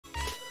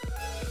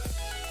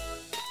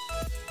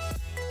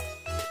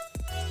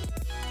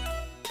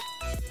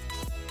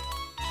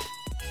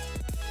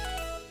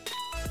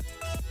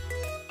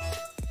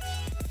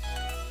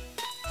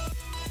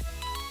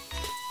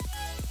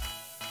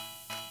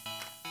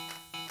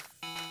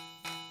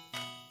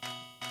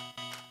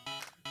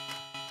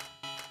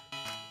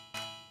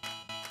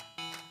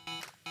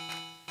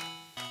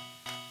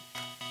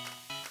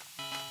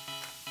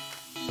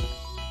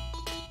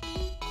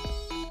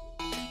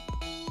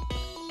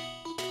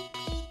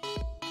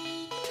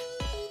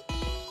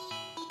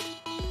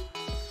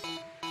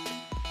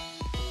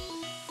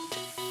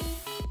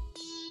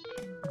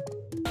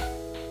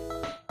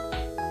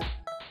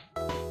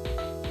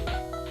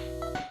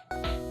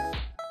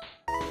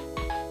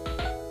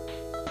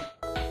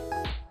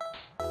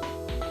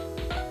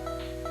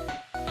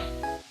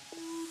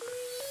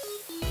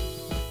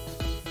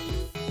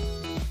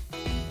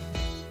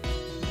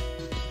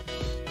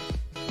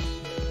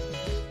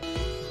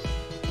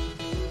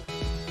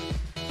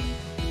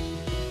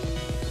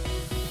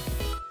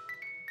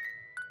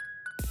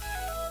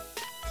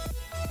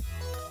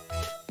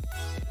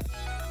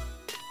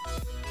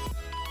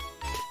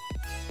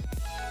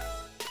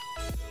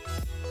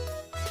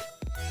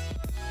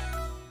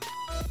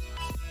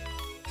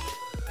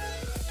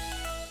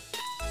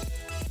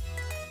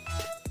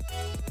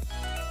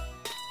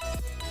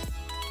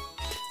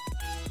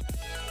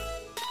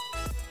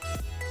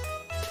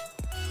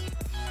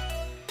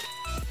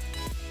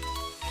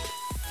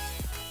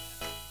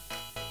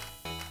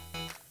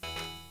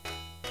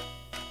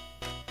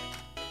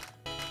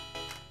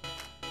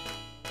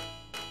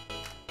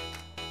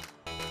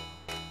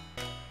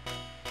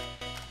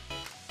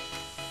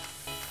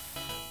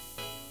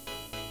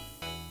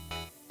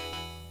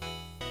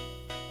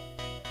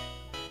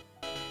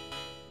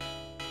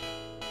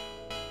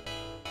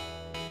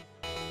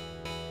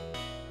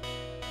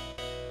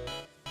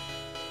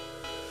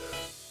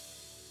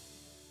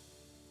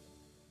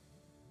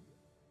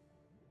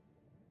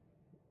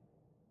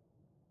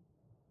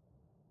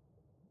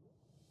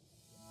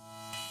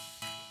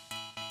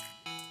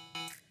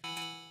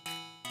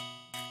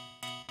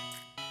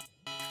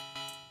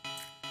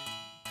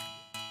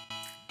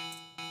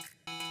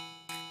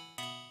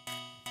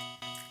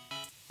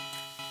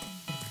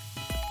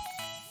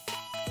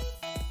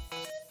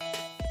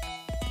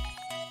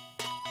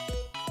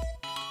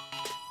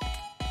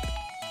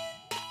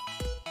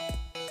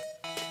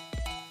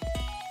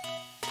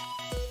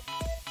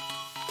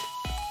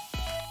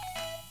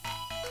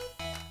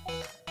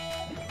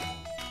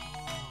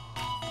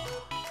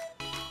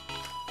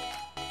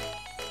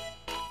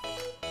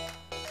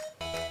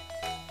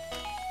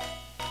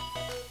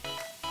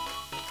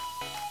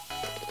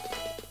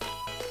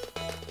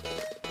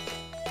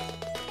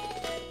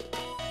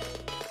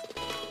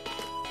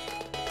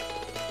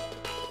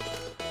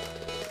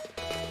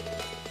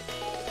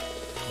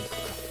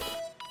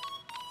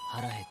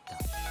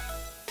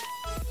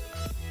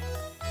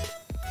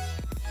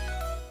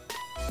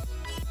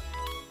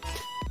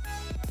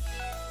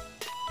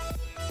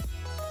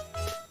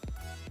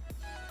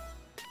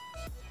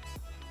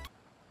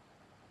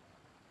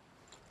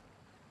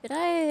Did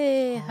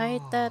I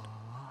hide that?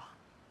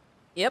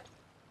 Yep.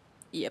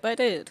 Yep, I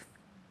did.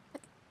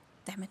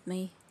 Damn it,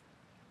 me.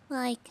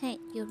 Why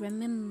can't you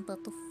remember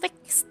to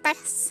fix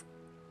this?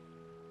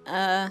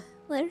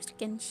 Where's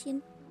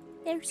Genshin?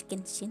 There's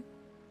Genshin.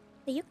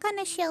 Are you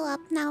gonna show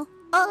up now?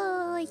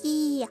 Oh,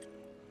 yeah.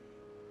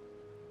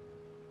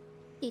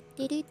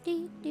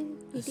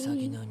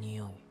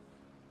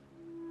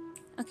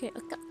 Okay,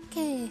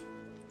 okay.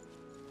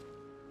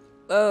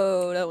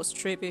 Oh, that was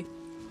trippy.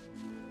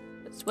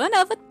 There's one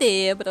over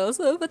there, but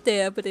also over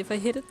there, but if I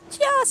hit it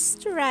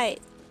just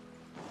right.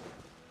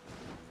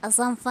 Or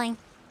something.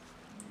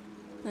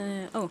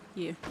 Oh,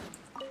 here.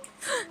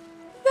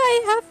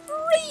 I have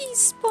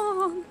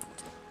respawned!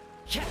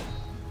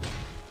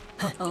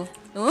 Uh-oh.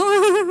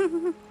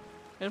 Oh.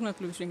 I'm not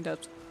losing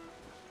that.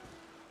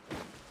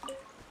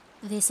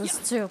 This is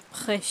too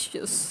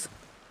precious.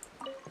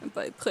 And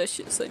by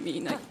precious, I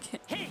mean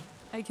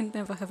I can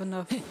never have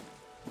enough.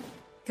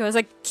 Because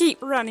I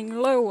keep running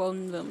low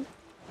on them.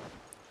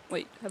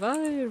 Wait, have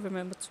I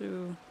remembered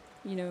to,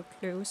 you know,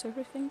 close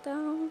everything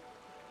down?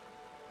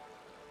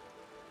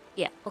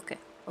 Yeah, okay,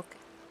 okay.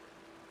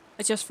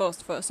 I just thought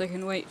for a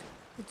second, wait,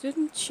 I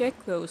didn't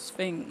check those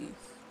things.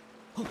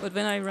 But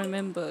then I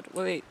remembered,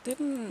 wait,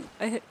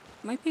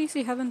 my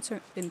PC haven't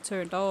been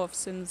turned off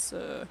since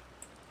the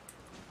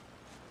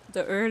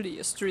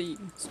earlier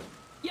streams.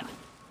 Yeah.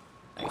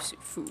 I see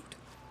food.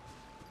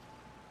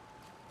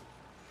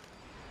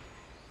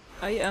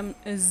 I am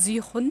the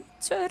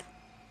hunter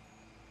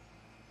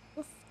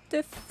of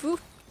the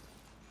food.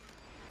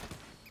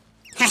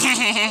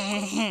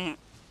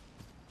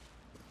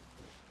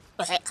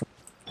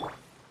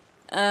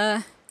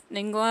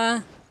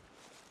 Ningguang.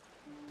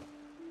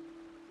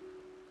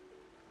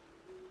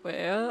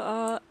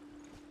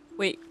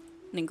 Wait,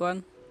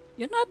 Ningguang.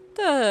 You're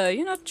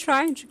not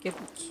trying to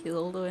get me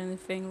killed or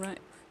anything,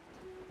 right?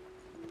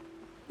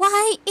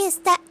 Why is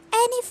there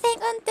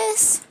anything on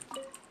this?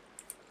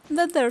 And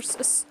then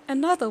there's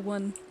another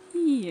one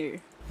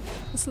here.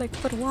 It's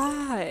like, but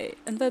why?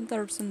 And then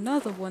there's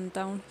another one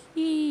down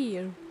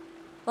here.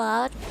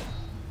 But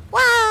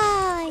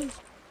why?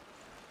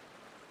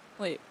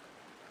 Wait.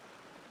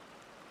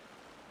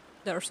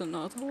 There's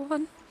another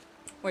one?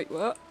 Wait,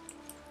 what?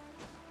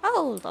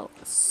 Hold on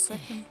a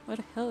second. Where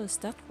the hell is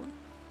that one?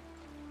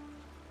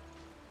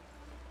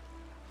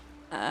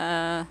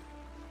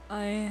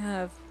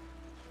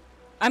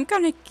 I'm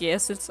gonna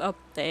guess it's up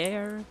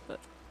there, but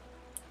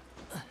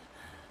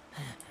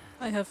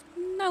I have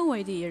no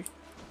idea.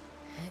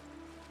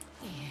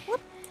 What?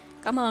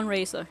 Come on,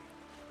 Razor.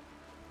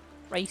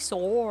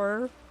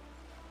 Razor.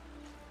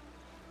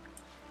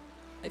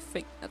 I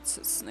think that's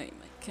his name.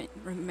 I can't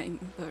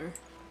remember.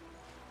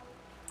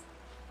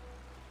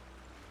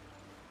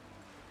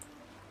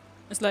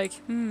 It's like,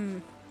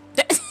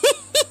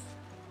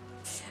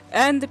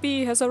 And the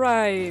bee has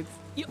arrived.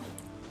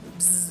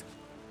 Bzz.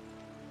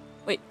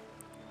 Wait.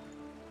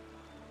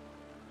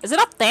 Is it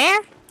up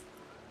there?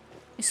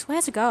 I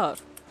swear to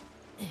God.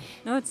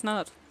 No, it's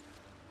not.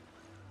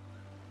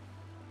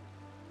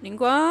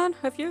 Ningguang,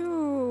 have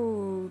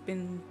you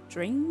been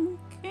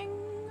drinking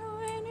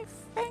or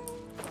anything?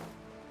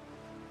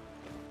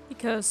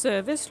 Because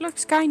this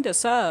looks kinda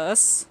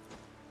sus.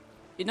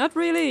 You're not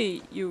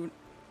really,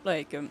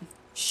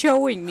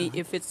 showing me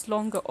if it's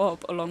longer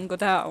up or longer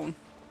down.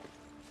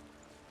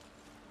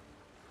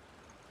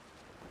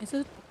 Is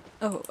it?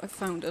 Oh, I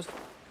found it.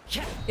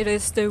 It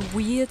is the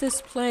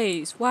weirdest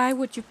place. Why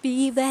would you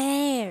be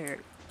there?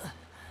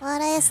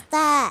 What is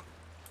that?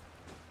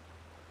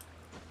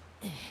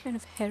 What kind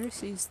of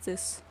heresy is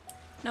this?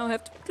 Now I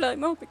have to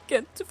climb up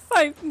again to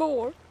find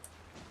more.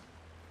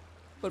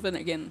 But then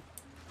again,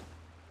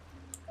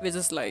 this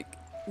is like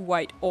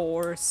white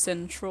ore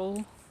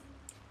central.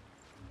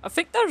 I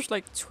think there's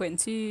like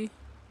 20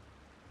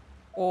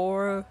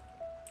 ore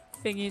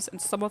thingies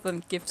and some of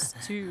them gifts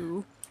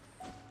too.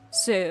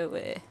 So,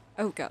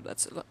 oh god,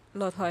 that's a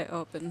lot higher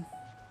up and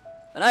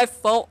I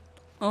thought,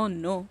 oh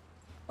no,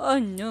 oh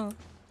no.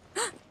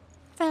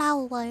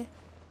 Flower.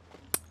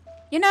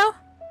 You know,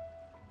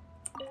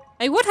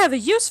 I would have a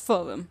use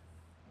for them.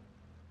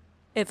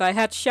 If I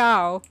had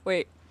Xiao.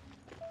 Wait.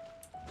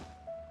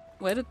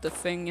 Where did the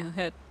thing I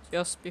had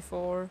just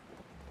before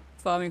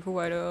farming for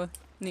white ore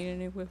need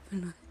any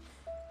weapon?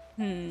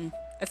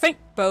 I think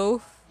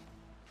both.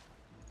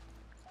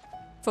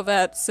 For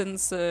that,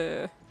 since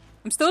I'm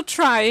still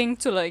trying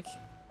to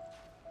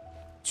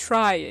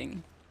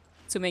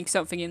make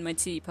something in my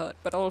teapot,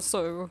 but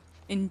also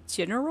in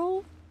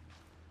general.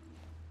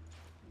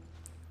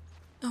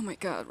 Oh my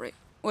god, right.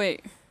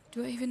 Wait,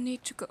 do I even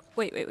need to go?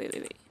 Wait. Do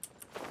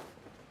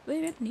I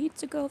even need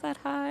to go that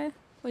high?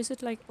 Or is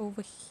it like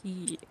over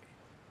here?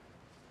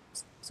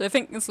 So I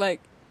think it's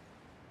like,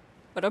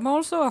 but I'm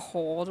also a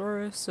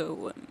hoarder,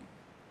 so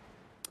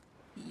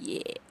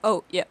yeah.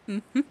 Oh, yeah.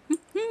 There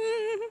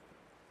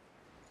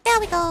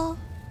we go.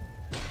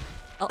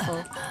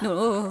 Uh-oh.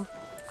 No.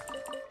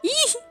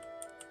 Eee!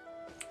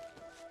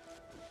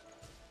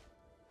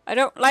 I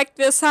don't like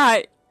this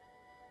high.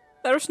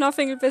 There's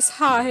nothing this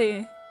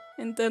high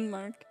in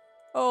Denmark.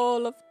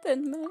 All of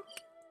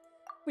Denmark.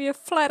 We are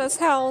flat as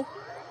hell.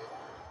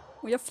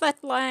 We are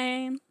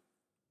flatline.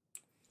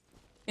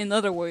 In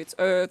other words,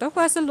 there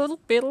was a little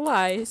little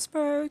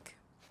iceberg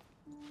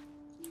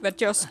that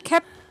just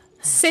kept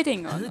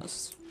sitting on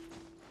us.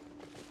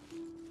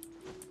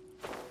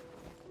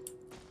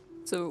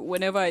 So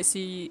whenever I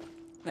see,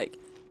 like,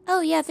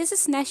 oh yeah, this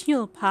is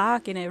national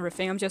park and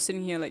everything, I'm just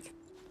sitting here like,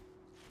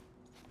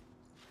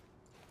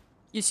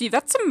 you see,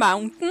 that's a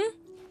mountain.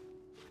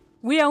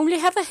 We only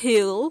have a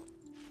hill.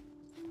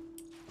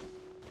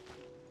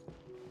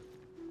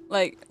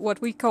 Like,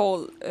 what we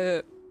call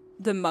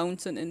the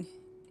mountain in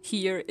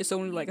here is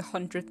only like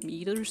 100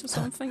 meters or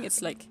something.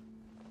 It's like,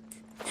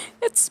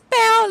 it's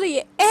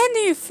barely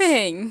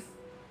anything.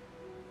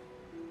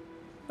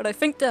 But I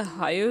think the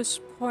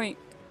highest point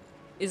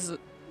is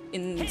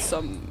in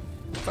some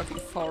fucking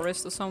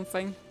forest or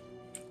something.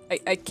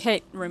 I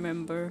can't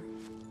remember.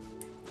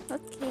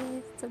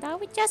 Okay, so now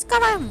we just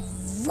gotta...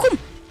 Vroom!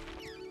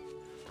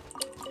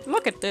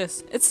 Look at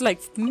this. It's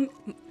like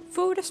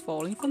food is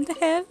falling from the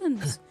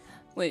heavens.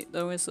 Wait,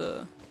 there was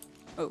a...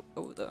 Oh,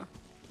 over there.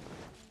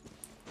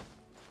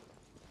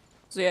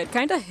 So yeah, it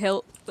kinda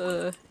helped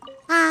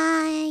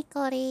Hi,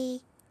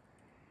 Cory.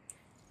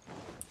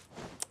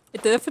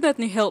 It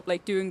definitely helped,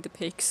 like, doing the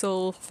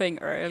pixel thing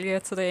earlier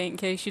today, in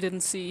case you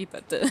didn't see,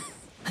 but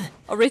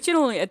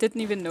originally I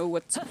didn't even know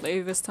what to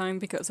play this time,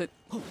 because it...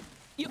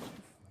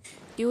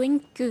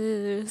 Doing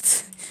good.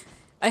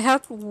 I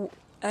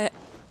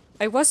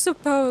was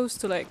supposed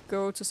to, like,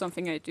 go to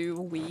something I do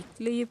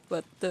weekly,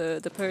 but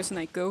the person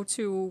I go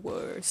to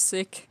were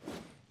sick.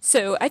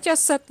 So I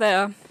just sat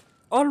there,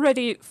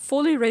 already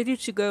fully ready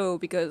to go,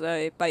 because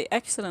I, by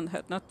accident,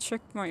 had not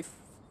checked my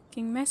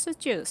fucking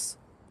messages.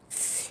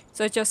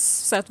 So I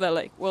just sat there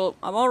like, well,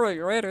 I'm already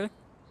ready.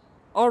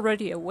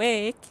 Already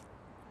awake.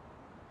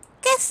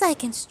 Guess I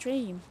can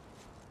stream.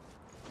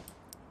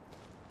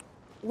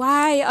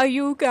 Why are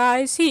you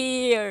guys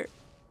here?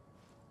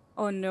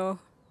 Oh no.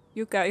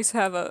 You guys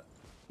have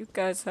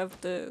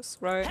this,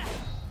 right?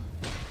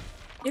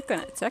 You're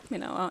gonna attack me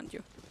now, aren't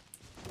you?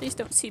 Please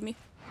don't see me.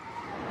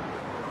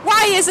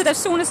 Why is it as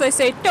soon as I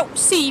say don't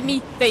see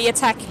me, they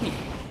attack me?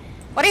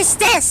 What is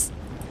this?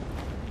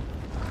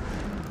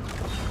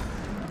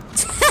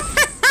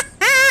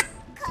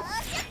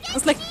 I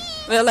was like,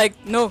 they're like,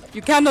 no,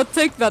 you cannot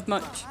take that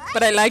much.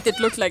 But I liked it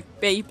looked like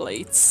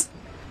Beyblades.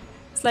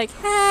 It's like,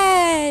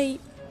 hey,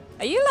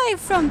 are you like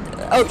from...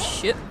 Oh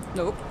shit,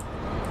 nope.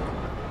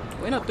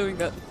 We're not doing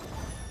that.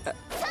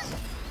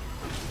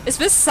 Is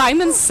this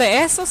Simon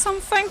Says or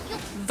something?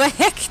 The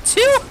heck,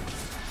 two?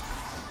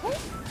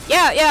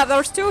 Yeah,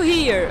 there's two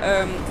here.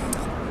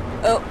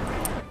 God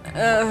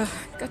damn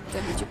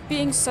it, you're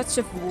being such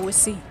a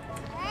wussy.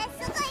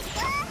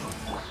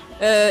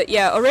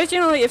 Yeah,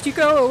 originally, if you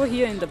go over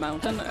here in the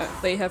mountain,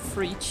 they have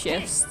 3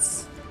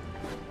 chests.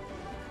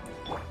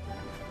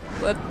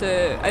 But,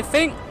 I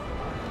think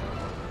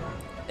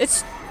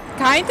it's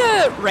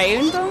kinda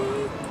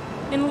random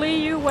in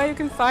Liu where you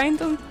can find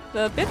them.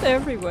 They're a bit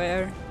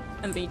everywhere,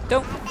 and they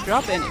don't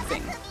drop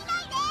anything.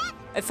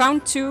 I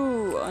found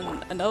 2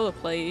 on another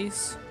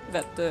place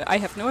that I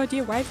have no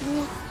idea why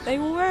they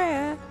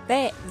were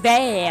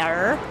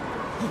there.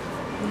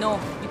 No,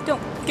 you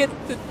don't get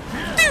to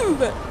do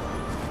that.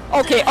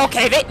 Okay,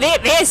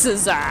 this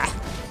is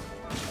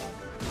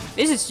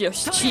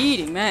just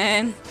cheating,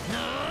 man.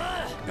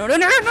 No.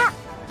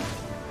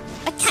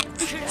 I can't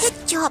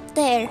hit you up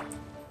there.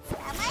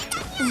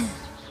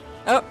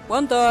 Oh,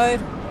 one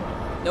died.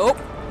 Nope.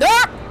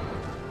 No!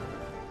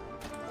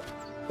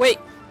 Wait.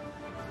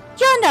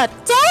 You're not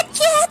dead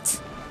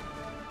yet?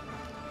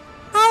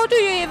 How do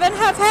you even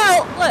have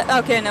health?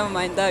 Okay, never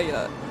mind. Now you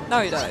died.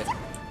 Now you died.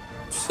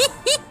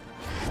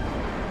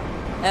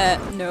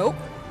 Nope.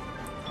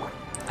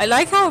 I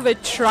like how they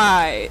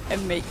try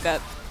and make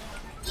that,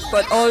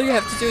 but all you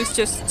have to do is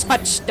just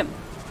touch them.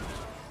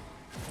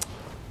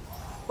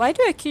 Why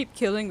do I keep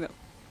killing them?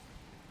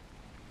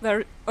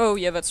 Oh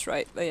yeah, that's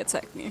right, they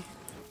attacked me.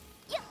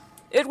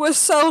 It was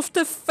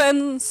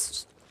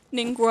self-defense,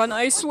 Ningguang,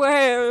 I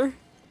swear.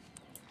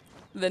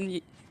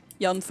 Then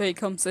Yanfei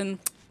comes in.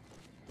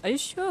 Are you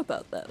sure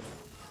about that?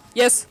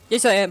 Yes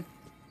I am.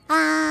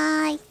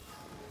 Hi.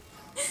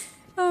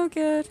 Oh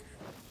god.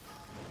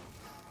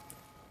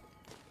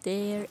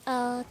 There.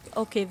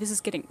 Okay, this is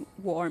getting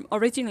warm.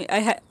 Originally,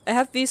 I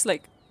have these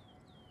like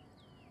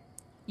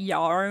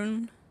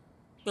yarn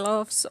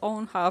gloves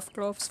on, half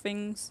gloves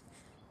things,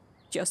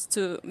 just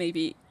to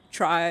maybe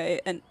try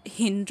and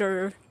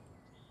hinder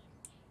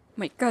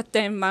my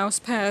goddamn mouse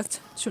pad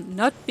to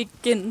not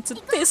begin to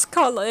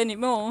discolor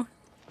anymore.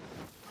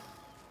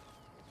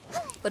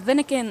 But then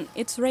again,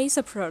 it's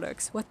Razer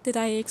products. What did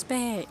I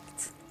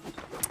expect?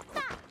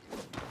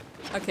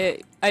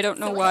 Okay, I don't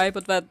know why,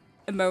 but that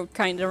emote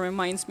kinda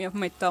reminds me of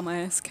my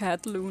dumbass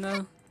cat,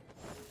 Luna.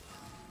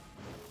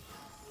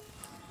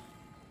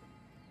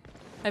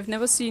 I've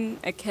never seen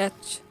a cat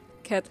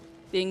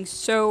being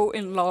so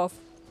in love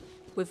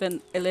with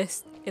an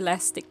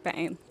elastic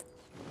band.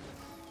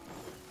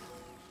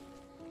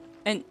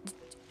 And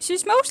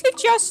she's mostly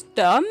just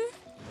dumb.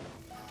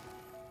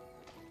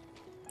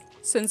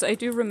 since I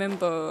do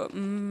remember,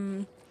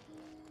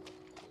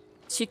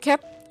 she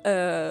kept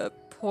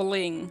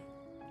pulling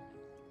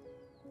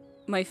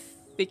my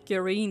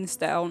figurines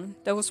down.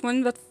 There was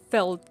one that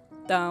fell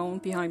down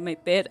behind my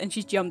bed and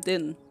she jumped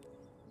in.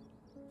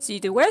 See,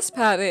 the worst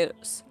part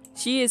is,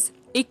 she is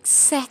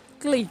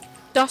exactly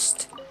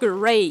dust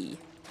gray.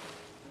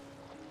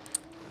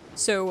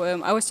 So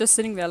I was just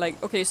sitting there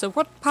like, okay, so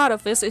what part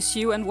of this is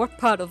you and what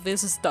part of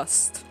this is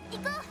dust?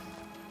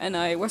 And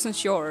I wasn't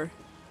sure.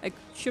 I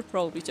should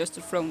probably just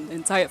have thrown the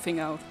entire thing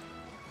out.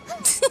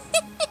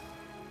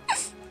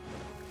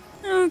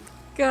 Oh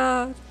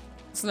god.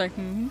 It's like,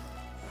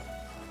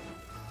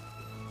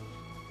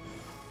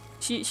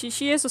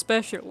 She is a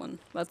special one,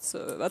 that's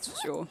for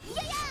sure.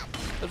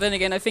 But then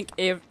again, I think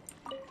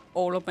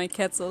all of my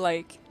cats are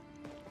like,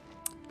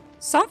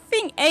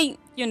 something ain't,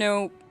 you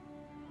know,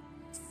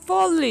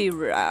 fully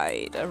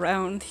right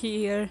around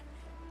here.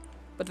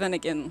 But then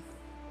again,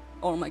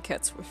 all my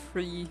cats were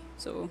free,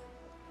 so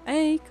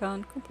I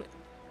can't complain.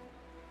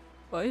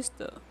 Why is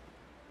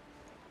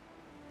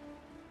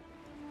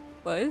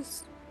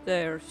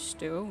there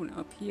stone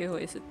up here? Or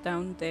is it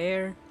down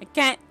there? I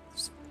can't.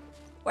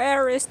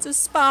 Where is the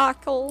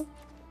sparkle?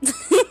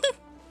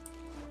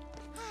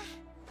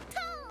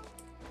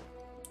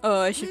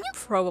 Oh, I should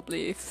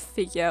probably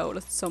figure out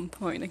at some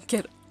point and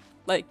get,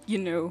 like, you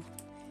know,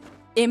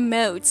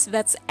 emotes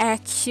that's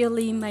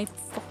actually my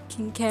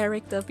fucking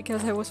character,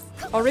 because I was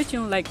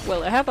originally like,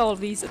 well, I have all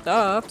these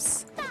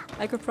adopts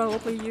I could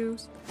probably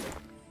use,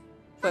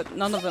 but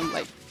none of them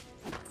like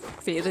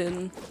fit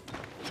in.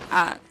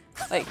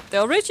 Like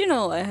the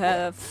original I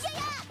have.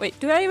 Wait,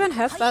 do I even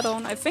have that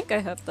on? I think I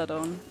have that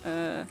on.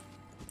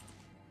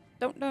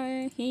 Don't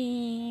know.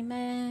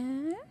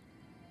 Hime.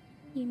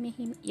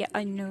 Yeah,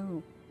 I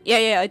know.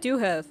 Yeah, I do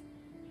have.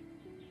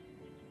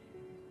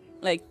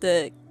 Like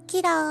the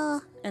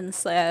Kiddo. and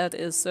sad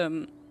is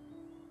that's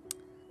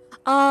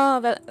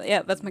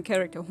my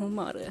character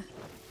Homare.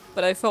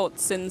 But I thought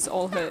since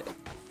all her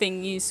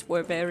thingies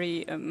were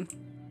very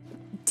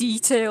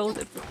detailed,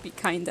 it would be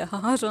kinda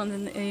hard on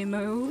an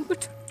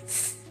emote.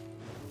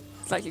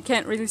 It's like you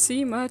can't really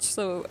see much,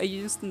 so I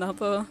used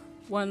another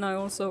one I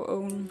also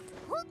own,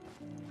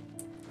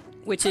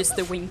 which is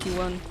the winky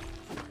one.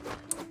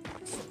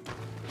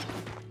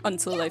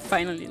 Until I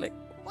finally like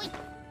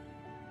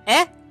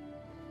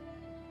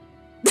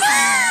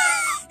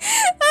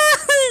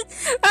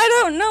I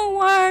don't know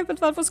why, but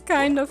that was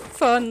kind of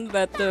fun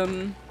that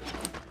the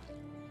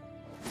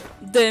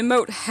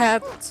emote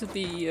had to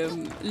be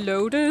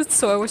loaded,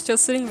 so I was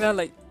just sitting there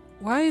like,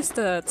 why is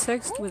the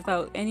text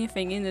without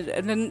anything in it?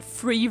 And then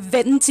 3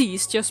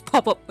 venties just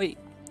pop up. Wait.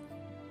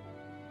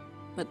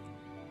 But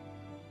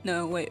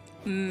no, wait.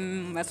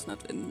 That's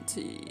not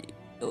venti.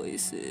 Or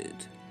is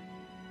it?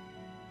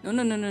 No.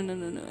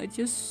 I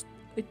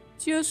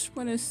just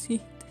wanna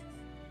see.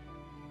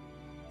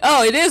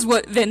 Oh, it is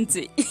what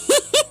venti.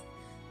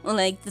 Or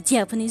like the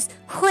Japanese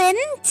 20.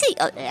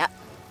 Oh, yeah.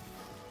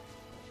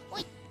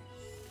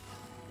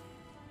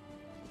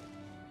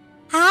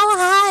 How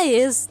high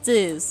is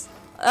this?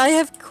 I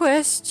have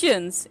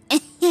questions.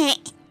 Yeah,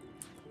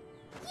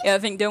 I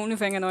think the only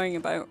thing annoying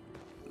about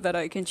that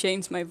I can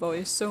change my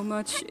voice so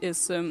much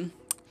is it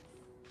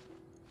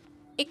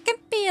can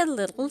be a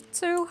little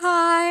too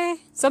high.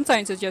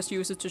 Sometimes I just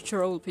use it to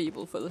troll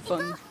people for the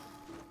fun.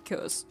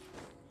 Because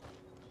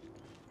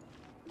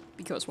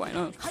why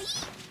not?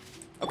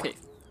 Okay,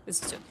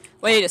 this is it.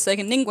 Wait a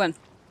second, Ningguang.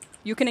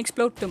 You can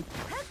explode them.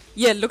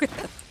 Yeah, look at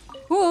that.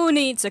 Who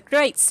needs a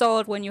great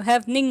sword when you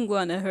have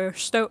Ningguang and her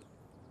stone?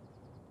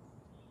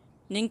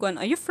 Ningguang,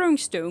 are you throwing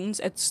stones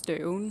at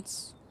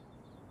stones?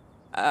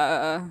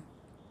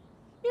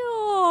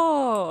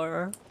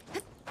 Sure.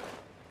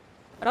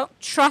 I don't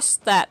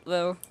trust that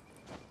though.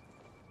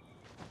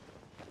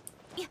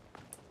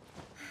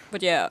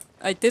 But yeah,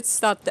 I did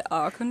start the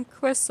Archon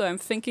quest, so I'm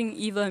thinking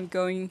either I'm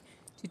going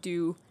to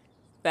do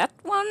that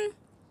one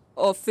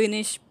or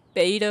finish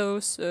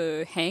Beto's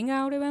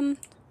hangout event,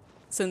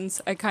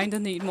 since I kinda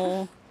need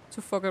more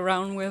to fuck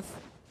around with.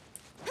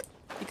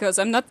 Because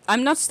I'm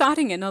not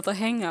starting another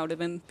hangout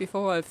event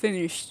before I've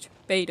finished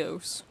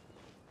Beto's.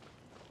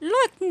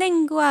 Look,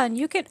 Ningguang,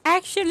 you can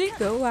actually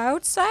go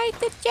outside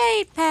the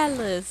Jade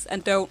Palace.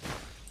 And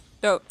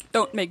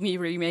don't make me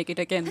remake it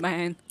again,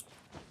 man.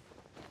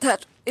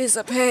 That is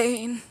a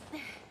pain.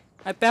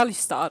 I barely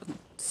started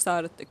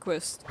the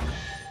quest.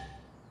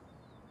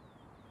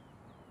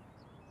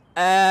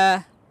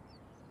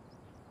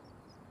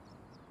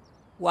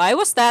 Why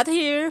was that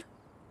here?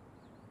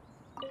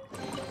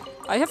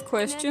 I have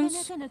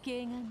questions.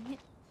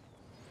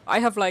 I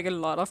have like a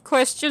lot of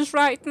questions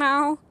right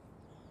now.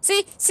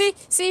 See,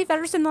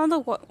 there's another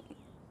one.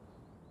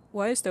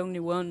 Why is there only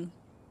one?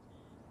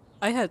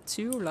 I had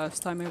 2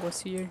 last time I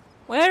was here.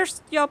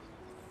 Where's your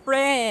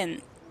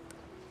friend?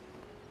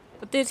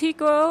 But did he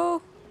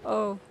go?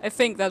 Oh, I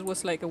think that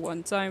was like a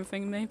one-time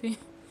thing maybe.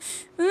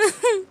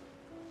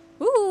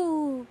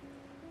 Ooh.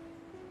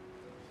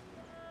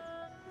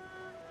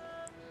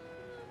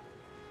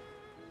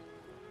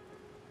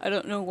 I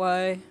don't know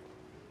why.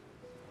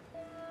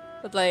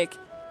 But like,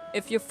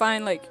 if you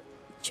find like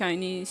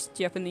Chinese,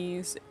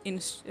 Japanese,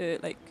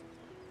 like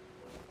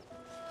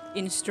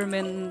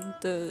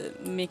instrument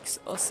mix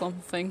or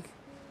something,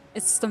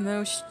 it's the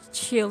most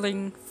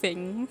chilling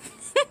thing.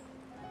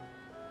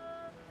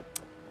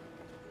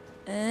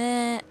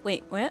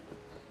 Wait, what?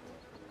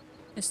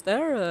 Is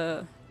there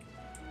a...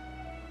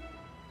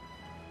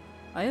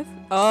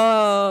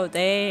 Oh,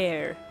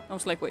 there. I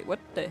was like, wait, what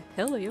the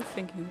hell are you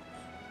thinking?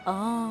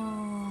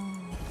 Oh.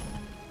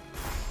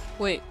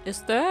 Wait,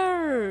 isn't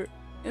there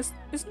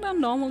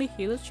normally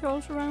healer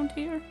charge around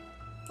here?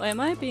 Or am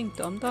I being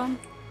dumb?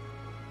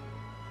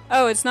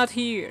 Oh, it's not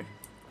here.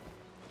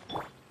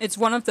 It's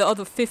one of the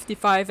other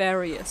 55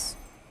 areas.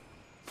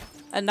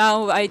 And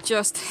now I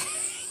just...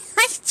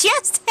 I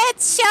just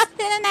headshot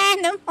an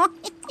animal.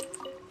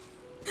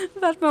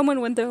 That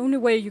moment when the only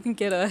way you can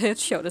get a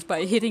headshot is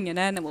by hitting an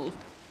animal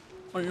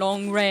on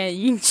long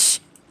range.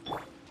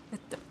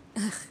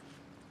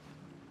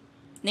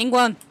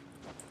 Ningguang!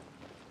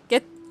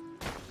 Get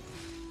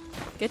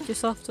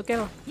yourself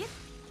together.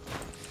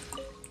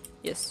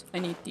 Yes, I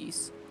need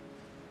these.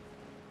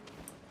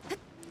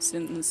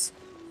 Since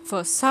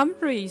for some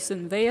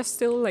reason they are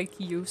still like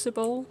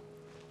usable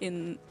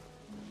in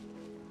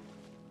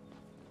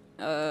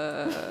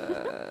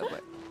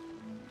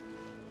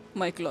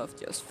my glove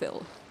just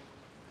fell.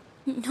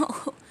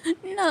 No,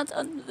 not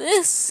on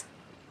this.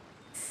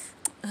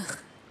 Ugh,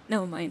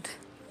 never mind.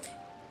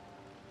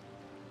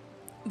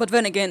 But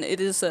then again,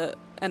 it is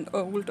an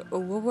old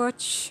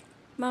Overwatch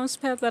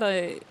mousepad that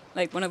I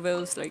like, one of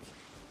those like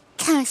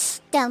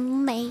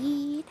Custom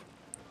made.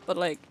 But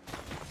like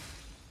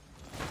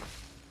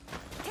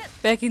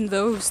back in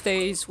those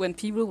days when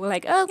people were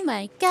like, "Oh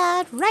my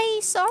god,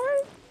 Razor,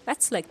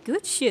 that's like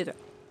good shit."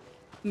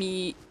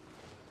 Me,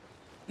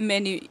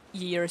 many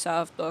years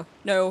after,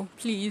 no,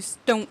 please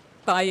don't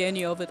buy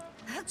any of it.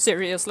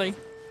 Seriously.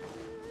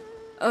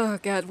 Oh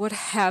god, what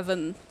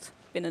haven't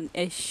been an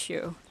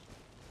issue?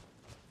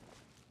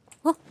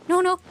 Oh,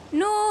 no!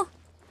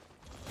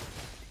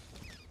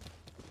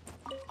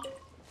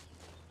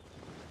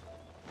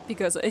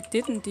 Because I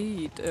did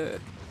indeed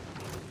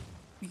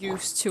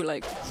used to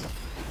like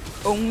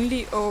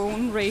only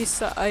own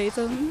Razer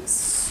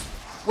items.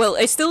 Well,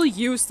 I still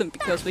use them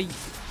because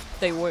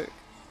they work.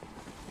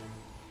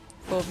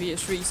 For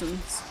obvious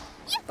reasons.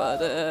 But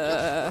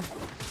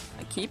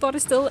my keyboard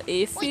is still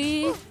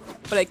iffy.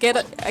 But I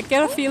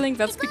get a feeling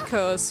that's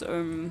because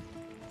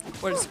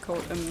what is it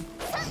called?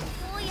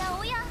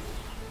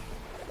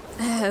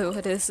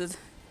 What is it?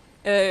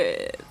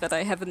 That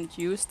I haven't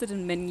used it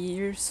in many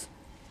years.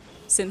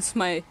 Since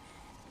my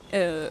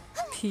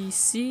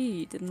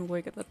PC didn't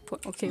work at that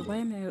point. Okay, why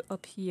am I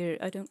up here?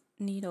 I don't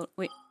need all...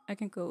 Wait, I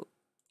can go...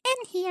 In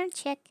here,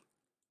 check.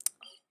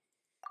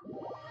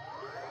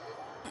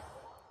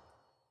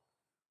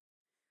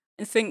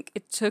 I think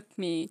it took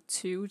me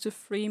 2 to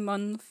 3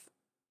 months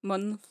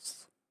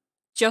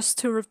just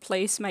to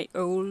replace my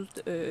old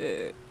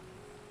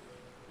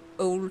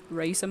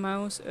Razer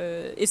mouse.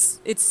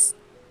 It's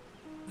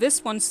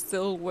this one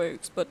still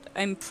works, but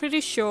I'm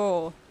pretty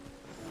sure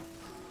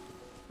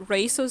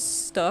Razer's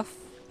stuff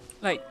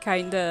like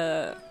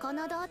kinda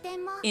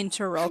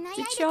interrupt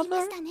each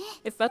other,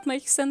 if that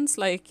makes sense.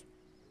 Like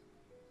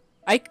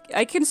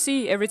I can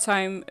see every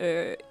time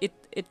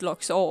it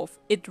locks off,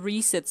 it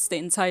resets the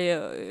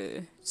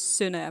entire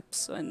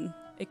synapse and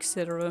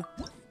etc.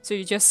 So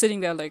you're just sitting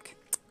there like,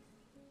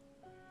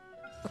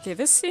 okay,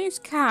 this seems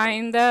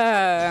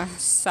kinda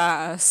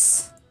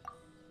sus.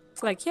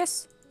 It's like,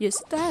 yes it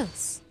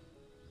does.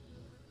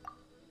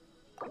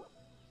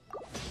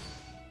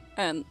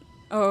 And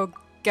oh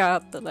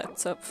god, the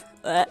laptop.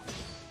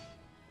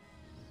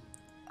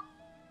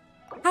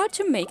 How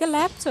to make a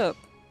laptop?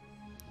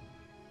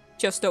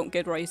 Just don't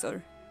get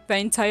Razer. The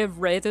entire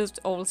Reddit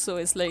also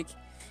is like,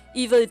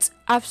 either it's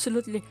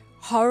absolutely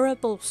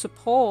horrible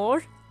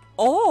support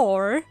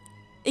or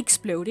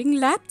exploding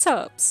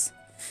laptops.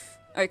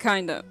 I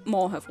kinda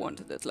more have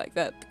wanted it like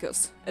that,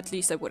 because at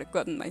least I would have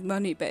gotten my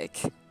money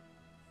back.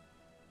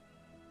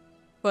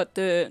 But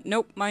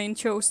nope, mine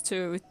chose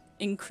to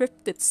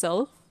encrypt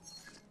itself.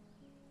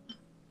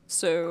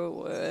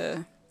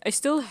 So I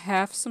still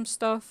have some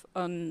stuff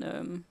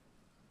on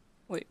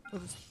wait,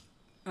 what was...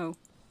 Oh.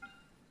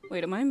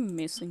 Wait, am I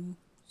missing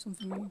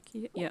something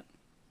here? Yeah.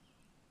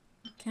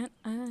 Can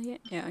I...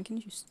 Yeah, I can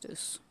use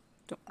this.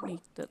 Don't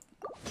need that.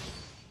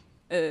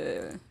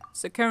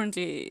 So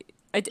currently...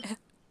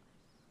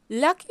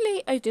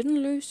 Luckily, I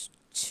didn't lose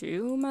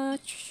too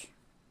much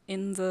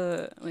in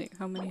the... Wait,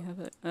 how many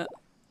have I... a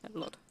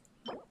lot.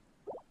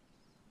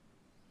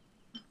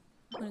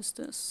 What is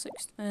this?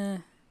 6...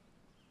 20.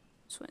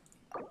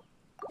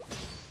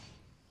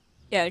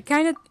 Yeah, it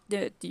kind of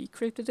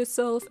decrypted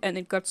itself, and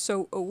it got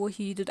so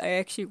overheated. I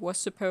actually was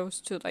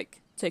supposed to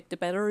like take the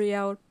battery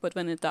out, but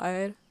when it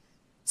died,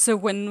 so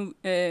when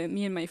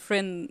me and my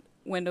friend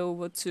went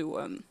over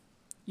to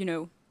you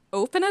know,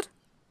 open it,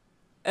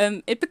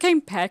 it became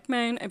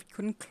Pac-Man, and we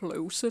couldn't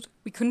close it.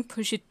 We couldn't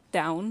push it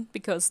down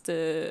because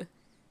the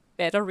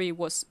battery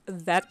was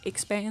that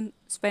expanded,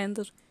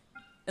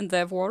 And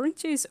their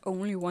warranty is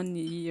only 1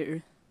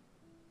 year.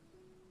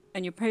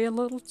 And you pay a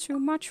little too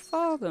much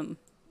for them.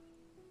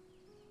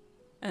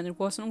 And it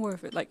wasn't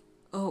worth it. Like,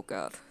 oh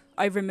god.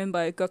 I remember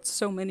I got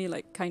so many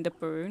like kind of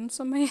burns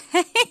on my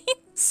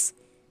hands.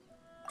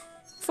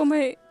 For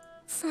my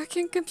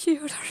fucking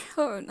computer.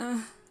 Oh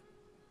no.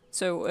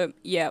 So,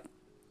 yeah.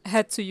 I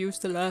had to use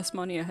the last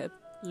money I had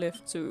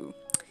left to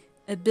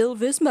build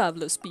this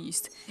marvelous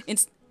beast.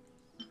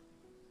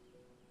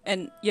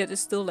 And yet it's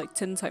still like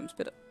 10 times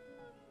better.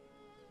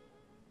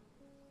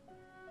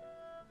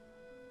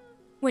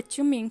 What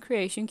do you mean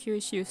creation queue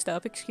is used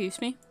up?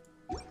 Excuse me?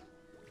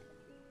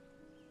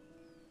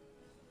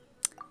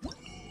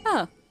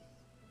 Ah.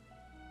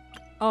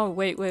 Oh,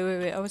 wait.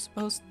 I was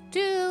supposed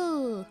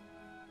to...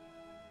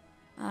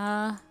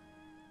 Uh-oh.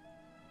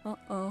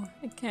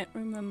 I can't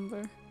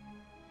remember.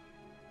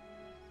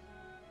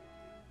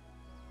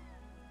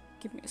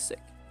 Give me a sec.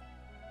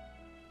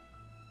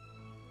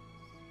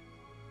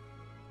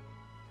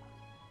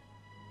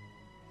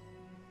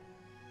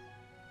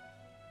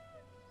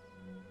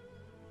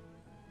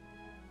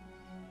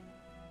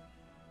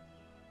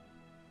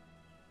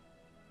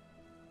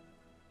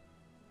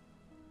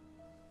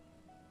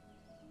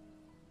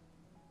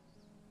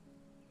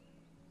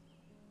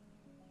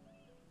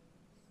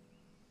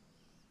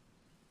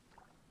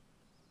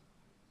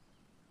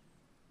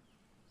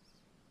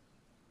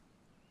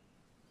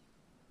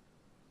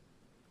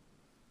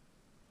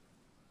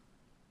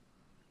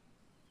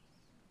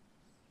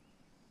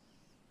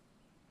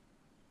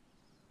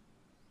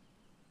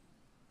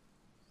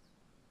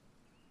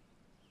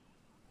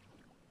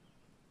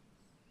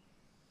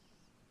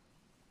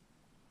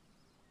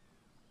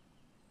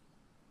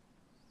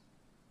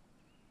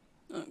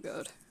 Oh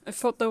god. I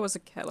thought there was a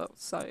cat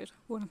outside.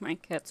 One of my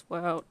cats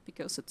were out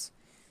because it's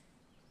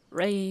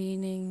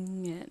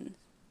raining and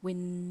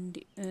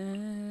windy.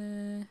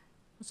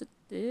 Was it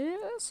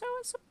this I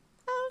was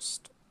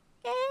supposed to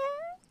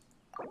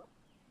get?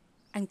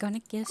 I'm gonna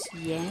guess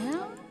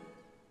yeah.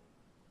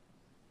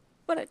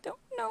 But I don't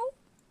know.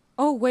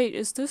 Oh wait,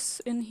 is this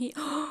in here?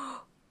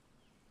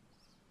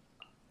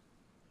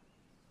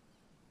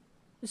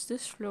 Is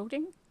this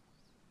floating?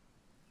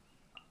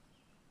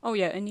 Oh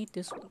yeah, I need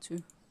this one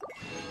too.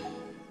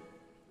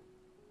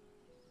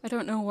 I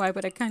don't know why,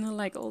 but I kind of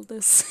like all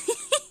this.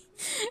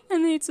 I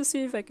need to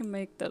see if I can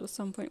make that at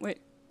some point. Wait.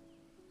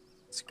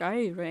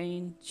 Sky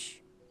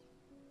range.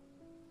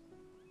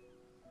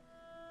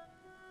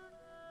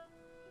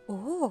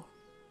 Oh.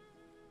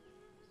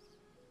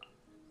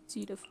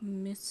 Seed of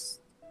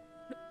mist.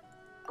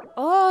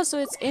 Oh, so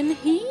it's in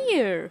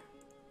here.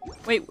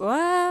 Wait,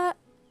 what?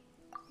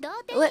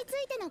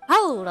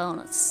 Hold on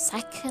a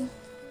second.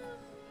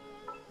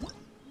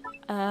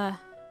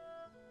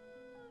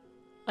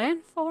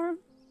 Landform?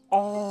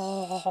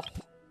 Oh.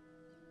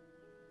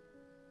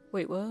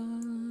 Wait,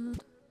 what?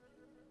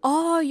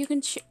 Oh, you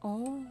can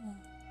oh.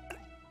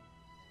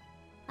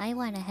 I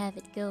wanna have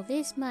it go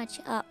this much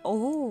up.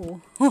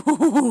 Oh.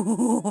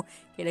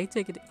 Can I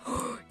take it?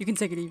 You can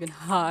take it even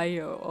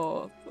higher.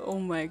 Oh, oh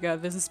my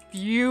god, this is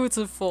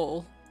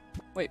beautiful.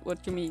 Wait,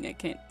 what do you mean I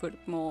can't put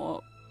it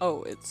more?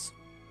 Oh, it's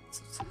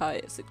as high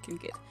as it can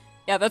get.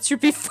 Yeah, that should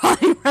be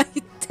fine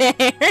right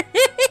there.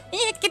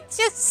 You can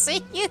just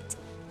see it.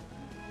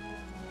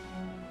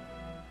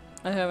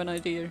 I have an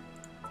idea.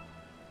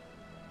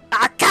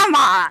 Ah, come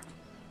on!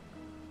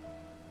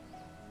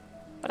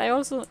 But I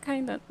also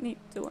kinda need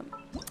to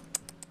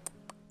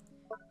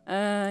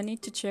I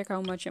need to check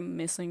how much I'm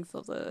missing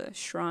for the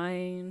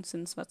shrine,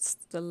 since that's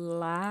the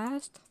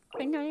last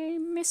thing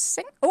I'm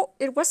missing. Oh,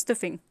 it was the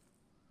thing.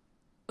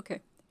 Okay.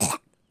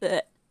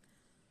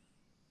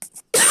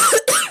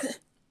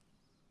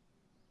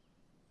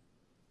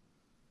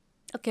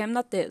 Okay, I'm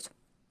not dead.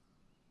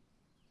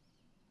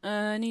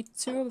 I need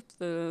 2 of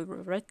the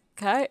red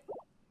kite.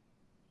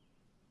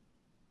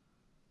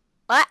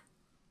 What?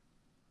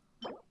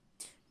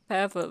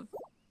 Have a...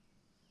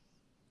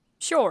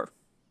 Sure.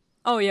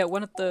 Oh yeah,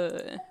 one of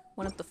the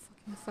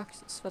fucking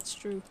foxes. That's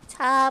true.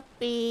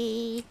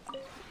 Toppy.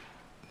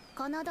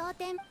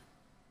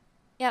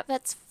 Yeah,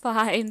 that's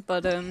fine,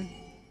 but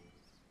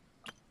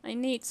I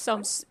need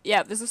some.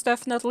 Yeah, this is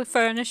definitely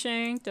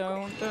furnishing.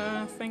 Don't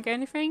think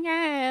anything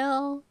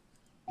else.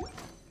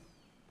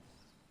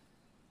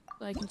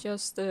 I can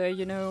just,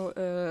 you know,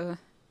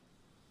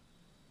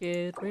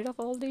 get rid of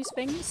all these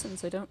things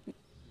since I don't.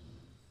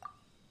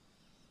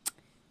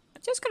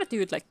 I'm just gonna do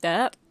it like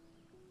that.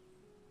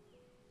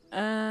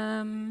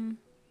 Where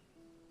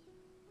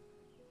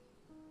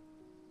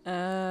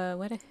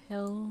the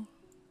hell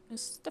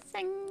is the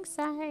things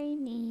I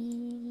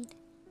need?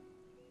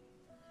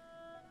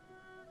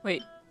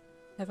 Wait,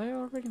 have I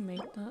already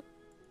made that?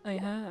 I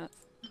have.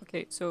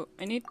 Okay, so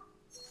I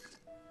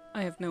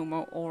have no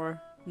more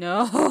ore.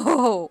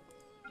 No!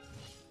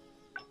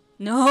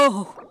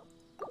 No!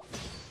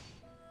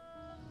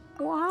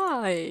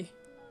 Why?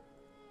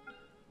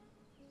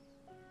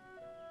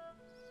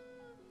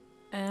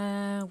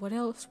 What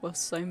else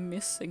was I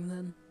missing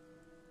then?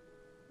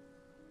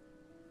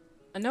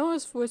 I know I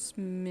was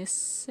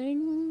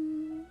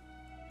missing...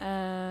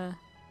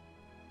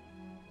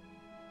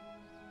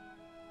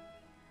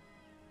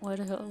 Where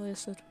the hell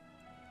is it?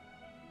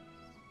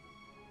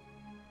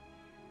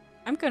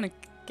 I'm gonna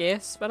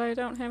guess, but I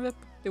don't have it.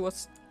 It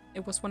was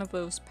one of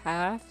those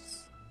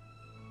paths.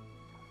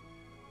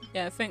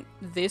 Yeah, I think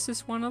this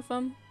is one of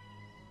them.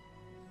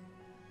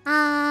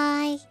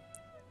 Hi.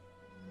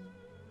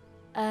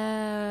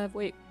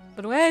 Wait,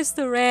 but where's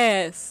the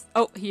rest?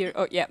 Oh, here.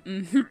 Oh, yeah.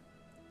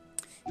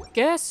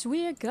 Guess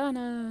we're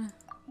gonna.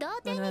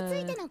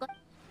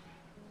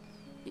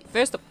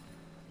 First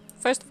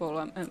of all,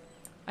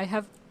 I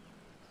have.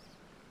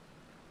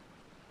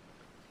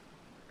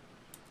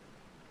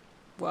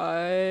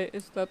 Why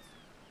is that?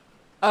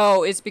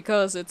 Oh, it's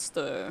because it's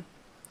the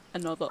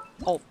another.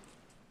 Oh.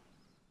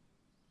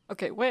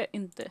 Okay, where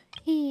in the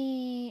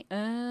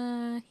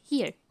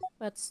here.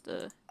 That's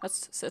it,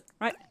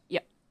 right?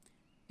 Yeah.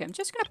 Okay, I'm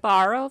just gonna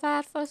borrow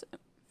that first.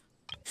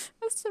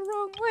 That's the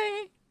wrong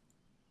way.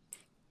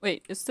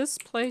 Wait, is this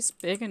place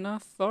big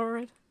enough for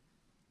it?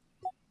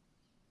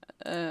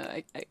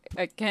 I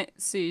can't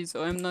see,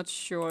 so I'm not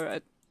sure.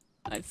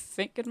 I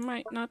think it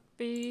might not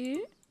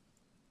be.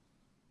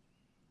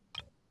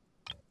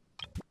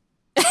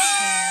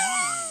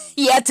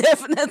 Yeah,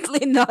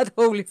 definitely not.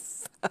 Holy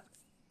fuck.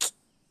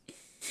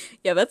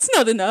 Yeah, that's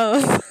not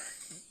enough.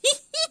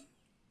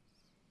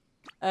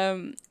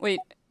 Wait,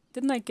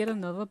 didn't I get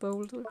another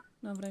boulder?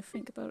 Now that I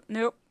think about it.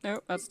 Nope,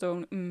 that's the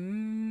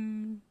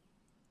only.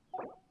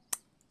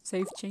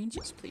 Save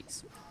changes,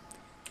 please.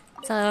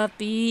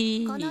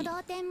 Tubby.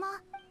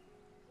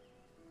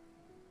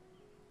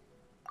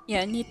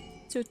 Yeah, I need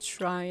to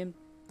try and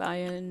buy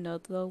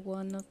another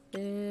one of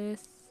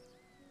this.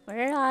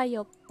 Where are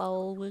your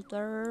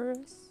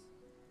boulders?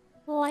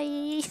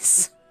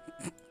 Please.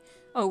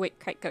 Oh wait,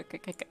 kite. There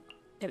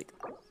we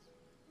go.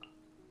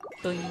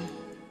 Boing.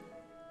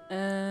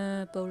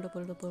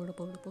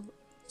 Boulder.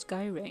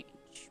 Sky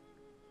range.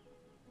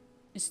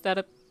 Is that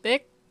a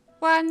big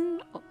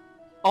one?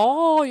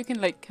 Oh, you can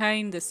like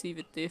kinda see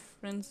the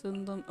difference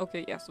in them.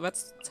 Okay, yeah, so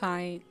that's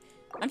tiny.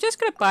 I'm just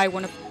gonna buy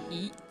one of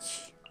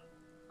each.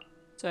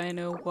 So I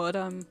know what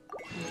I'm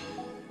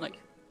like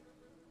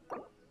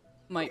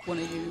might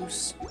wanna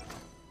use.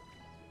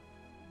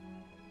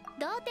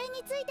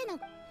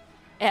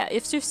 Yeah,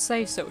 if you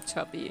say so,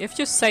 Chubby. If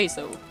you say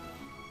so.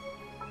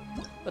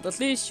 But at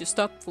least you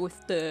stop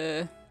with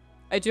the...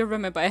 I do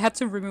remember I had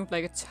to remove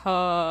like a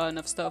ton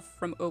of stuff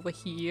from over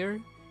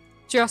here.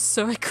 Just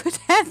so I could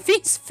have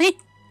these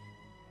things.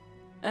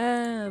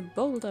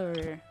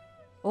 Boulder.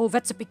 Oh,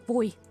 that's a big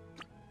boy.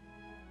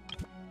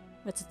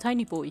 That's a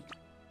tiny boy.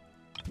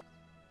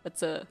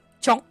 That's a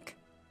chunk.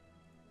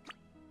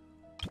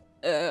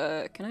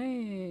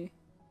 Can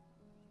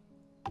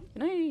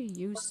I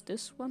use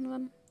this one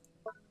then?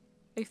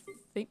 I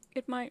think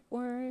it might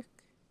work.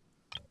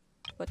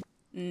 But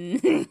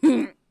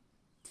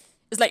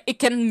it's like it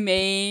can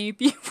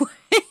maybe work.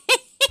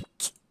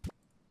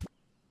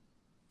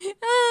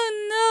 Oh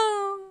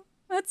no!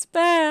 That's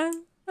bad.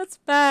 That's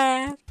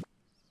bad.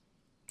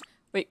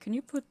 Wait, can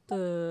you put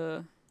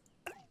the...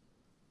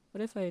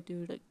 What if I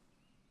do like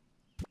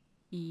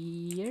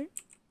here?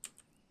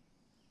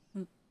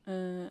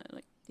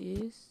 Like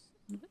this.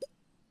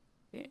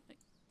 Okay, like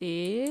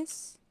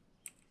this.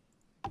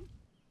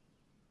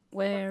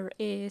 Where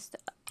is the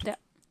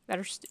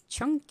there's the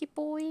chunky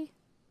boy?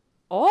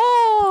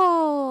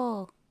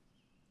 Oh!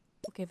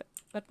 Okay,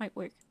 that might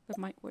work. That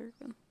might work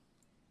then.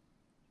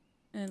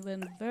 And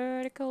then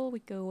vertical, we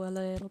go a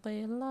little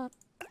bit up.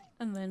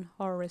 And then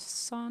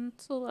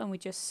horizontal, and we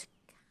just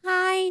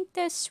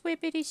kinda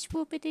swippity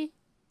swoopity.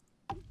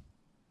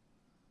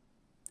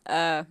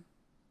 I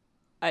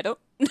don't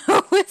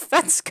know if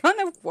that's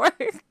gonna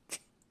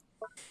work.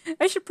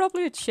 I should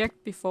probably have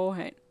checked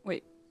beforehand.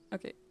 Wait,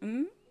 okay.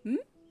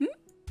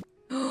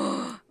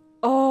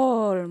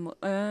 Oh,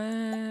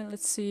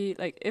 let's see.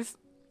 Like,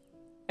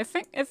 I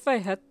think if I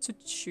had to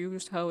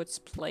choose how it's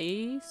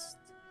placed,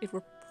 it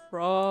would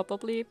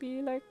probably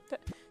be like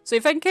that. So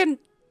if I can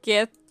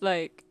get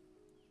like,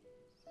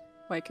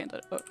 why can't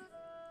I? Oh,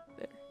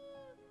 there.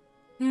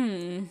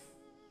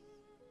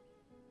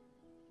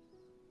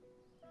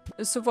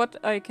 So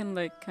what I can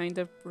like kind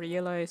of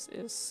realize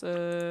is,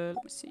 let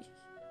me see.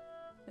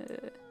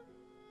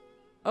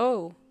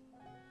 Oh,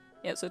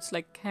 yeah. So it's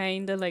like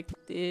kind of like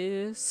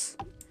this.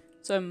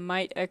 So I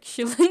might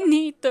actually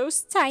need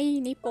those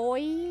tiny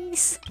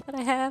boys that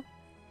I have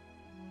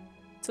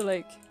to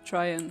like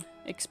try and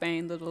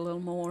expand it a little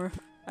more.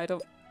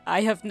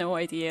 I have no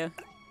idea.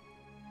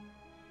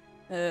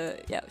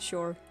 Yeah,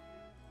 sure.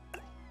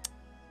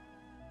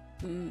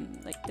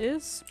 Like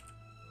this.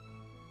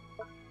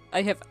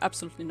 I have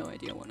absolutely no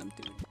idea what I'm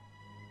doing.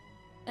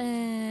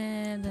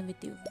 And then we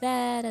do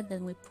that, and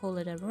then we pull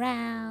it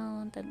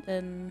around, and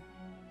then...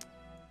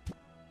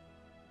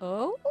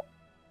 Oh?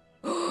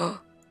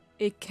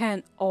 It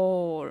can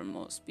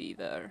almost be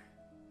there.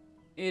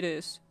 It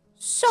is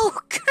so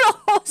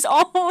close!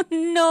 Oh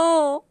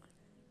no!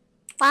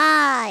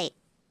 Why?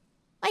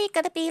 Why you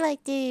gotta be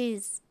like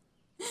this?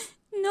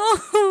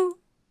 No!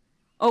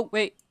 Oh,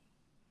 wait.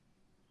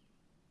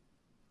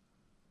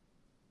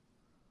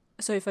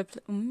 So if I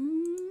play...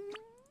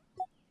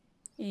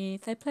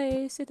 if I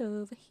place it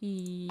over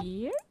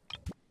here,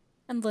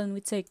 and then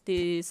we take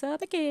this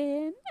up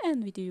again,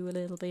 and we do a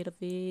little bit of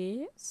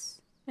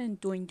this, and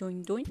doing,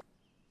 doing, doing.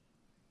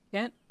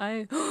 Can't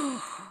I?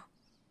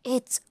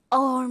 It's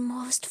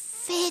almost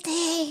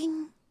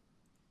fitting.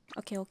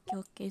 Okay, okay,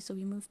 okay. So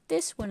we move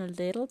this one a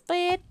little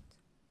bit.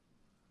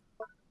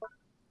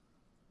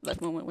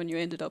 That moment when you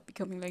ended up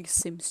becoming like a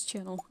Sims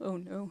channel. Oh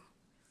no.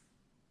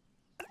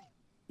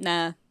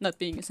 Nah, not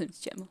being a Sims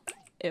channel.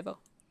 Ever.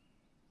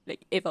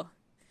 Like, ever.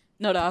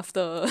 Not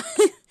after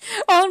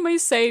all my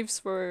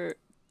saves were,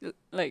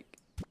 like,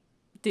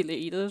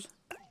 deleted.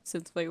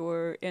 Since they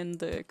were in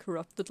the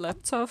corrupted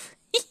laptop.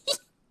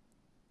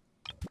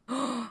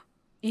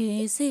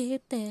 Is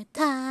it the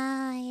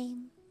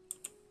time?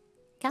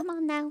 Come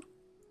on now.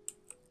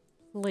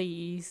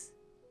 Please.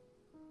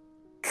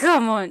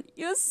 Come on,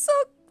 you're so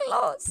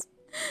close.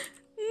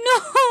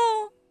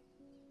 No!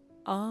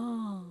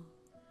 Oh.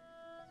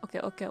 Okay,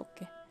 okay,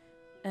 okay.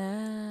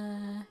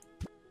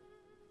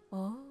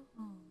 Oh.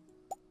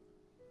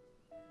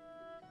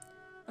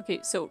 Okay,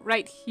 so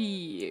right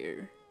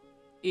here,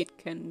 it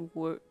can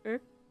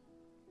work.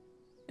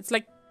 It's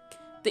like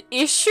the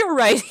issue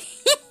right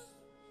here.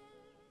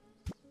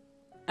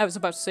 I was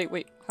about to say,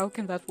 wait, how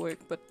can that work?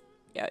 But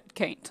yeah, it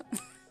can't.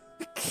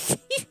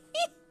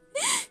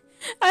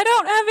 I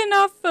don't have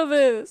enough of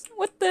this.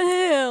 What the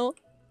hell?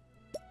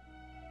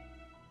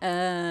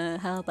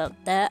 How about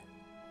that?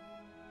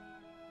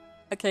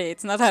 Okay,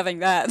 it's not having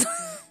that.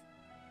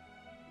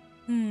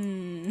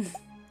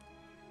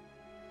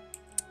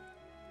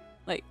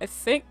 Like, I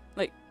think,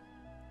 like,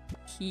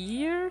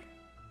 here?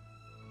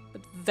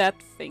 But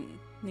that thing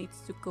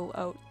needs to go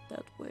out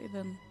that way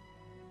then.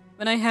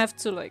 When I have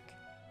to, like,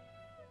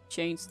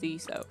 change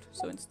these out.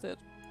 So instead,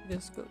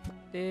 this go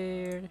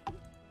there.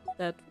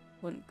 That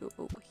one go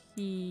over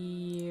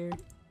here.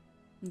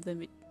 And then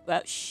we...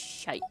 Well,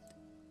 shite.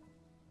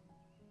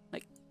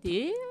 Like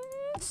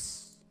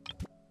this?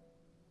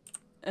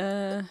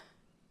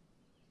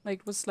 Like,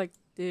 it was like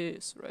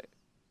this, right?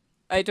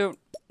 I don't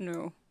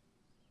know.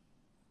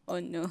 Oh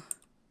no.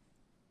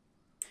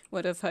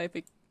 What have I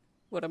be...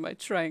 What am I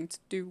trying to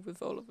do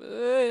with all of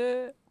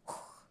it?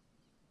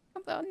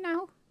 Come on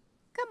now.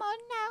 Come on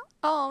now.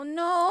 Oh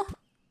no!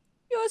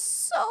 You're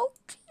so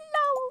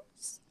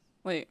close!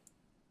 Wait.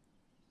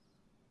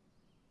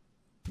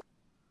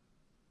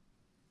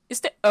 Is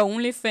the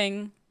only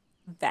thing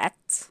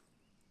that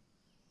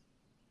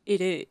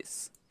it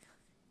is?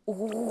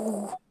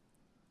 Ooh.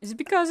 Is it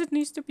because it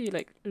needs to be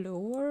like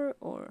lower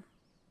or?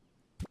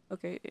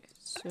 Okay,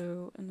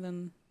 so and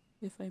then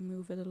if I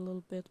move it a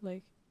little bit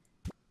like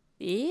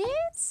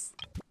this?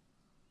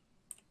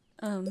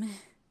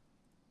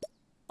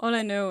 All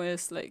I know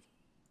is like,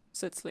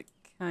 so it's like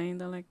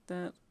kinda like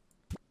that.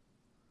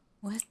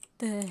 What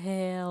the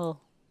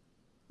hell?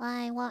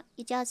 Why won't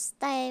you just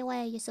stay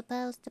where you're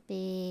supposed to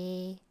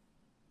be?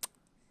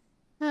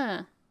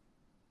 Huh.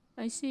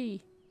 I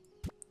see.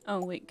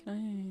 Oh wait,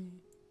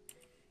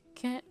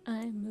 can't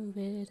I move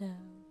it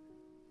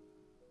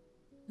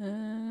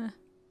out?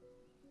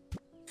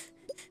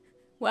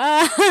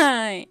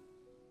 Why?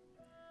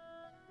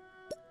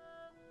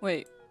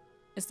 Wait,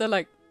 is there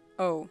like,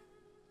 oh,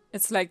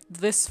 it's like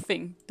this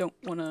thing don't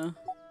wanna,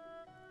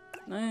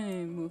 can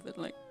I move it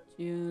like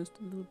just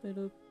a little bit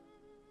up,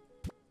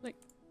 like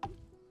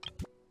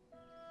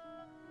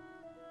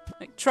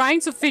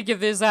trying to figure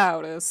this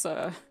out is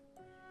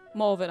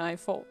more than I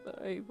thought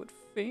that I would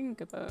think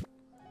about.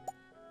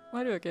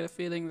 Why do I get a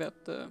feeling that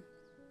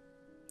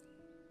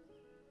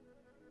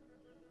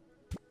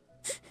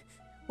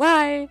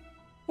why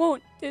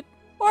won't it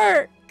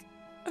work?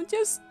 I'm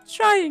just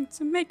trying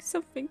to make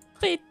something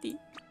pretty.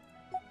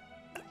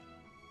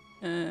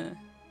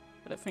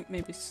 But I think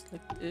maybe it's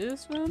like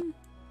this one.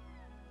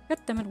 God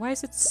damn it, why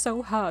is it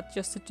so hard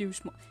just to do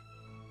small?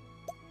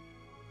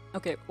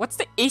 Okay, what's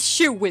the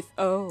issue with...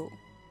 Oh.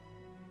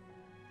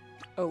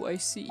 Oh, I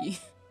see.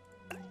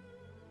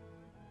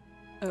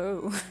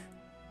 Oh.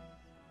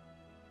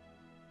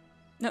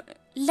 No,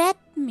 let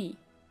me.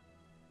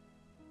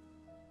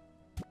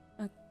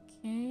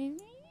 Okay.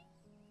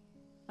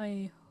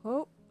 I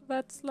hope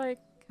that's like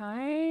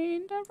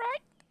kinda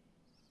right.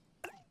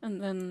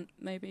 And then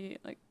maybe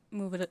like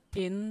move it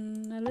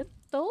in a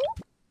little.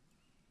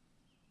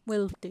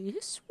 Will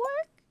this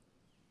work?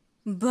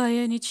 By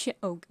any chance?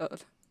 Oh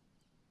god.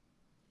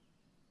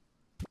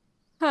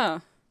 Huh.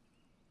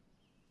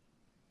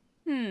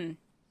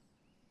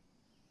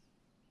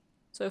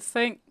 So I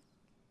think...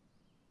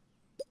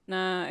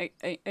 Nah,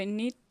 I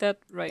need that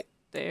right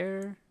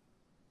there.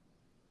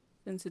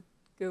 Since it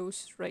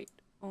goes right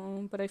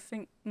on, but I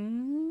think...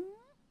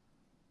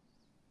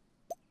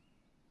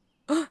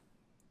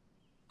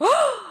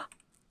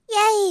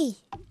 Yay!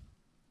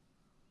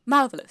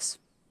 Marvelous.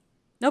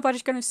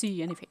 Nobody's gonna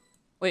see anything.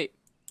 Wait.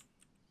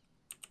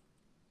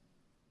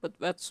 But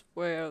that's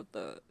where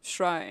the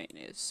shrine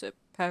is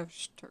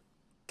supposed to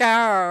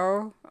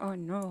go. Oh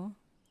no.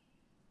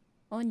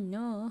 Oh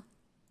no.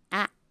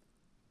 Ah.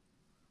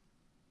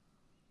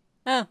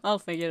 Ah, I'll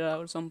figure it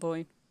out at some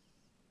point.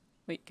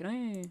 Wait, can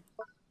I...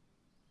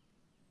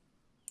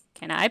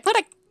 Can I put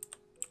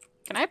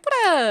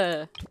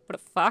a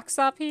fox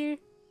up here?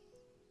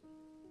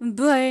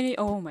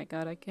 Oh my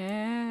god, I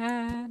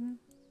can.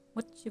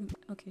 What you...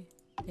 Okay.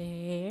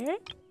 There.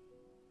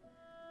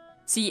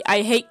 See,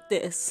 I hate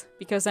this.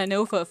 Because I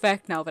know for a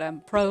fact now that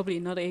I'm probably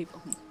not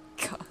able... Oh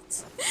god.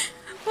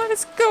 What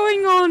is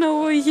going on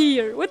over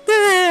here? What the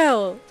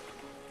hell?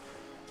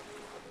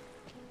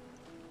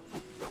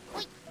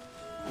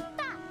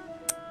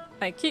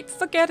 I keep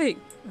forgetting.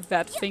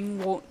 That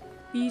thing won't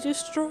be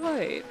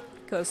destroyed.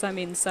 Because I'm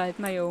inside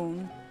my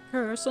own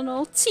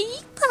personal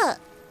teapot.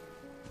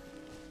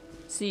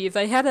 See, if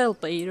I had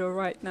Albedo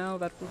right now,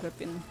 that would have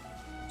been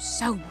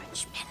so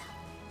much better.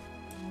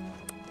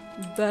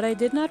 But I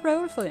did not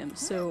roll for him,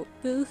 so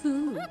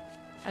boo-hoo.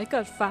 I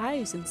got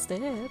 5s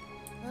instead.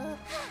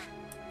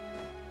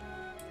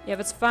 Yeah,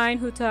 that's fine,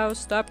 Hutao.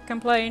 Stop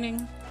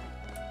complaining.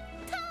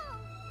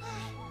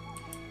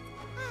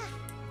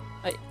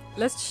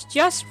 Let's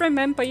just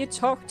remember you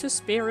talk to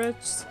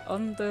spirits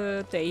on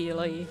the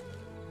daily.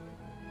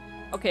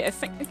 Okay, I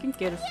think I can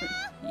get it from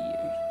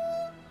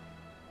here.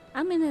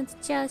 I'm gonna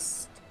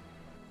just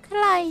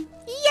climb.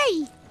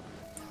 Yay!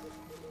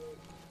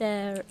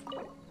 There.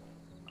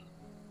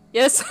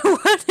 Yes,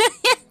 what?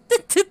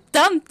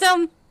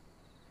 Dum-dum.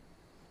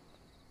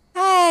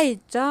 Hey,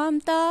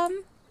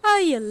 Dum-dum. How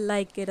you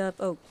like it up?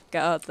 Oh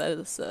god,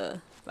 that's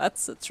a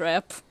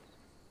trap.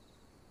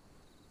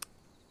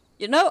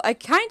 You know, I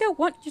kinda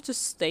want you to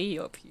stay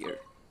up here.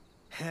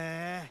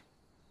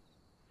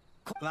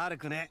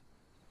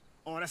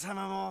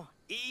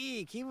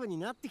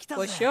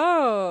 For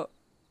sure.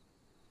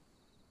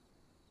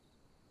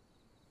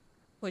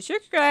 Was your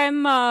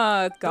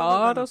grandma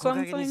god or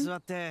something?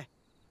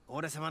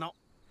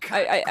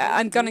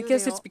 I'm gonna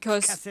guess it's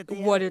because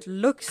what it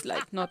looks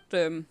like, not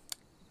the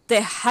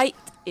height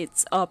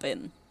it's up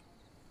in.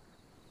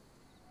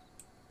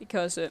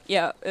 Because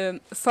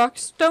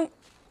Fox, don't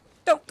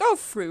go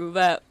through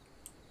that,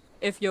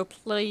 if you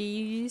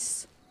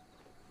please.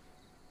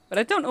 But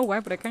I don't know why,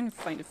 but I kind of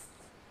find it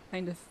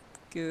kind of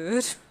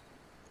good.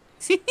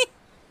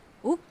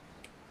 Ooh.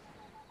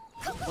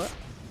 What?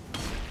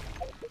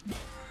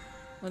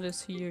 What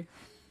is here?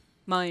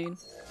 Mine.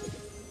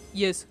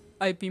 Yes,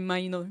 I be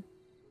minor.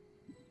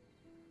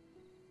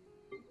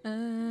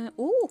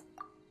 Ooh.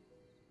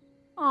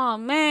 Aw,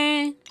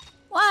 man.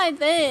 Why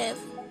this?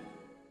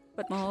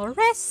 But more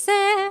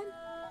resin.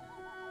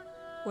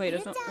 Wait, I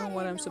don't know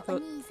what I'm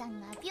supposed...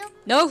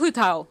 No,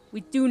 Hutao. We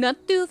do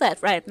not do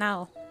that right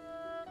now.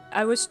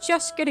 I was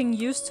just getting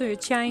used to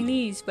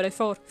Chinese, but I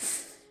thought...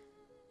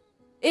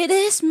 It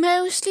is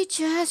mostly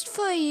just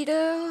for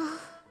Ito.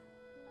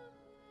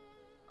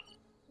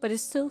 But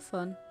it's still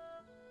fun.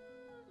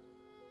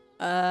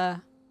 Wait,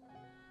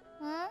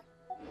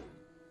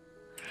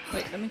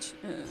 let me...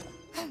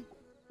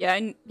 yeah,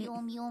 you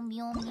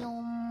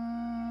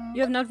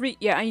have not read...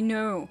 Yeah, I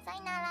know.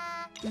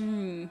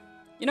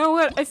 You know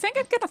what? I think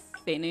I'm gonna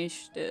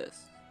finish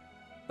this.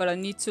 But I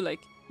need to,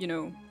 like, you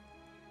know,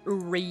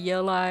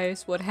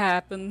 realize what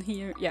happened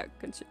here. Yeah,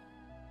 continue.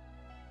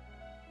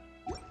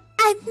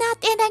 I'm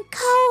not in a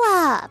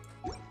co-op.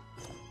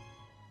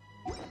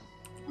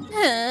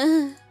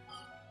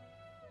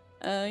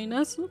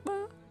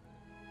 Inazuma?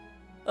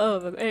 Oh,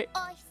 but hey.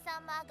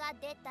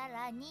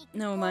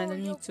 Never mind, I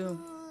need to...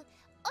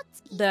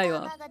 There you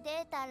are.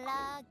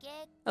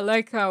 I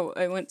like how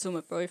I went to my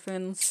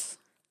boyfriend's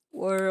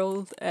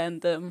world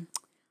and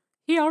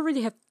he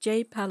already had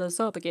J Palace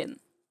up again.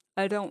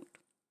 I don't.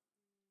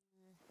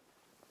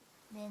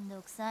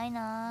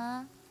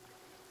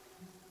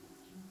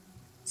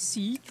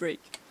 Sea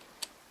Drake.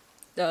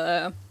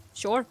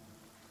 Sure.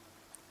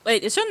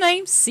 Wait, is your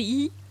name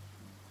Sea?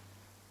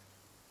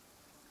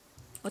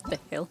 What the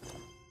hell?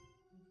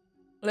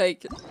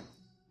 Like,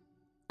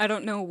 I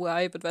don't know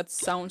why, but that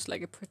sounds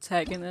like a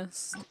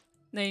protagonist.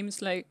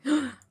 Name's like,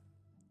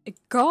 a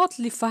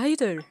godly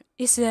fighter.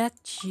 Is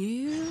that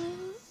you?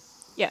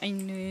 Yeah, I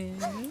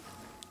know.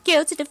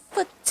 Go to the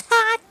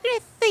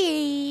photography.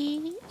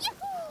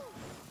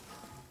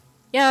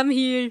 Yeah, I'm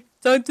here.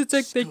 Time to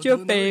take picture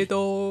of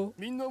Beto.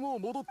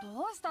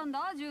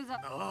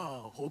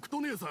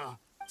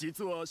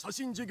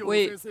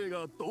 Wait.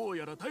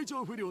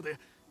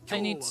 I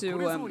need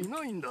to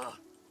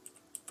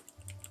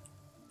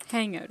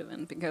hang out of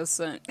it because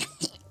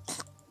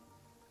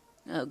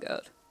oh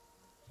god.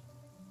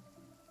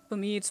 For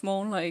me it's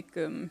more like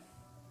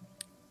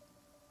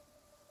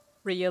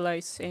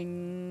realizing...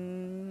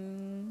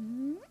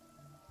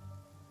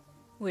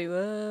 Wait,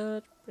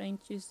 what?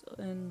 Branches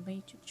and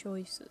major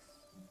choices.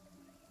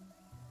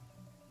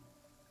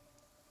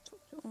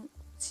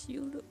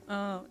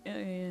 Oh,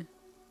 yeah.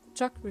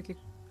 Chocolate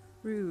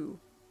crew.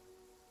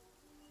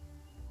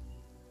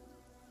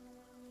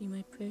 Be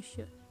my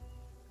pressure.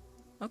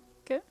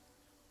 Okay.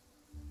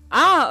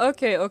 Ah,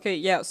 okay,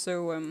 yeah,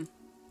 so,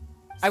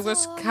 I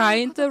was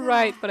kinda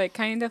right, but I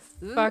kind of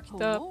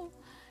fucked up.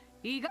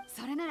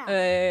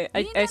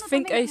 I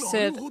think I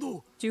said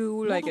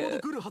do like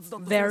a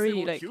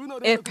very like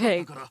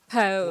epic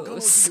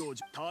pose.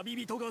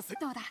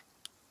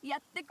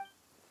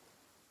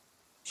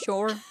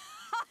 Sure.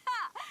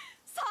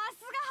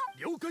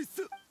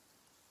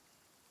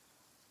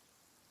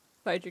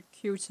 Fighter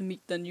Q to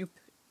meet the new.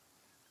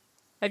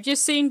 Have you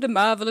seen the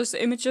marvelous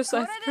images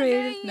I've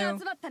created? No.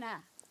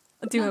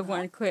 I do have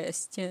one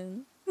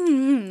question.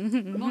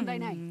 問題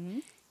ない。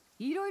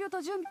いろいろ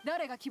と準備。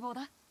誰が希望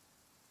だ？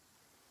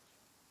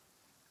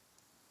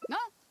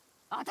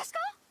私か？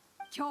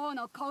今日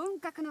の幸運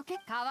閣の代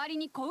わり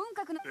に幸運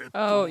閣の。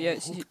Oh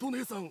yes. 北斗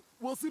姉さん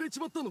忘れち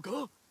まったの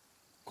か？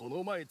こ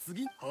の前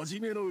次初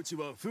めのうち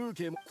は風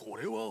景もこ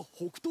れは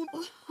北斗。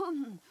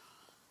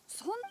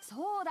そ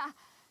うだ。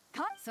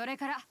それ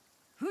から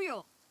冬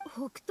よ。北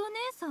斗姉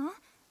さん？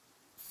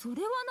そ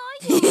れは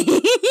ないよ。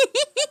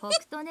北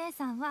斗姉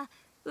さんは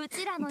う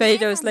ちらの。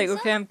Beto's like,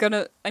 okay, I'm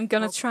gonna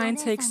try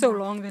and take so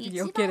long that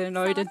you'll get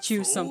annoyed and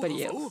choose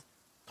somebody else.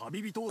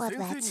 旅人を先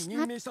生に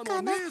任命したの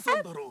は姉さ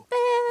んだろう。こ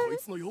い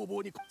つの要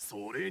望に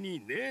それ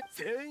にね、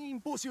船員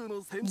募集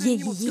の宣伝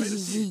にも使える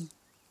し。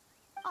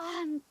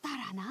あんた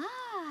らな。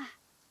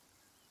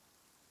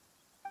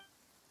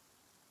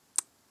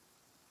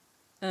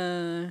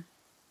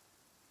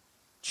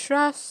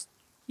Trust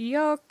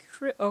your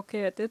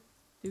okay, I did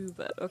do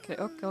that. Okay.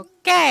 Okay. あん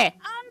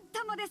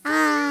たまで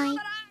はい。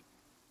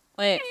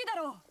Wait. いいだ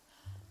ろう。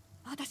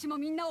私も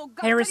みんなをがっ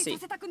かりさ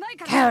せたくない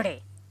から。Cody.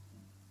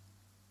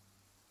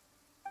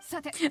 さ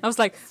て。I was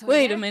like,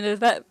 wait a minute,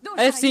 that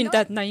I've seen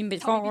that name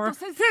before.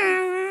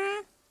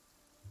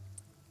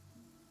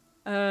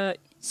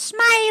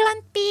 Smile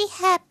and be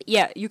happy.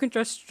 Yeah, you can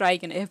just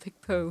strike an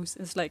epic pose.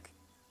 It's like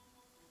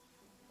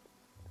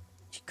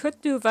she could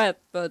do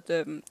that, but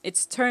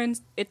it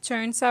turns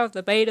out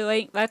the Beto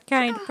ain't that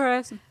kind of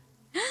person.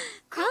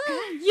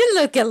 You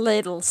look a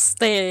little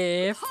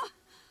stiff.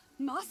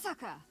 まさ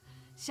か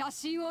写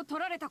真を撮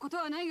られたこと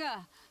はない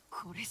が、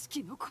これ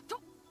式のこ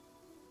と。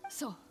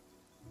そう。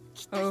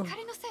きっと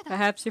光のせいだ。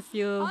Perhaps you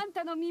feel あん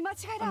たの見間違い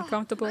だ。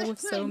 uncomfortable with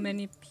so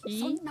many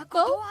そんなこ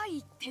と people. は言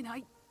ってな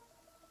い。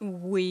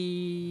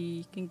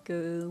We can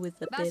go with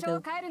a bit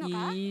of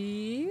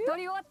you. 撮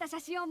り終わった写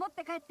真を持っ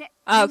て帰って。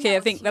Ah, okay,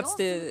 I think that's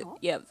the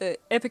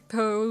epic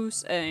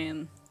pose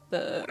and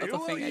the other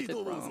thing I did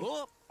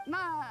wrong.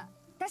 まあ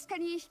確か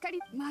に光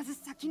まず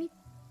先に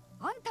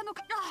あんたの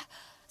か。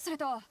それ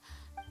と I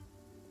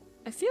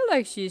feel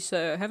like she's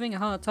having a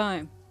hard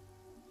time.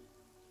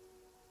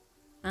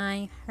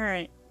 I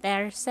heard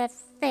there's a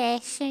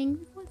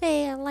fishing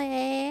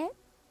village.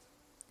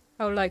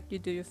 How likely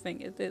do you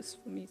think it is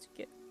for me to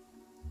get?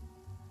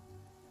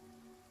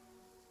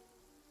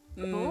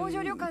 防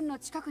除旅館の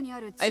近くにあ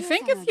る I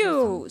think if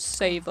you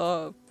save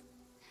up,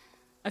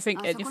 I think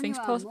あそこに anything's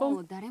はも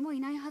possible. う誰もい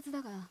ないはず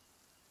だが。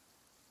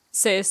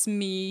 Says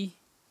me,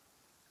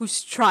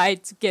 who's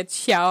tried to get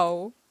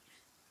Xiao.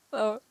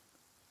 So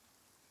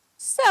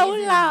地図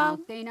に載 long. っ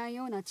ていない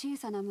ような小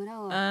さな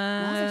村を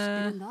なぜ知って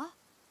るんだ？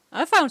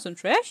 I found some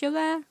treasure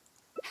there.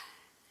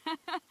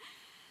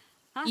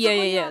 あそこ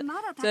には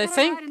まだ So I 宝が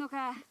think あるの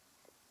か。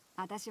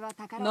私は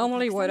宝を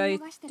normally たく what さん I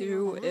逃してる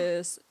よう do だな。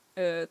 is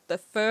the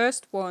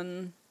first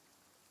pull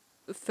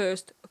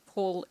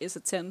is a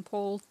 10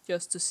 pull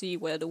just to see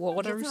where the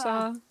waters 実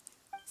は are.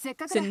 せっ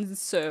かくだ。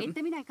 Since 行っ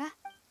てみないか？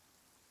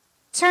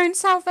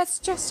 turns out that's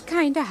just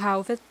kind of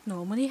how that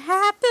normally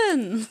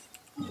happen.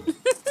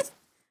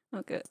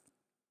 Okay,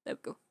 there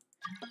we go.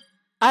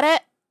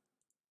 Are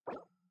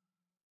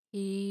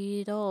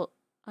I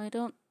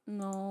don't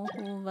know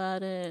who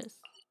that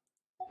is.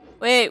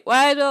 Wait,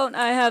 why don't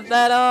I have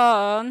that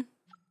on?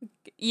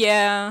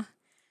 Yeah,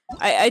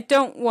 I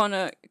don't want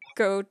to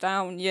go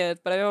down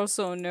yet, but I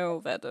also know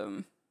that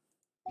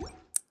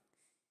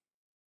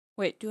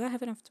wait, do I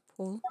have enough to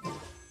pull?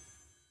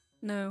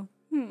 No.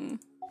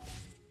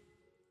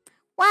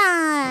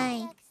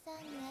 Why?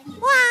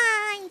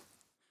 Why?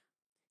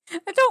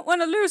 I don't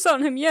want to lose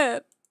on him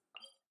yet.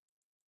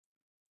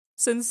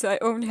 Since I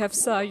only have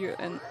Sayu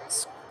and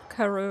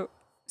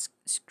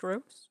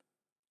Scros?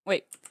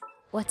 Wait,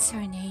 what's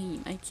her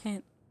name? I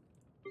can't.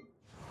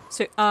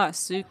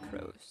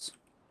 Sucrose.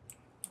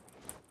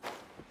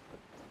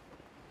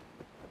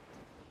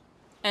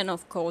 And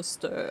of course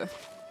the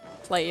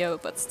player,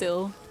 but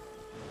still.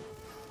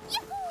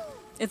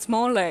 It's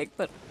more like,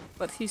 but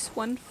he's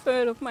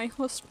 1/3 of my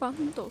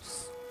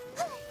husbandos.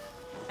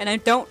 And I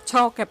don't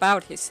talk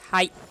about his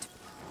height.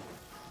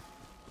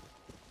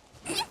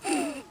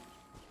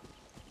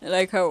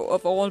 Like how,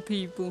 of all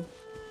people,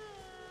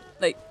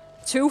 like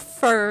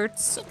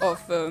 2/3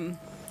 of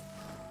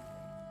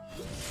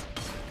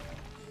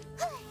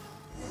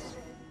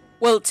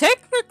well,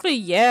 technically,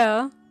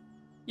 yeah.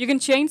 You can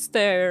change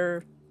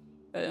their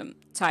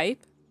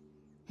type.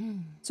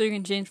 So you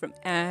can change from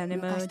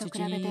Animo to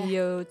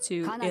Geo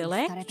to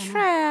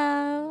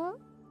Electro.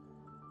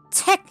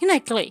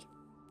 Technically.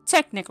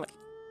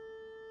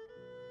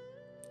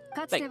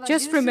 Like,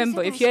 just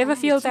remember, if you ever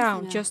feel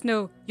down, just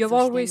know you've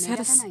always had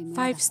a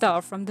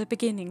 5-star from the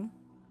beginning.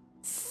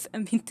 I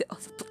mean, the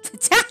other God damn it. Yeah, that's fine, Beto.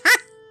 I saw a frog. I need that. ほん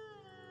の些細な出来事が重なっている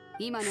だけなんだ。 Yeah, that's fine, Beto. I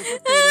saw a frog. I need that. だ。 Yeah, that's fine, Beto. I saw a frog. I need that. 今のポッ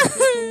トにいる風景の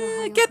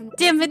葉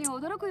よくの国に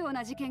驚くよう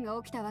な事件が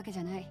起きたわけじ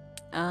ゃない。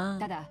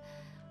ただ、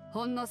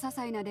ほんの些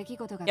細な出来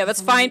事が重なっ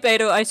てい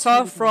るだ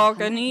け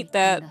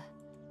なんだ。 Yeah,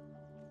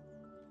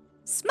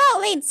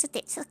 small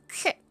incidents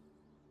occur.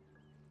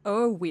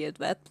 Oh, weird,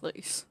 that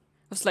place.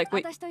 I was like,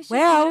 wait,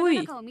 where are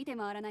we?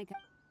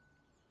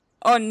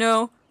 Oh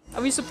no,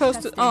 are we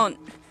supposed to? Oh,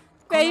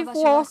 they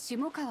walk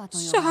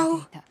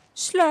so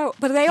slow,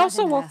 but they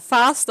also walk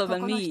faster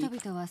than me.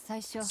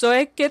 So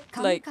I get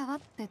like,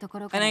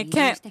 and I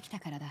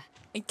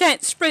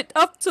can't sprint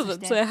up to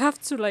them, so I have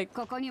to like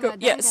go.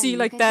 Yeah, see,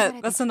 like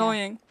that. That's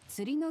annoying.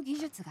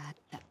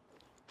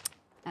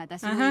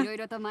 私もいろい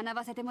ろと学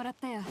ばせてもらっ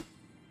たよ。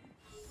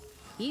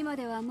今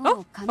では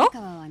もう上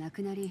川はな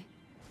くなり、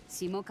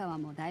下川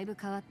もだいぶ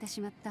変わってし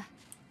まった。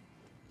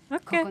こ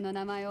この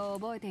名前を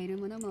覚えている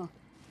者も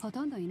ほ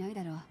とんどいない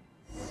だろう。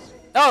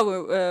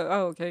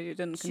Oh, okay, you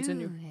didn't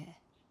continue.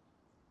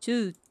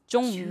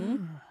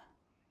 Zhong.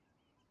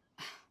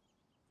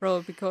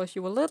 Probably because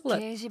you were little.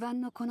 掲示板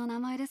のこの名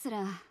前です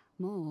ら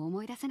もう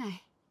思い出せな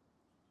い。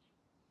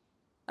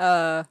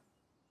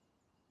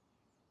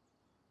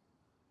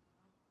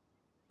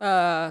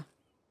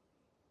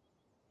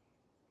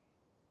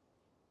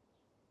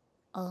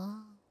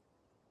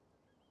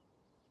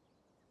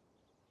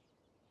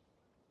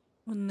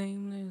What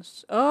name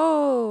is?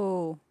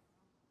 Oh.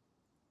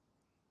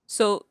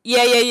 So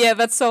yeah.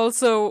 That's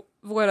also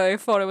what I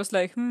thought. I was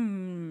like,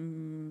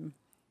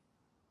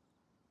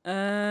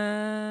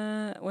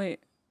 wait.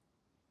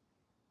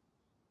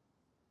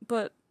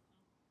 But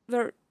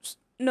there's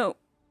no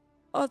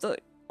other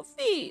of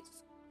these.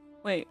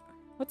 Wait,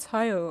 what's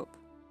higher up?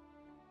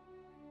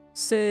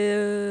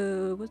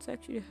 So what's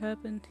actually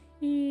happened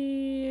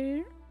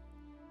here?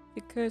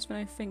 Because when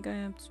I think I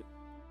am to.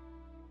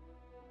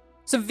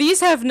 So these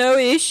have no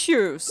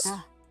issues.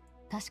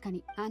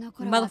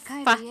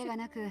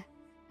 Motherfucker.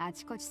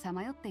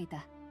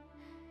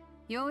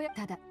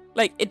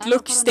 Like, it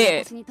looks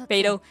there,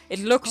 Beto. It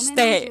looks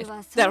there.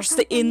 There's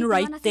the inn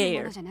right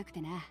there. I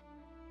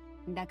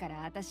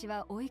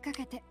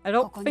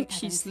don't think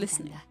she's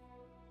listening.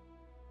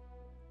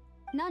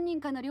 何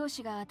人かの漁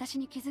師が私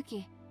に気づ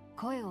き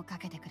声をか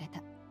けてくれ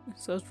た。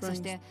そ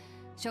して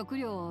食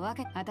料を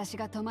分け、私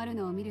が止まる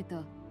のを見る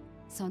と、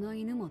その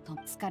犬もと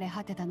疲れ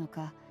果てたの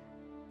か、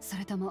そ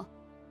れとも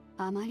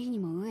あまりに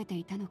も飢えて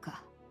いたの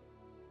か。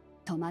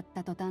止まっ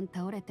た途端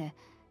倒れて、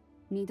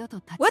二度と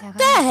立ち上がらない。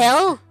What the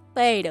hell,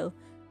 Beto?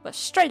 But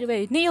straight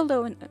away kneeled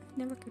over and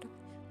never could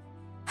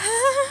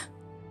have.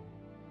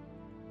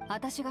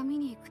 私が見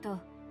に行くと、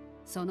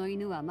その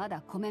犬はま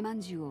だ米ま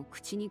んじゅうを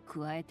口にく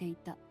わえてい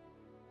た。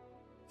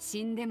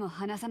死んでも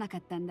離さなか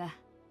ったんだ。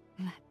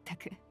まった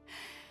く。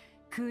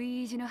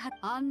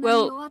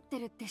Well,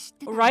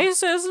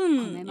 rice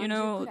isn't, you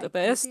know, the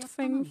best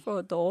thing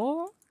for a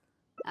dog.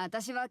 I'm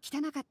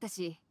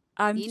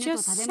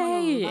just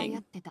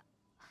saying.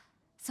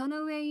 そ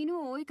の上犬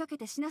を追いかけ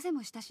て死なせ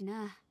もしたし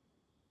な。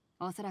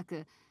おそら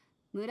く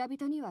村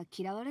人には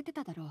嫌われて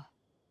ただろう。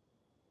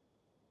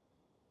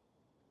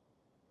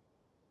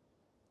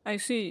I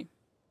see.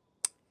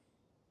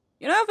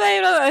 You know,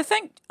 Vader, I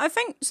think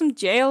some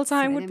jail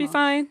time would be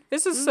fine.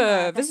 This is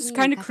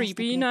kind of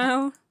creepy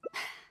now.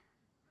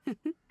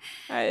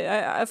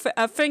 I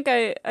think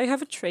I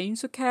have a train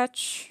to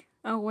catch.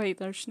 Oh wait,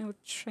 there's no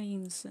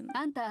trains in.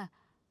 あんた、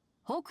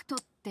北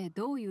斗って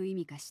どういう意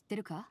味か知って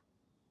るか?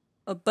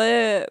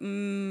 But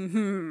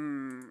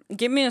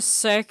give me a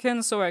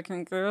second so I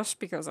can guess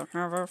because I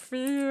have a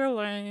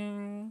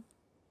feeling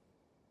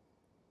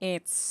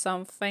it's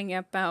something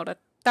about a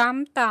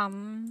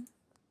dum-dum.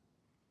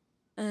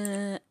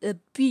 A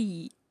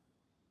bee.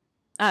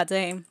 Ah,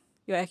 damn.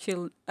 You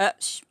actually...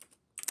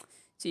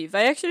 See, if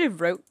I actually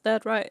wrote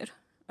that right.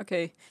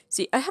 Okay.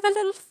 See, I have a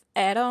little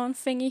add-on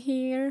thingy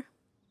here.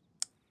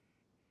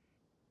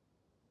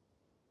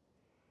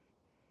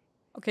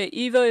 Okay,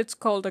 either it's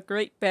called a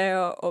Great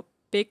Bear or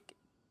Big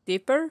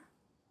Dipper.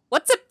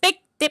 What's a Big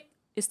Dip?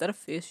 Is that a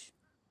fish?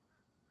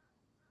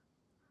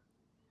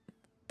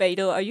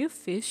 Beto, are you a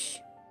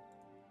fish?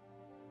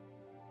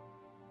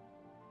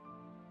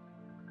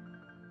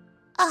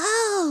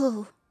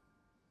 Oh!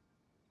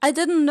 I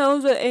didn't know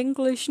the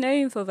English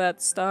name for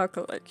that star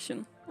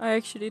collection. I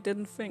actually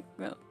didn't think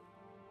that.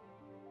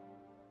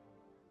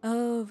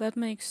 Oh, that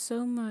makes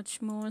so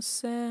much more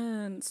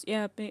sense.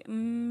 Yeah,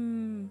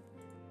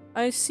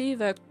 I see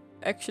that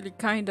actually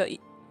kinda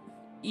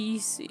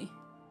easy.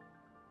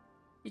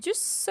 You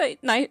just say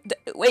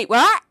wait,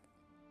 what?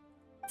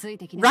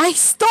 Rice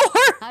store?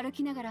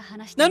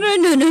 No.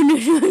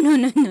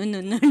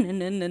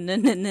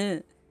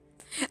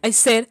 I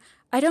said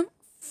I don't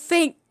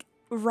think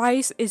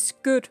rice is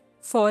good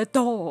for a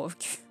dog.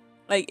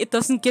 Like, it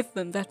doesn't give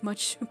them that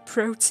much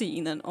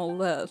protein and all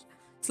that.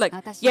 It's like,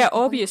 yeah,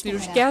 obviously, you're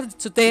scared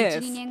to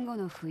death.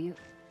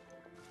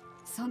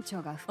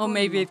 Or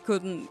maybe it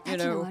couldn't, you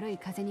know...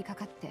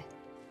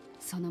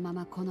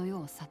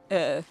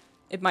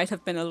 it might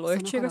have been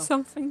allergic or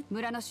something.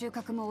 But,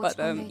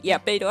 yeah,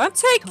 Beto,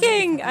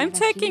 I'm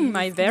taking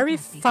my very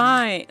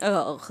fine...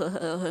 Oh,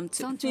 I'm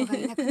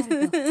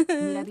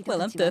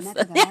well, I'm deaf.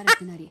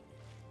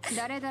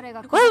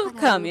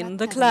 Welcome in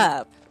the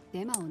club.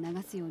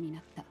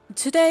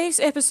 Today's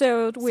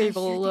episode we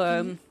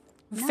will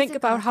Think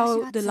about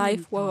how the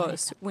life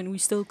was when we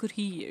still could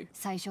hear you.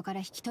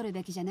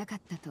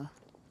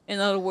 In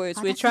other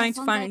words, we're trying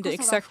to find the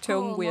exact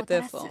tone we're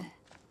there for.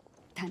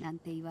 So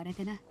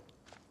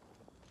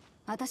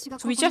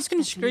we're just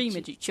gonna scream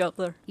at each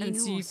other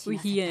and see if we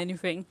hear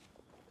anything.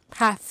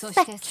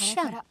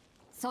 Perfection!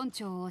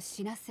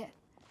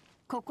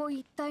 ここ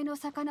一帯の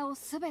魚を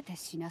すべて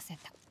死なせ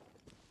た。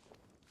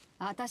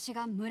私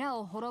が村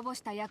を滅ぼ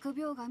した疫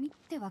病神っ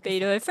てわけ。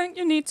Beta, I think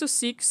you need to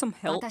seek some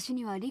help. 私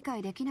には理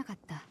解できなかっ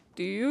た。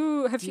Have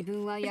you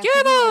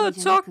ever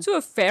talked to a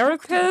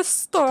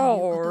therapist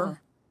or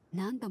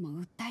何度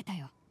も訴えた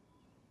よ。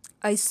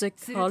a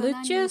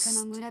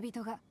psychologist?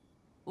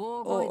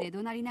 Or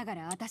anybody?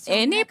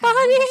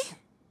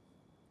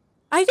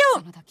 I don't.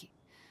 その時、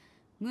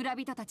村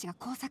人たちが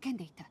こう叫ん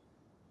でいた。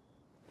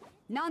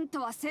なん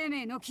とは生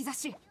命の兆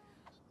し、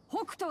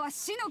北とは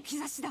死の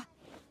兆しだ。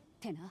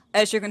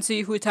As you can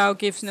see, Hu Tao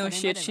gives no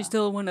shit. She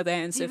still wanna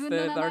dance if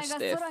Dar's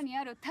death. 空に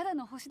あるただ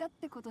の星だっ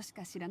てことし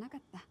か知らなか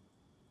った。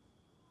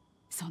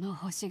その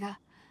星が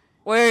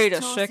Wait a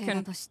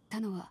second. と知った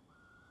のは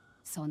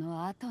そ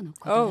の後の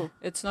ことだ。Oh,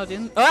 it's not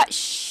in. Ah,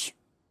 shh!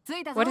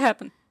 What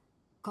happened?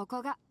 こ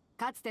こが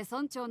かつて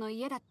村長の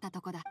家だった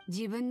とこだ。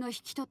自分の引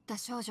き取った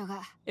少女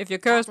が。If you're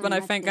cursed, but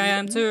I think I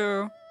am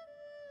too.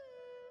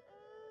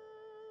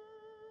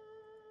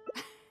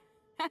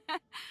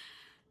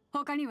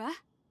 他には？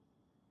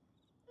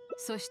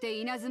そして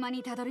稲妻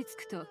にたどり着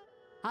くと、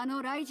あの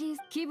雷神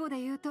規模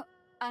で言うと、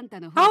あんた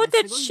の方がすご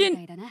い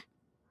みたいだな。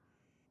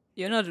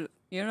You're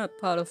not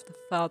part of the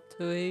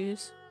Fatui,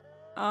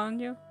 aren't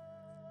you?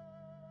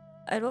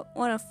 I don't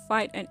want to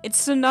fight, and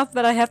it's enough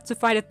that I have to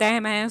fight a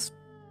damn ass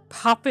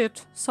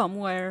puppet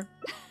somewhere.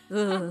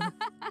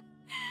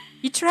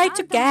 He tried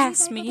to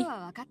gas me.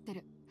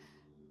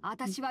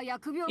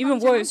 Even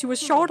worse, he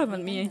was shorter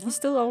than me, and he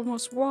still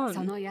almost won.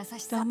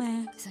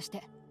 Dumbass. そし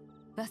て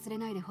忘れ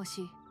ないでほ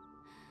しい。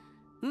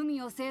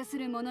海を制す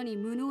る者に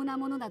無能な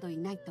者などい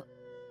ないと。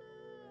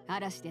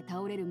嵐で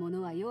倒れる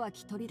者は弱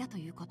き鳥だと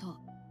いうことを。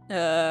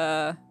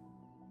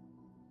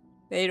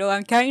Beto,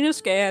 I'm kind of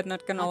scared,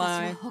 not gonna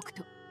lie.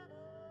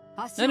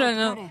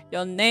 No.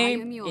 Your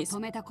name is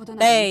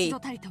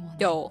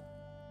Beto,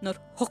 not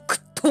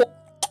Hokuto.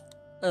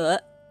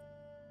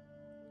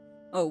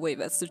 Oh wait,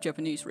 that's the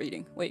Japanese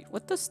reading. Wait,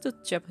 what does the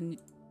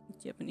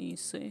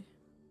Japanese say?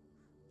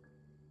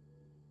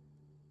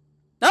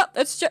 No,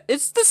 it's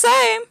the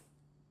same.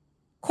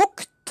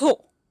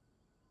 Hokuto.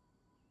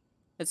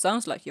 It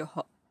sounds like you're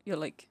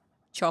like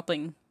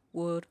chopping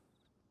wood.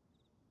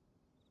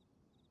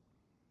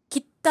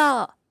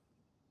 Kita.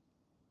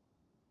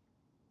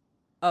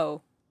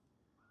 Oh.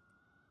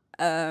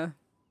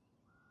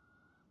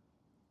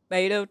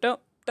 Beto,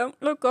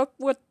 don't look up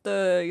what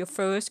your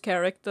first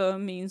character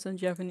means in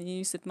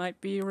Japanese. It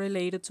might be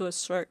related to a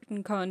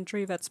certain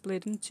country that's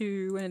split in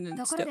two, and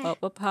it's the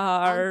upper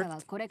part.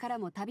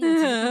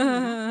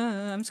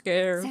 I'm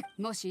scared.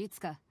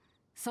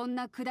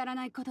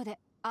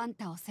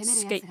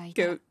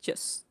 Scapegoat,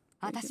 just.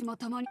 I'm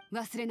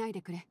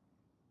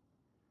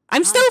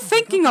still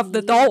thinking of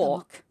the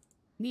dog.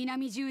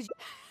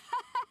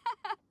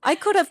 I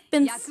could have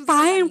been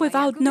fine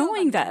without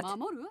knowing that.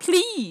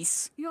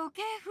 Please.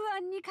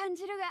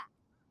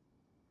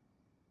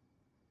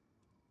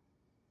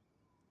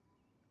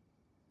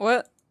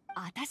 What?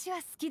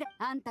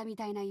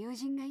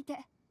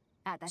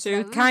 So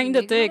you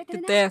kinda dig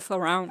the death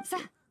around you.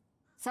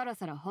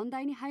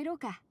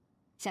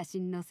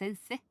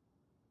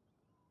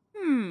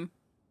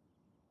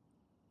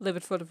 Leave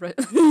it for the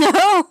rest.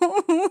 No!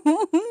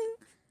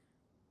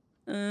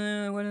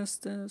 What is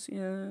this?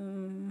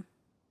 Yeah.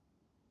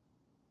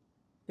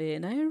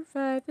 Then I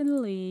revive and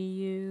leave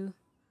you.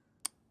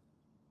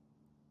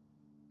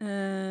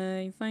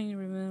 You finally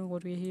remember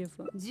what we're here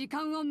for.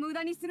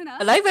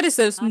 I like that it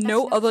says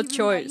no other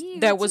choice.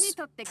 There was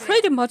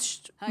pretty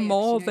much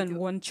more than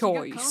one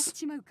choice.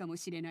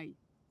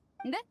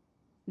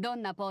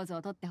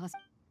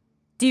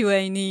 Do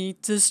I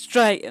need to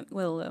strike?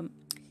 Well,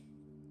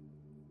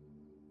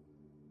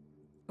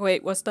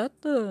 wait, was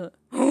that the...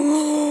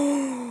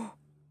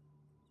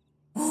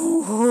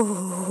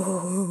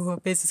 Oh,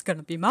 this is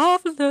gonna be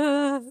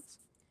marvelous.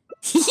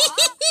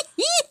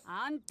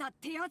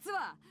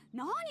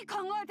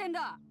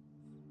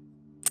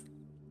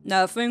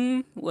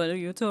 Nothing. What are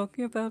you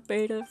talking about,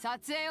 Beto?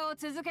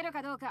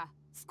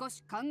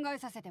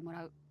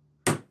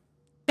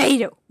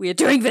 Beto, we are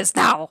doing this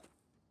now.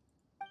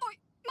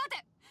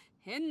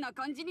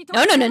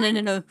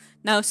 No.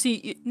 Now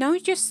see, now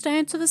you just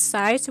stand to the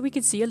side so we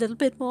can see a little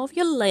bit more of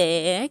your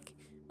leg.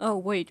 Oh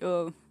wait,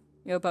 you're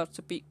about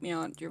to beat me,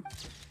 aren't you?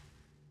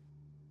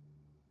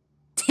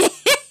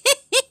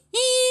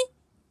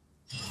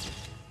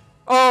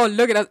 Oh,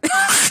 look at that.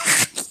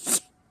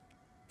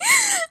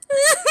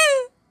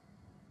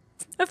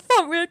 I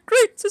thought we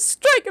agreed to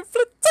strike a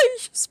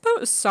flirtatious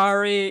pose.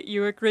 Sorry,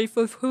 you agreed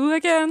with who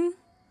again?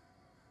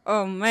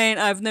 Oh man,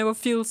 I've never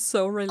felt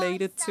so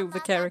related to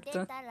the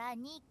character.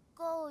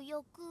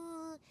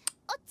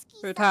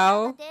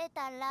 Rutao?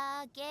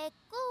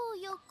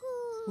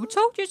 Who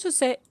told you to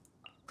say?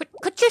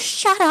 Could you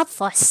shut up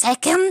for a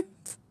second?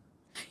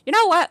 You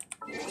know what?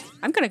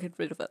 I'm gonna get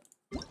rid of it.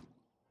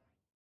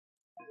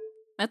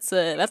 That's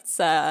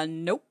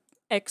nope.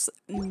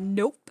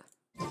 Nope.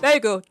 There you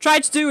go. Try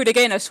to do it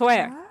again, I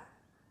swear.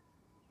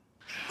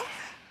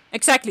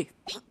 Exactly.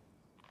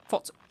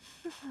 Thought so.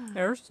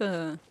 There's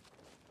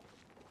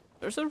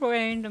a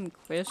random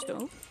quest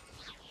though.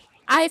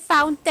 I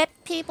found dead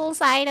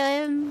people's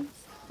items.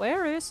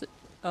 Where is it?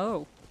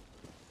 Oh.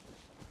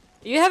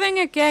 Are you having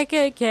a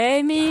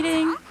KKK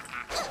meeting?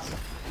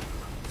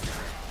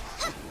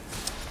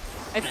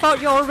 I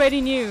thought you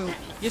already knew.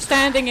 You're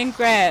standing in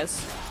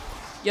grass.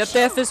 Your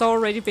death has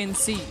already been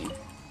seen.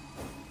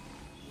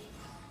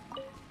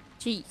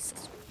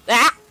 Jesus.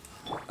 Ah!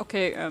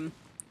 Okay,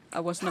 I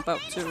wasn't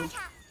about to.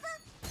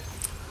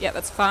 Yeah,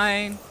 that's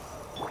fine.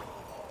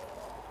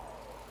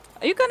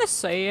 Are you gonna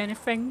say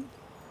anything?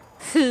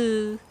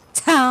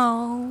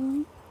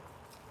 Town.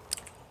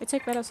 I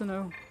take that as a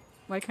no.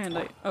 Why can't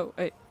I? Oh,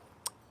 I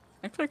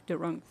clicked the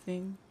wrong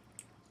thing.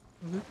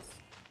 Oops.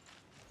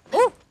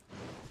 Oh!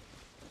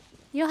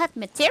 You have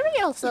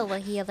materials over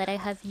here that I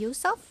have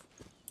use of.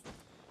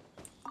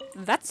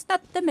 That's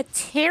not the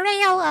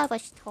material I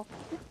was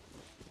talking.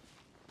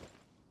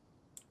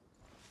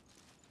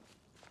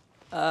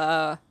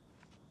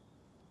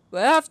 We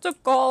have to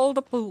call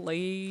the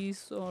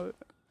police or...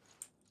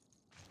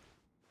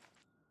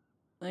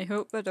 I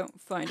hope I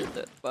don't find a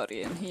dead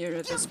body in here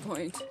at this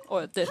point.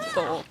 Or a dead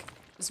dog.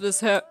 Is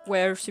this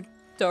where she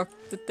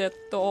ducked the dead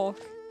dog?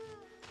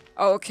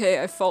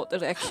 Okay, I thought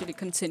it actually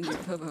continued.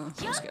 I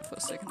was scared for a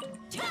second.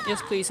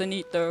 Yes, please, I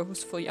need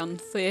those for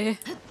Yanfei.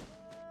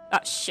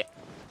 Ah, shit.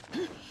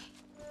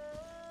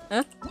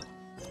 Huh?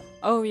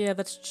 Oh yeah,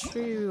 that's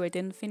true. I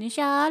didn't finish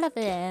all of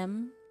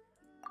them.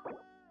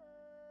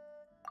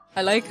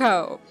 I like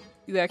how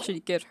you actually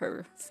get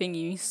her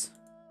thingies.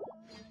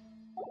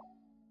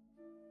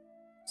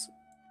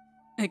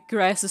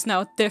 Grass is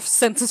now death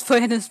sentence for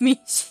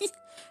enemies.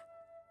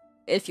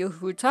 If you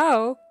hoot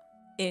out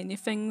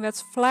anything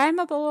that's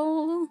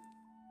flammable,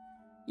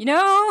 you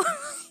know?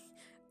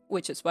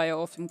 Which is why I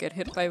often get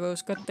hit by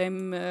those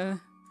goddamn,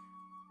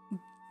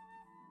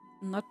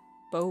 not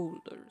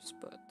boulders,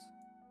 but...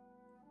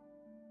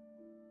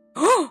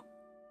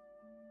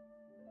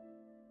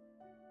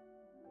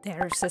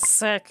 There's a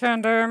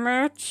second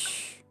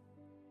image.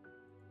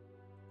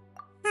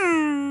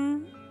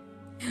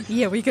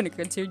 Yeah, we're gonna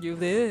continue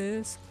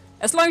this.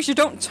 As long as you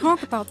don't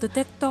talk about the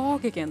dead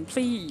dog again,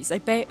 please. I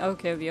beg.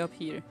 Okay, we're up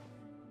here.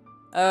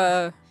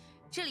 Oh,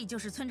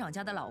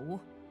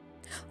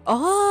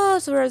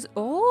 so there's.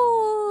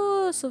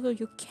 Oh, so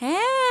you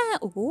can.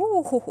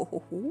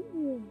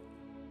 Oh.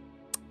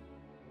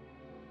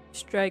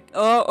 Strike.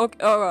 Oh, okay.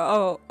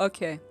 Oh,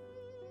 okay.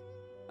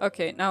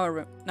 Okay,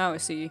 now I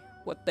see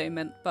what they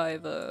meant by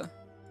the.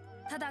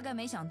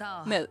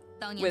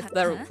 With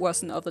there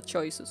wasn't other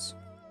choices.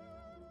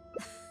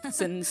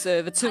 Since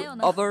the two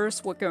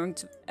others were going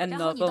to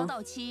another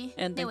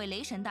ending.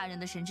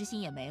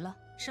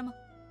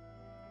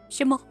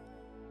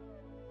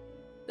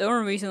 The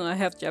only reason I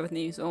have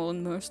Japanese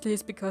on mostly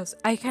is because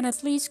I can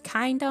at least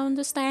kinda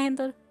understand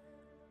it.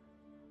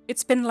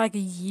 It's been like a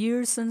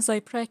year since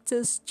I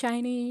practiced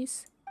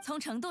Chinese.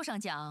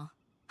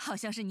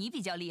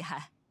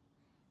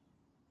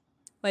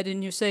 Why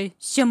didn't you say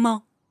什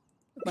么?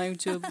 My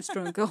tube is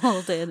stronger.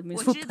 All the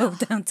enemies will bow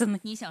down to me.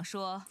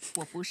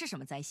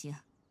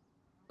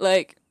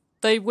 Like,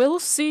 they will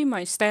see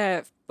my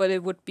staff, but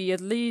it would be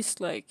at least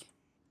like...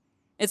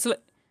 It's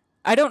like...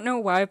 I don't know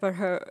why, but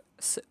her...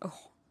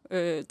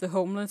 the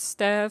homeless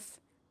staff...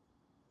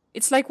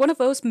 It's like one of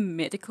those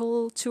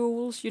medical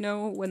tools, you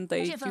know, when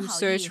they do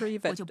surgery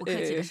that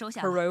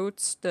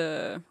corrodes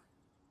the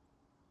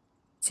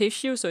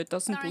tissue so it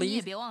doesn't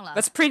bleed.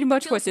 That's pretty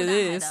much what it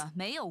is.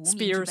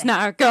 Spears,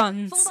 not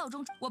guns. Spears, nah,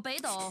 gun.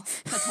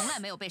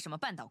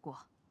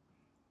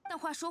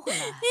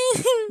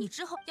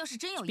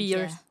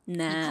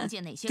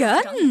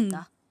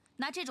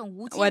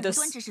 Why does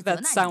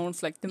that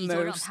sound like the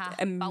most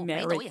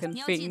American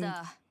thing?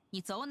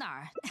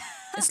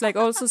 It's like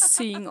also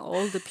seeing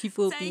all the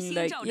people being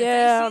like,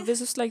 yeah, this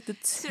is like the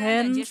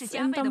 10th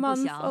in the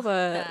month of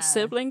a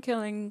sibling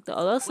killing the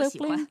other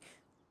sibling.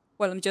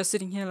 While I'm just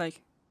sitting here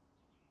like,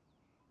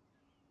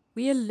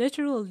 we are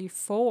literally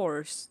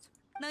forced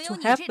to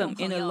have them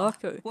in a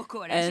locker,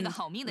 and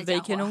they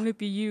can only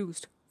be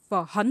used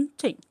for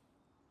hunting.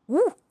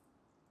 Woo!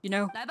 You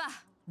know,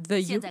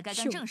 the usual.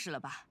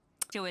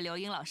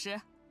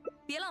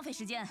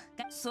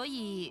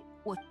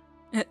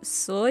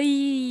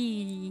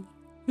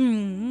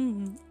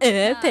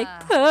 Epic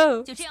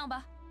pose.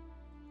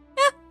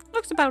 Yeah,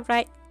 looks about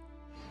right.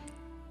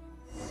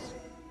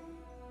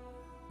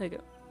 There you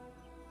go.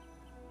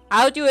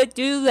 How do I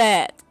do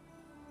that?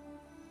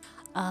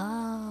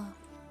 Ah.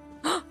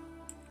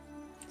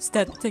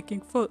 Start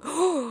taking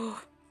photos.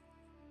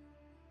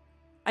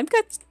 I'm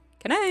good.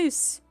 Can I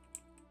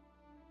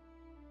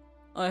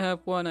have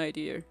one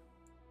idea.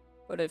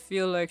 But I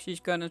feel like she's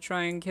gonna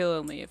try and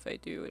kill me if I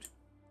do it.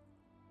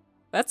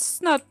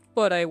 That's not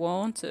what I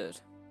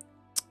wanted.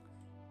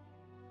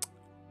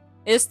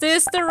 Is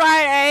this the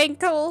right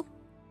angle?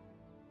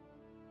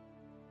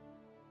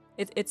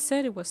 It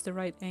said it was the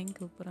right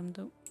angle, but I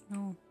don't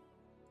know.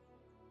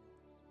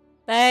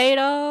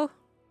 Beto?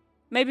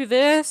 Maybe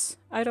this?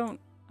 I don't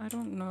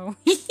know.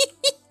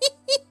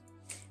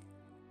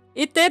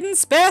 It didn't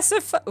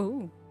specify.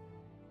 Ooh.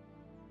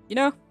 You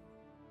know?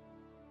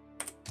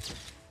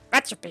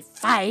 That should be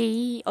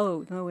fine.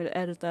 Oh, no, it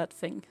added that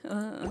thing.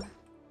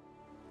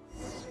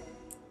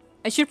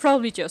 I should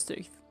probably just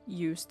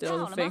use the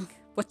other thing.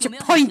 What you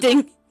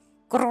pointing?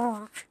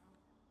 Grrr.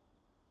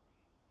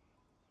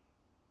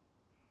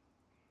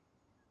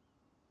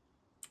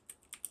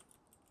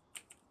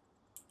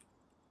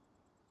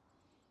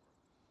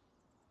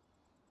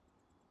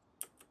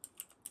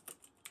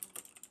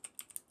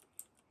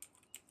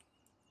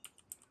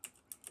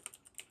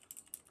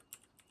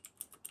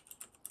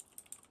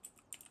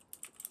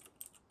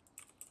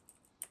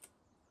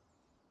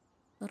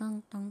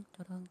 Dun, dun,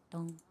 dun,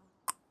 dun.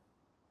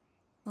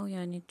 Oh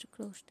yeah, I need to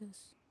close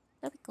this.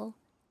 There we go.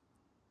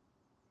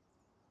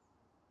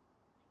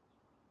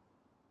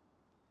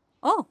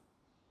 Oh!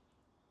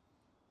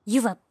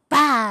 You were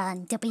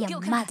born to be a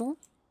model?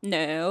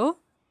 No.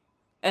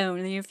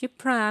 Only if you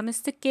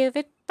promise to give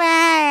it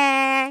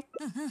back.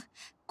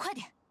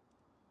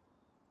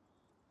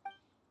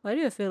 Why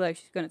do I feel like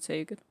she's gonna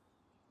take it?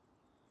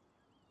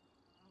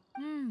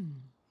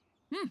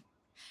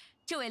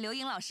 这位刘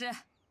颖老师，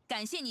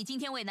感谢你今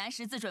天为南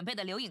十字准备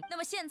的留影。那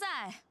么现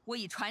在，我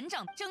以船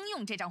长征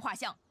用这张画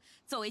像，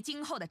作为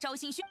今后的招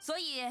新训，所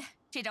以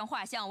这张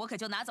画像我可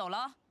就拿走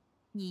了。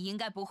你应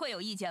该不会有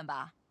意见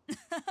吧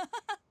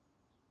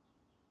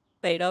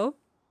Beto?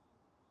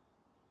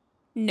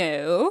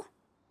 No.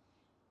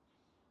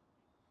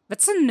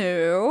 That's a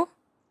no.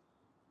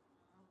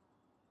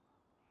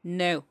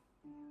 No.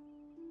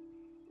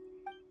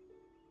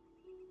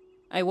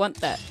 I want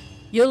that.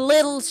 You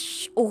little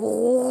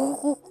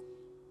oh.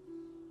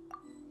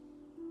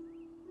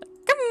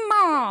 Come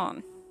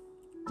on.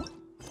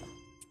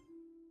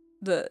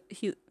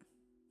 He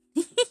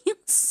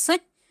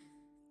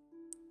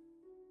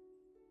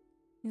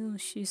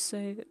she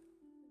said it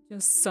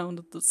just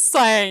sounded the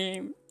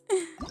same.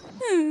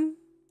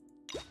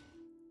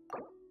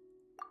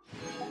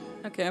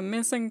 Okay, I'm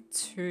missing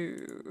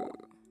 2.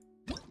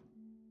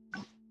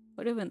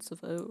 What events are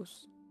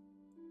those?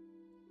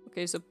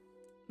 Okay, so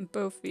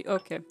both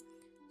okay.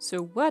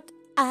 So what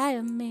I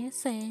am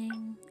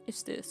missing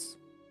is this.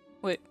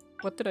 Wait,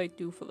 what did I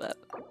do for that?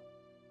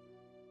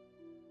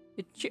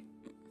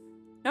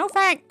 No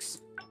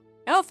thanks!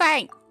 No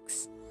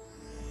thanks!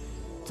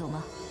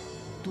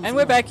 And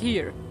we're back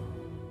here.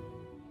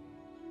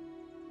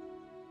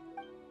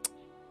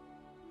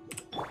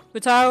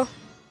 Butao.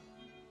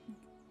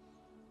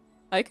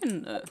 I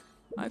can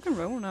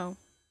roll now.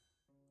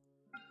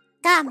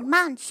 Come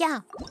on,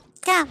 shout!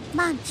 Come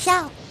on,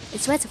 shout!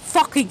 It's where the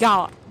fucking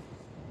god.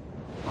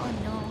 Oh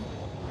no.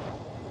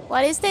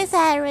 What is this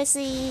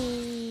heresy?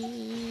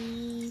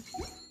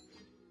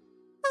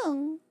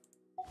 Oh.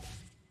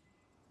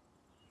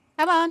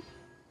 Come on.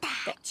 大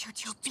球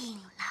球病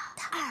了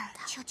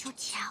，2球球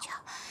巧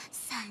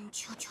，3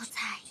球球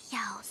菜要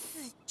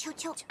，4球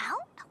球嗷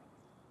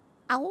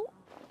嗷。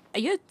Are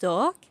you a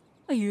dog?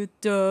 Are you a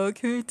dog,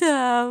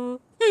 Hutao?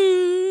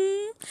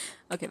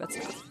 Okay, that's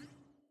it.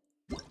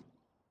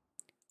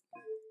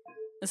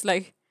 It's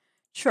like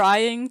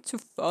trying to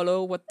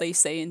follow what they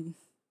say in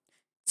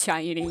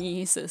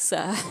Chinese is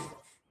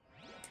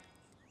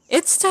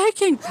it's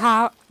taking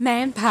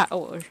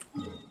manpower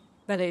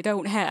that they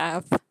don't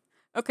have.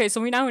 Okay,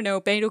 so we now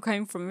know Beto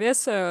came from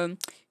this.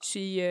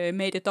 She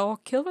made a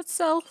dog kill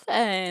itself,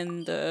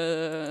 and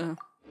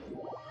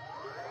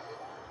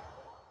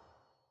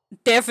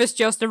death is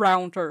just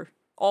around her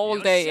all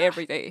day,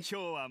 every day.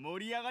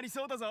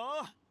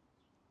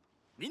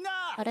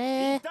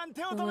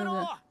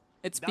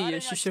 It's Bia,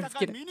 she should have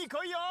given it.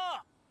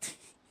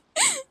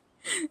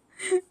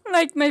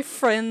 Like my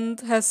friend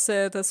has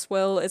said as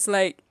well, it's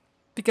like,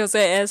 because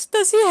I asked,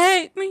 does he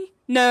hate me?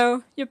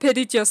 No, your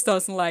pity just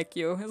doesn't like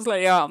you. It's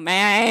like, oh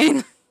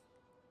man.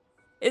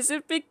 Is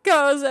it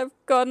because I've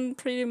gotten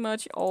pretty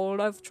much all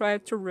I've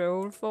tried to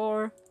roll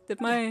for? Did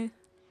my...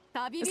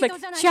 It's like,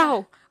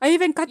 Xiao, I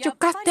even got your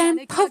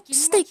goddamn poke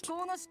stick!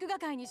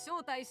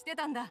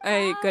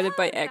 I got it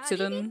by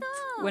accident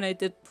when I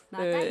did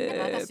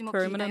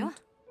permanent.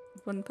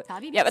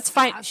 Yeah, that's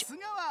fine.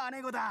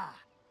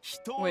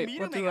 Wait,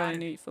 what do I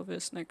need for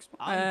this next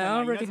one? I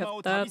already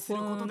have that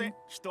one.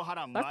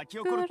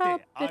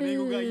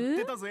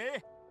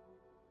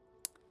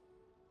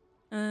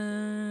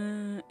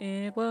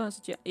 It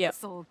was yeah.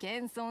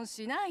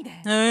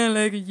 I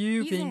like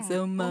you being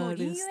so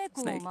modest.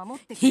 It's like,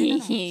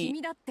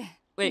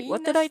 wait,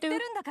 what did I do?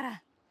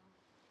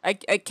 I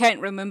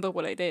can't remember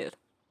what I did.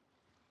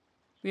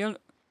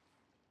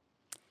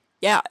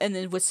 Yeah, and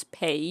it was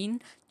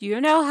pain. Do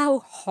you know how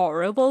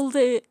horrible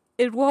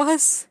it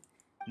was?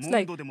 It's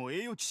like,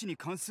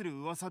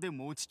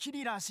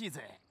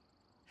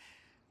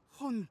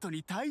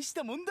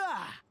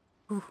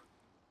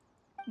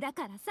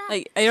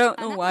 Like, I don't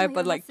know why,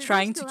 but like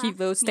trying to keep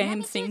those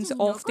damn things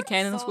off the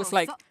cannons was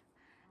like,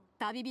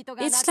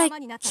 it's like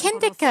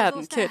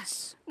kindergarten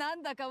kids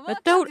that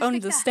don't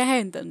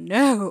understand the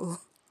no.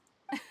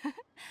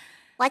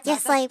 What you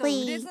say,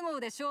 we?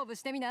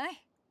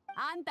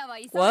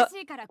 What?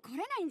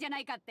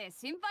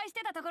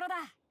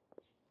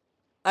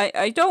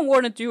 I don't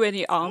want to do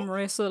any arm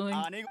wrestling.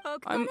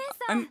 I'm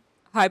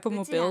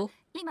hypermobile.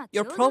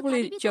 You're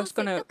probably just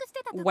gonna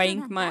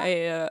wank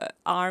my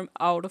arm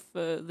out of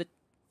the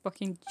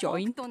fucking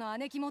joint.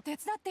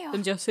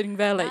 I'm just sitting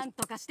there like,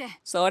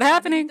 so what's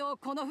happening?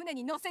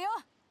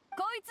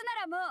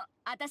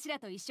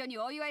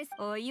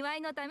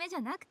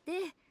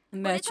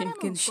 Imagine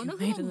Genshin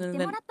made an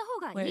event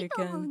where you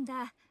can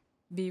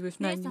be with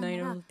 99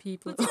 other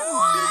people.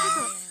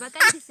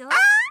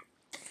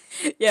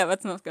 Yeah,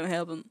 that's not gonna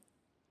happen.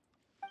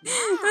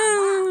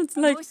 It's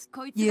like,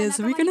 yes,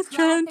 we're gonna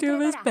try and do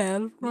this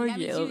battle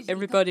royale.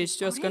 Everybody's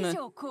just gonna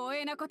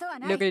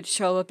look at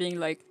each other being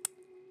like,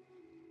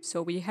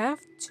 so we have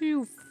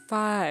 2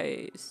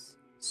 5s.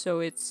 So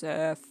it's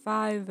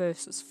 5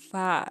 versus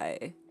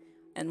 5.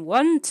 And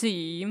one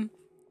team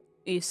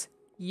is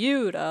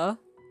Yuta,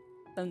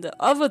 and the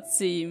other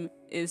team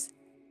is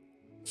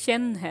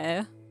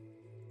Shenhe.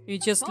 You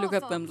just look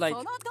at them like,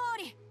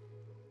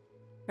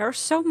 there's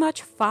so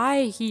much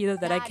fire here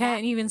that I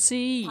can't even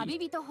see. What are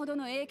you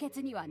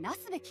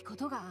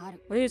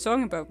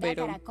talking about,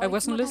 Beto? I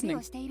wasn't listening.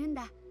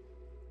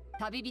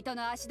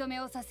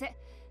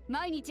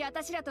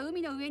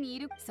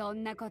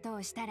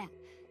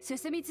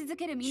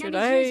 Should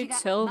I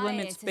tell them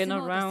it's been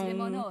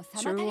around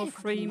 2 or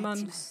 3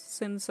 months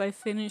since I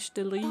finished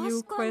the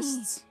Liu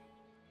quests?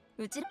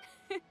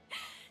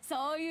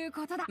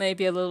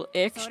 Maybe a little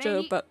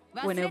extra, but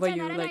whenever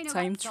you like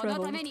time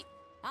travel.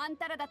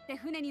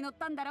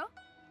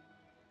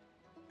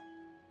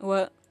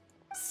 What?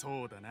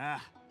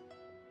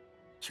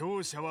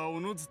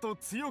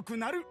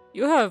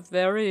 You have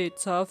very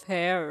tough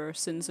hair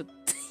since it...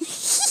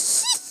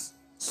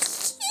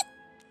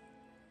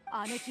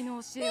 Oh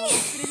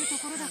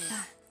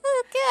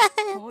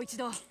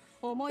god.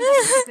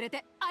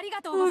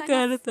 Oh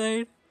god, it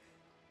died.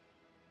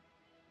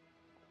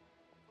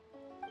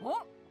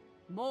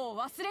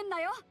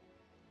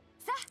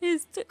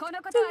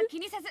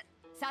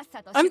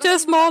 I'm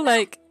just more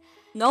like,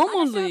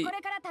 normally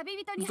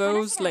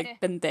those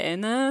like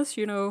bandanas,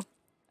 you know,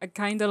 are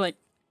kind of like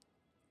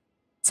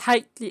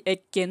tightly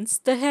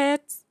against the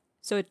head,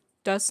 so it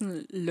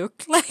doesn't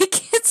look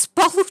like it's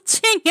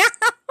bulging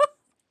out.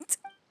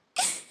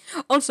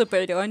 Also,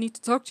 Beto, I need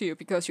to talk to you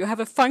because you have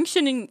a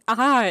functioning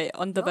eye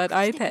under that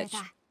eye patch.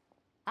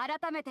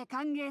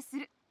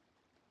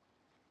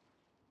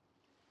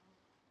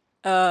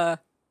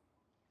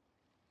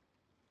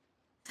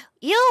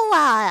 You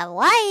are a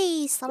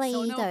wise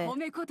leader.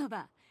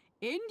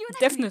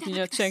 Definitely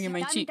not checking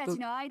my cheekbook.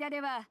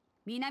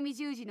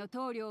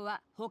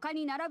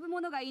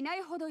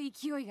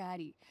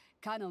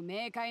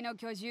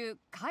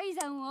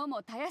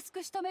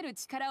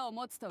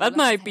 That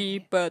might be,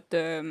 but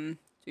do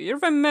you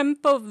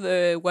remember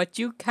what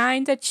you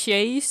kinda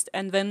chased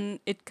and then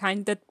it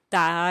kinda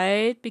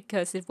died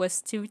because it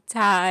was too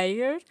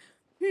tired?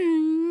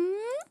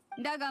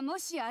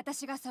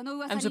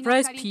 I'm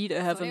surprised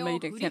Peter haven't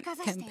made a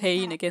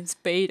campaign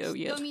against Beto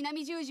yet.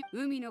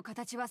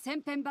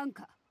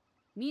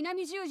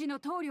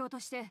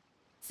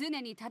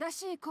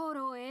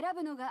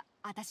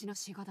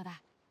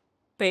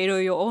 Beto,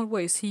 you're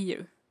always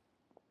here.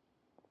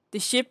 The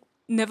ship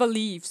never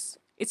leaves.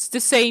 It's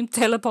the same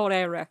teleport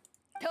era.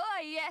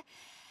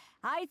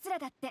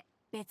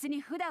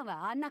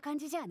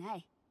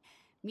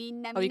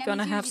 Are we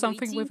gonna have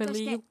something with a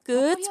little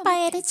goods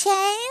by any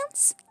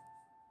chance?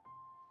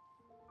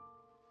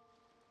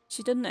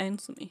 She didn't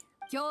answer me.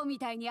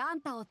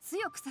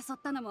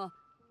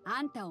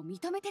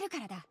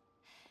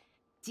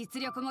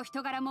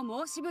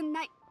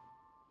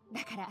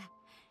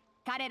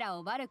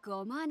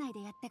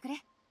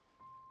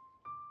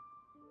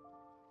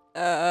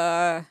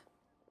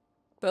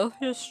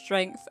 Both your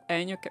strength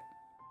and your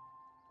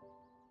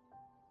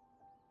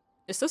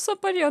Is there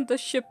somebody on the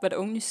ship that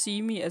only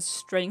see me as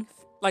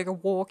strength? Like a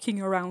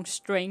walking around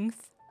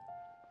strength?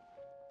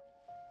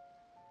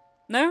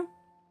 No?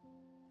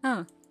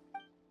 Huh.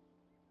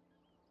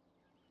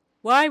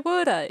 Why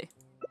would I?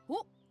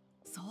 What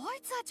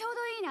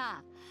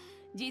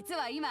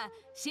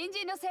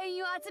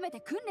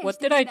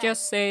did I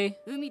just say?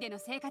 Okay.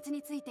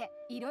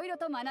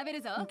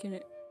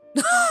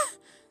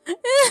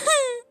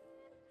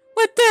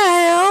 What the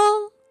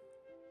hell?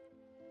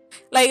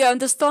 Like, I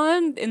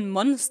understand in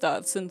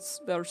Mondstadt since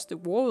there's the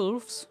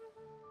wolves.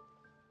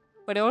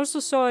 But I also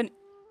saw a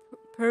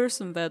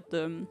person that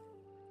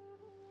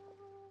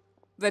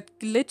that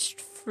glitched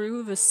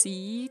through the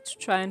sea to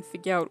try and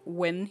figure out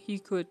when he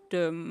could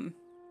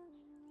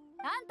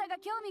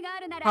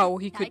how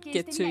he could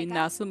get to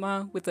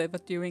Inazuma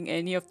without doing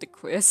any of the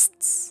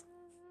quests.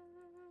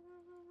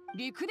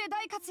 陸で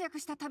大活躍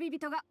した旅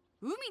人が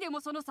海でも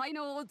その才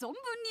能を存分に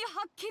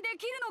発揮で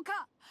きるの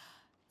か。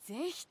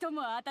ぜひと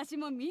も私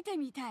も見て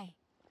みたい。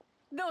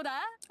どう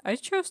だ？ I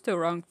chose the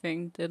wrong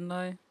thing, didn't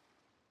I?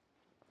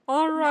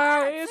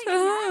 Alright,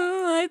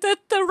 I did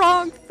the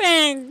wrong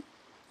thing.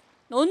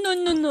 No, no,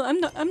 no, no. I'm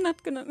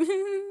not gonna.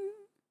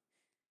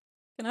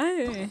 Can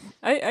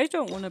I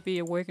don't want to be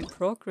a work in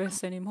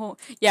progress anymore.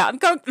 Yeah, I'm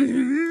going.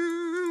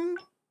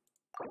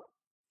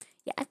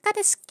 Yeah, I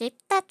gotta skip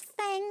that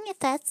thing if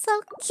that's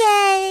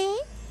okay.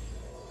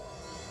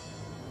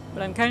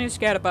 But I'm kind of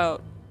scared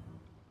about.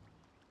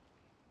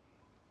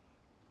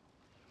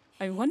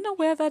 I wonder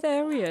where that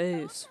area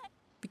is,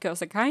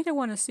 because I kind of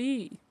want to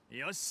see.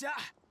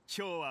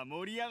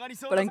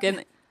 But I'm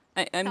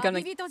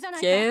gonna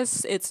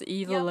guess it's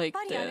either like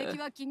the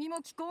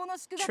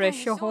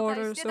treasure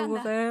hoarders over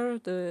there,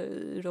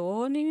 the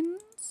Ronins.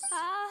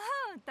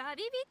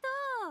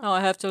 Oh,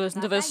 I have to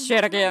listen to this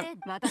shit again.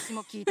 Would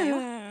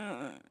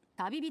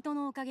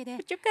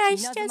you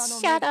guys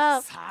just shut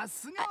up?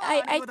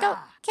 I don't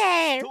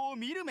care.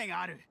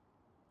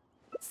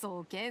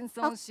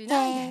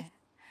 Okay.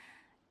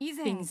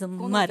 Being so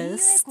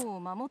modest.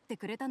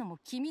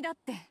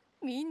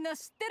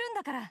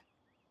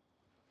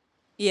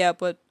 Yeah,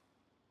 but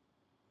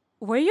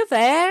were you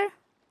there?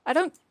 I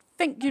don't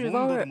think you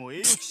were.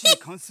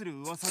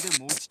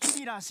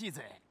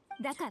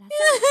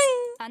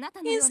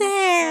 His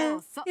hair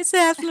is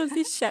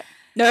absolutely shut.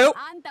 No,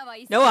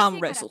 no arm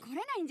wrestle.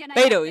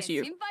 Beto is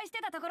you.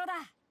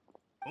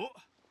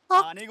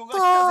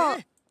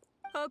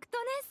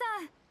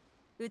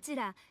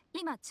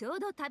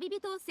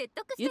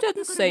 You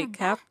didn't say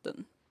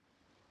captain.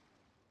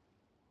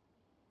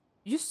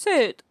 You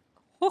said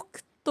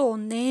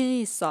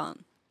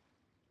Hokuto-nei-san.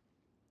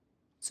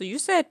 So you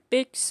said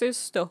big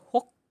sister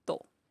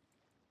Hokuto.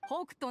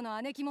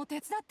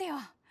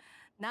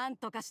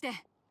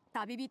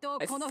 I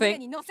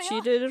think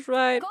she did it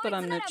right, but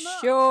I'm not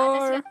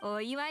sure.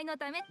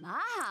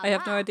 I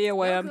have no idea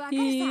why I'm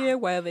here,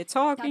 why are they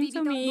talking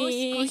to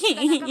me.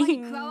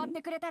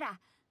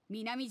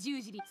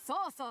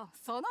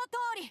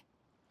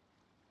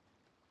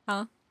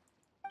 Huh?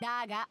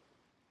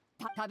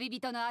 旅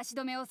人の足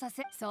止めをさ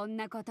せ、そん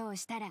なことを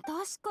したら確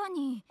か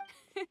に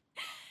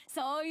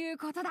そういう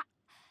ことだ。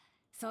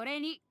それ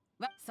に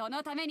そ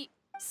のために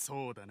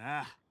そうだ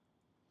な。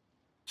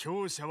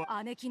強者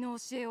は姉貴の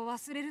教えを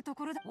忘れると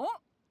ころだ。お、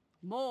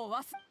もう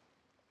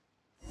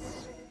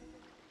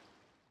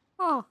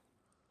Oh.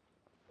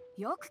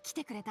 よく来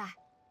てくれた。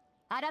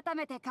改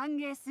めて歓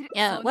迎する。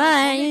Yeah,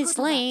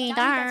 wisely,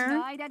 たち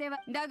の間では。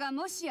だが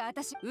もし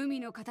私海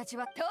の形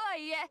はとは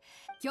いえ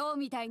今日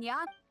みたいに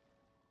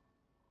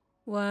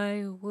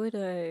Why would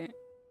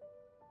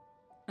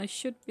I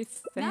should be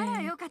fair. な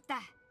らよかった。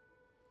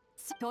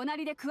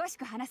隣で詳し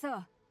く話そ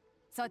う。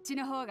そっち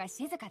の方が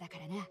静かだか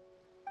らな。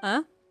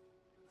Huh?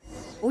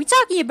 Are we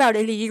talking about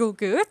illegal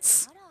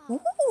goods?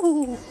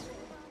 Ooh.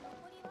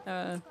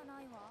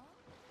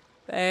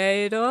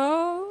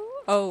 Beto?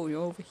 Oh,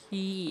 you're over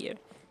here.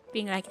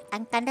 Being like,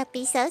 I'm gonna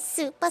be so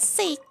super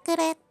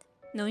secret.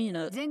 No, you're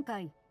not. 前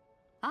回、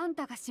あん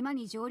たが島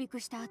に上陸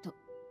した後、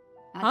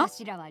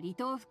私らは離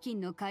島付近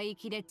の海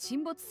域で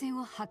沈没船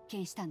を発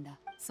見したんだ。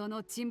そ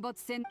の沈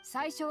没船、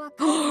最初は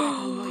カラスだ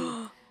と思い、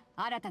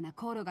新たな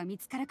航路が見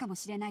つかるかも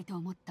しれないと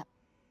思った。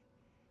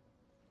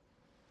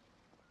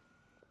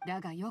だ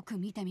がよく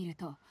見てみる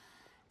と、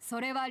そ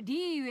れは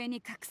リーウェに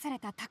隠され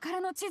た宝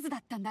の地図だ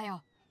ったんだ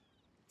よ。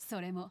そ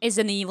れも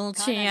Is an evil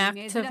chick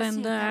active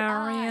in the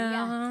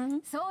area?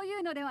 そうい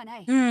うのではな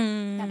い。た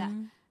だ、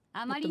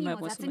あまりに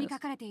も雑に書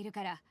かれている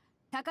から、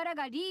宝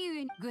がリーウェ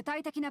に具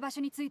体的な場所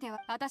について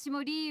は、私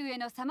もリーウェ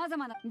の様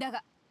々な、だ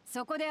が、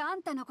そこであ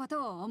んたのこ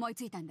とを思い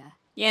ついたんだ。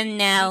You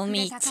know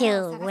me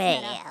too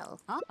well.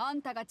 あ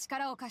んたが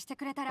力を貸して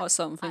くれたら、 Or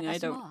something I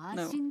私 don't も安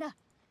know. 心だ。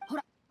ほ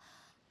ら、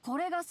こ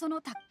れがそ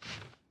の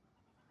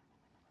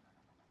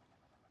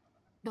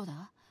どう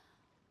だ？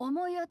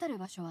思い当たる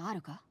場所はあ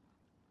るか？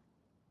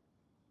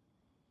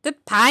 Did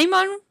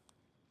Paimon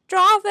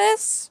draw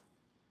this?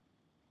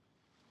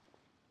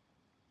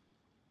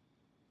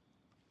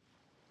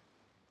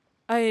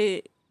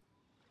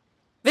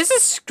 This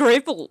is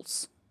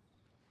scribbles.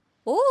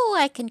 Oh,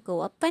 I can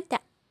go up and down.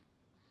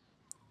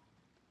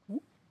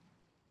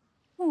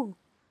 Oh.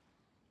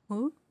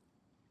 Oh.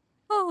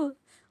 Oh.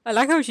 I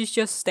like how she's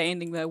just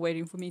standing there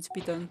waiting for me to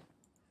be done.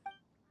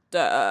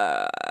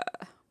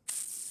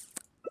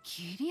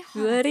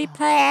 Goody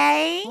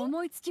play.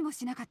 思いつきも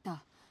しなかっ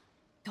た。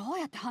どう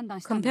やって判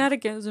断したん Compared だ？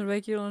 against a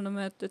regular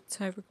nomated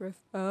typograph.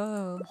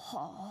 Oh.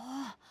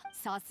 はあ、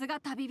さすが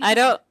旅人。I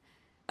don't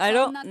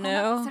そんな細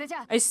know. それじゃ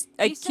あ I 一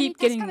緒に keep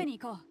確かめ getting に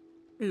行こ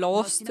う。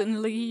 lost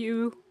in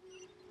Liu.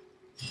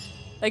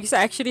 Like it's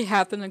actually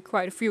happened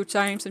quite a few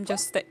times. I'm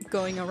just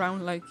going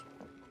around like,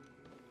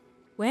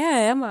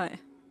 where am I?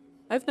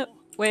 I've not.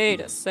 Wait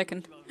a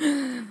second.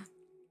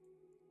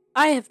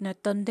 I have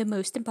not done the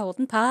most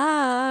important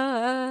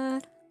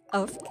part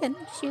of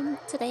Genshin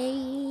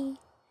today,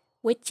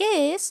 which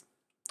is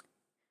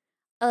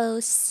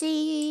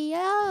OCO.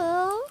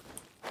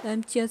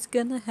 I'm just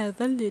gonna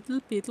have a little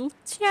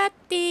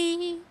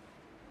chatty.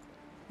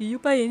 Do you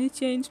by any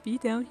chance be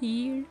down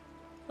here?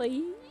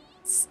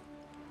 Please?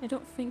 I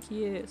don't think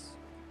he is.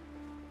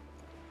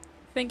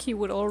 I think he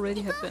would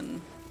already have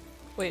been...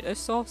 Wait, I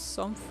saw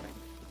something.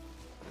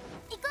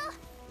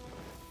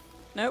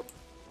 Nope.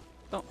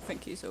 Don't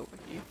think he's over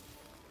here.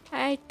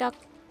 Hi, duck.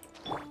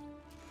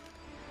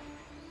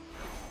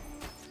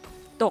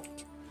 Duck.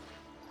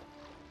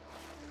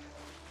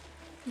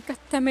 God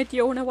damn it,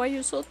 Yona, why are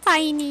you so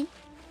tiny?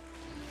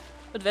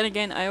 But then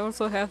again, I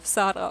also have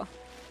Sara,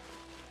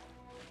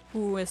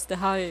 who is the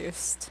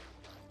highest.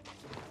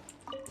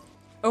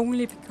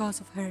 Only because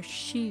of her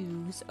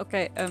shoes.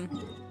 Okay,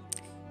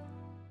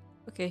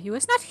 okay, he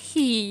was not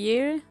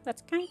here.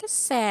 That's kinda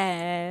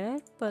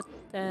sad, but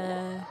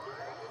That's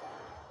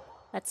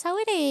how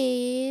it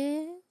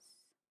is.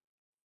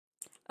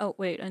 oh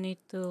wait, I need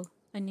to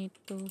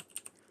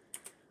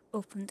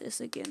open this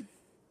again.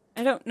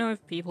 I don't know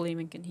if people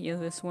even can hear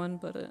this one,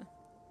 but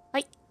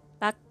Hi,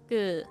 back.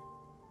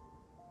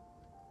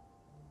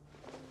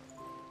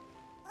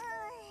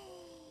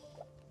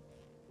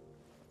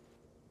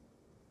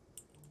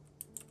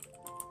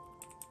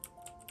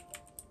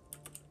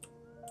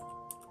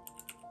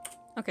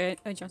 okay,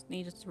 I just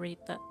needed to read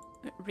that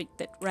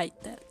right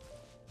there.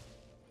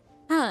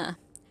 Huh.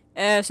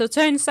 So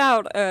turns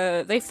out,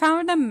 they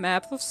found a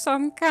map of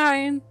some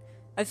kind.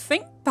 I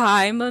think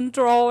Paimon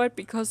drew it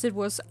because it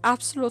was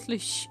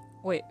absolutely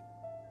wait.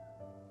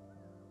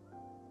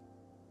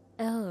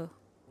 Oh.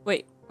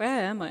 Wait,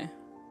 where am I?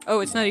 Oh,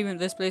 it's not even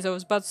this place. I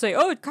was about to say,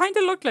 oh, it kind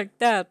of looked like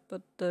that,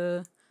 but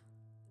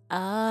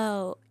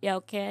Oh, yeah,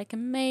 okay, I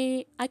can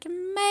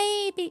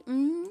maybe...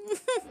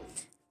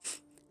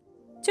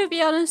 to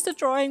be honest, the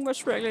drawing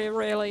was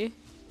really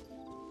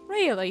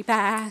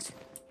bad.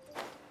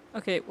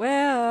 Okay,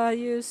 where are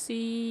you,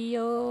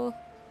 CEO?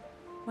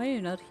 Why are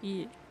you not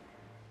here?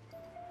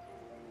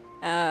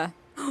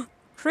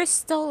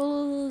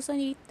 Crystals, I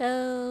need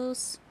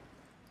those.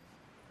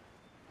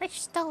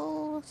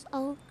 Crystals,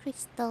 oh,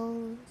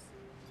 crystals.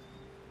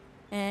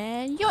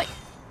 And yoink!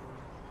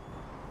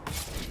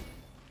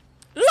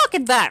 Look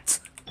at that!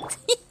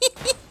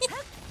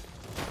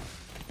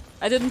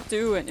 I didn't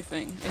do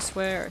anything, I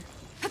swear.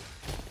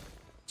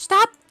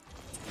 Stop!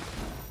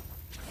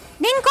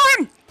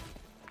 Ningguang!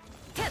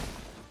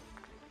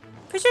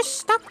 Could you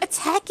stop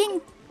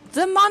attacking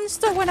the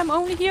monster when I'm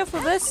only here for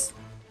this?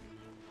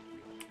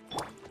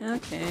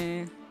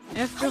 Okay.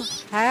 If you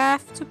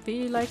have to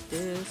be like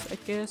this, I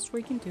guess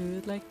we can do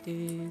it like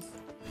this.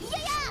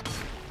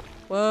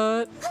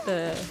 What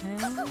the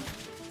hell?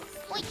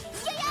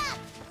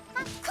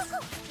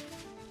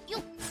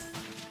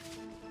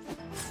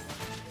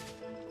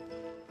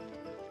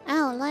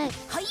 Oh, look.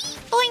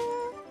 Boing!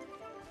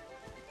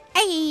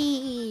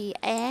 Hey!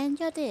 And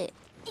you're dead.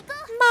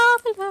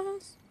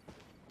 Marvelous!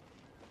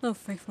 Oh,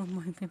 faithful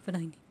moment, but I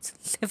need to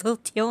level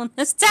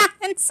Diona's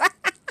dance.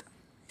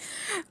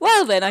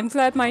 Well then, I'm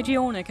glad my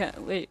Diona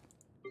can- wait.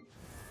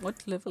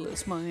 What level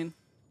is mine?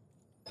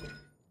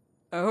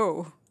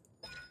 Oh.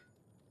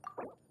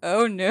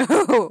 Oh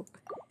no!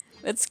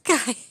 That's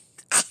kinda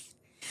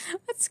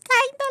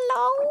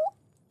low!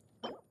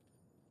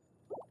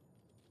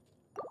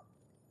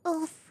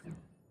 Oof.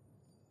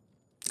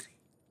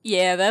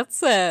 Yeah,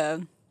 that's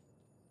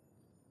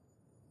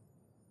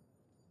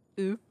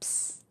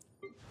oops.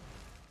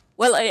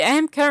 Well, I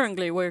am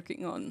currently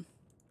working on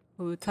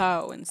Hu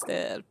Tao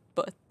instead,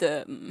 but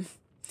I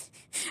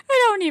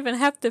don't even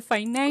have the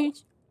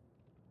finance.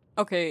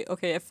 Okay,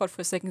 I thought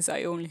for seconds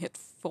I only hit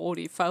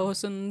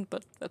 40,000,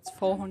 but that's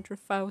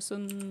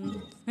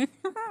 400,000.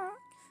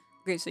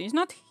 Okay, so he's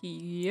not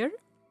here.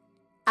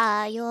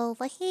 Are you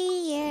over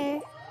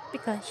here?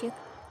 Because you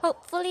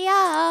hopefully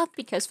are.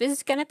 Because this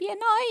is gonna be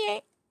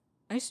annoying.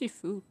 I see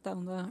food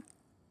down there.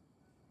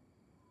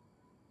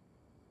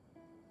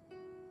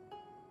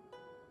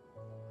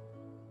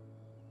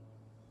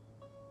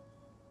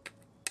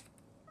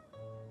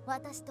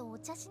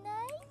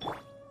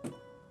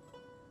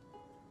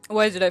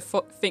 Why did I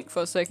think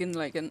for a second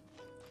like an...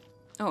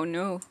 Oh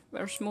no,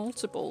 there's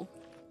multiple.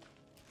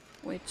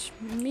 Which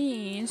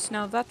means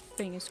now that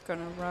thing is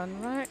gonna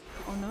run, right?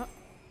 Or not?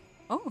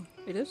 Oh,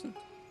 it isn't.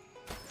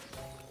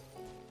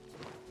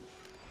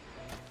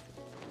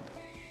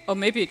 Or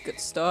maybe it got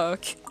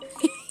stuck.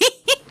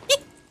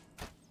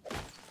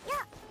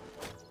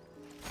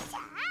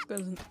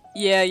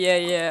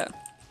 Yeah.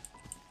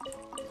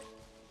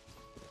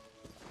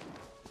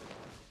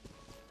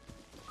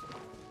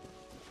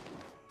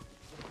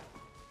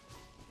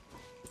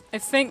 I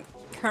think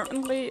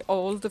currently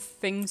all the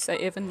things I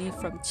ever need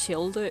from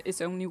Childa is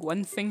only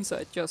one thing, so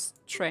I just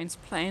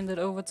transplant it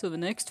over to the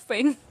next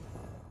thing.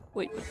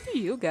 Wait, what do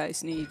you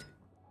guys need?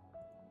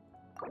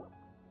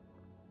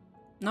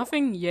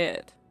 Nothing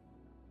yet.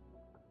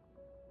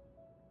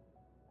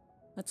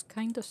 That's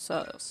kinda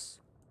sus.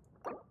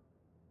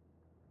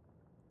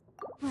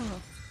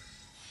 Oh.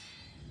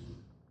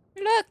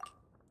 Look!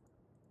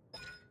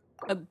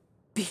 A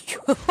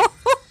behold!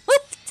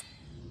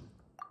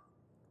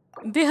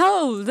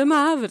 Behold the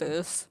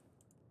marvelous!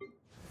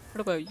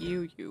 What about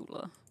you,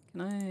 Eula?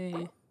 Can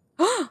I...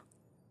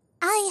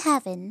 I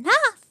have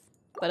enough!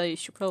 But I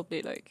should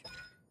probably, like,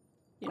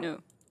 you know,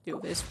 do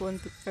this one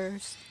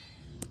first.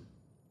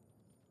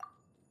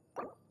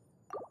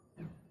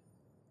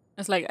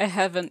 It's like I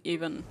haven't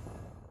even,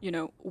 you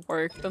know,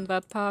 worked on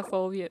that path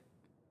all yet.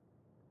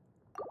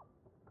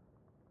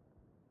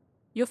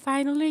 You're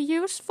finally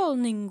useful,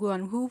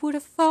 Ningguang. Who would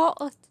have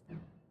thought?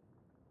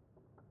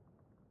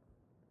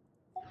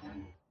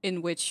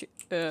 In which,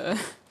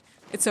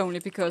 it's only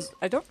because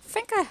I don't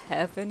think I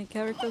have any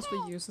characters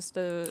who uses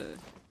the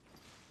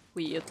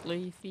weird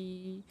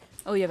leafy...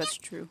 Oh yeah, that's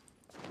true.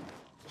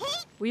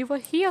 We were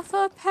here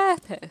for a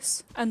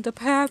purpose, and the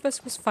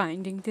purpose was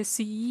finding the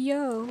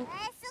CEO.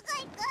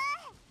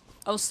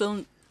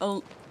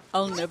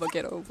 I'll never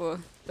get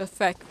over the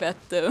fact that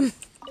the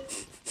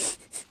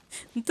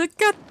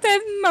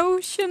goddamn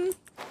motion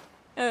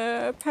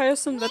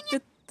person that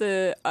did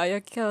the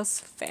Ayaka's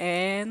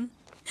fan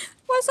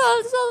was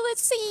also the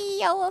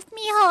CEO of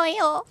MeiMei.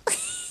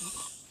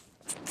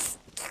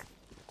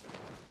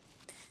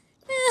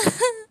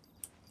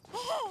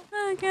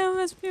 Oh god,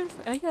 that's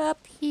beautiful. Are you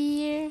up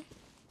here?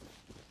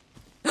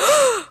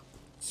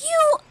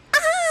 You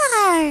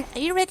are! Are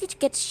you ready to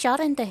get shot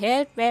in the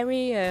head?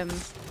 Very,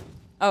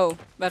 Oh,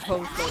 that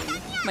whole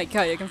thing. My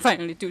Kaya can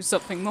finally do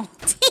something more.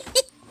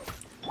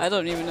 I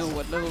don't even know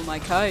what level my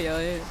Kaya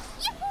is.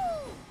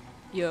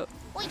 Yup.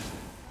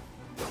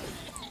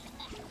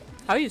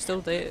 How are you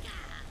still dead?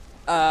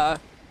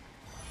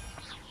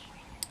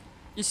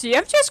 You see,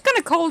 I'm just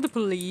gonna call the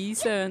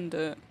police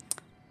and,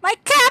 my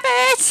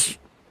cabbage!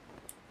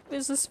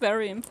 This is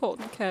very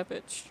important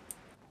cabbage.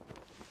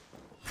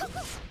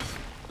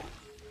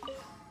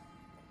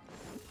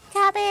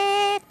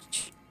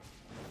 Cabbage!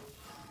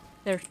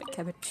 There's my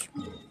cabbage.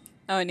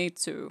 Oh, I need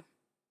to...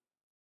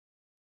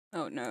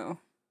 Oh no.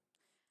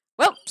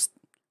 Well,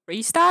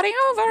 restarting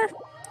over!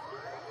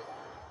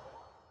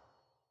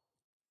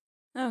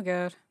 Oh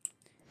god.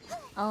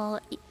 Oh,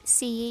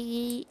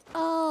 see...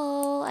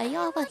 Oh, are you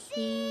over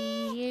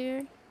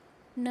here?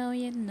 No,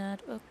 you're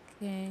not.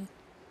 Okay.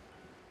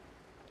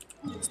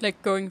 It's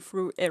like going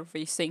through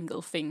every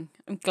single thing.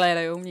 I'm glad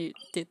I only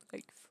did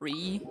like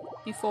 3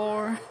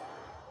 before.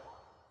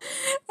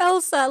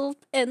 Else I'll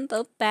end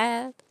up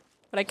bad.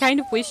 But I kind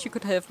of wish you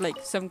could have like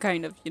some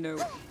kind of, you know,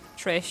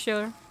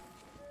 treasure.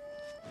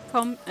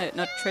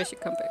 Not treasure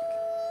comeback.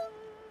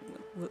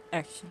 Will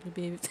actually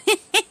be...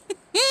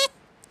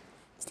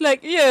 It's like,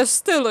 yeah,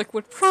 Stillick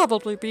would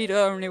probably be the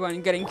only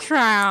one getting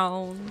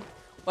crowned.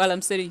 While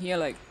I'm sitting here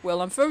like,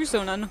 well, I'm focused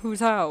on Hu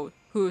Tao.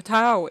 Hu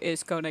Tao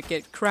is gonna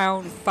get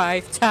crowned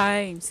 5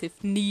 times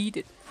if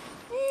needed.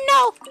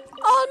 No!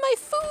 All my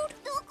food!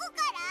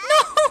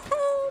 No!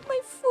 My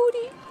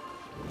foodie!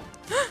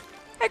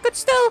 I could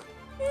still...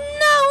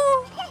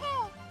 No!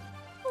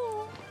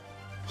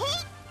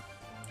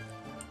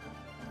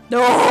 No,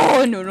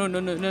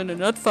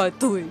 not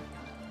 5-3.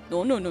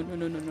 No.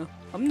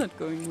 I'm not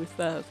going with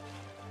that.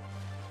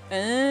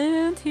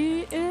 And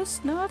he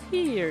is not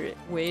here,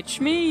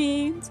 which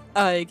means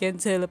I can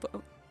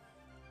teleport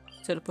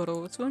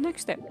over to the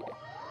next area.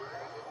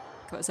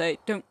 Because I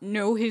don't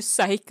know his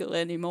cycle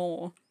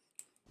anymore.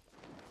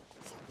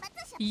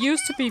 He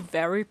used to be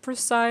very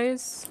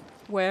precise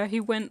where he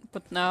went,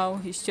 but now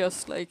he's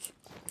just like,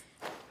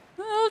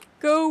 I'll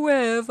go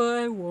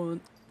wherever I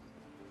want.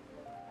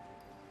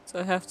 So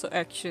I have to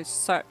actually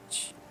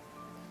search.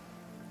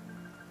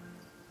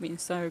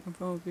 Means I can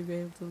probably be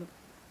able to look.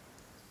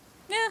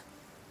 Yeah.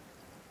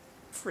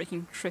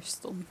 Freaking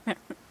crystal mirror.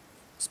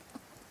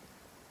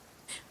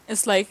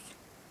 It's like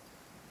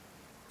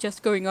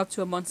just going up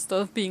to a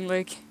monster being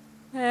like,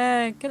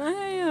 can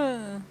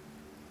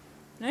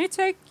I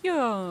take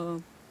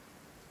your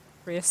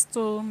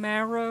crystal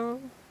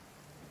marrow?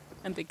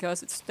 And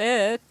because it's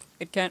dead,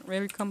 it can't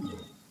really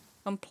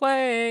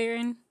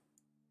complain.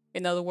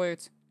 In other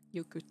words,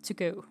 you're good to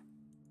go.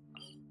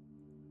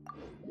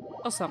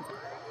 Or something.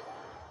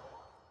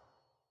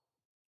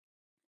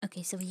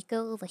 Okay, so we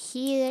go over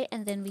here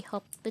and then we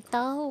hop the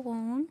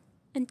down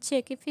and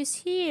check if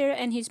he's here,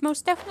 and he's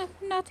most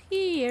definitely not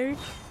here.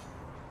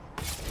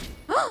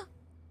 Look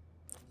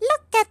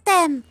at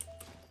them!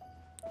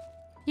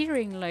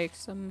 Hearing like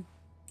some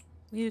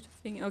weird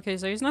thing. Okay,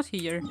 so he's not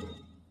here.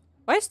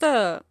 Why is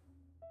there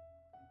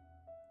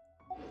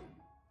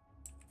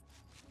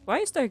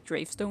a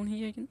gravestone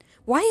here again?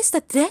 Why is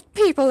there dead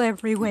people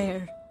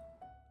everywhere?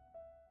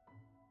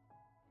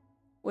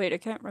 Wait, I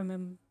can't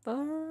remember.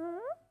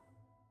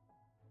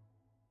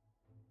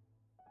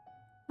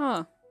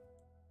 Huh.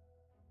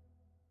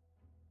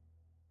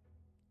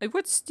 I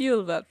would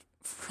steal that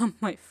from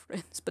my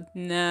friends, but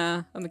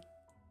nah, I'm a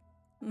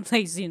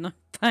lazy not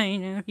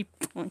binary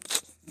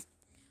point.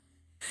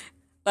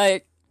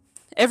 Like,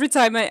 every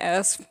time I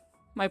ask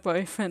my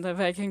boyfriend if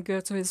I can go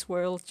to his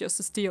world just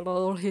to steal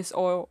all his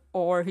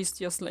ore, he's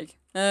just like,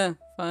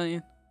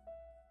 fine.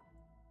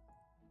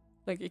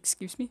 Like,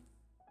 excuse me?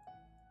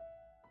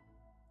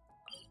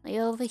 Are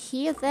you over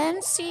here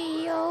then,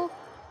 CEO?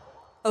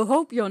 I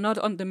hope you're not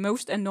on the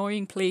most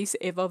annoying place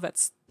ever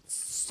that's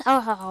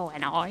So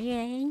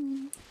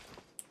annoying.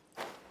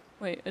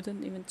 Wait, I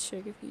didn't even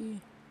check if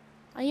he...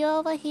 Are you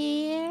over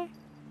here?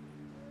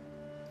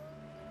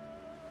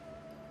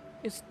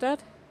 Is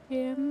that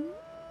him?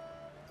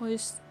 Or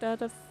is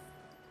that a...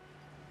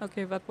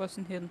 Okay, that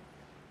wasn't him.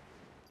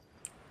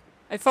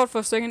 I thought for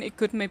a second it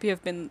could maybe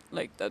have been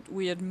like that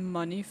weird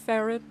money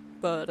ferret,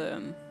 but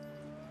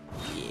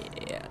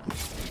yeah.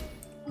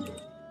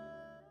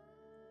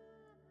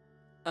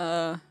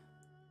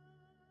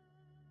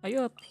 Are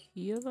you up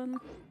here then?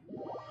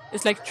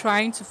 It's like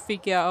trying to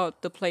figure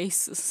out the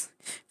places.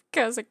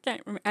 Because I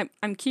can't remember.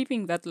 I'm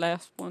keeping that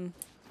last one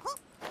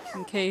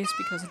in case,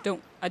 because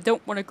I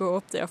don't want to go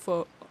up there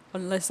for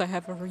unless I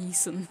have a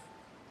reason.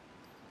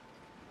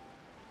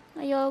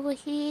 Are you over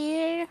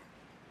here?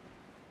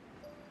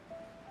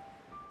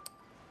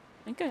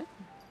 Okay.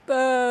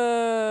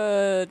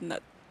 But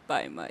not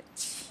by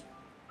much.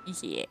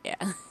 Yeah.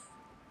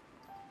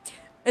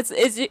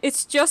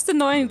 It's just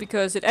annoying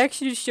because it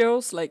actually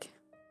shows like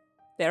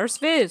there's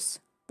this,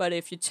 but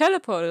if you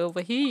teleport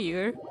over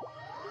here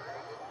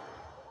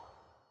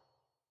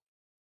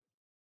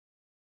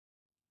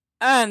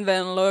and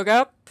then look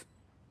up.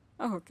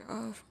 Oh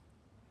god.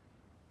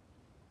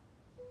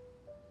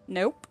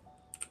 Nope.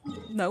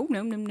 No.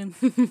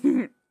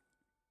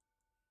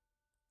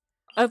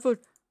 I would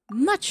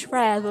much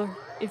rather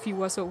if he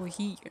was over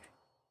here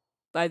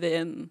by the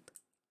end.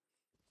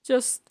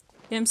 Just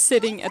him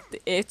sitting at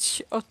the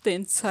edge of the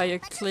entire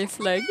cliff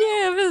like,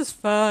 yeah, this is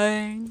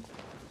fine.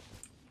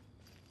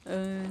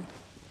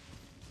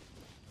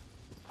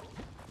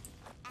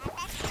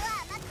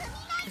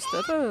 Is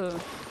that a...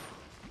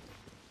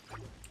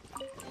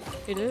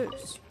 It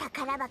is.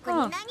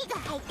 Huh.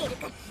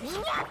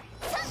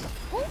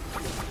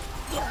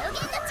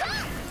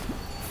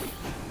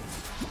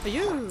 Are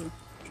you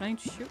trying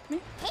to shoot me?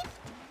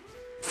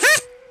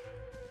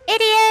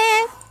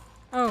 Idiot!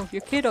 Oh,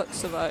 your kid ought to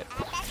survive.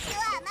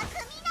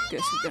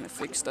 Guess you're gonna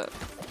fix that.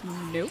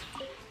 Nope.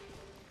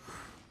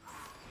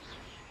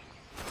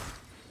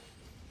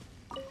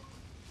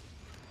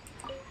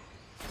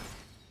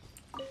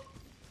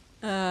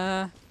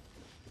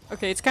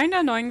 Okay, it's kinda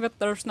annoying that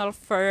there's not a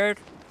third.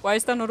 Why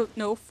is there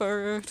no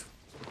third?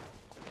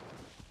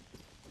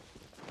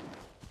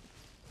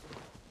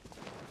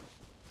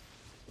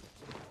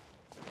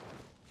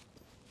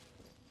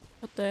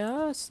 But there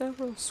are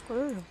several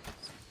squirrels.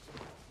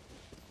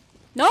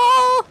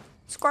 No!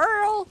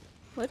 Squirrel!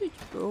 Where did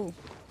you go?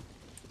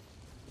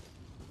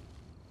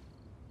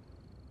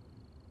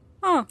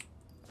 Huh.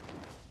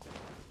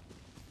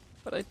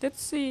 But I did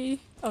see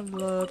a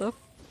lot of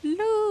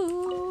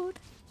loot.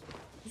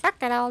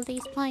 Look at all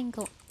these pine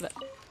cones.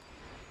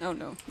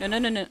 No.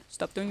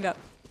 Stop doing that.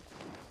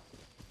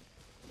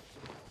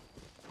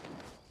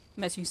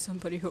 Imagine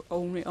somebody who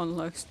only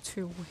unlocks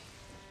 2 ways.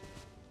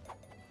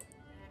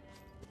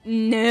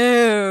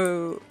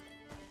 No!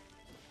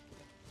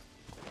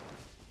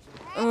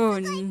 Oh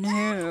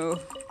no.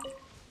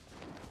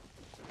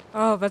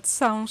 Oh, that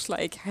sounds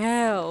like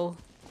hell.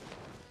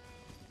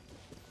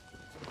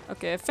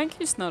 Okay, I think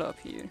he's not up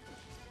here.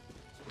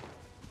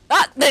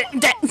 Ah!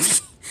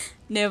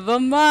 Never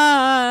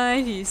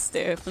mind, he's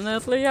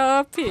definitely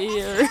up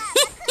here.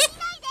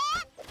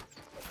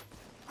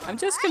 I'm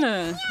just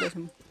gonna let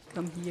him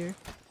come here.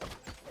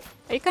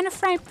 Are you gonna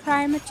throw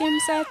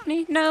primogems at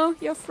me? No,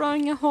 you're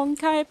throwing a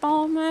Honkai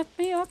bomb at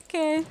me?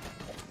 Okay.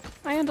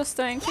 I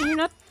understand. Can you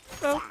not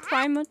throw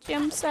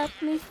primogems at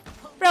me?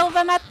 Throw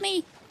them at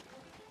me!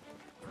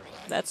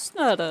 That's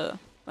not a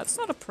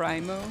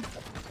primo.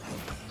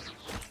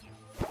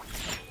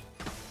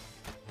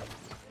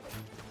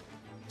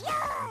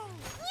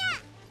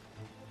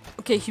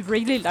 Okay, he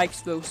really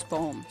likes those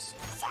bombs.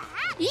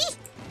 Eee!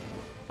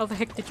 How the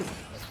heck did you...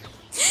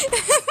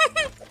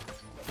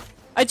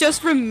 I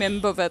just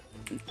remember that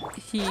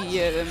he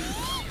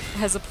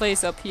has a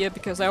place up here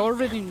because I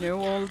already know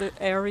all the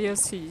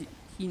areas he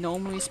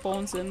normally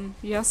spawns in.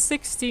 He has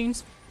 16.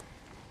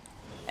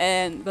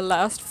 And the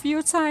last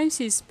few times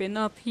he's been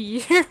up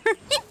here.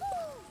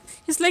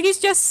 It's like he's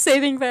just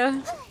sitting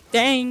there,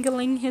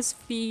 dangling his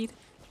feet,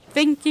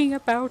 thinking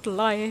about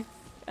life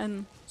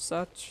and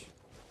such.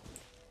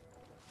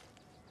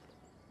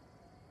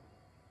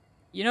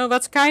 You know,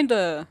 that's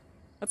kinda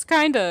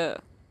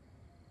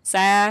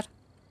sad.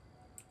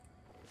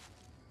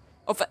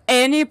 Of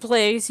any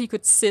place he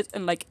could sit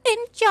and like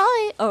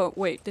enjoy. Oh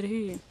wait, did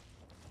he?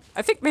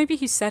 I think maybe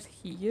he sat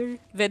here.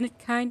 Then it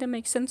kinda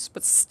makes sense,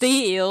 but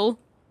still.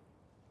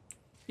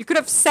 You could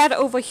have sat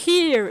over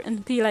here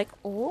and be like,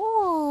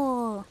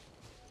 oh.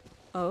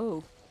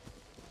 Oh.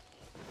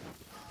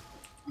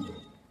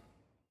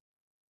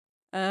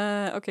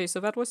 Okay,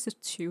 so that was the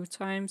 2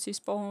 times he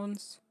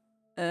spawns.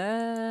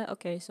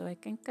 Okay, so I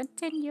can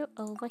continue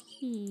over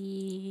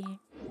here.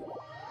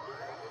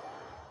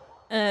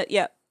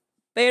 Yeah.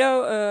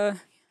 Beto,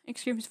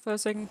 excuse me for a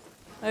second.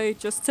 I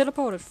just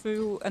teleported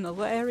through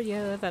another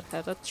area that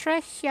had a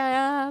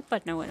treasure,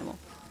 but no anymore.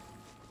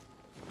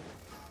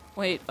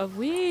 Wait, are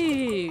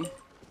we...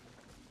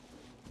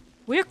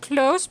 We're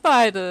close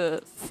by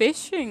the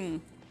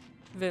fishing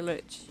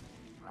village.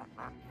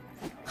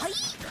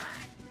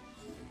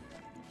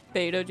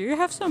 Beta, do you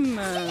have some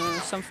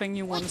something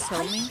you want to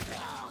tell me?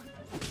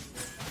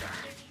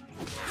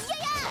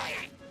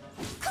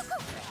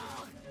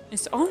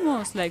 It's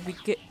almost like we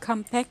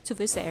come back to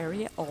this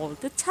area all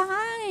the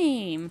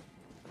time.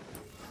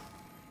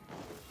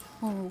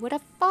 Oh, what a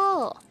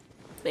fall!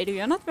 Beta,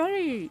 you're not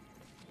very...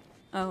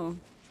 Oh,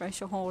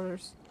 treasure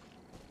hoarders.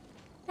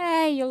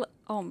 Hey, you...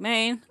 Oh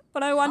man,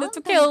 but I wanted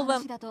to kill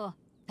them.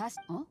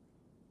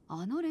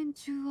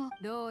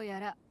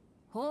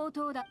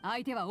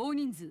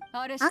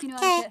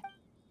 Okay.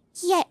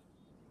 Yeah.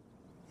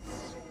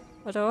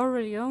 But I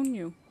already own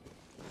you.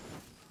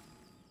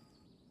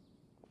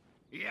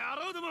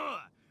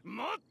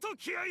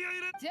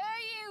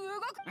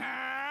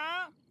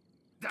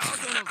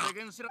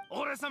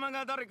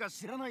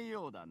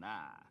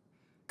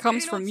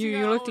 Comes from you,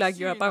 you look like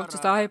you're about to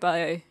die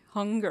by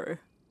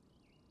hunger.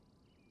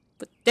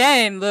 But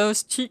damn,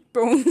 those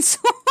cheekbones.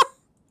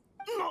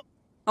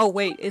 Oh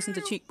wait, isn't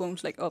the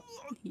cheekbones like up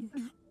here?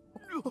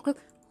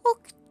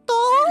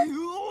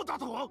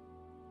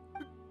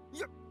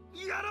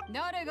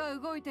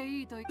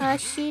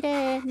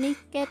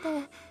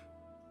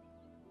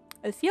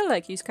 I feel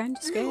like he's kind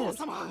of scared.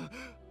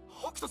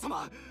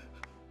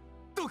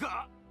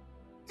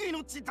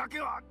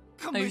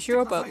 Are you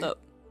sure about that?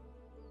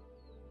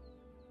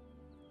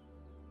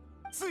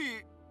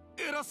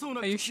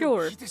 Are you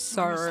sure,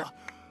 sir?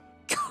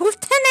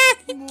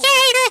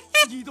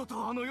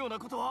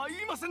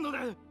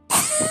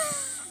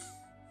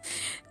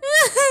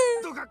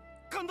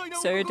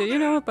 Sir, do you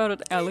know about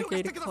an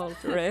alligator called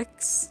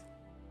Rex?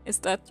 Is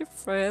that your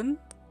friend?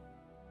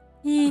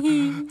 Wait,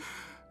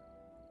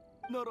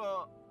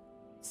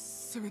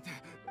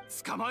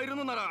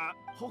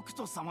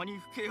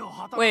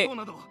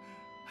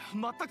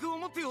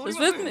 does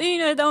this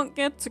mean I don't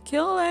get to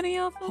kill any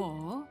of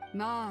them?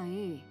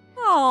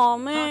 Oh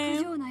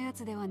man.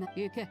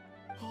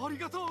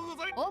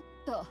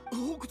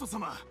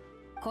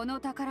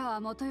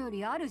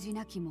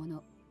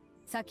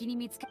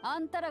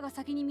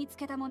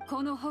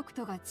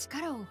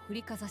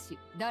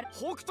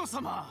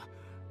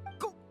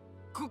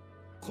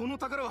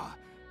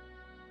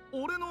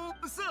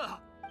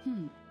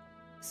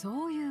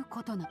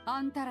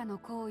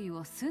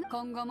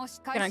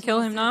 Can I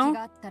kill him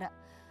now?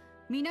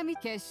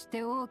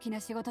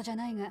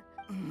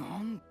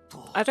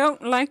 I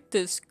don't like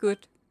this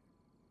good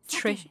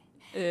treasure.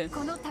 Oh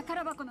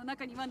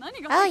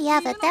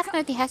yeah, that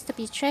definitely has to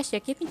be treasure.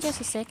 Give me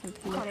just a second.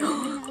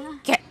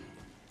 Okay.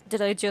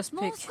 Did I just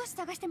pick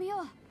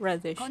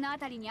radish?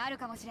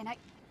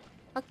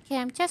 Okay,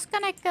 I'm just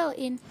gonna go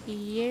in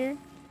here.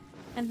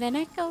 And then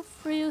I go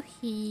through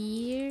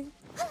here.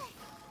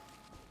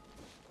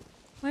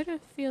 Why do I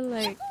feel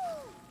like...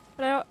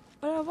 But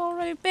I've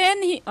already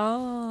been here.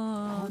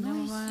 Oh,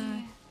 no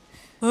way.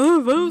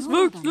 Oh, those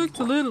books look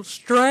a little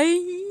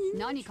strange.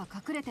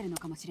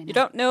 You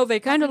don't know, they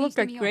kind of look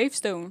like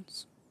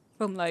gravestones.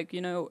 From like,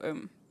 you know,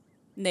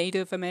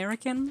 Native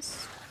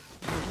Americans.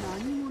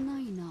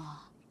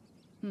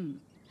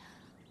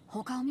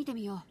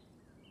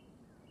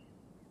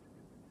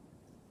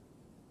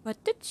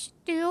 What did she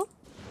do?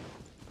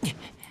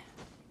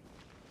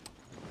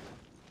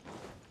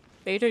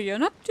 Beta, you're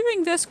not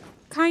doing this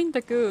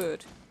kinda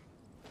good.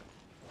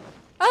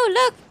 Oh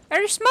look!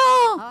 Very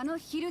small!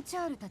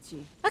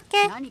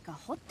 Okay.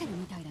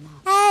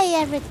 Hey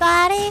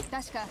everybody!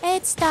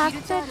 It's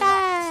Dr.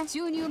 Dan!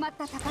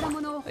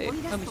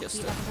 Wait, let me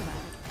just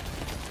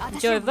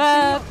enjoy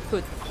that,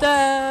 put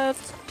that.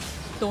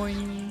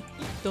 Doing,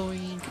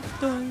 doing,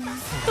 doing,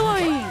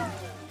 doing!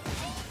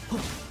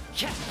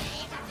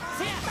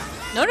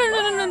 No, no,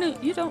 no, no, no, no,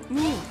 you don't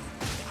move.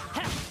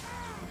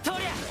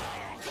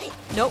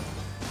 Nope.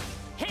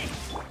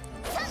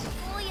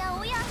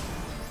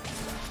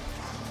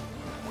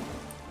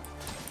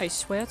 I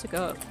swear to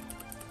God.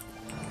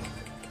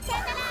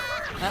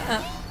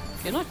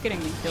 You're not getting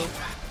me killed.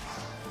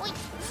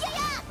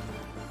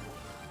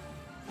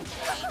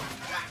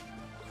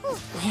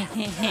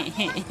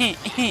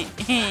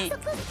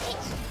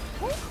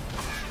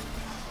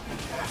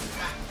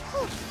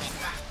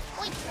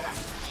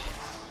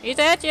 You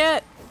dead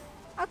yet?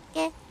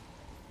 Okay.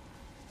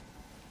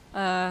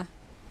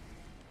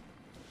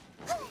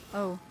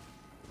 Oh.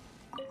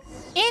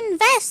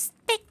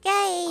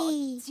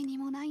 Investigate!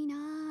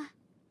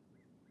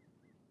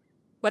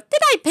 What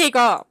did I pick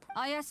up?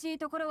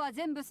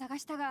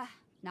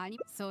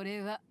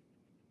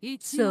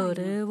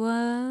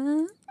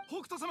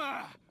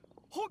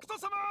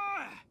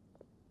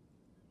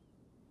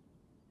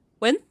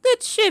 When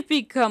did she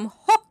become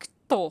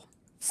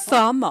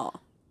Hokuto-sama?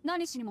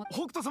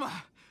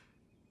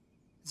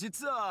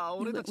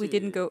 We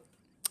didn't go.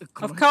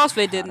 Of course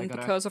they didn't,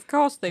 because of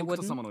course they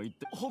wouldn't.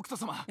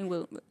 And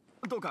we'll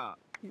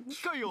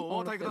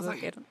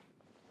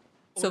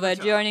so they're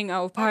joining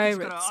our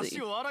piracy.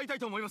 You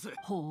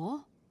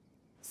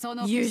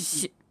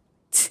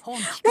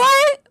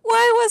Why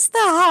was the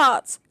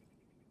heart?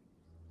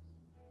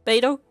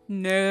 Beto?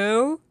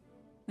 No.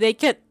 They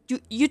can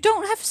You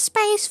don't have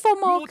space for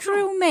more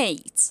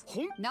crewmates.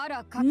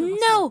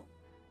 No.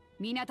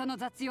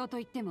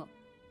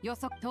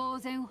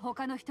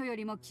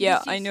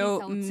 Yeah, I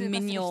know,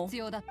 Minion.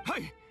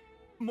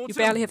 You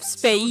barely have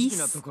space.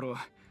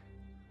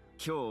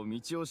 今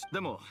日道をで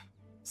も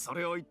そ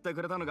れを言って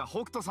くれたのが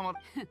北斗様。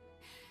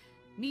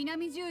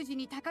南十字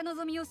に高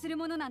望みをする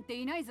者なんて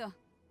いないぞ。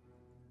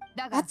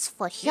だが、 That's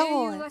for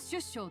sure. は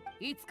出生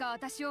いつか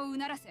私をう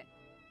ならせ、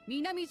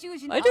南十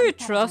字の I do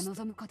trust.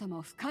 望むこと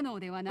も不可能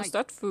ではない。 Was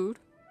that food?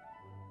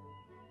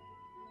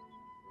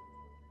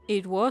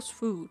 It was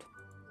food.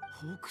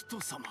 北斗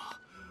様、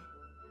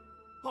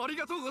あり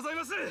がとうござい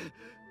ます。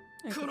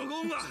この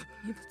ご恩は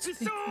一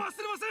生忘れ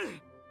ま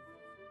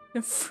せ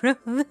ん。 From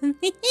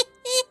me.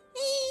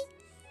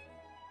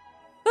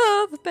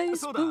 Oh, the baseball.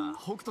 そうだ、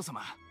北斗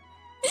様。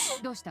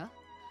どうした？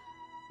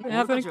 We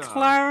haven't 桐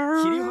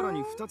cleared. 原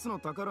に2つの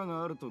宝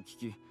があると聞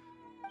き、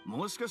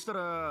もしかした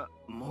ら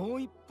も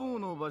う一方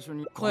の場所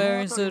にこの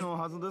Where is 辺 it? りの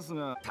はずです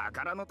が、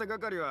宝の手が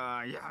かり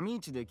は闇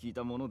市で聞い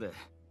たもので、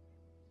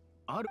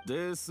ある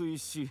泥酔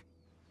し、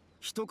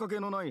人影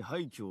のない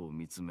廃墟を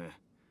見つめ、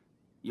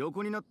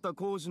横になった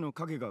工事の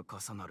影が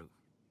重なる。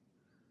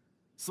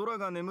空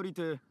が眠り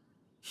て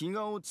日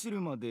が落ち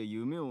るまで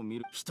夢を見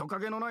る。人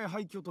影のない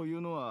廃墟とい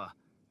うのは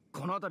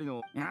この辺り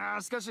の、いや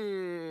しかし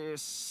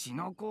死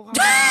の後半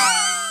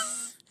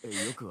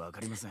よくわ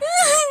かりません。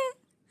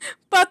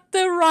 But the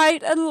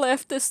right and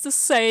left is the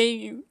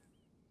same.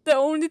 The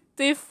only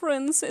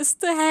difference is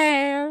the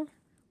hair.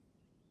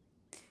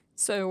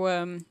 So, い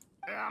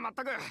や、まっ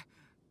たく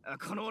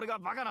この俺が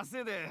バカな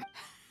せいで。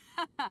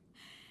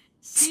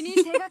死に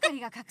手がかり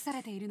が隠さ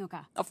れているの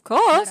か。 of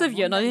course, if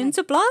you're not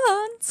into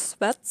blondes,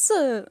 that's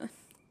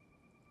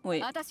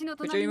Wait,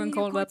 could you even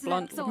call that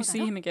blonde? Let me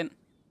see him again.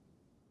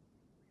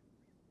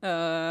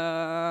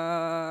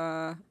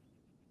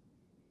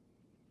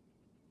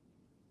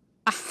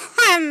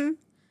 Ahem!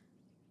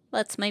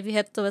 Let's maybe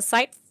head to the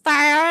site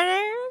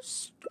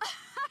first.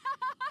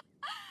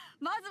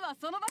 まずは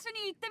その場所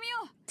に行ってみよ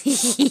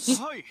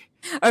う。はい。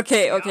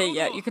 Okay,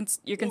 yeah, you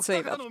can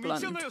say that's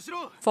blonde.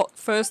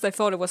 First, I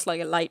thought it was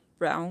like a light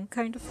brown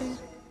kind of thing.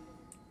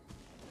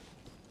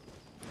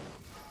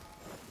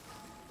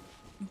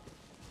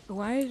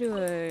 Why do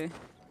I...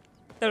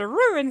 The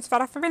ruins that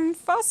have been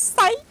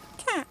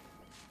forsaken!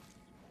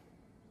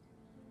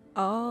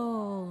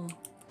 Oh.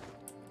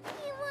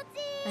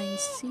 I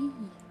see.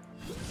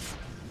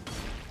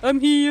 I'm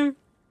here.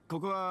 こ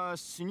こは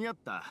死にあっ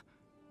た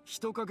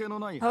人影の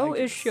ない How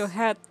廃墟 is your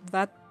head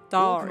that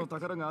多くの dark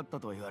宝があった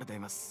と言われてい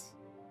ます。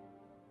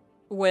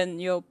 when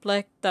your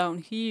black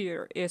down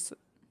here is...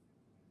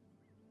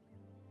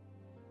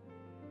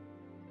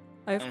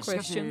 I have しか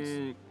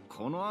questions. し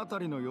この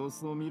辺りの様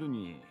子を見る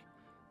に。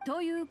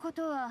というこ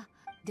とは、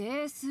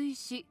泥酔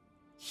し、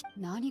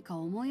何か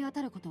思い当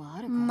たることは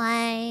あるか？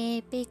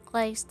 My big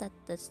place that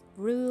the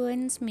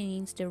ruins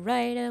means the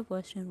writer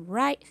wasn't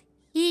right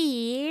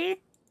here.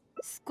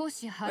 少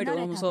し I 離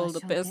れ don't た場 almost all 所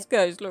the で、 best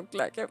guys look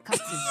like him. か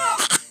つ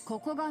こ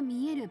こが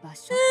見える場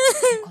所っ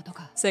てこと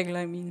か。 Second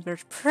line means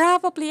there's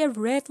probably a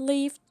red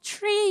leaf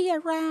tree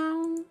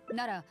around.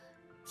 なら、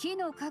木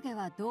の影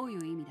はどうい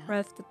う意味だ？ Or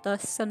if the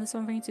dust has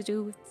something to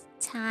do with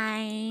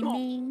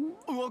timing.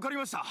 わかり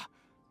ました。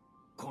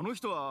この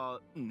人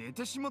は寝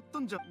てしまった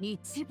んじゃ。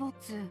日没、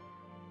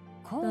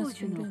工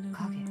事の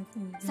影。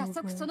早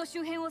速その周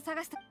辺を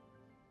探すと。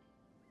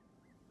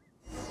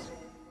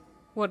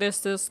 What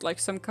is this?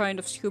 Like some kind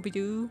of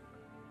Scooby-Doo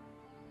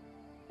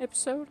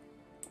episode?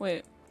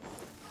 Wait.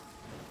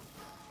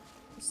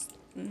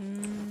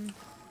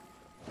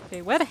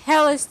 Okay, where the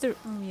hell is the...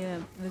 Oh yeah,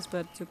 this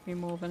bed took me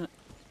more than...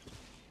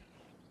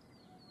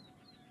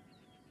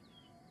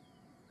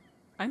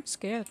 I'm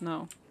scared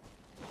now.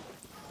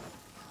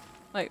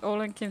 Like,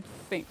 all I can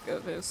think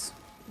of is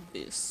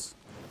this.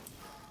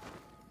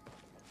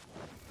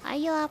 Are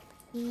you up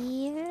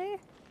here?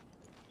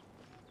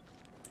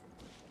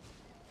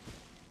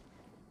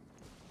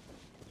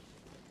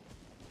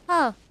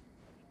 Oh.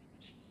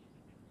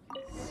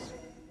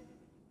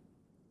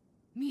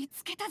 見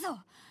つけたぞ。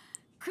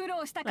苦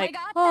労した甲斐 Like, が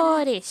あったな。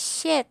 holy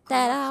shit,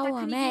 that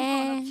この our 北国銀行の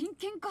man. 金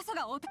券こそ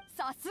が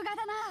さすが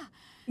だな。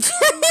こ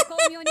んな巧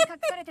妙に隠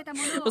されてたも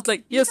のを was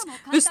like, いと yes, も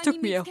this 簡単 took に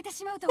me 見 a つけて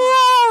しまうとは。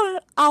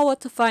 whole hour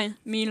to find.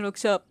 Me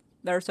looks up.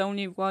 There's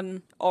only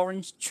one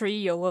orange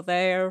tree over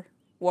there.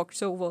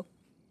 Walks over.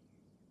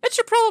 It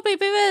should probably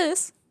be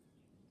this.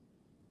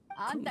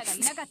 あんたがい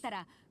なかった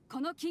らこ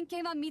の金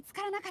券は見つ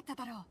からなかった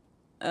だろう。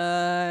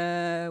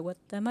 What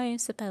am I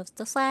supposed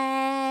to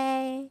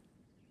say?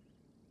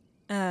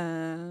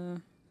 I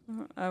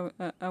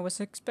was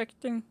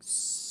expecting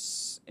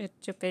it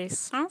to be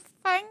something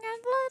a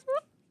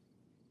little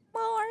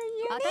more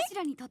unique. 私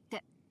らにとっ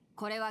て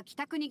これは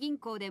北国銀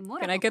行でモ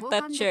ラ Can I と get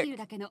交 that 換できる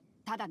だけの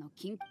ただの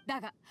金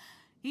だが、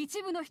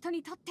一部の人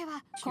にとって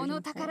はこ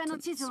の宝の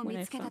地図を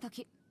見つけたと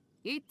き、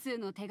一通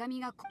の手紙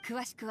が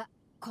詳しくは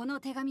この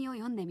手紙を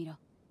読んでみろ。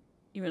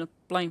 Even a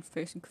blind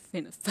person could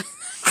finish.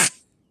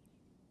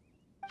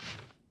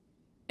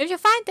 If you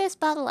find find this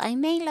bottle, I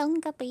may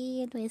longer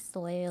be with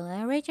soil.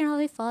 I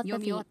originally thought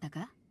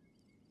that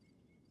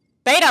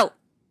Beto!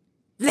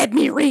 Let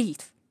me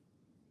read!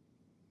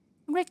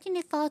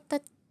 Originally thought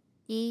that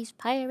these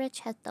pirates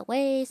had the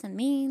ways and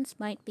means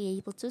might be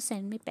able to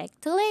send me back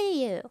to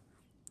Liu.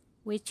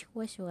 Which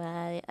was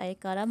why I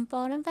got on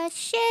board of that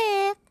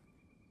ship.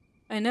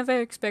 I never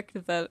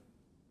expected that.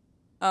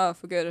 Ah,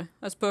 forget it.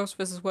 I suppose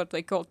this is what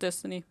they call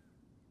destiny.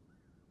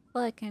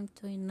 Well, I came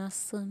to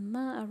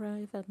Inazuma,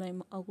 arrived at my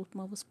old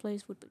mother's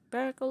place would be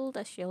burgled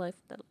as she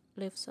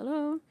lives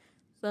alone.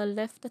 So I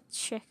left a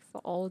check for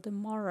all the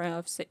Mora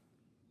I've seen.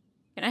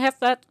 Can I have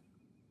that?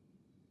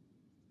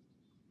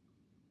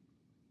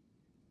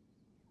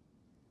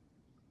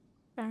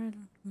 Barrel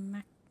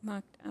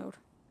marked out.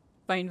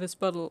 Find this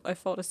bottle. I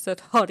thought it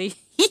said hottie.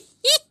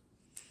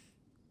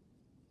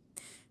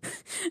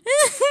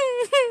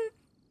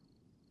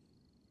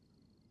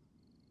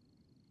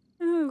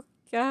 Oh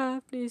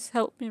God, please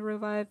help me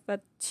revive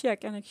that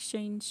check and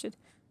exchange it.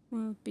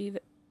 Will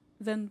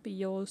then be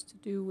yours to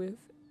do with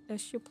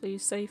as you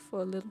please, save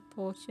for a little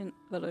portion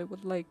that I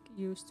would like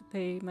used to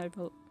pay my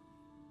bill.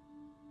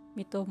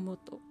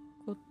 Mitomoto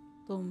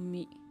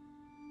Kotomi.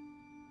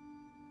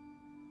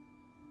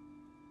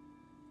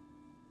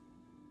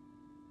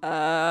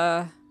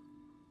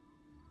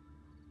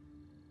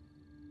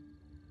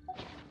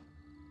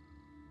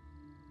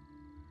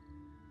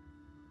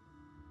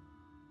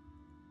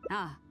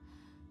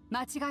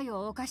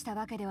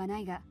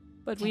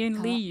 But we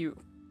ain't Liu.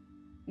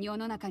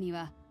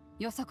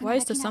 Why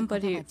is there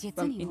somebody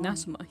from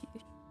Inazuma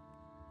here?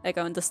 Like,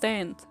 I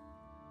understand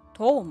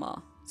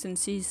Toma,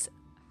 since he's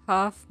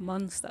half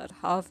Mondstadt,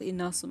 half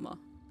Inazuma.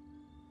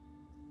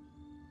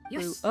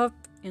 Grew up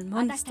in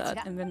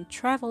Mondstadt and then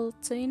traveled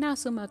to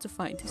Inazuma to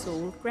find his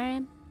old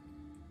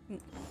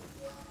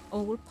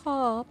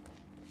pop.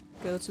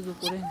 Go to the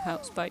wooden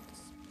house by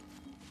this.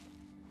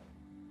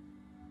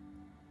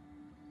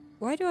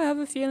 Why do I have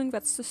a feeling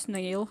that's the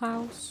snail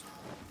house?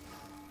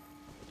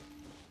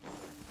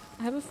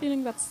 I have a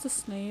feeling that's the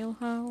snail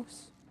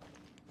house.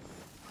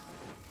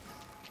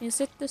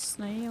 Is it the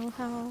snail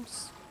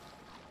house?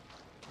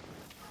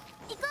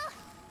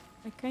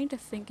 I kind of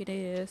think it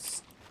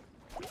is.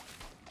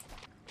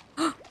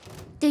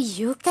 Do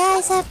you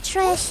guys have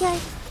treasure?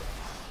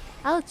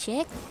 I'll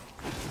check.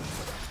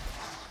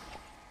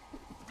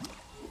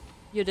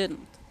 You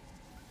didn't.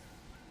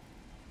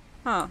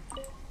 Huh.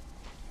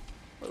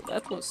 Well,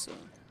 that was...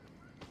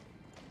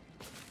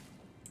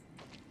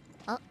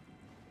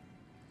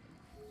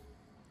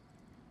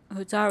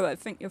 Hotaru, I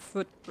think your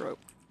foot broke.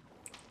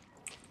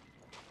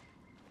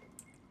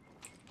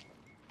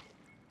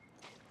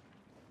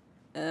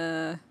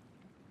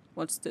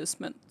 What's this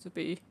meant to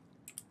be?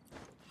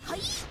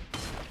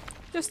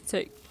 Just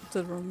take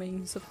the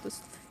remains of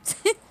this.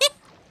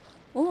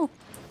 Oh,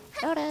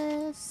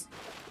 notice.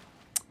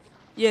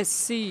 Yes,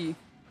 see.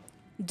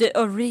 The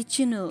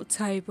original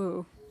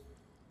typo.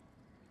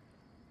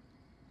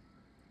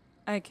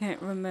 I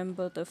can't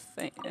remember the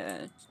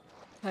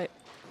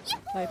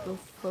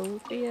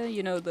typophobia.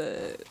 You know,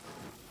 the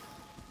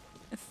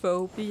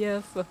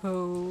phobia for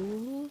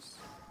holes.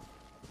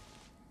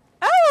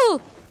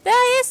 Oh!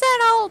 There is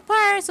an old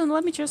person!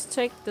 Let me just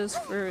check this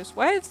first.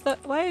 Why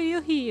are you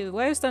here?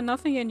 Why is there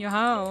nothing in your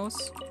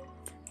house?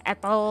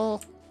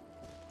 Apple.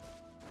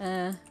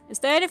 Is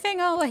there anything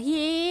over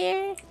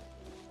here?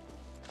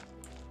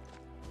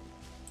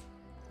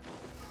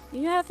 Do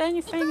you have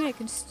anything I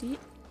can steal?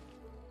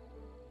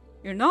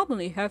 You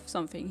normally have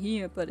something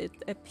here, but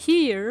it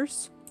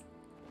appears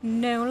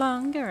no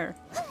longer.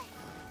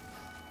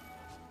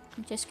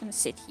 I'm just gonna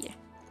sit here.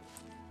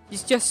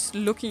 She's just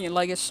looking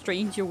like a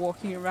stranger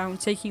walking around,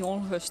 taking all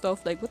her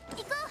stuff. Like, what the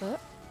fuck?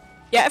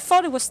 Yeah, I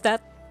thought it was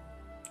that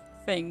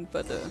thing,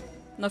 but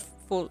not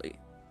fully.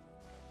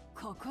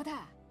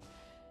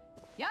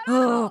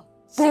 Oh,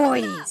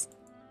 boys!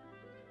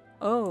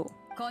 Oh.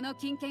 この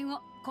金券を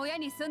小屋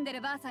に住んで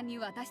るばあさんに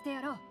渡して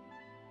やろう。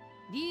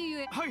リーユ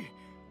へ。はい、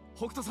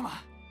北斗様。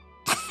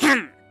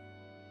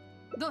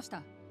どうし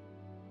た？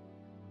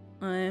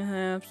 I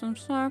have some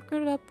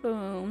sakura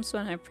blooms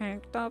that I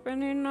picked up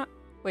in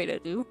Wait,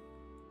 I do?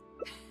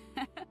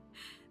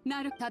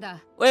 なるた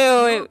だ。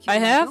Wait,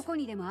 I have? どこ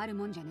にでもある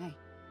もんじゃない。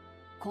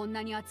こん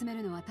なに集め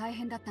るのは大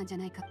変だったんじゃ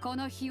ないか。こ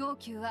の非王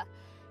宮は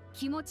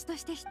気持ちと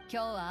して今日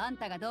はあん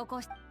たが同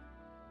行し。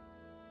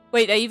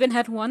Wait, I even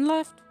had one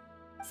left?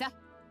 さあ、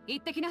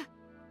行ってきな。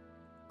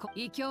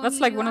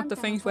 That's like one of the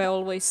things where I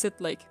always sit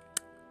like,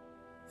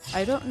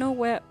 I don't know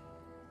where...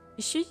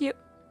 Is she here?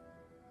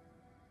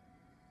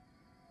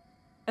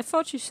 I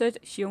thought she said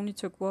she only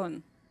took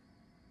one.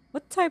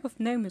 What type of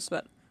name is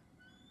that?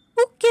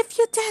 Who gave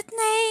you that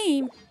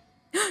name?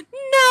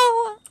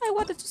 No! I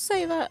wanted to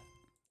say that.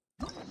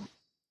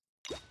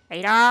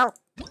 Hello!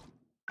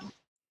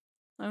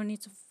 I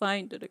need to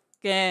find it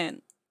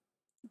again.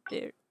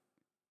 There.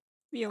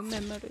 Your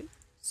memory.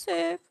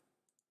 Save.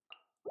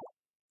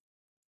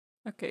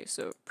 Okay,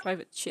 so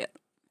private chat.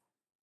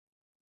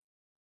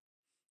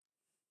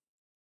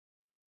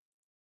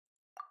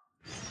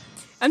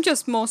 I'm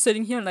just more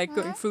sitting here like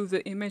going through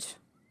the image.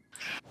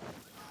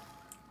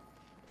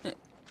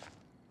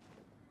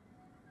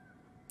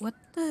 What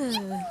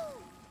the?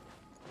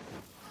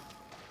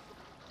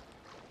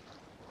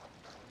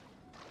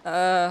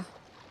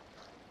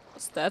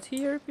 Was that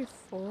here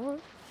before?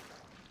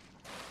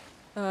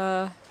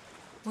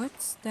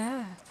 What's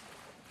that?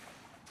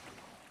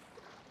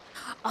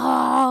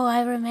 Oh,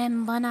 I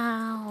remember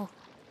now.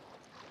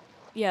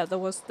 Yeah, there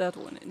was that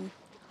one in.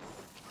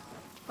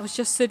 I was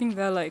just sitting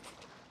there like,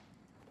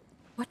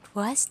 what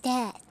was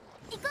that?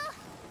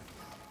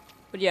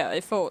 But yeah,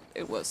 I thought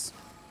it was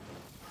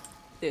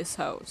this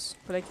house.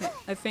 But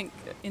I think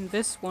in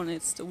this one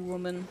it's the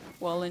woman,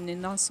 while in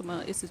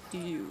Inazuma it's a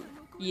dude.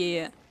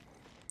 Yeah.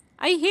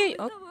 I hear you.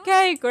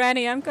 Okay,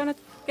 Granny, I'm gonna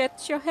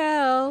get your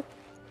help.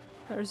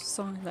 There's a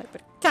song like,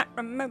 but I can't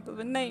remember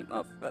the name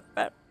of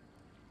it.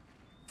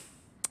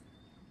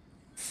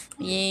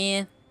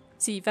 Yeah.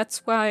 See,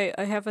 that's why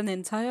I have an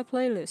entire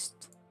playlist.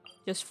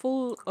 Just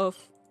full of...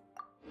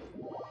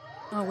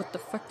 Oh, what the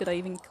fuck did I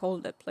even call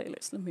that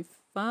playlist? Let me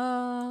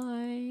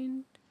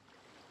find...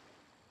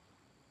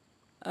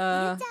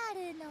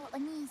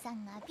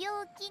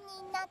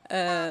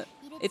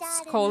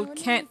 it's called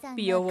Can't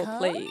Be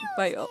Overplayed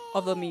by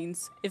other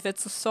means. If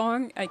it's a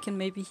song, I can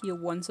maybe hear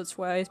once or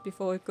twice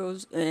before it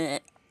goes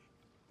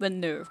but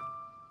no.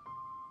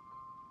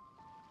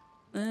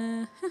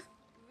 Let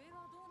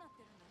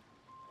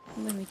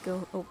me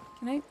go. Oh,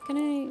 can I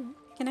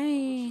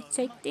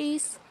take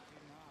these?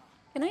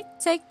 Can I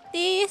take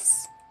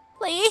these?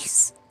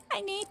 Please?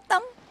 I need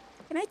them.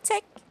 Can I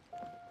take?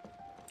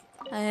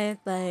 I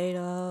played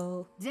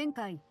all.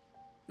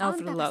 Now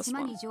for the last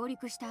one.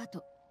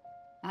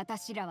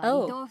 私らは伊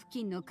東付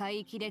近の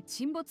海域で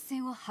沈没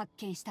船を発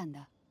見したん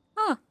だ。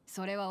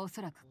それはお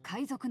そらく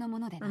海賊のも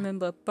のでな。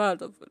Remember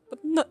part of it, but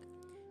not.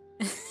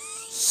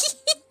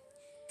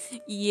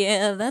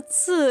 Yeah,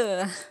 that's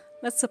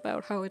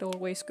about how it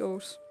always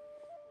goes.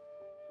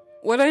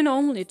 What I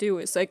normally do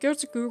is I go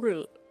to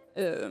Google,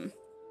 and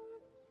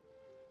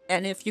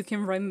if you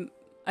can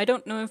I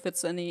don't know if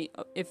it's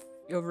if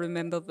you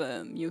remember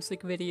the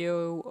music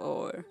video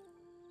or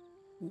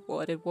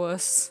what it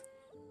was.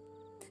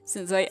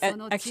 Since I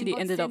actually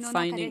ended up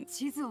finding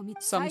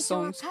some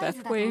songs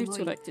that way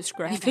to like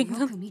describing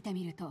them.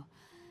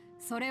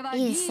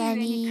 Is an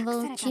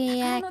evil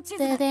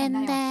reacted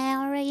in the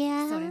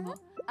area?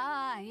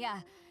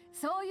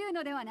 そういう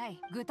のではない。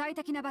具体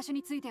的な場所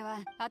については、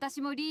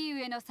私もリーウ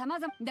への様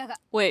々だが、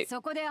そ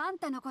こであん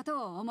たのこと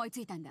を思いつ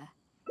いたんだ。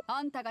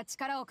あんたが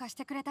力を貸し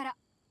てくれたら、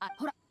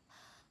ほら。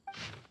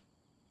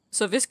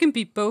So this can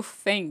be both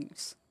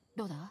things.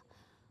 どうだ？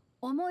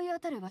思い当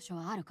たる場所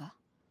はあるか？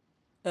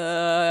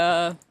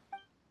 I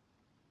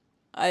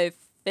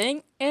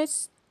think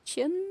it's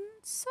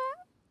Jinsha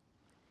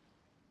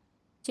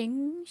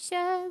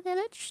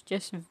village.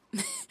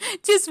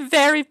 Just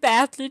very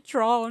badly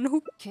drawn.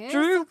 Who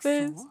drew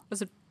this?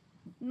 Was it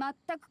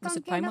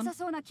Paimon?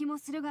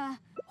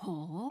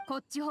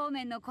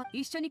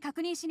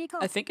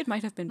 I think it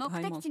might have been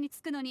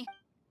Paimon.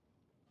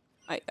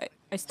 I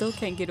still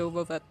can't get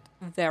over that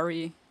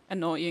very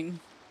annoying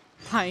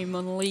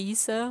Paimon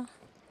Lisa.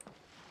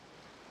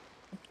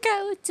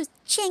 Go to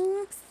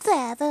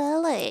Jinsha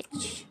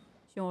village.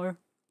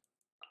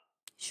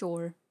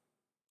 Sure.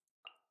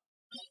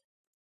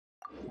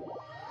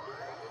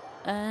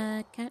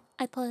 Can't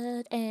I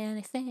put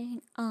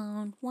anything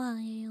on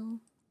while?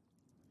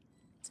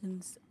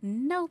 Since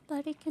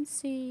nobody can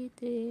see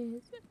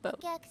this.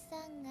 About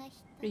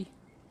 3.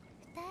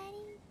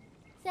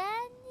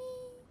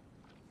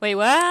 Wait,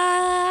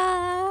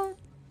 what?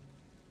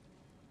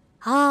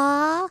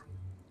 Huh?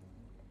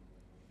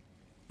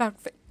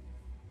 Perfect.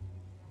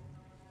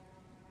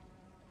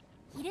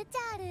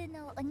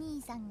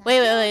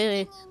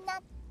 Wait.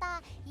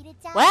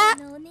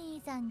 What?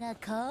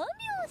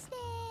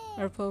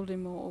 I pulled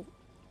him all.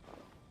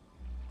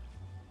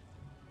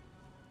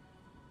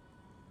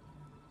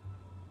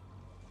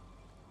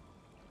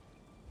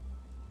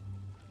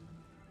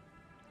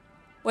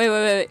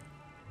 Wait.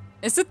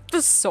 Is it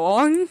the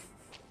song?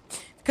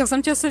 Because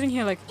I'm just sitting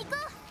here like...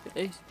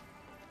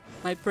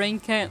 My brain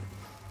can't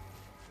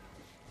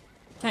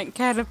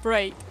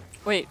calibrate.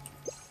 Wait.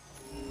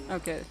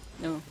 Okay,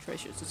 no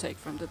treasure to take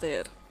from the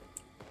dead.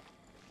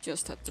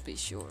 Just had to be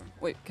sure.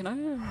 Wait, can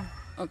I?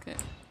 Okay,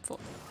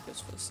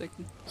 just for a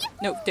second.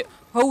 No,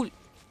 holy.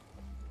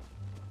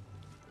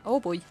 Oh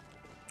boy.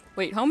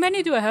 Wait, how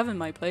many do I have in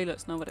my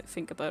playlist now that I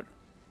think about it?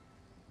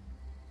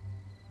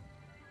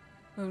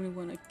 Only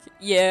one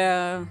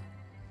yeah.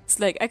 It's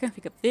like I can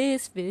think of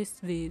this.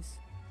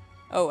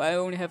 Oh, I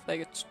only have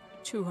like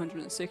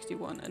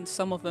 261 and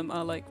some of them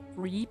are like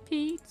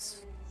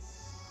repeats.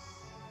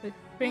 I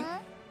think.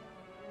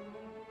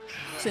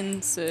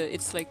 Since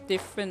it's like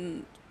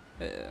different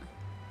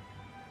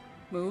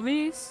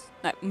movies,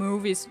 not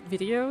movies,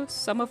 videos.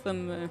 Some of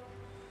them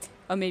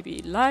are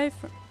maybe live.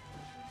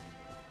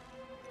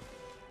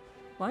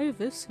 Why is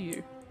this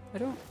here? I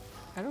don't.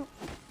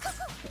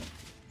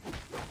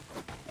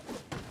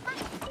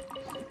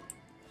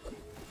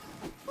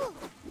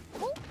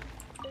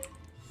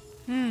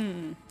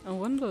 I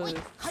wonder.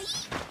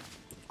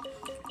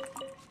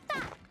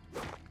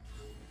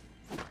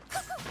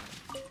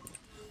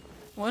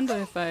 wonder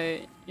if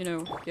I, you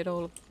know, get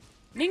all of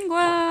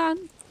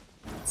Ningguang.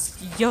 It's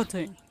your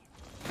turn.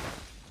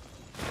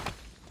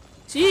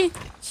 See?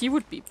 She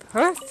would be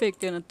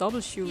perfect in a double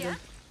shooter. Yeah.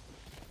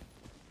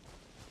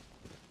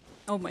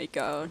 Oh my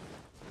god.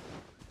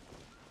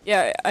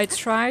 Yeah, I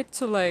tried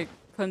to like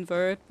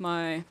convert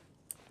my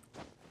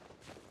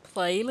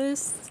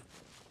playlist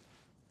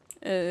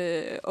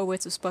over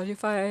to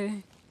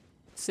Spotify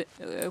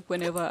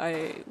whenever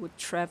I would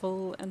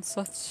travel and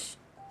such,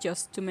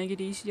 just to make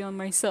it easier on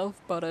myself,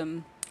 but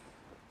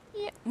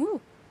yeah. Ooh.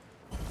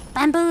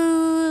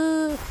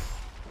 Bamboo!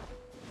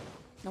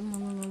 No,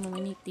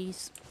 we need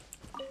these.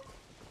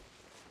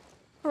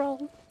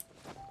 Roll.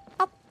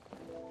 Up.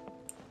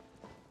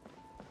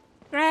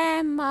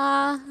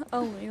 Grandma!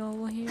 Oh, you're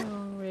over here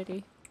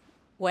already.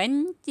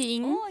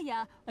 Wenjing?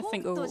 I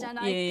think, oh,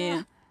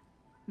 yeah.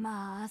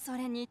 まあそ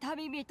れに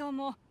旅人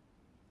も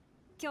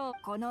今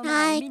日この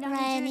Hi, 前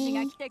南十字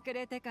が Granny. 来てく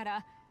れてか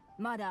ら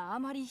まだあ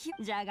まりじ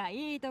ゃが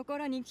いいとこ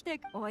ろに来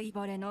ておい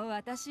ぼれの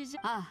私じ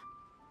ゃああ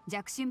ジ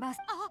ャクシンバース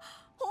あ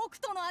北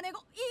斗の姉子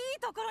いい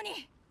ところに姉子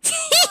の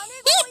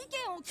意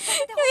見を聞か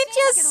せてほしいんだ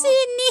けど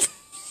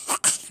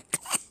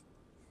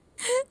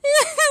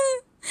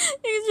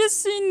You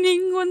just see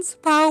Ningguang's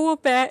power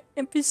back,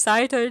 and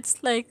beside her it's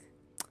like,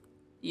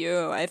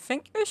 yo, I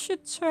think you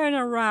should turn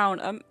around.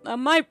 I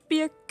might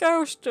be a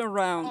ghost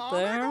around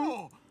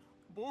there.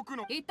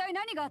 一体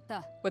何があっ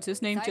た What's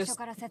his name? 最 Just 初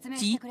から説明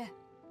してくれ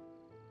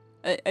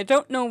I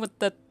don't know what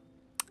that.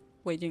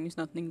 Waiting is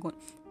not Ningguang.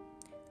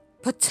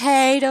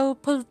 Potato.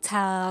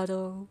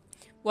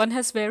 One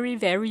has very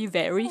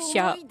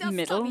sharp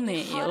middle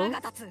nail.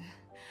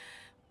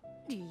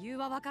 理由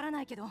はわから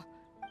ないけど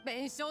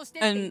弁償して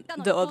って And 言った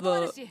の the に断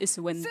other るし is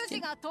筋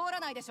Wenjing. が通ら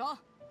ないでしょ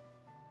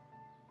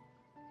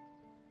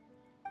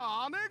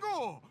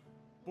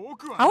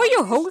How are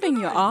you holding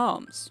your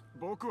arms?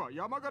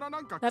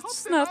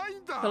 That's not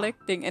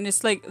collecting, and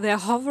it's like they're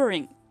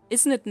hovering.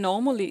 Isn't it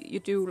normally you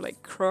do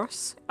like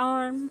cross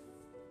arm?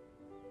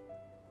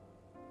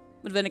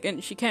 But then again,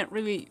 she can't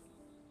really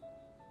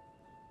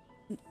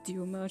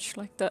do much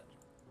like that.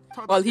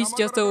 Well, he's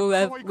just over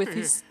there with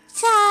his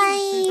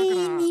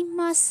Shiny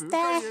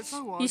mustache.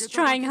 He's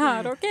trying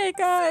hard, okay,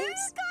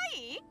 guys?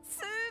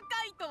 数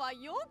回とは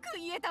よく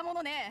言えたも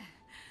のね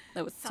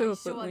That was two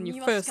of them when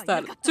you first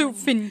started. 2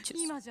 finches.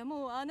 今じゃ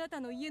もうあなた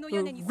の家の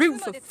屋根に A 巣 roof ま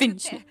of で作っ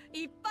finches. て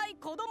いっぱい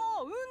子供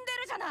を産んで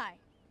るじゃない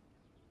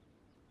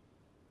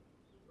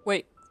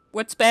Wait,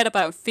 what's bad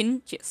about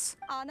finches?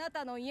 あな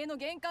たの家の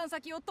玄関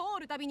先を通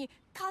るたびに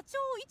課長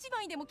一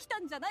枚でも来た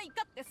んじゃない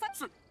かってさ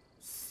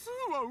巣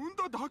は産ん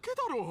だだけだ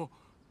ろう。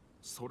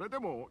それで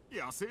も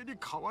野生に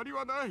変わり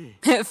はない。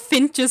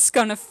Finches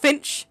gonna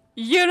finch,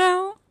 you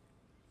know?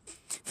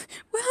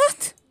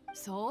 What?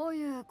 そう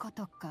いうこ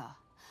とか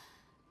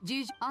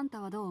じいじあんた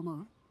はどう思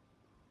う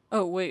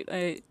Oh wait,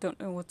 I don't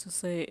know what to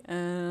say.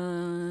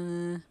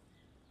 There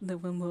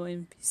were more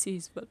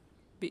NPCs, but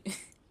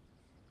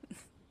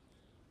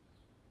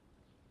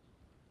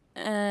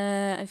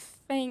I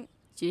think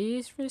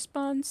G's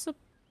responsible.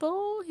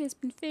 He's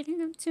been feeding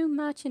them too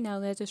much, and now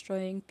they're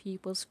destroying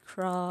people's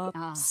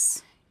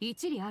crops.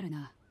 一理ある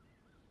な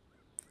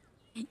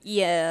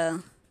Yeah,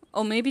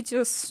 or maybe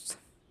just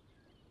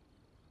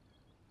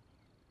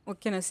what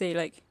can I say?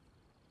 Like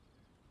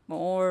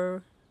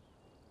more.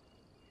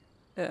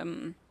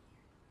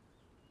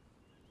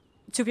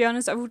 To be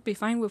honest, I would be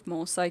fine with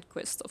more side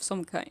quests of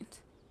some kind.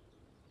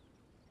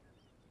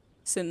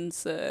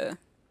 Since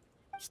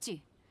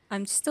吉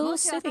I'm still も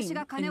し sitting 私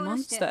が in 金を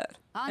出して Mondstadt,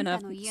 あ and ん I've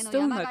たの家の still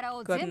山 not 柄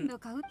を全 gotten 部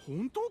買う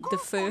本当か the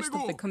first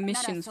of the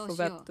commissions for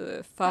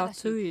that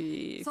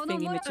Fatui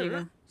thingy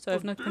material. So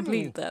I've not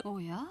completed that. お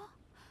や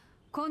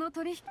この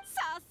取引さ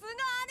す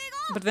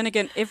が But then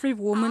again, every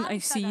姉 woman 子 I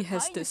see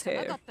has this あんたが飼い主じゃな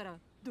hair. かったら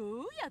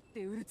どうやっ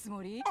て売るつ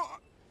もり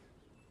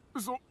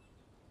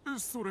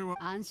それは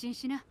安心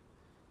しな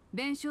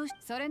弁償し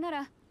それな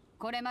ら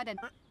これまで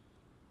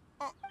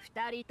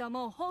二人と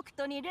も北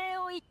斗に礼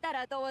を言った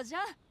らどうじゃ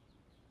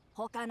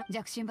他のジ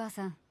ャクシンばあ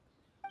さん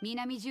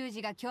南十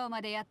字が今日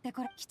までやって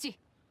これ吉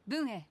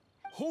文英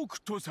北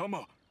斗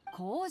様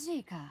コージ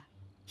ーか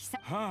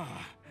は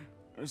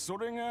あそ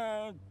れ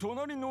が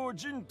隣の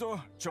陣と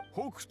北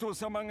斗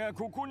様が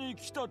ここに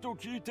来たと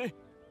聞いて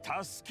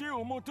助け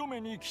を求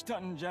めに来た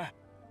んじゃ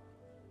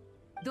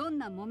どん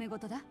な揉め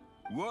事だ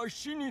わ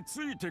しにつ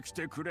いてき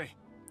てくれ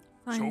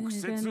Fine, 直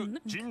接 then,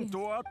 陣 okay.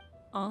 とは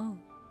Oh.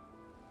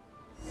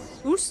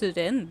 Who's it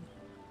in?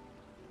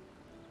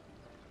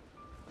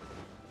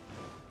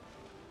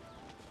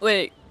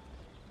 Wait.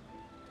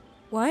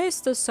 Why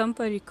is there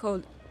somebody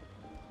called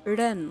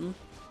Ren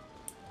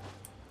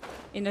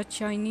in a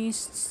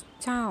Chinese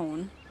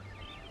town?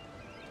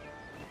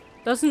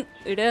 Doesn't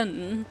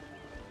Ren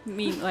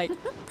mean like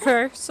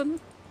person?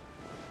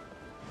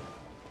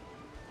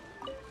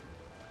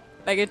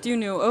 Like I do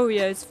know, oh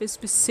yeah, it's this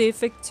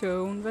specific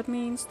tone that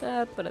means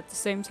that, but at the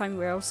same time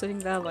we're all sitting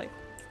there like,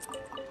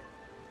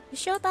 You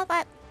sure about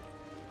that?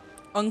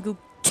 Uncle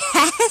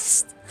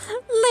Cast?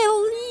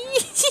 Lily!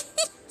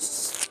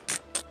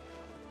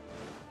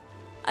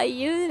 Are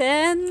you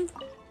then?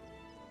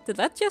 Did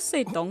that just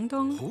say dong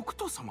dong? 北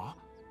斗様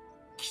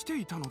来て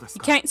いたのです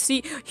You か can't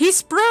see.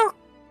 He's broke!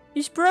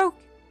 He's broke!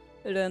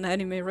 An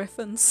anime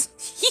reference.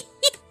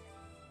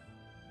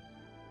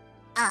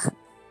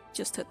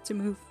 Just had to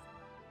move.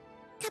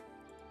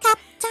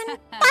 Captain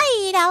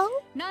Beidou!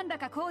 なんだ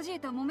かコージー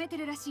と揉めて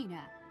るらしい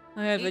な。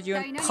 I have 一 you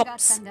体 in 何があっ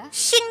た pops. んだ？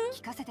 Shing!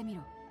 聞かせてみ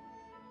ろ。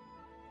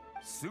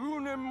数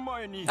年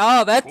前に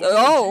Oh, that. この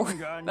Oh! 人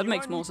が That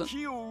makes 庭 more に sense.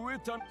 木を植え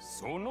た。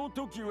その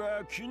時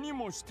は気に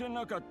もして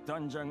なかった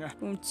んじゃが、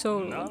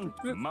 So. なん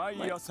と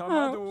毎朝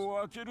窓を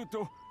開ける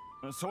と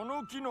そ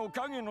の木の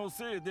影の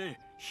せいで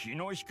日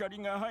の光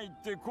が入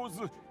ってこ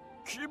ず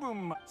気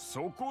分ま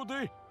そこ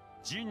で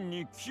陣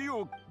に木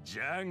をじ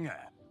ゃ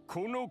が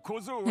この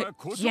小僧は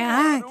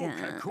断ろうか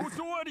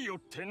断りよっ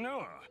て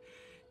の。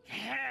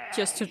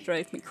 Just to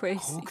drive me crazy.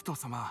 北斗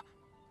様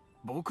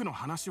僕の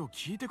話を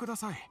聞いてくだ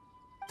さい。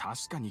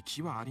確かに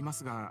木はありま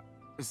すが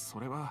そ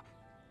れは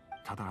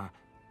ただ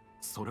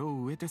それを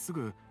植えてす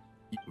ぐ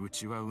う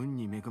ちは運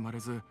に恵まれ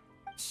ず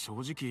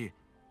正直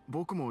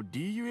僕も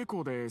リーユエ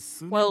コーで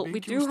数年 Well, we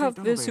勉強 do してい have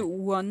たので this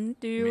one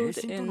dude 迷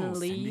信と in の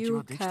線引き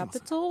は Liu できてます。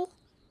 Capital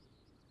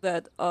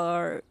that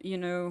are, you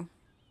know,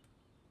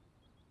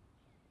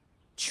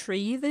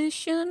 tree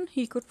vision.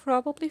 He could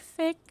probably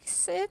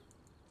fix it.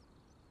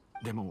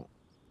 でも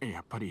や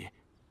っぱり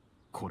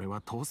これ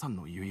は父さん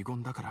の遺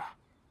言だから。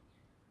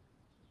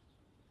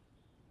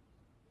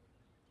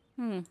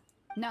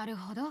 なる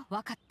ほど、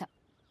わかった。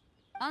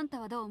あんた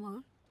はどう思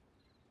う？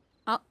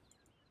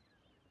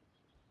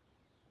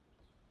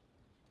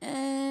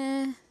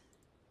 I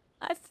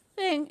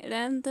think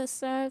Ren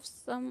deserves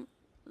some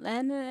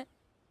leniency.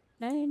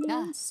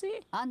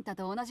 あんた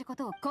と同じこ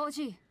とをコー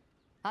ジー。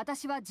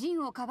私はジ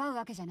ンをかばう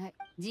わけじゃない。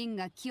ジン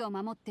が木を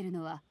守ってる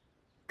のは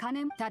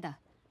金ただ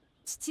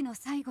父の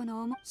最後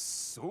の思い。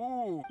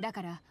そう。だ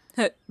から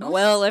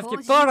Well, if you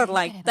put it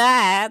like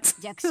that,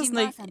 弱 it's 心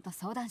ばあ like, さんと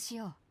相談し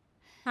よう。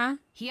 huh?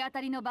 日当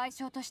たりの賠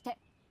償として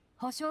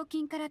保証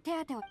金から手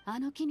当をあ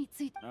の木に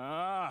ついて。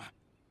あ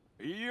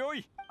あ、いよ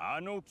い、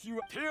あの木は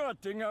手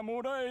当が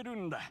もらえる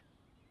んだ。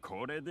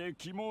これで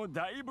木も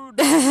だいぶ。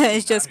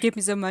It's just give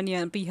me some money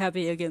and be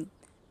happy again.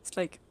 It's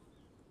like,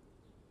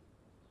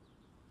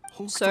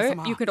 sir,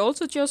 you could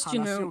also just,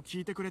 you 話 know, を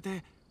聞いてくれ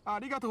てあ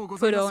りがとうご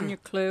ざい put ます on your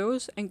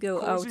clothes and go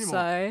コージーも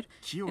outside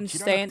木を and 切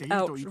らなくてい stand いと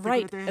out 言ってく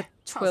right れ at て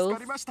助かり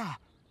 12 ました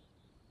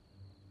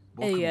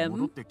僕も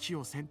戻って木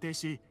を剪定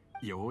し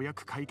ようや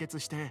く解決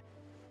して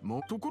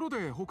もところ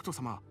で北斗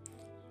様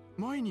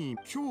前に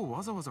今日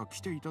わざわざ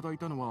来ていただい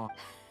たのは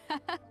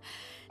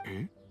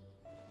え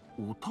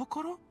お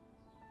宝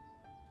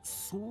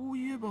そう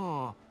いえ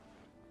ば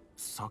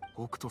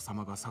北斗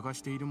様が探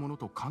しているもの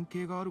と関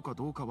係があるか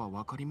どうかは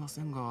わかりま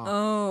せんが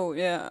Oh,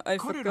 yeah, I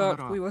彼らな forgot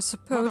ら we were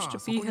supposed to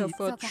be まだ here そ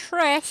こ for に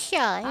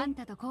Treasure. あん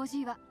たとコージ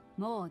ーは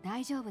もう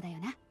大丈夫だよ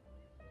な。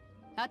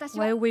私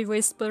は Why are we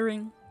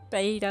whispering?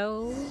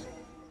 Beidou.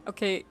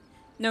 Okay,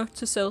 note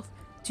to self.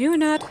 Do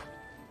not. It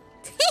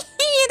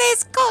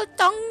is called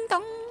Dong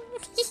Dong.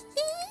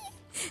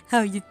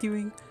 How you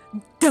doing?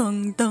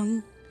 Dong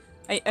dong.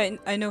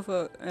 I know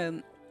for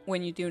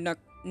when you do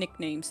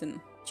nicknames in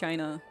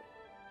China,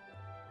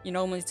 you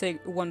normally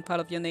take one part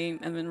of your name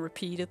and then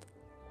repeat it.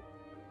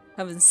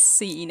 Haven't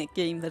seen a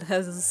game that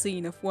has a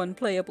scene of one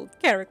playable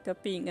character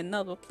being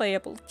another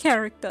playable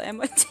character.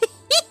 Am I?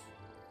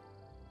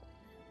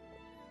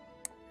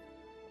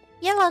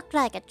 You look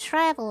like a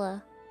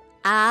traveler.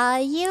 Are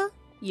you?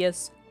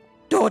 Yes.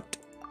 Dot.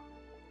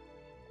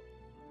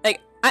 Like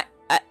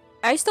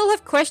I still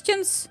have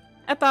questions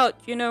about,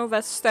 you know,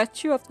 that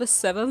statue of the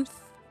seventh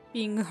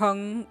being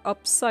hung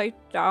upside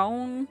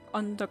down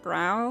on the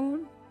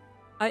ground.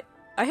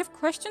 I have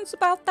questions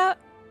about that.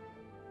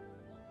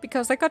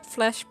 Because I got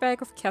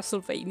flashback of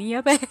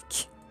Castlevania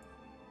back.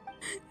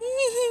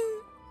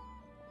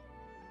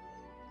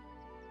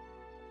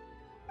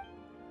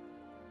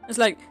 It's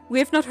like, we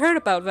have not heard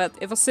about that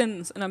ever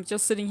since, and I'm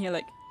just sitting here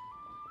like,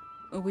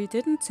 oh, we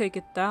didn't take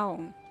it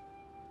down.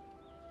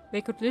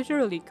 They could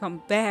literally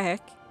come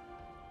back.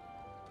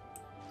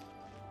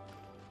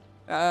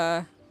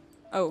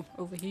 Oh,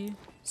 over here.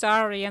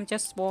 Sorry, I'm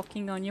just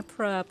walking on your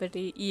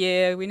property.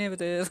 Yeah, we never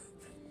did.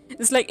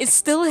 It's like, it's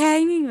still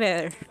hanging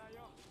there.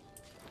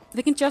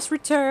 They can just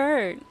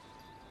return.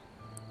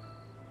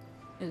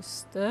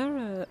 Is there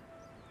a...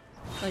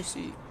 I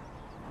see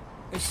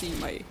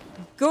my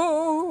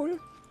goal.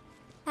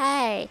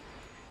 Hey.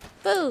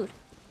 Food.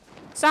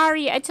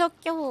 Sorry, I took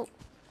you.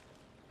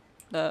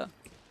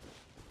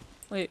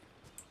 Wait.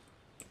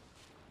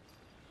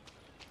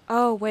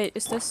 Oh, wait,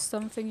 is this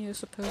something you're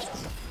supposed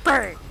to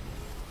burn?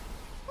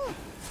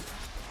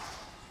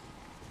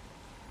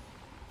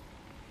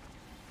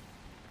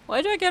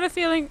 Why do I get a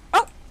feeling?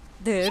 Oh!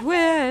 There it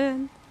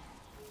went!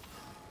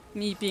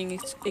 Me being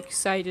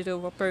excited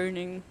over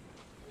burning.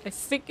 I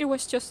think it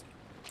was just...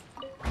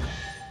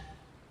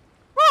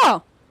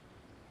 Oh!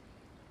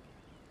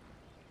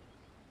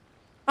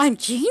 I'm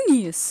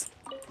genius!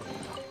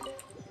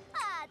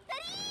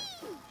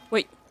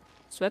 Wait,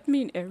 does that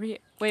mean every...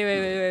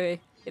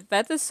 Wait. If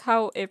that is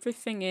how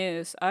everything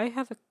is, I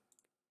have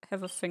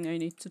have a thing I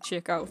need to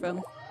check out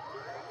then.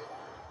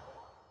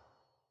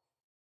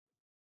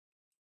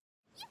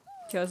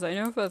 Because I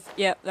know that,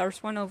 yeah,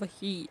 there's one over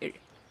here.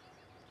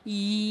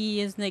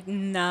 He is like,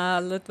 nah,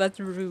 let that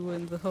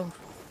ruin the whole...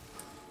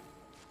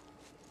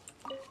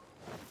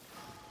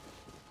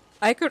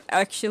 I could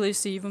actually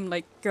see them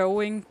like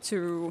going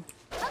to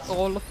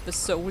all of the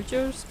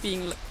soldiers,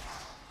 being like,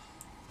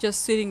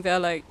 just sitting there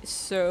like,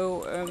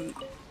 so,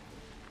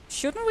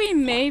 shouldn't we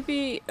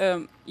maybe,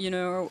 you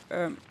know,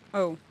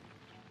 oh.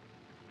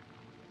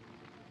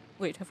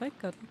 Wait, have I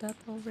gotten that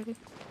already?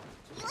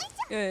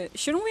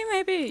 Shouldn't we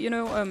maybe, you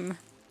know,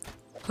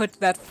 put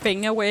that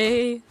thing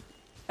away?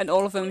 And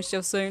all of them is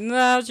just saying,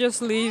 nah,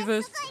 just leave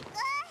it.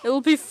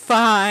 It'll be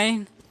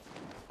fine.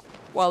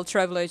 While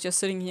Traveler is just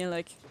sitting here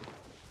like...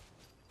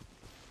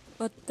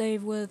 But they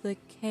were the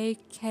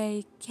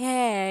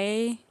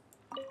KKK.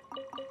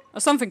 Or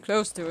something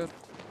close to it.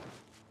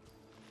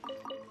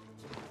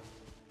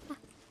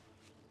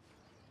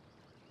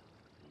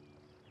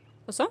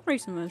 For some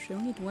reason I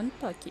only need one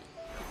ducky.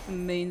 It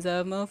means I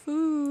have more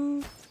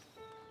food.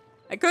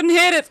 I couldn't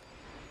hit it!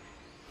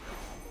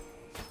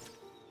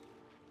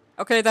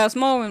 Okay, there's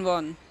more than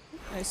one.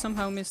 I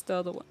somehow missed the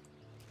other one.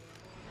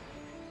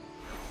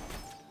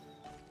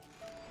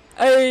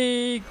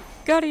 I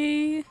got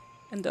it!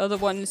 And the other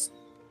one is...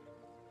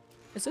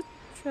 Is it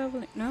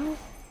traveling? No?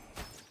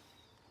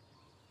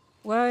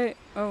 Why?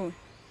 Oh.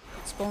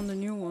 It spawned a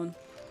new one.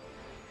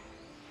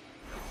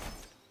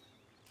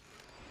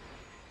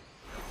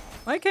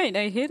 Why can't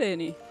I hit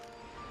any?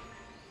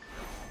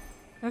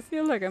 I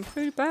feel like I'm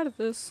pretty bad at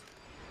this.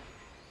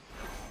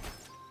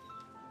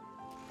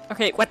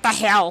 Okay, what the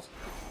hell?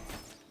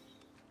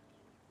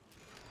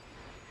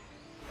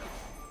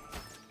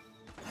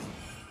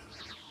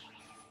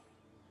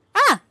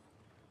 Ah!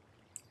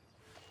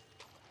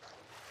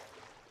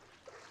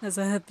 That's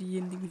a happy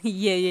ending.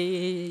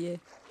 Yeah.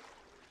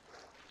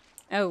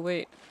 Oh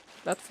wait,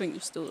 that thing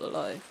is still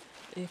alive.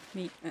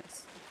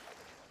 Meekness.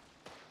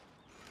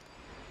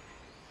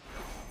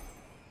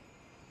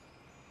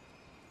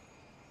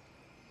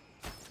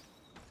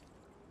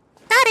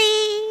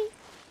 Daddy!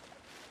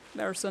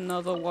 There's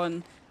another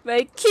one.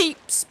 They keep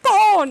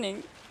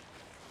spawning!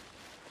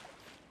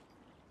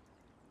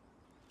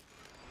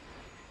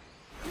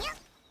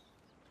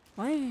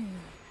 Why?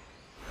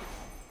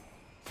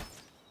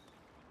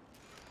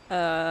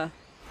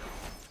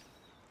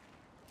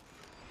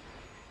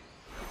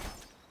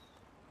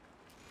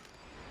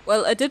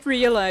 Well, I did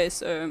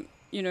realize,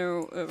 you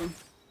know,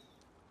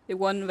 the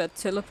one that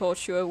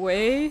teleports you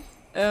away,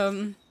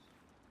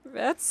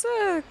 that's,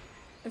 I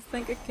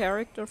think a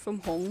character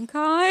from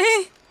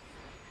Honkai.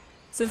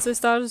 Since I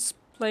started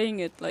playing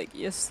it, like,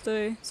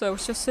 yesterday. So I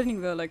was just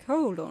sitting there like,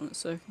 hold on a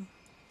second.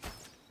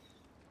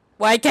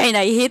 Why can't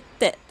I hit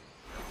that?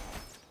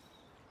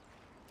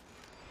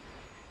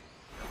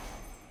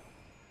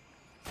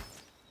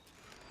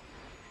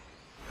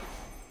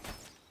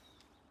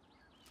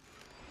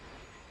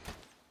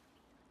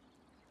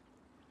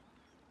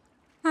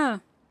 Huh.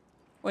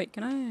 Wait,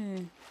 can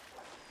I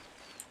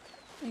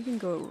can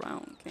go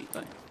around, can't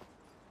I?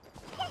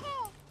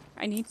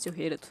 I need to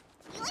hit it.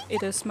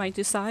 It is my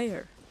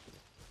desire.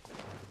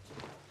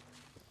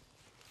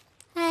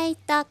 Hey,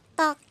 Duck.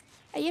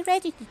 Are you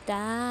ready to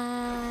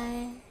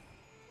die?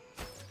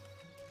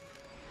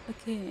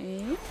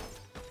 Okay.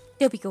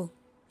 There we go.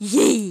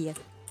 Yeah!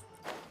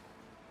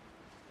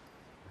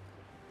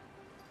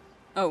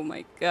 Oh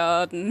my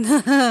god.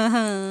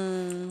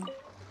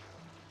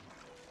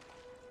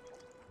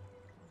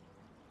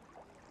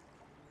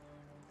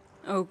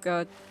 Oh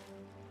god.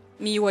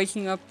 Me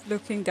waking up,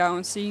 looking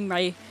down, seeing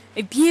my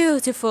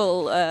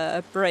beautiful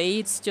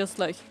braids, just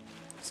like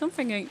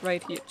something ain't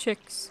right here.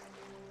 Checks.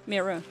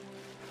 Mirror.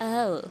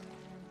 Oh.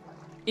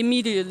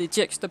 Immediately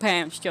checks the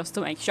pants just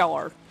to make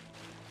sure.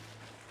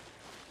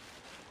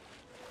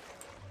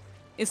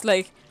 It's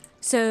like,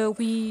 so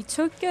we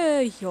took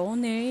your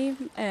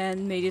name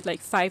and made it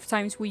like 5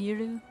 times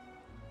weirder.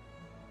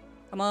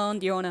 Come on,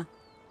 Diona.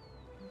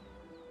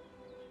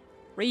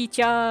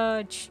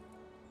 Recharge.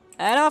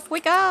 And off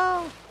we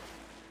go!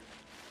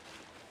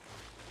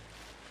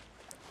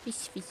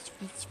 Fish.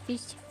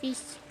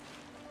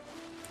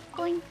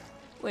 Going.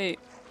 Wait.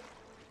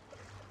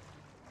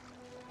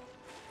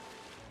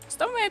 Is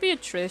there maybe a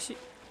treasure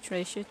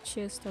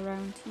chest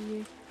around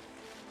here?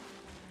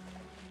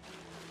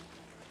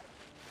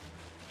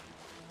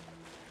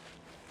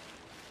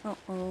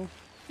 Uh-oh.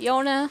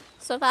 Fiona,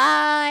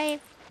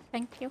 survive!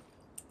 Thank you.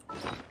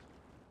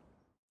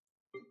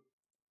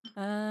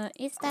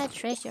 Is there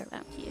treasure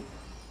around here?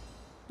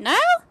 No?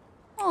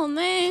 Oh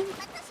man.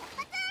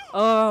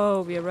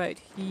 Oh, we're right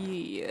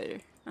here.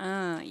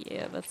 Ah,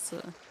 yeah, that's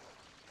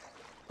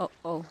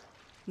uh-oh.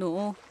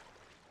 No.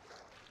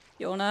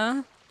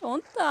 Fiona,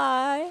 don't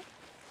die.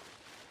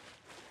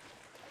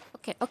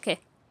 Okay.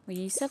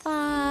 We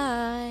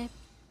survive.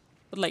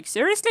 But like,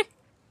 seriously?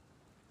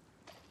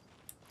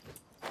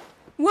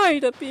 Why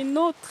there be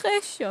no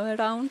treasure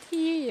around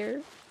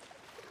here?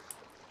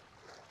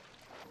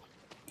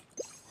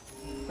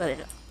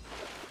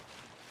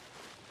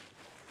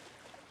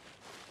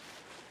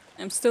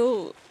 I'm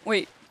still...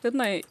 Wait,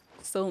 didn't I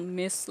still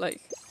miss,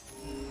 like...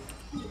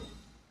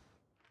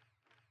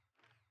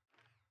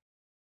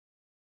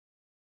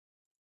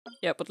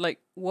 Yeah, but like,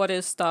 what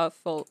is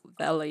Starfall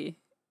Valley?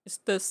 Is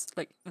this,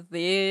 like,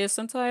 this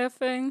entire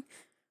thing?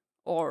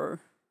 Or...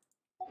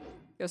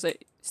 Because I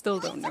still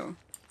don't know.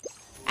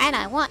 And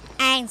I want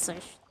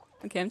answers.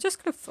 Okay, I'm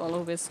just gonna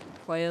follow this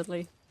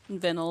quietly.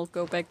 And then I'll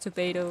go back to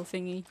Beto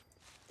thingy.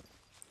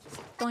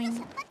 Doing,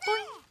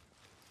 doing,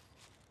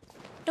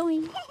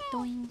 doing,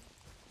 doing.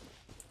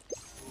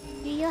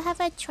 Do you have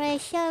a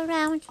treasure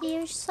around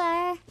here,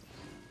 sir?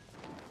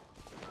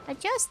 I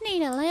just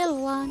need a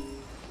little one.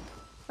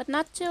 But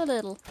not too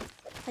little.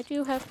 I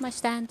do have my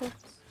standards.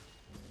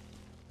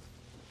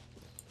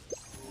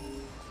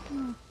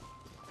 Hmm.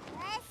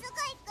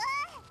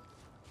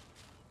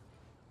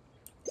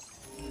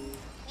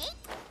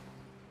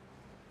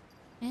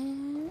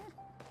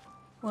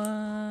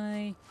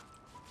 Why?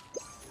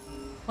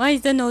 Why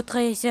is there no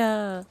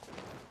treasure?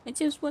 I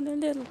just want a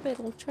little bit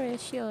of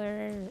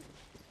treasure.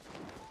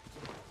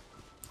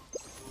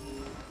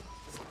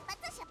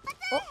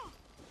 Oh.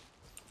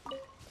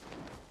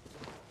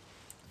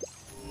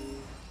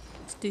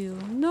 Still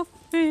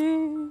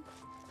nothing.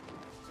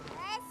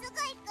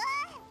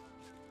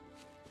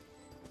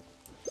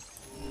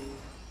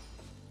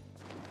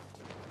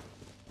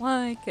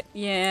 Why?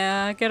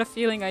 Yeah, I get a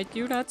feeling I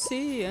do not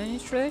see any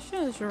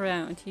treasures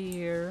around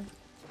here.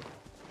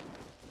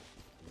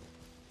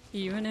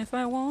 Even if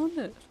I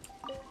wanted.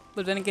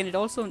 But then again, it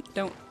also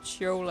don't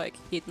show like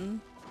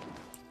hidden.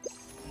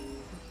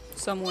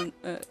 Some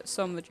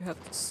that you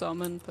have to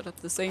summon, but at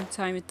the same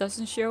time it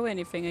doesn't show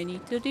anything I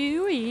need to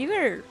do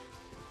either.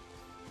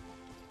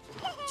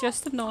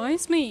 Just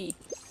annoys me.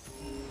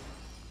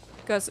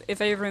 Because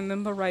if I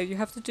remember right, you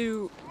have to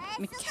do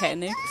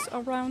mechanics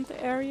around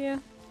the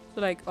area to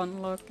like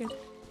unlock it.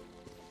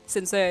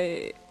 Since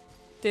I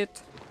did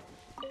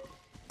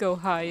go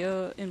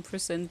higher in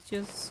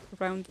percentages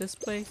around this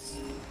place.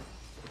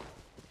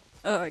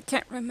 I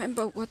can't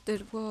remember what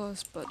it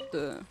was, but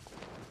there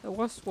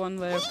was one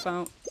where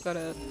I got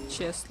a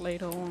chest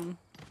later on.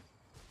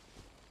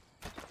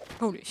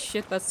 Holy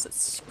shit, that's a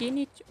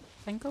skinny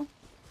ankle.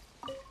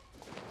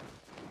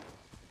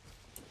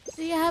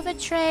 Do you have a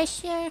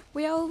treasure?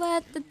 We're over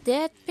at the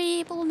dead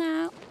people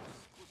now.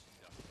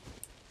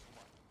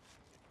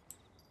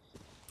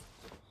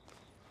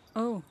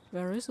 Oh,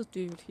 there is a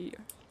dude here.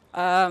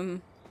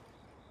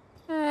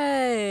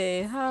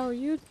 Hey, how are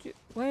you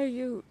where are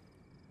you?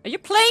 Are you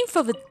playing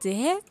for the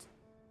dead?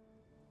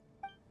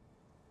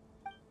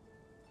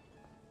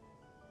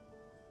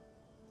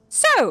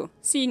 So,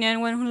 seen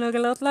anyone who look a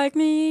lot like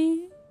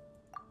me?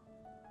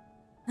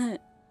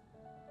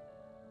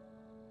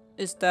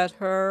 Is that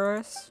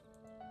hers?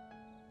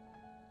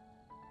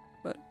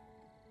 But,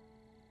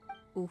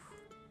 oof.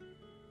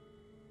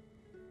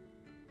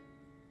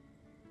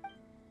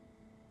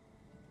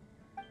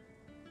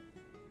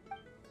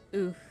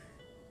 Oof.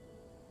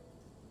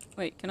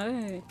 Wait, can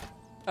I?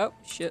 Oh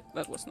shit,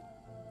 that was not.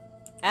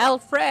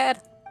 Alfred!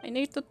 I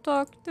need to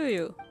talk to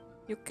you.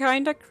 You're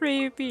kinda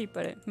creepy,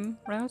 but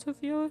relative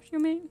yours, you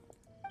mean?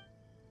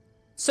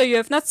 So you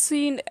have not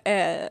seen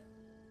a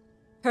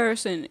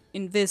person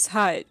in this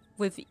height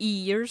with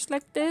ears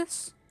like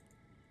this?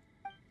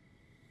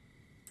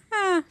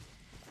 Huh.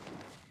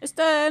 Is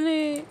there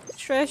any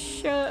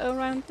treasure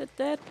around the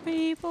dead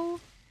people?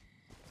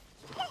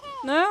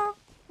 No?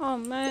 Oh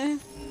man.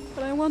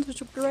 But I wanted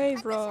to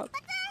grave rob.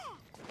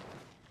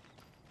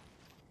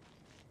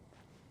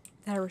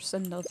 There's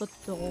another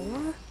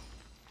door?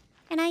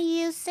 Can I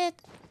use it?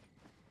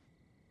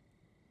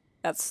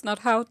 That's not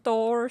how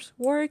doors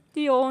work,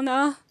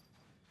 Diona.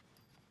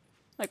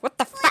 Like, what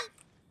the fuck?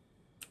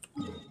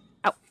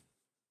 Ow.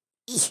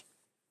 Eesh.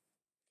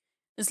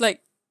 It's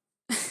like,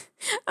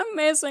 I'm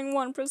missing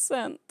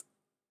 1%.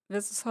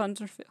 This is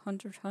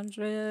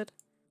 100.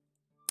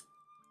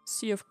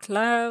 Sea of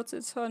Clouds,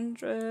 it's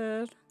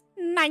 100.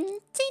 99.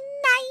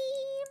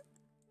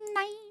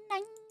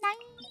 999.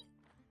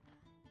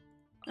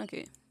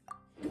 Okay.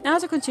 Now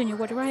to continue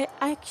what I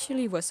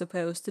actually was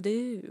supposed to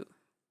do.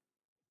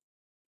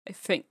 I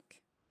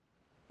think.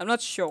 I'm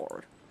not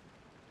sure.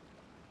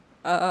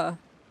 Ah,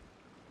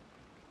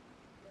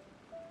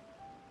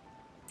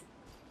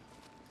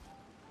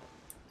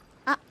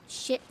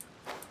 shit.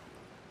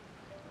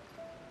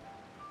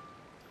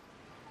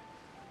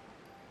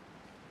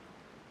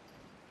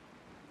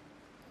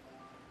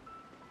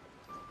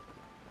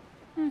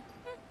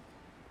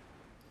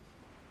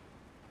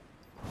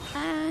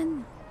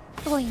 And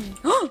boing.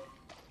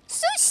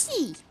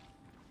 Sushi!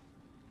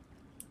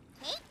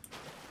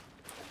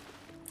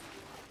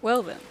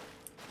 well then.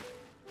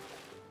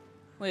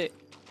 Wait.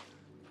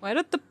 Where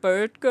did the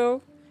bird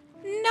go?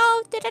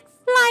 No, did it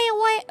fly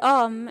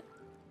away?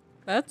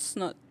 That's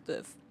not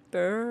the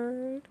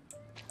bird.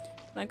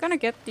 I'm gonna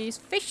get these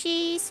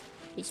Fishies.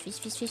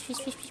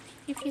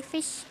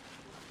 Fish.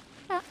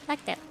 Oh,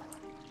 like that.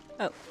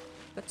 Oh,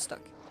 got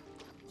stuck.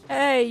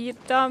 Hey, you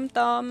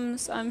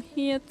dum-dums, I'm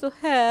here to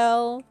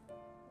help.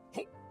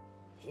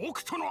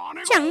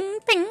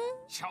 Jumping.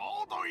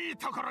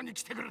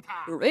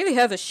 You really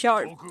have a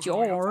sharp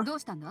jaw.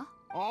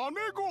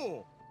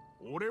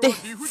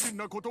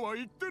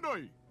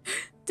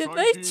 Did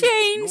they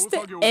change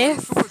the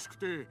F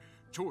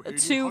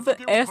to the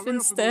F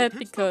instead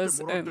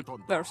because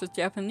there's a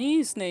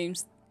Japanese name,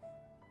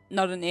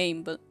 not a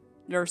name, but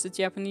there's a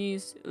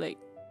Japanese like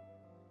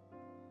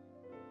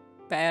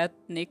bad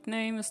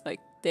nickname. It's like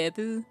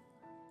Debu,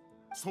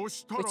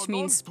 which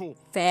means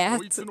fat.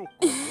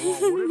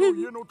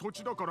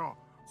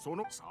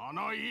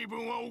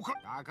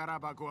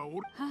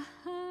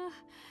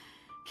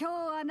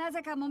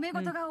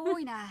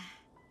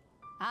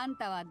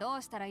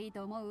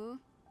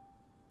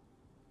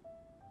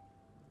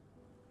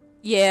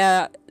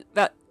 Yeah,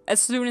 that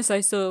as soon as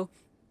I saw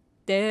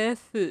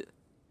Debu,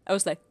 I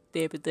was like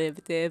Debu,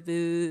 Debu,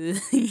 Debu.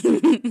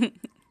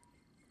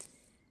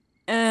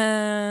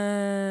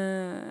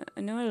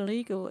 I'm not a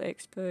legal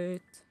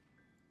expert.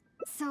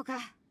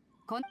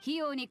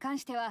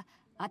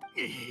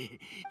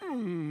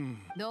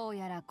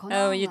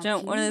 Oh, you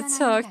don't want to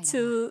talk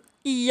to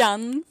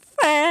young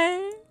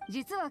Faye?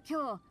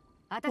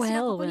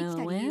 Well,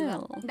 well,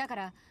 well.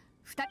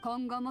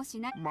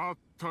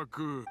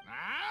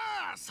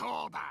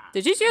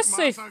 Did you just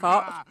say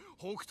fuck?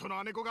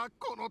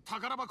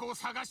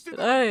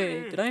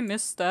 Did I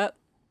miss that?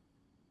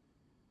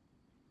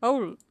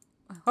 Hold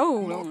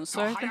on a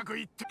second.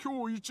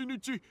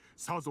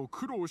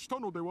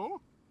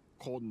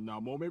 こんな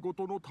揉め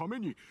事のため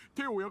に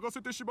手を焼か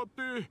せてしまっ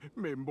て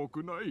面目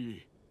な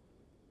い。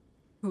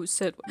 Who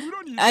said what?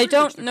 I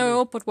don't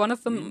know, but one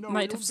of them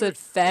might have said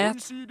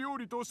fat.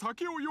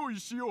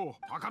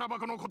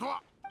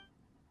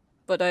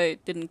 But I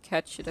didn't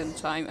catch it in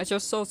time. I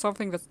just saw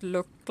something that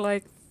looked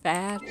like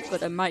fat,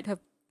 but it might have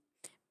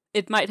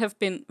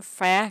been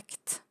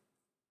fact.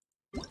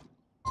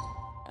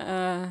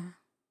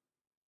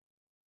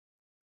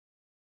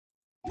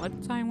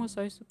 What time was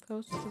I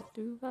supposed to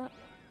do that?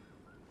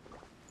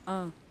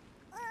 Oh.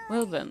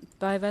 Well then,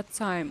 by that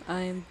time,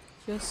 I'm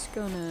just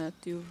gonna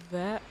do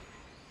that.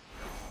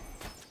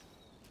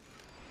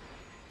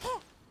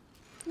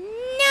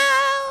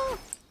 No!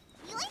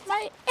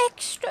 My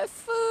extra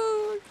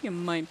food! You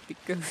might be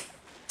going.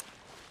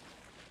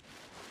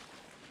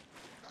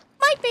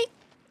 Might be.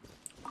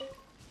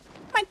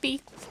 Might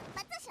be.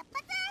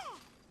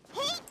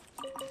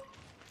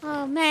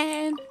 Oh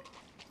man.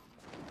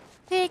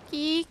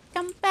 Vicky,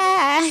 come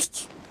back.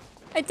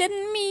 I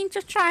didn't mean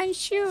to try and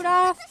shoot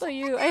after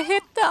you. I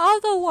hit the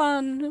other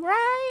one,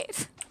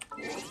 right?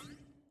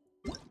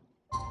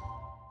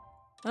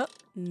 Oh,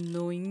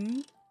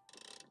 annoying.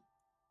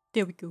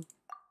 There we go.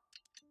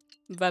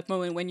 That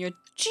moment when you're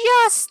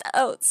just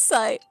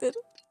outside it.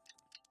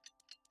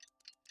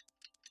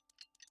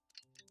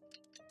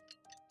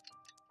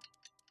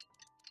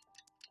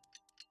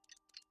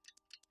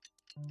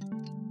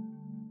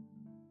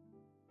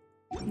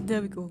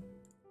 There we go.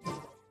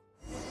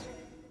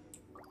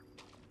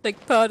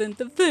 Take part in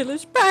the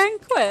village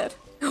banquet.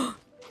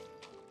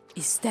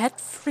 Is that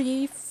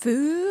free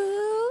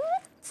food?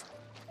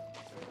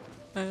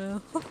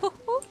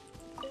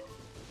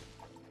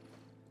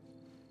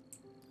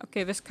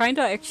 Okay, this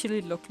kinda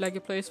actually looked like a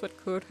place that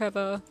could have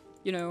a,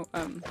 you know,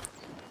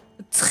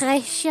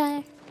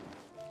 treasure.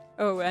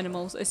 Oh,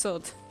 animals! I saw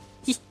it.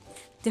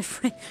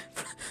 Different.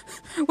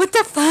 What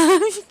the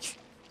fuck?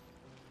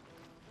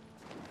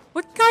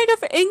 What kind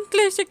of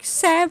English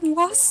exam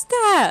was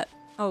that?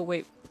 Oh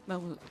wait.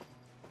 Never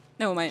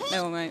mind.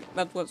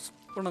 That was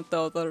one of the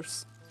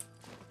others.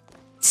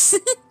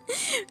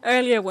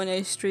 Earlier when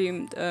I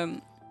streamed,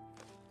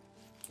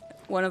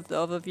 one of the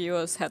other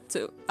viewers had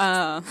to...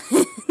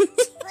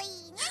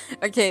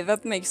 Okay,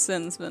 that makes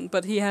sense then,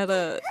 but he had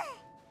a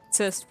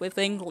test with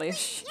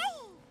English.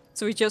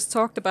 So we just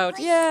talked about,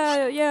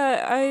 I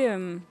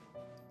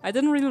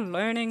didn't really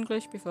learn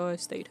English before I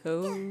stayed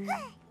home.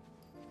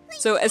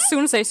 So as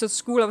soon as I saw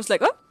school, I was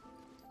like, oh!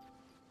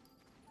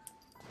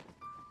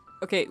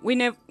 Okay, we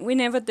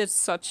never did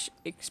such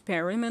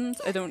experiments.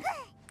 I don't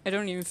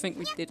even think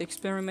we did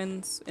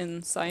experiments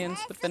in science,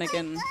 but then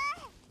again,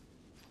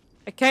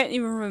 I can't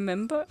even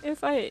remember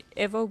if I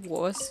ever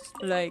was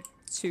like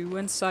 2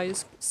 in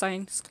science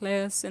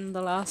class in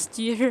the last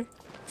year,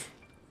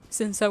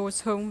 since I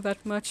was home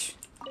that much.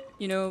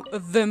 You know,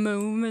 the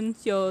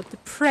moment your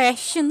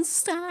depression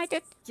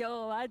started.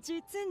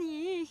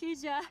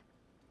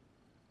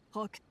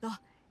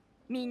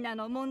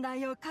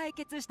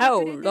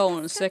 Hold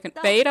on a second,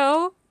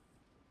 Beto.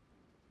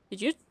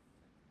 Did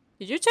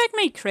you take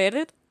me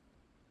credit?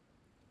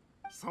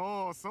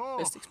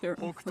 Best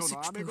experiment was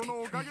exploding.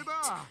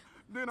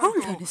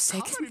 Hold on a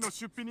second.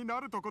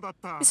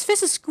 Is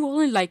this a school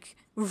in like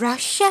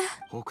Russia?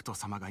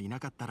 It's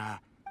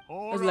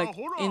like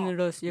in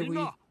Russia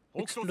we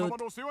explode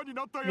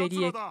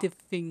radioactive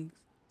things.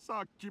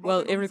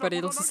 Well, everybody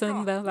else is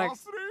saying that like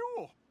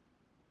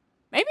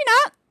maybe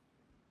not.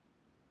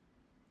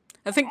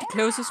 I think the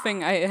closest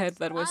thing I had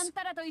that was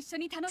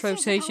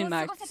quotation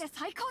marks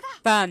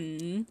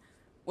fun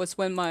was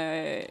when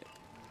my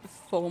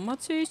former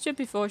teacher,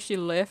 before she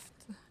left,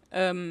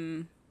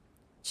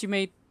 she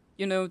made,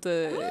 you know,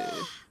 the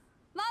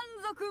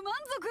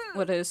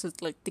what is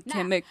it, like the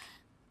chemic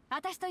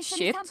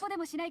shit?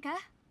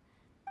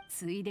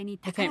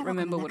 I can't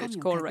remember what it's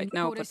called right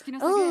now, but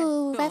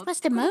oh, that was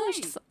the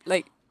most.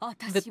 Like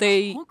the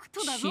day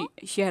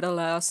she had a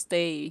last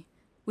day,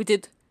 we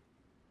did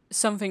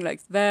something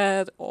like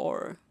that,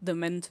 or the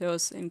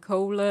Mentos in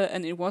cola,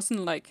 and it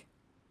wasn't like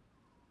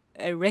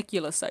a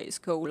regular size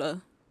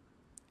cola.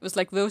 It was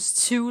like those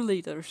 2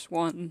 liters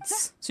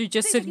ones. So you're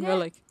just sitting there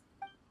like,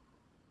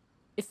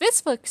 if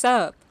this fucks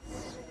up,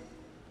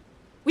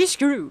 we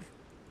screwed.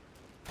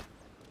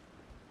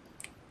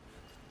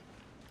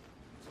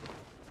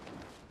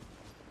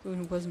 Oh,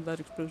 it wasn't that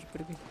explosive,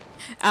 but okay.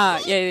 Ah,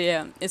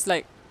 yeah. It's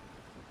like,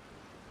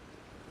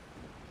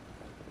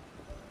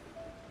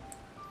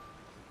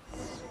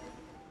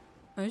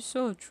 I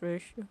saw a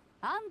treasure.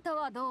 あんた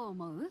はどう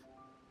思う？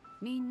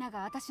みんな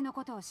が私の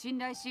ことを信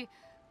頼し、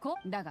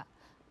だが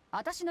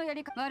私のや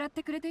り方笑っ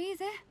てくれていい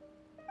ぜ。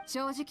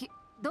正直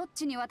どっ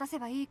ちに渡せ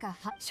ばいいか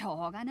し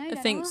ょうがないだ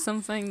ろ。I think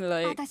something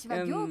like 私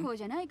は業界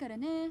じゃないから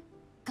ね。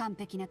完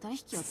璧な取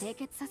引を締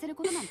結させる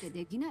ことなんて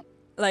できない。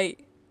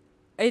Like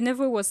I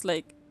never was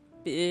like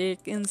big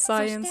in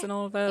science and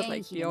all that,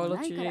 like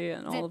biology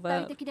and all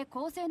that.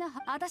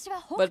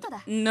 But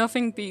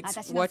nothing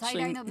beats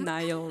watching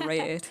Nile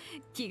Red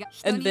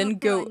and then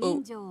go,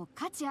 oh,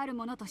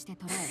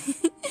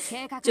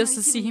 just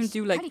to see him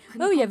do like,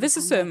 oh yeah, this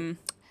is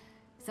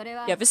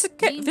yeah, this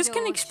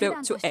can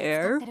explode to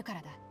air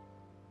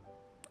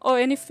or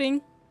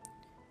anything.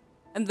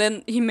 And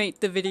then he made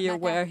the video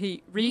where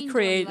he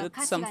recreated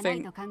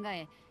something.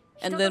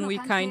 And then we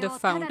kind of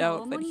found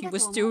out that he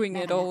was doing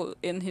it all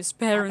in his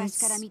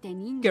parents'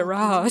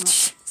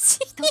 garage.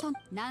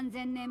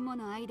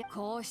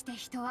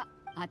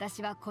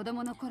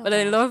 But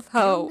I love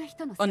how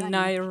on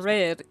Nile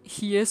Red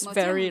he is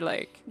very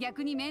like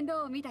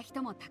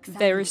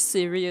very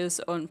serious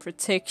on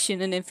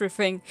protection and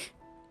everything.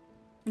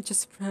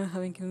 Just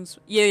having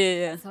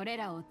yeah.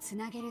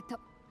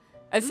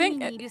 I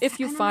think if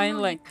you find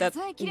like that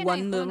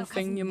one little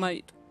thing you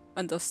might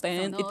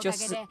understand, it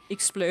just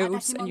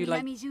explodes and you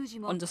like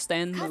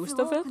understand most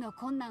of it.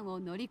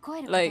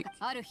 Like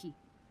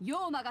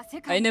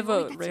I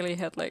never really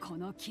had like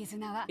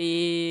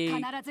big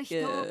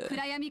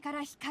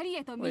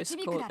what is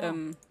it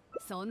called,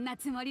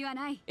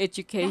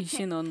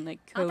 education on like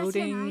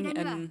coding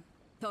and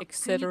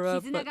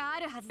etc, but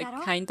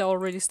I kinda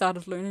already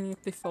started learning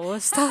it before I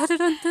started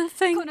on the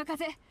thing.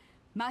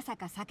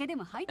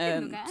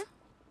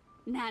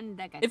 And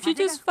if you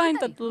just find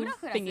that little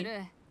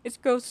thingy, it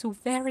goes so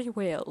very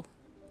well.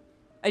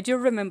 I do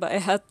remember I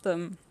had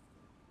them.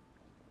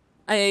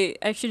 I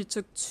actually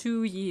took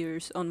 2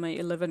 years on my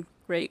 11th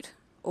grade.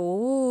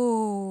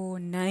 Oh,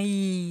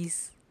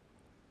 nice.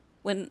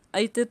 When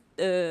I did,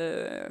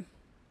 I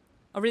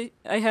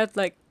had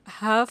like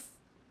half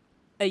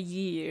a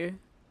year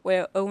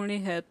where I only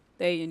had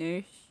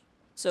Danish.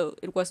 So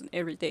it wasn't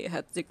every day I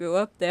had to go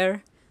up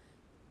there.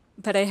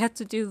 But I had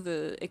to do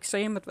the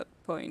exam at that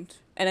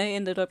point. And I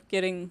ended up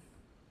getting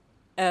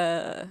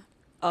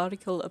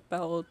article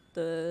about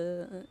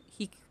the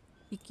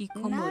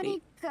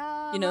hikikomori,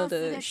 you know,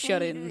 the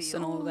shut-ins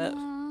and all that.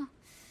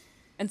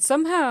 And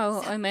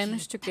somehow I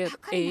managed to get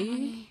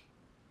A.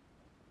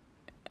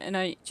 And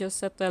I just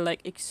sat there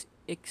like,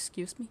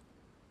 excuse me?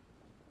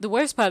 The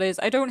worst part is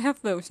I don't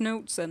have those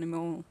notes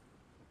anymore.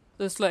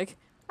 So it's like,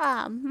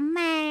 oh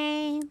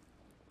man.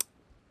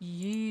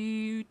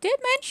 You did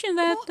mention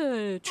that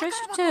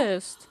treasure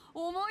chest.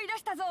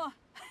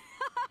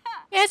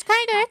 Yeah, it's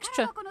kind of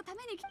extra.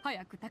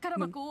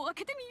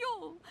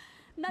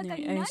 Yeah,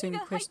 answering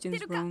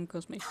questions wrong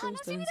because my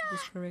first answer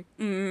was correct.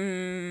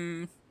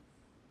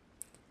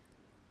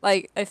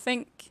 Like, I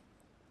think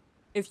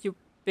if you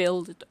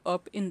build it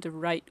up in the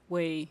right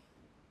way,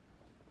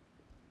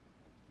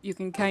 you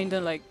can kind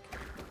of like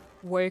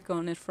work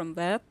on it from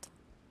that.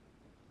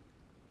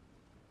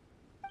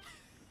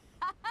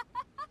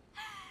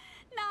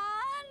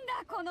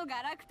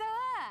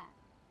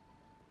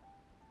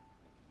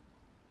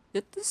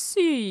 Did the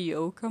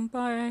CEO come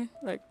by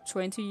like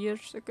 20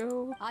 years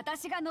ago?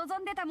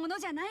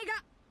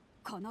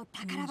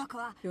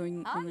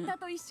 Going on it.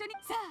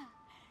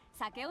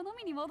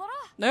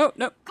 No,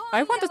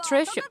 I want the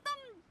treasure.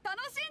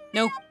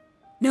 No.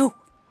 No!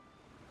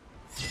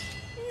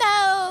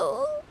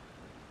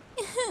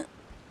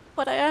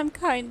 But I am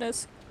kind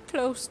of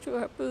close to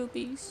her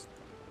boobies.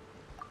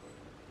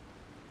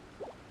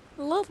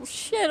 Little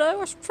shit, I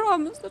was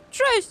promised a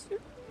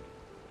treasure.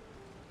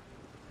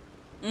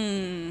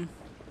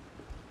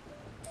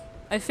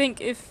 I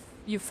think if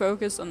you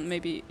focus on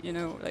maybe, you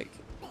know, like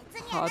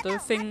harder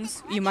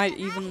things, you might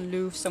even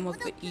lose some of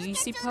the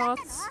easy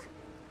parts.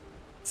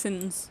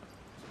 Since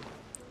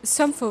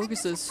some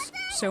focuses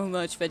so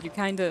much that you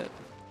kinda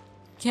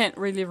can't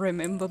really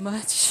remember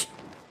much.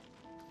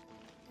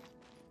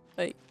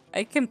 Like,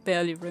 I can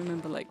barely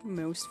remember like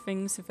most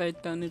things if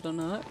I'd done it or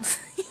not.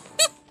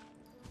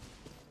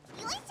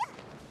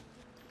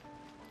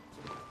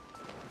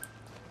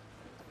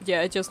 yeah,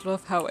 I just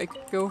love how I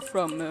could go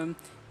from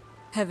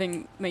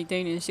having my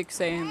Danish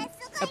exam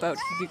about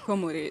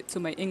hikikomori to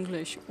my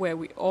English, where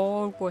we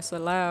all was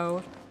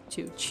allowed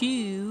to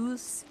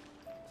choose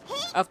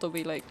after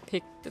we like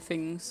picked the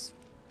things,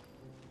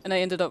 and I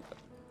ended up.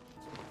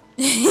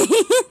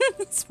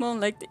 It's more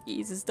like the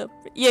easy stuff.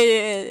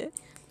 Yeah.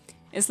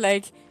 It's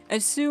like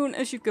as soon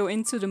as you go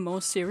into the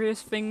more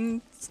serious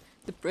things,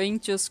 the brain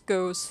just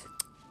goes,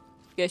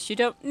 guess you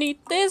don't need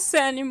this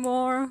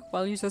anymore,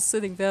 while you're just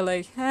sitting there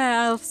like,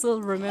 I'll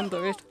still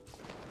remember it.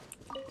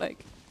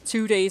 Like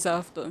 2 days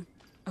after.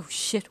 Oh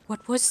shit,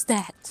 what was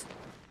that?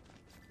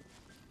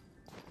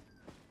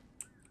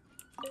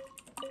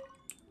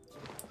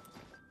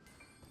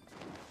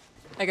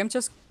 Like, I'm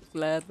just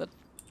glad that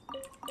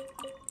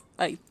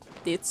I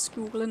did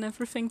school and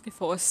everything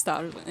before I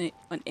started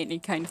on any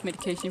kind of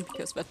medication,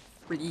 because that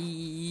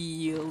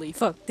really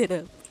fucked it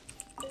up.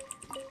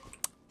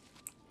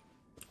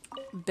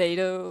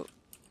 Beto,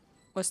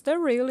 was there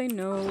really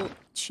no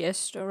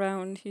chest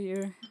around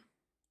here?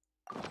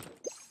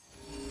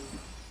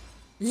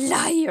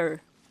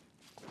 Liar!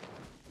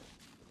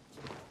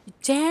 You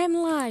damn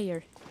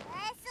liar!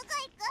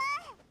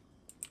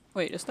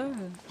 Wait, is there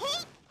a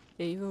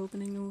cave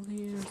opening over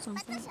here or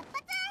something?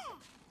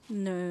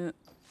 No.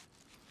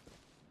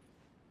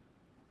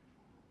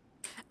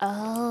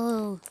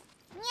 Oh.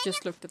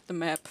 Just looked at the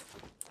map.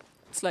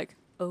 It's like,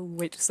 oh,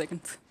 wait a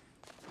second.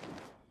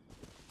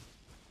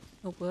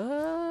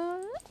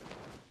 What?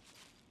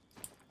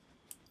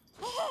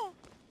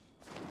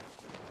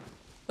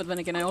 But then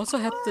again, I also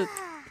had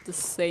the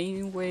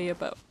same way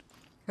about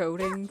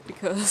coding,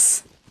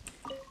 because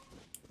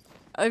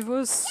I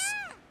was,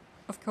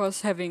 of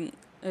course, having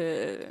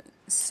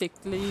sick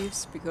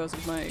leaves because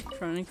of my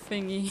chronic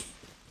thingy,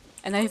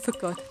 and I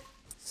forgot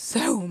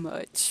so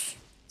much.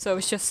 So I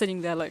was just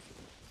sitting there like,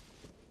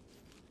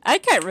 I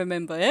can't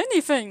remember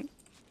anything.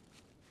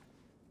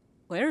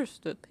 Where's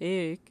the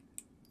pig?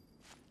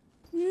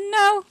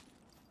 No.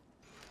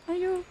 Are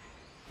you?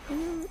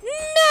 No.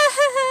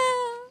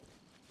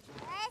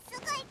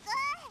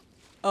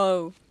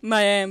 Oh,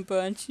 my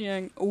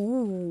Ambanchiang.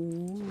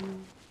 Ooh.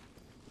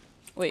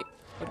 Wait,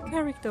 what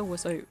character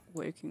was I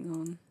working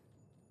on?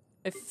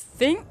 I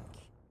think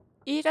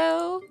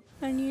Ito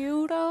and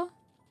Yudo.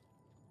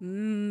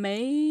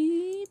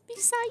 Maybe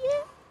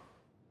Sayu?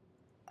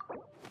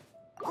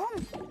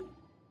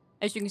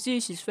 As you can see,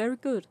 she's very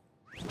good.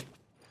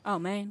 Oh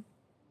man.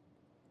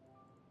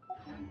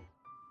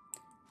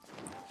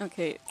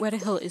 Okay, where the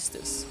hell is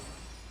this?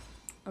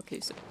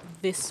 Okay, so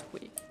this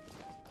way.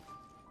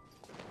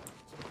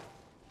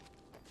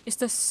 Is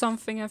there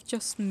something I've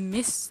just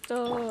missed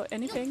or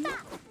anything?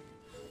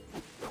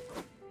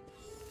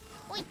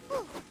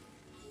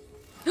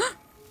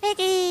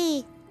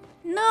 Piggy!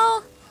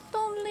 No!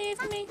 Don't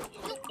leave me!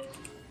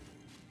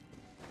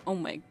 Oh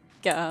my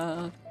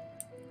god.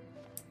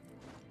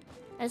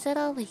 Is it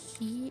over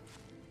here?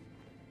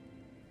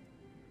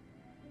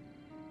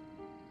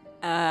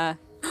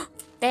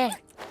 There.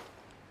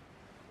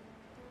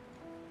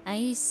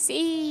 I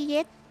see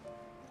it.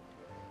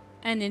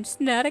 And it's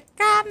not a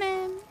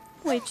common,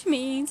 which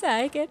means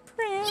I get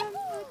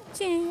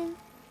primogems.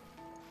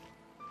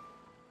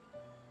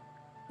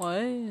 Why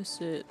is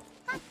it?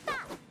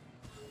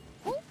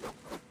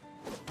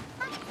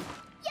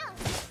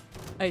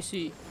 I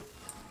see.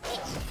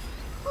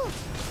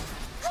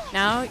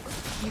 Now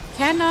you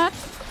cannot.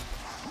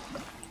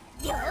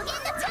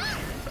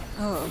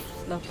 Oh,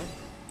 lovely.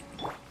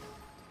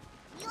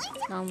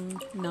 Nom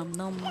nom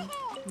nom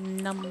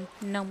nom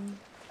nom.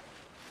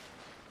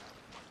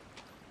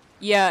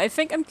 Yeah, I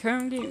think I'm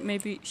currently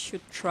maybe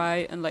should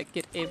try and like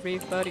get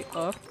everybody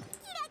up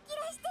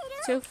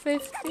to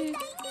 50,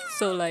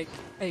 so like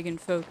I can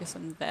focus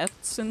on that,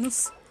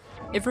 since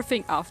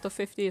everything after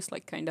 50 is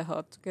like kinda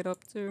hard to get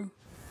up to.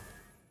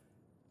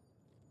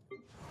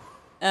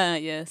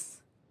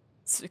 Yes.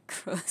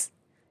 Sucrose.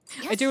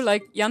 I do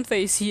like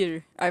Yanfei is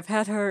here. I've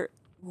had her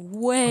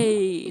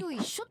way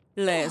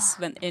less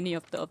than any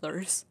of the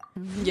others.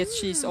 Yet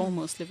she's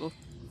almost level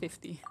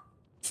 50.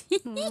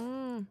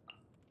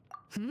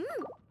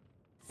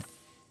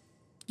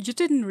 You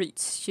didn't read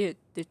shit,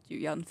 did you,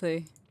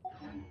 Yanfei?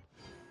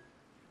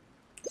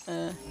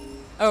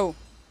 Oh.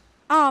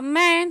 Oh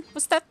man,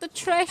 was that the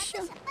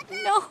treasure?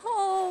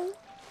 No!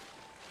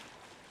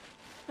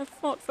 I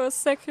thought for a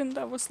second,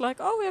 I was like,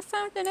 oh, we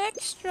found an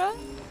extra.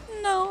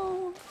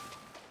 No,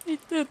 it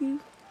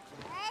didn't.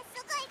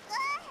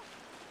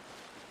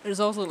 There's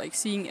also like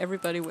seeing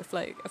everybody with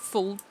like a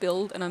full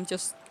build, and I'm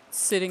just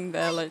sitting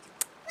there like,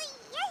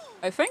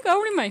 I think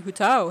only my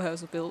Hutao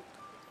has a build.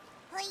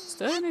 Is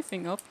there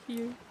anything up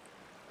here?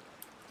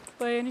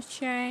 By any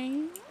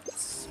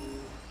chance?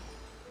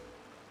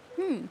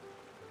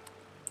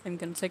 I'm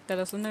gonna take that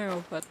as a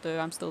no, but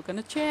I'm still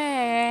gonna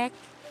check.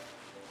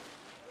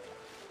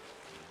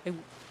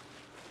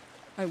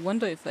 I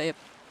wonder if they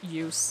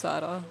used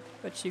Sara,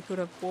 but she could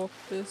have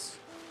walked this.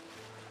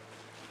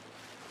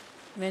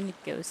 Then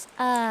it goes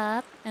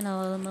up and a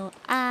little more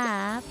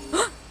up.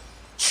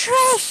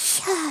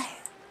 Treasure!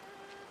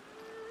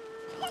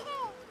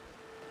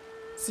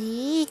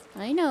 See?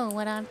 I know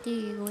what I'm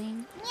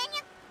doing.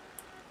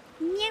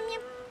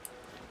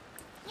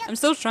 I'm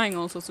still trying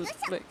also to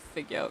like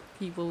figure out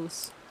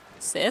people's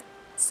setups.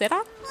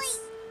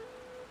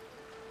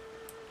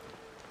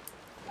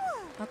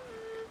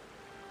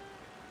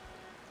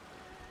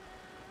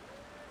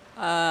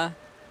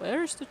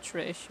 Where's the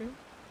treasure?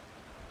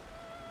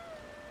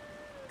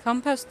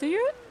 Compass, did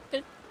you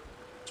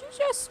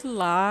just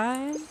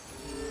lie?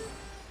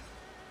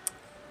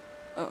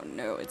 Oh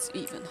no, it's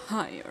even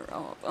higher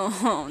up.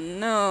 Oh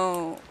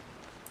no.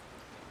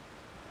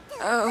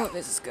 Oh,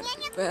 this is gonna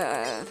be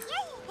bad.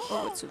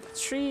 Over to the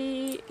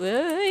tree.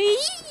 Whee!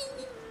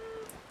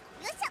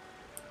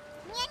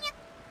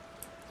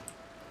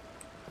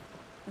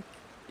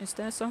 Is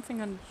there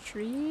something on the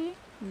tree?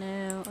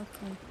 No,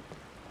 okay.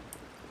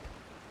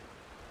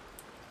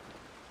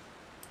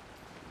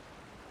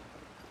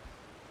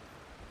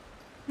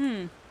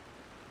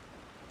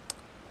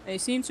 I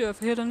seem to have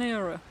hit an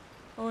error.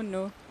 Oh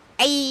no.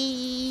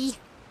 Ay.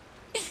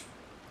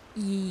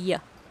 Yeah.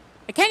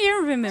 I can't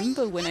even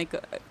remember when I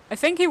got. I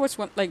think he was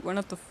one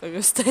of the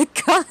first I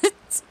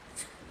got.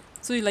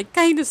 So he like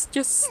kind of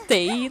just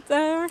stayed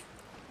there.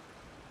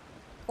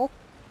 Oh,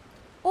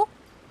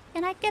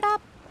 can I get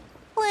up,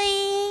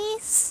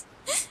 please?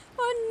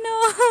 Oh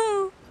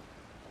no!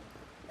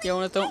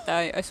 Yona, don't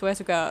die. I swear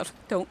to God,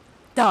 don't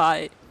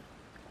die.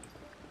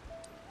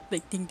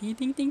 Like ding ding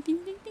ding ding ding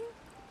ding ding.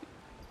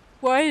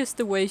 Why is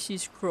the way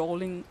she's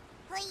crawling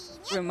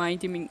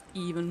reminding me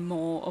even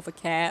more of a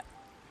cat?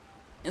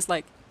 It's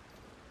like,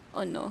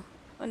 oh no,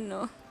 oh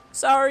no.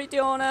 Sorry,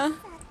 Diona.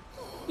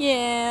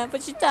 Yeah,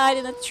 but you died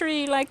in a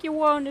tree like you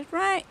wanted,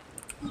 right?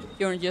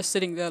 You're just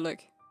sitting there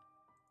like,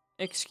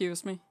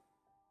 excuse me.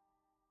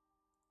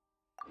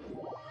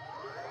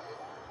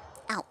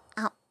 Ow,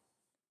 ow.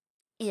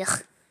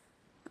 Ugh.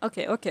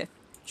 Okay, okay.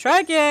 Try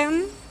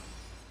again.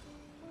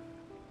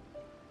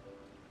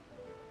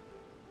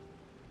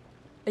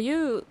 Are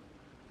you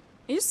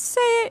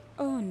say it?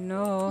 Oh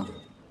no.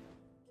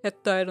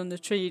 Cat died on the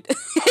tree.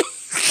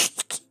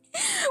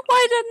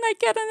 Why didn't I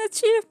get an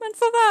achievement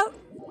for that?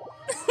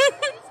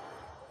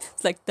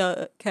 It's like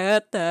the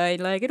cat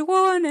died like it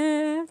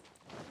wanted.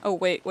 Oh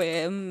wait.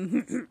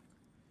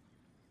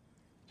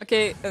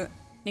 Okay,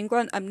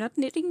 Ningguang, I'm not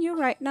needing you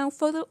right now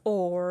for the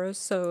ore,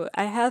 so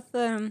I have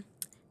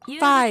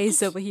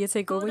Spies over here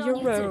take over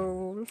your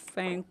role.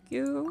 Thank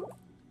you.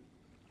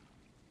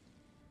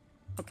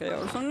 Okay, I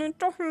also need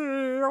to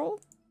heal.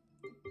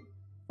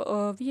 For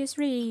obvious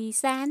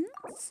reasons.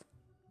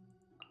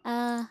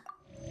 Like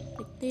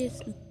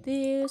this,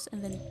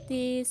 and then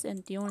this,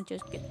 and Dion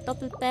just get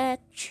double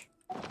batch.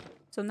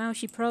 So now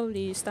she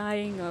probably is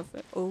dying of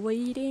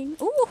overeating.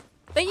 Ooh,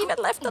 they even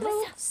left a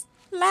little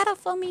ladder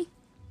for me.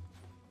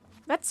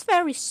 That's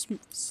very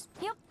smooth.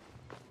 Yep.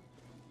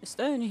 Is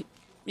there any?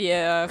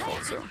 Yeah, I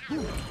thought so.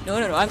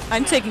 No.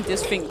 I'm taking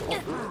this thing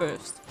off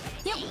first.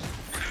 Yep.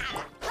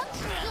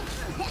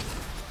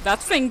 That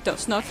thing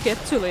does not get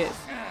to live.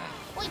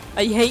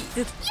 I hate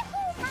it.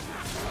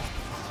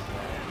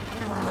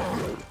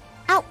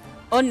 Ow!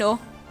 Oh no.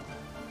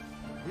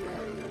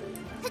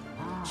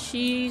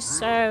 She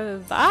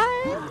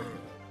survived?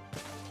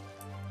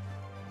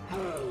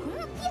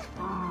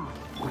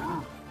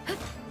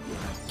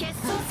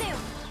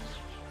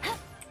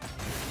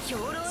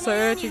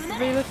 So, do you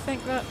really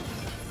think that?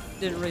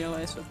 Didn't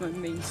realize that my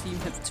main team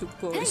had 2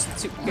 boys and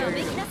 2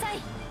 girls.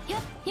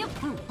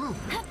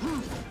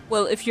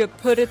 Well, if you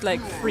put it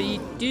like 3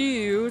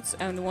 dudes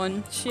and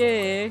 1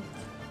 chick,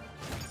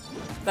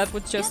 that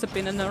would just have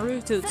been a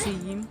Naruto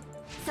team.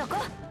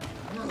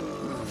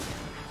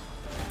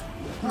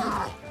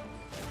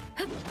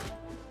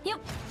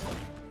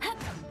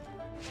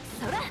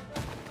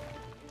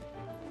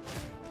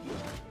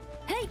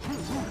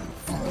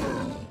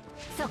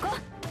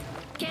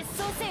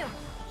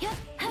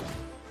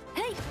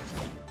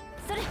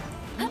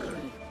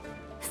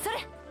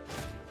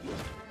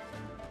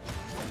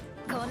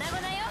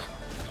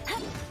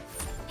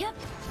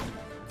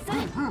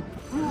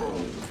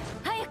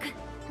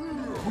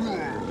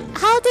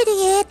 How did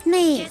he hit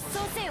me?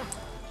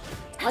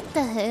 What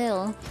the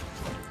hell?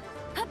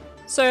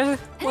 Sir,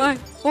 why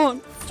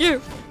won't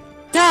you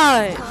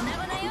die?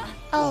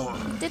 Oh,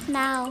 he did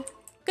now.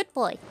 Good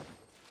boy.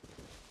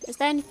 Is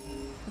there any?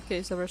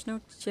 Okay, so there's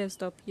no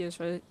chest up here,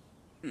 right?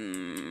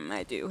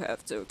 I do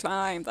have to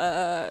climb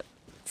that.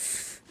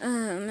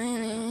 Oh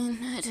man,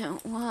 I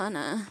don't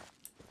wanna.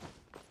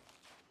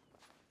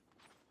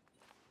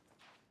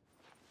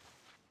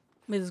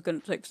 This is gonna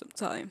take some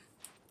time.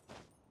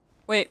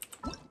 Wait.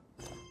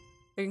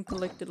 I can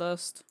collect the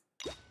last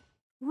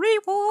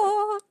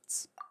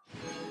rewards.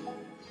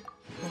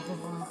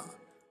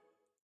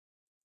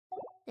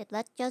 Did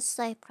that just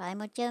say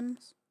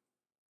primogems?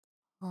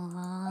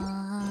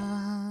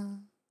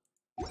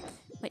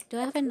 Wait, do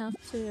I have enough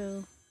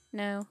to...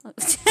 No.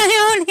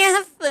 I only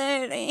have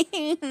 30.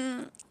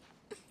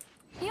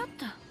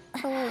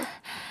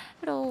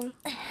 Roll.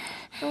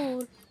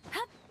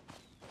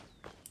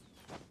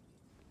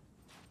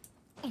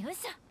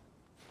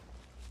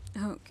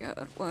 Oh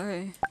god,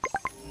 why?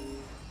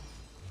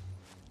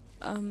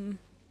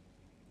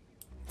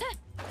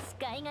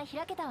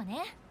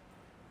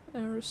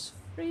 There's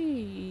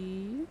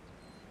 3.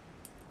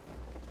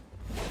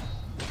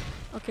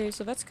 Okay,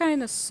 so that's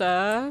kind of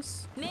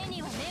sus.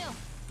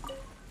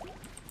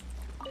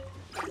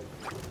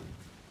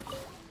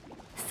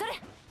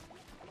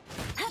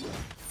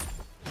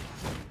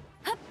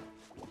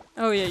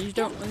 Oh yeah, you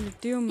don't really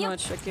do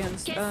much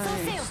against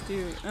ice, do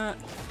you? You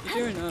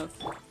do enough.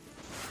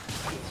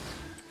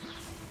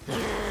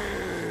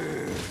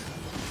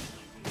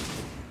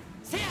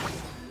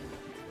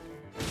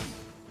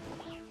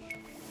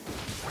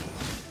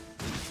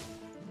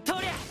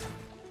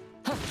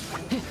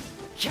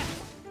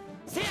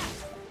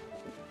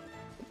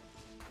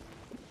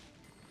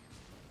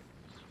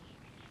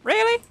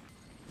 Really?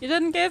 You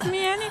didn't give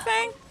me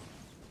anything?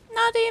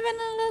 Not even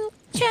a little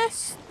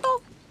chest?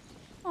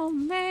 Oh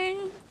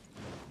man.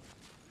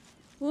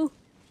 Ooh.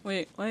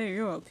 Wait, why are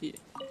you up here?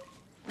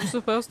 You're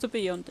supposed to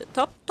be on the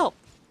top.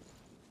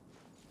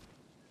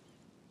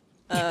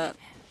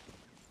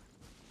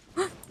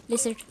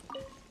 Lizard.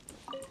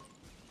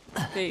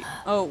 Okay.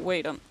 Oh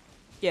wait,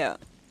 yeah.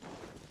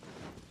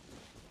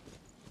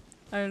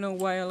 I don't know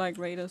why I like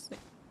Raiders.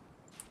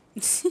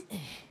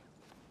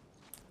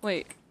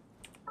 Wait.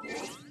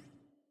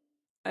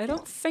 I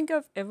don't think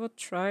I've ever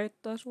tried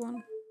that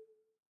one.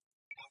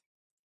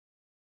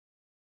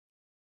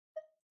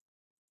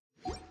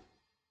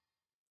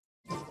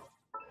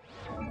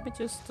 Let me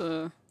just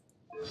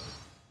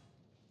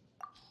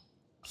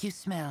You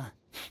smell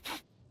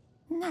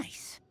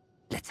nice.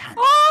 Let's hunt.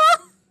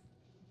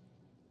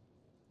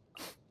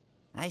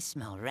 I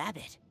smell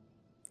rabbit.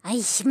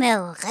 I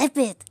smell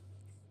rabbit.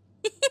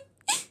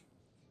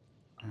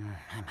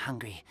 I'm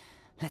hungry.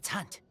 Let's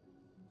hunt.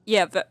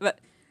 Yeah, but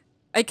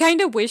I kind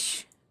of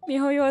wish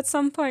MiHoYo at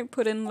some point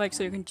put in like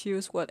so you can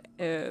choose what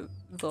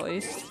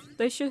voice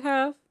they should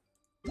have.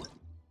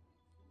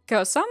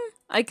 Cause some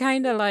I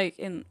kind of like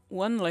in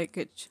one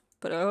language,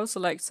 but I also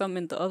like some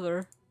in the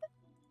other.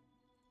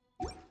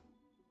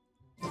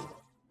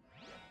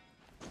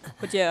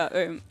 But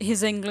yeah,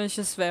 his English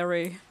is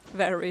very,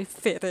 very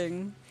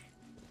fitting.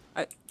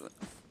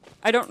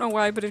 I don't know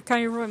why, but it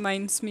kind of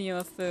reminds me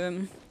of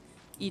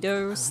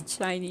Ito's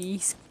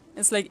Chinese.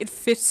 It's like it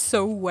fits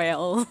so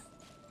well.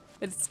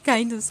 It's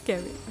kind of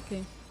scary.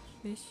 Okay,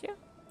 Fisher.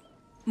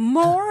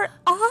 More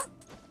up.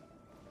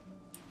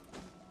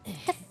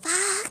 The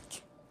fuck?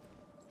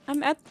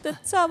 I'm at the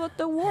top of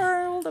the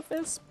world at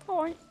this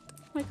point.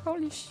 Like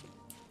holy shit.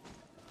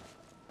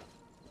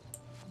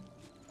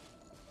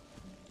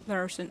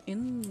 There's an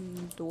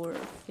indoor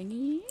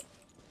thingy.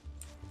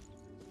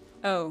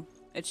 Oh,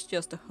 it's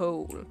just a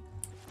hole.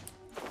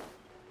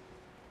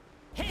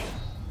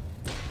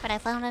 But I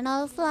found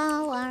another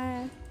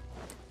flower.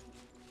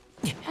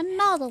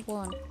 Another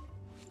one.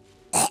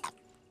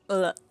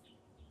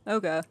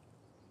 Okay.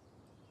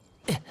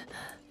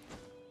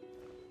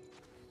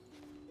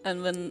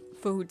 And when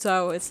for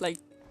Hutao it's like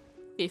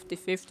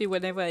 50-50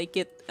 whenever I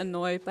get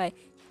annoyed by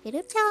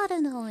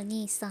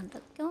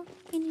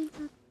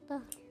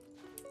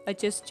I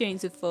just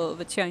changed it for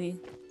the Chinese.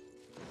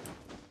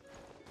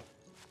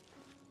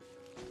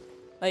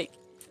 Like,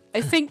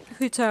 I think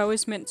Hutao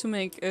is meant to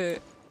make a...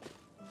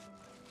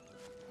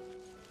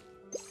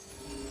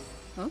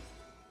 Huh?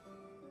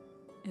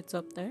 It's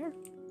up there?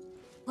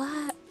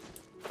 What?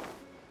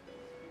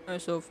 I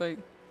so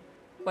think.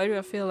 Why do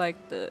I feel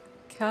like the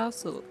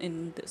castle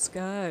in the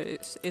sky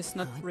is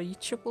not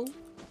reachable?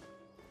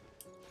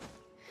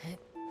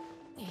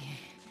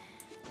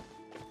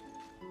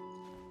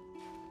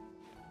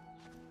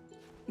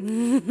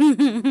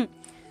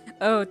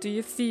 Oh, do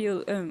you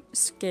feel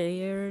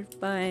scared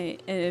by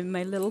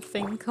my little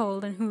thing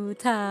called a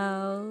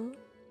Hutao?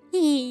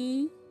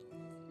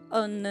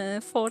 On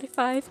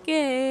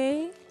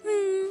 45K?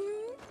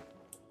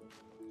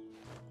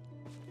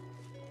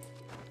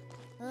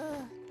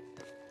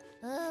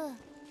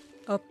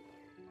 Up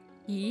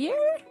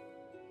here?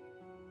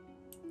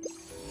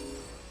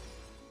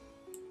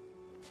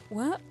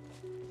 What?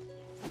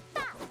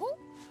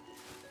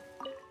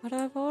 But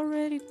I've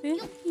already been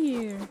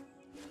here.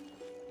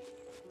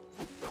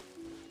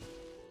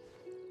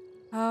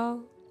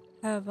 How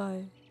have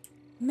I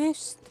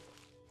missed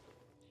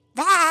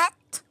that?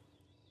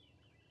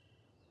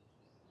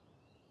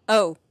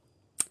 Oh,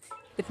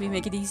 let me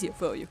make it easier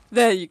for you.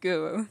 There you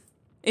go.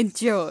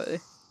 Enjoy.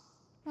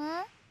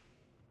 Huh?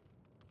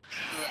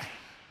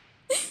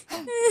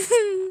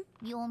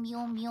 Yum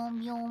yum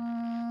yum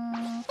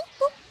yum.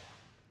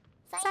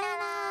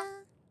 Sayonara.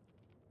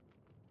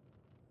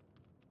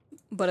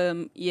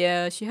 But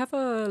yeah, she have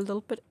a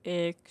little bit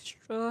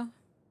extra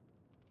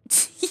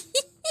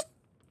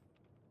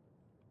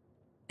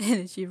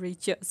energy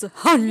recharge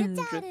 100%.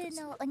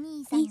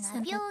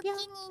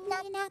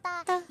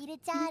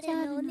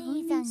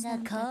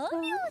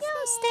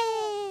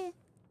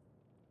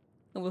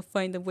 I will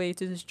find a way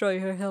to destroy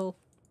her health.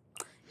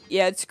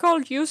 Yeah, it's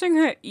called using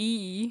her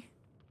E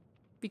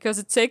because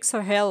it takes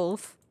her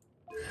health.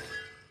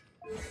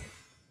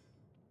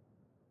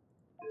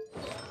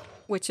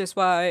 Which is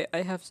why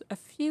I have a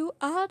few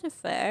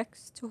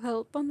artifacts to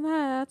help on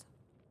that.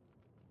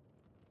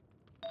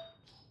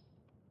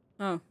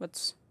 Oh,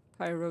 what's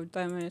pyro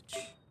damage?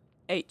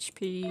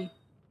 HP,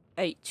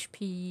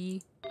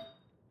 HP,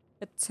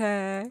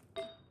 attack,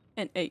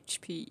 and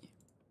HP.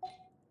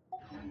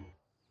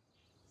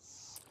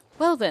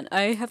 Well then,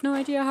 I have no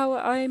idea how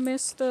I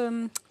missed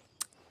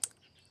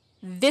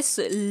this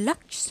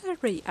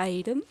luxury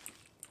item,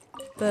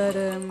 but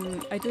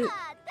I do.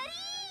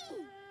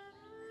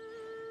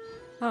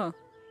 Oh.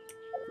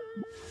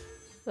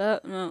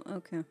 No,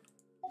 okay.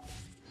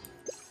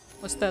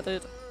 Was that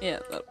it? Yeah,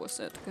 that was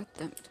it. God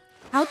damn it.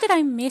 How did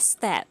I miss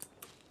that?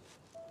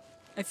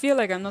 I feel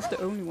like I'm not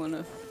the only one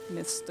who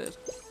missed it.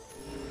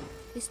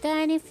 Is there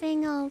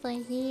anything over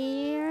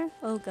here?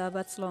 Oh god,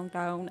 that's long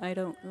down. I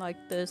don't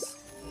like this.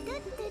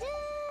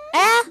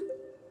 Ah!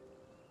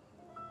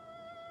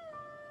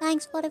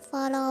 Thanks for the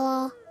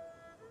follow.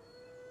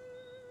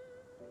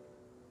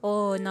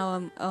 Oh, now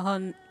I'm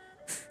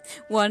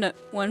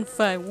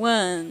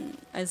 151.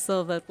 I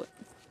saw that one.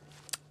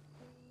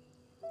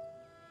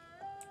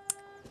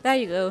 There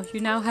you go. You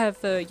now have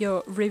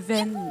your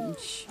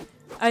revenge.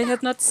 I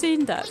had not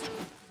seen that.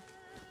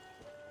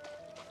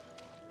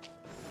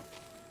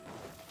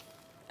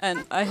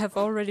 And I have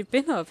already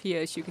been up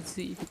here, as you can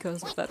see,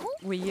 because of that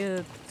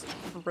weird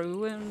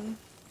ruin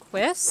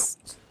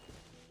quest.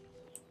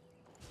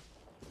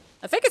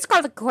 I think it's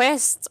called a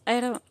quest.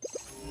 I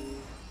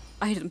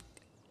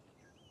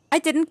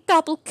didn't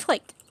double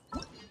click.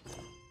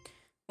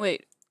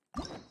 Wait.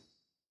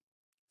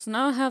 So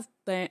now I have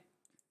that.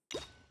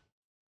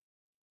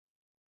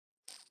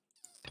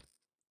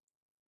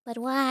 But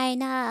why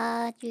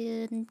not,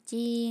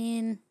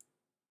 Jin?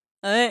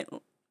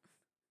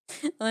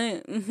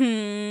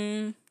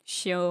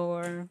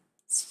 Sure.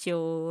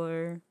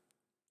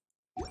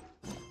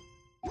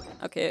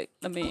 Okay,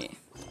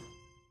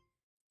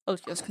 I'll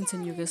just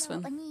continue this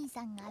one.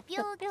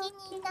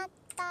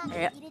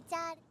 Yeah.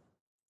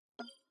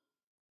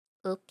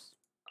 Oops.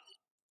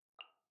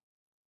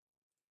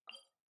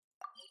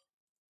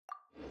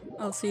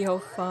 I'll see how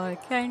far I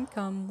can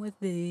come with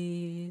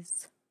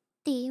these.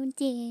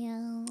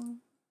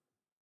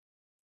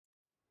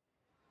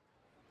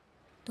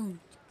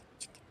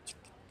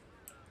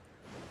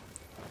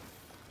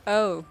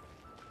 Oh.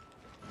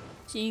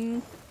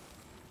 Jing.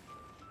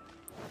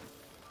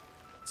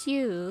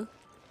 Q.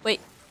 Wait,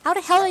 how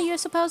the hell are you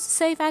supposed to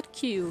say that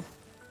Q?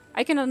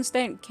 I can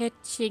understand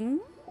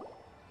catching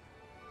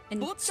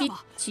and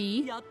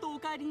chichi.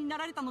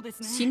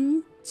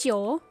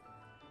 Shinjo.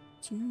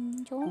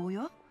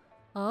 Shinjo?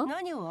 Huh?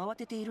 Why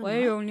are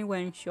you only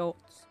wearing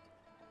shorts?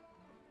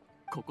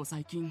 And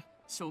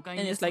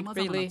it's like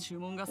really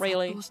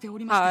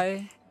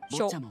high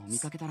shorts.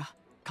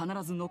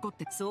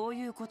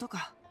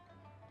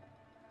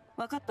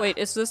 Wait,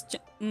 is this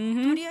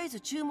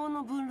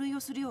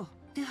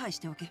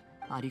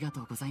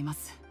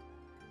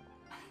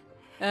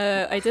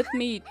I did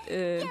meet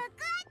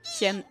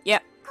Shen. Yeah.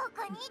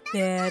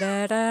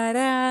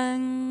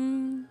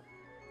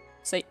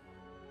 Say.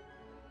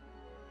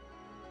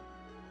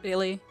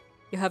 Really?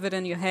 You have it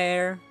in your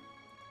hair?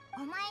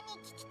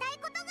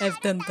 I've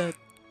done that.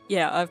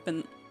 Yeah,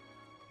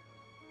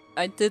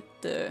 I did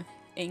the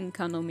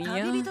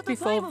Enkanomiya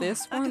before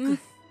this one.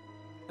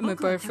 My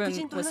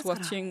boyfriend was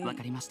watching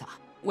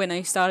when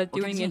I started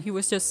doing it. He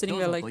was just sitting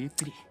there like,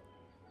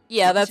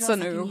 yeah, that's a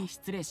no.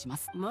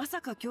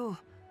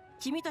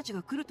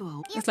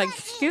 It's like,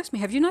 excuse me,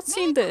 have you not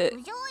seen the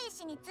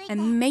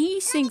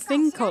amazing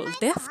thing called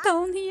death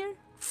down here?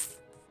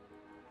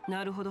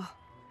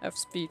 I've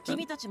speedrun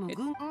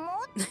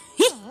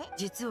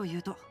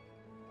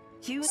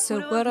it. So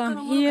what I'm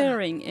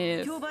hearing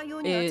is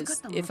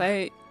if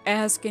I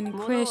ask any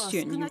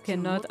question, you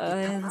cannot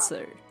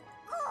answer.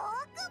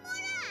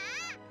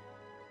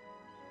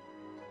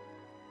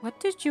 What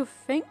did you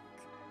think?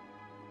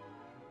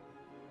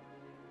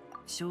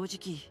 You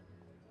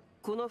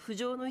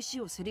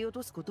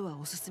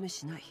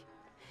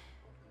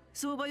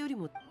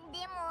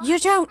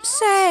don't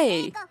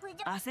say!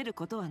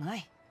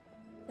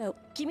 Oh,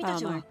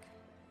 Mark.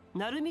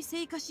 鳴海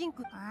聖火神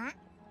君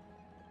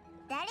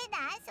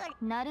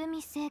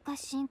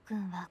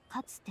は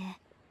かつて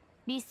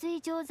利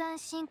水定山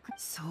神君。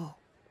そ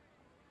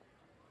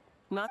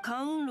う。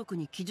関雲録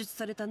に記述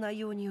された内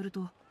容による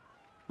と、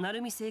鳴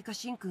海聖火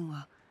神君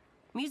は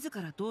自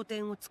ら道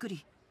典を作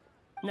り、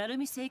鳴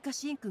海聖火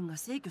神君が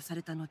逝去さ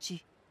れた後、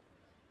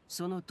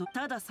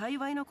ただ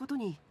幸いなこと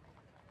に、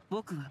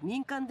僕は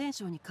民間伝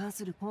承に関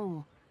する本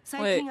を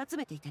最近集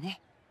めていて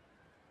ね。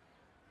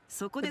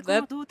そこでこ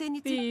の道典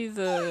につい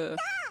て。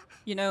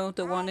You know,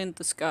 the one in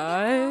the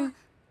sky?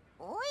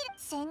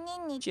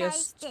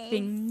 Just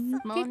think.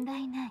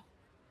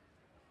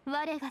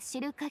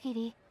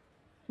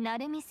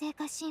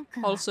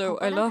 Also,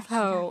 I love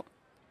how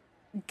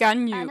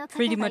Ganyu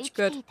pretty much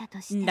got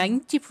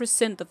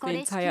 90% of the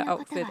entire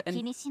outfit and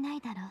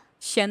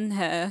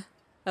Shenhe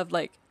have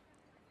like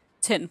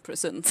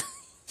 10%.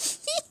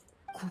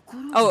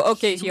 Oh,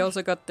 okay, he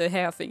also got the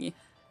hair thingy.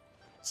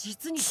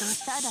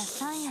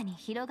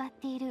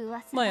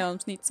 My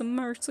arms need some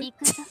mercy.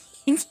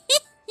 I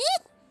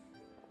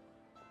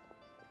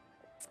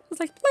was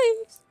like,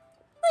 please,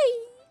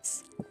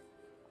 please.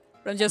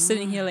 But I'm just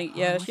sitting here like,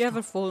 yeah, she have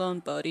a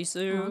full-on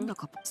bodysuit.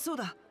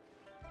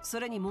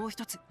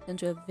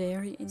 And you're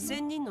very in.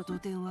 1000人の同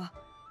点は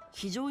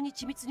非常に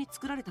緻密に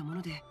作られたも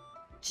ので、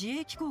自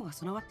衛機構が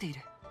備わってい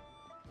る。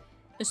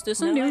Is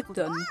this a new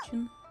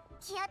dungeon?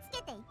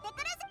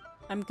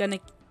 I'm gonna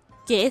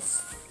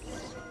guess.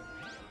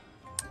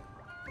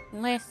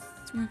 List.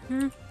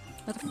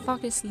 What the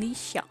fuck is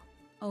Lisha?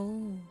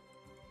 Oh.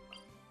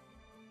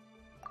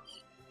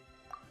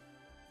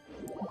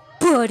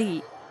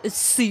 Body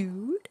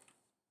suit?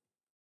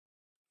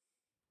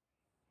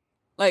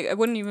 Like, I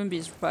wouldn't even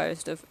be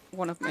surprised if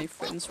one of my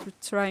friends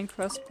would try and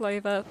crossplay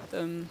that,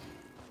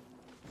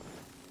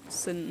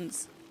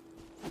 since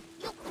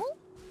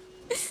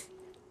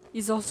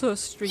he's also a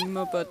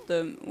streamer, but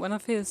one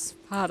of his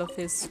part of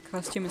his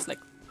costume is like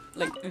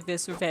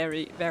this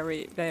very,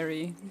 very,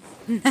 very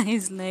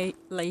nice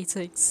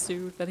latex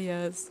suit that he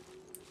has.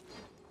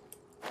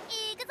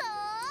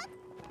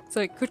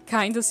 So I could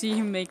kind of see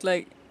him make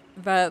like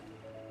that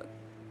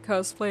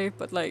cosplay,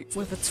 but like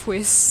with a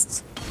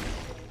twist.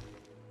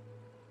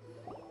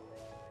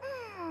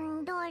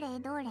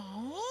 どれ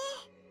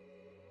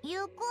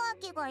ゆくあ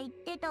きが言っ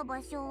てた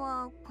場所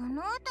はこ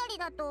の辺り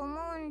だと思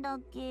うんだ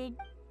けど。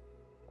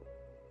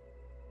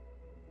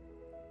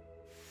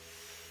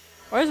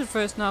 Why is it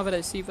first now that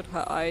I see that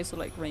her eyes are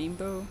like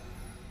rainbow?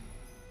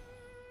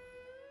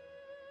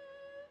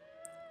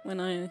 When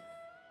I...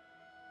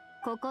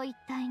 ここ一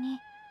帯に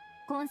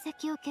痕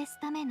跡を消す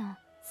ための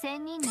1000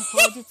人の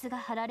砲術が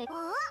張られ。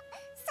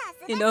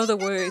In other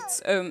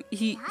words,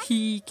 he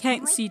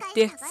can't see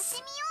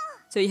death,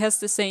 so he has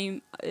the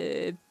same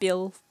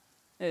bill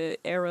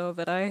error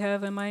that I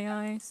have in my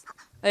eyes.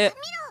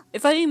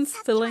 If I am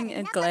filling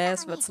a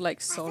glass that's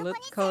like solid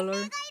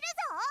color,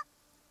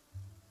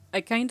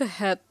 I kinda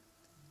had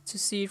to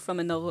see it from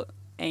another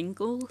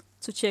angle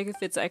to check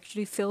if it's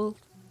actually filled.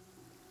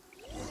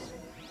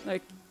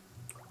 Like,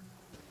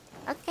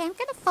 Okay, I'm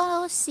gonna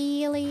follow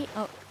Sealy.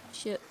 oh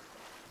shit.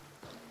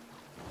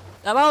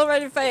 I'm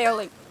already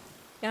failing!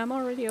 Yeah, I'm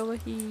already over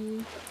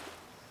here.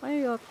 Why are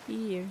you up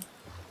here?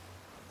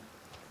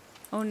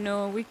 Oh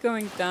no, we're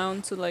going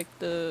down to like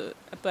the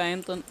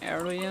abandoned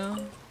area.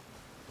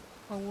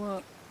 Or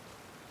what?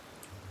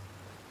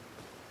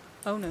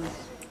 Oh no.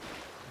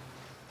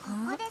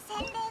 Huh?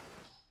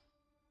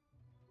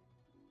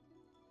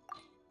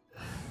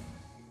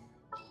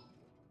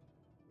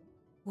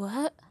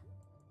 What?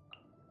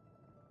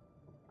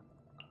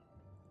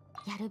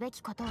 やるべ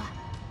きことは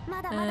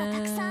まだまだ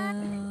たくさ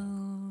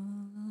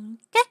ん。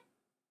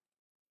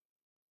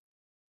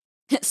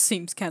It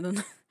seems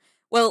canon.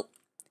 Well,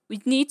 we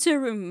need to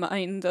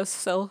remind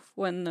ourselves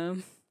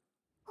when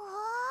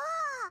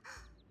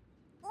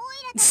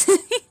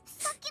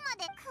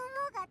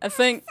I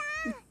think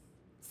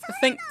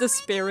the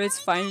spirits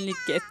finally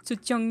get to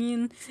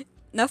Jongin.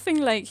 Nothing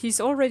like he's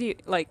already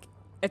like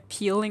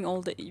appealing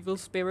all the evil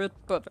spirit,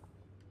 but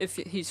if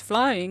he's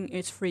flying,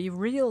 it's free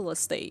real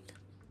estate.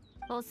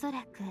 Why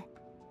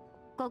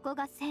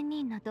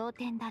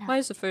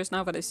is it first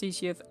now that I see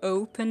you have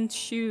open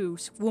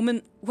shoes?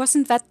 Woman,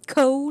 wasn't that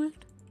cold?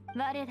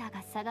 You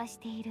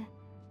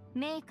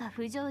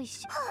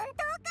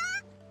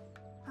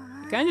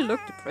kinda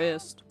look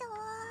depressed.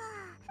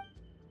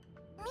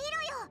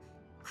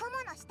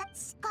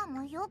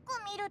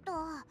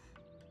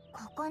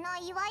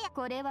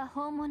 これは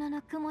本物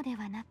の雲で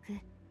はなく、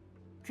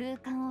空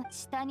間を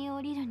下に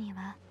降りるに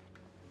は、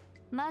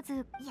まず、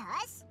よ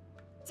し、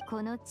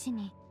この地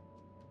に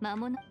魔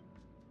物。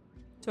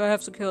So I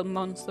have to kill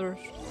monsters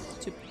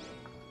to...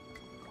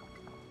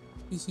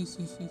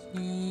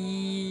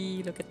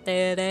 Look at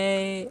that,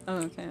 eh?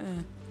 Oh, okay.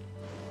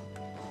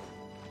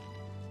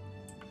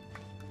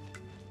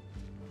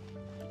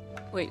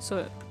 Wait,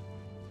 so...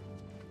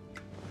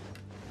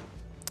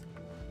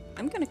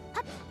 I'm gonna...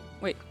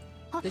 Wait,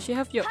 does she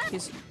have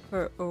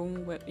her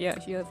own weapon? Yeah,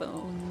 she has her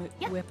own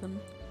weapon.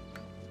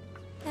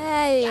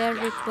 Hey,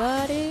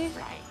 everybody!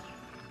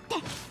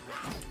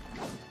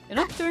 You're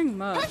not doing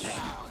much.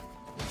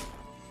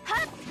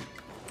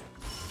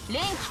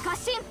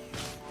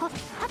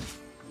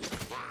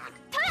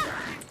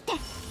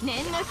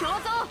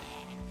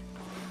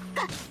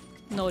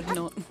 No,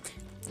 no.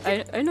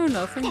 I know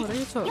nothing. What are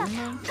you talking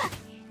about?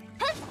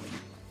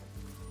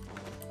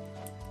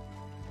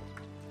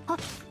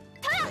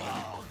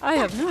 I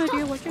have no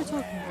idea what you're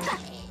talking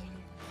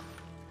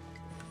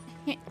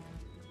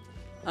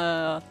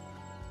about.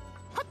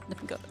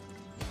 Let me go.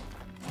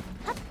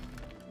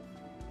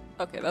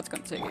 Okay, that's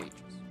gonna take ages.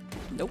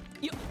 Nope.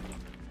 Yep.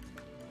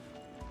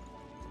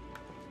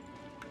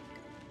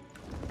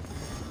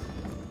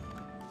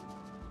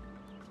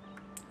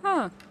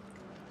 Huh.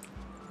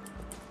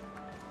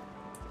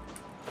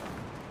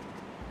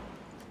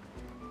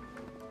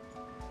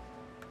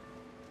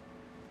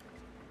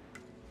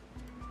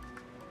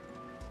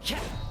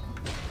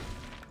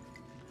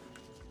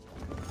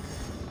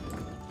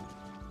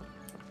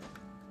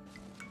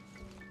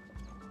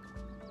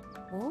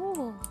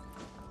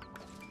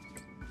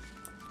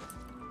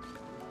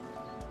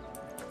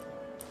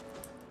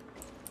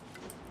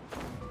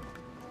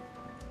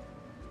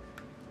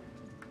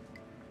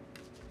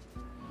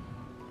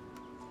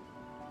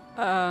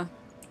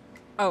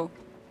 Oh.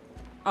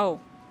 Oh.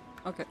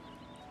 Okay. I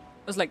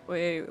was like,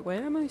 wait,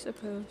 where am I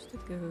supposed to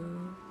go?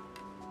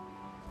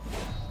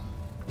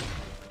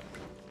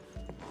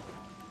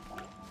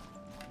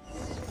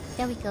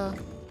 There we go.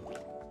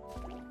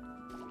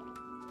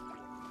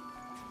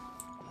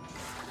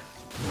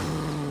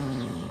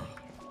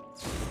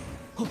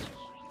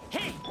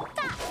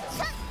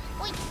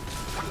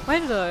 Why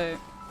did I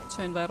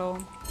turn that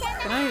on?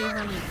 Can I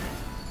even...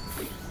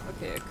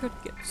 Okay, I could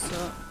get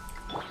some.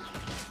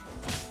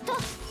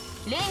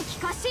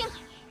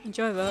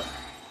 Enjoy that.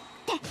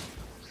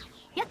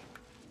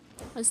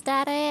 Was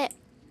that it?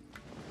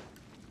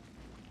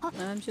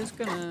 I'm just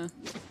gonna...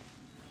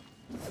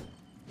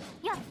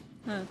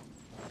 Huh.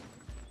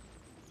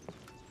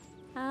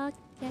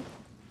 Okay.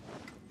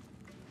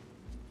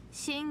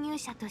 侵入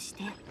者とし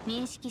て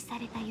認識さ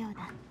れたよう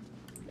だ。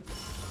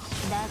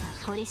だが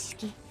これし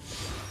き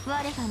我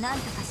が何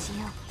とかし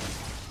よう。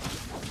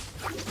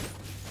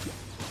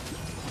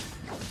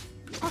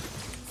あっ、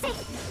せい。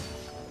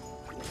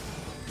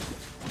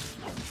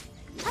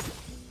あっ、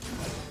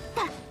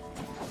だ。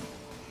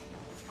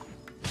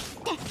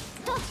て、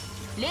と、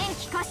連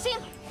気過信。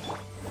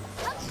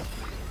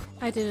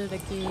 I did it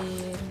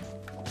again.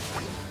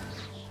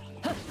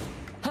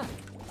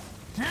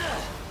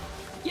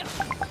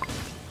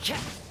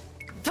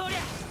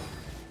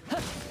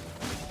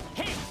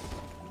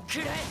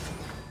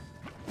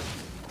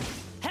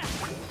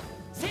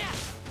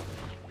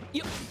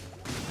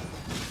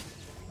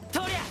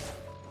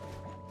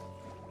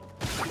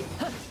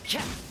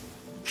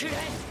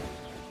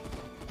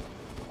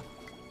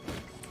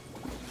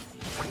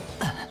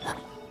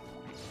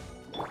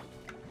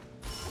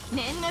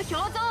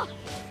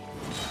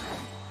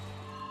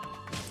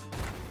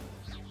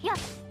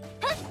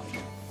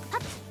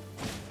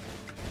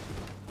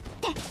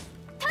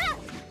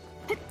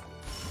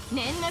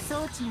念の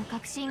装置の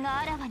革新が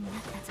あらわになっ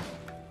たぞ。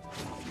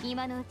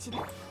今のうちだ。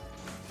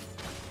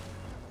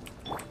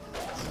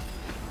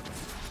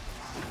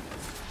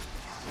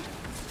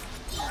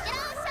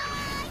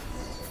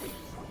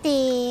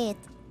Dead.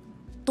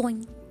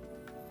 Doink.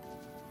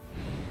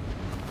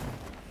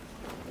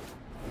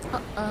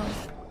 Uh-oh.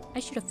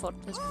 I should have fought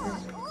this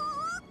first.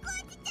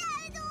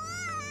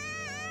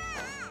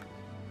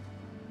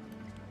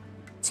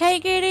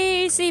 Take it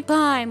easy,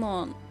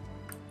 Paimon.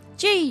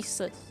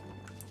 Jesus.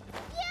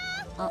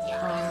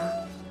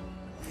 Uh-oh.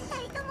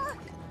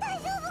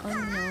 Oh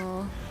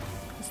no.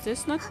 Is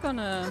this not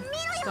gonna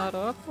start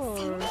up or...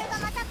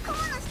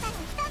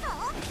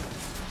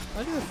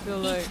 Why do I feel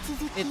like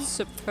it's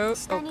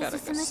supposed... Oh god, I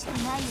guess.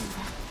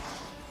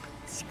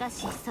 しか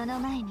しその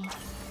前に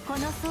こ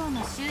の層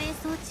の守衛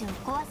装置を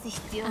壊す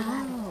必要があ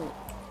る。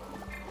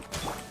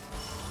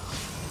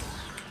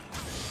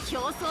競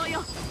争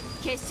よ、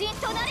決心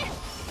となれ。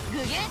具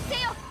現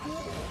せよ。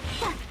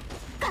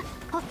た、か、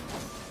ほ、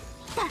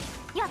た、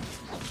や、て、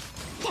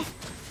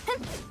ふ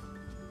ん。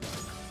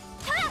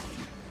た、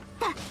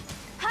た、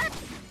は、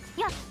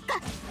や、か。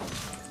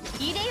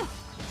入れよ。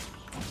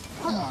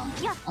ほ、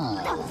や、た。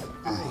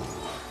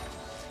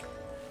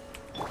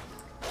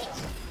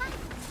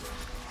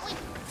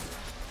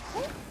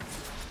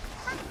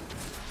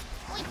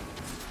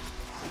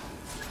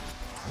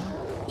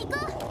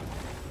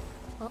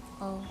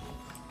Uh-oh.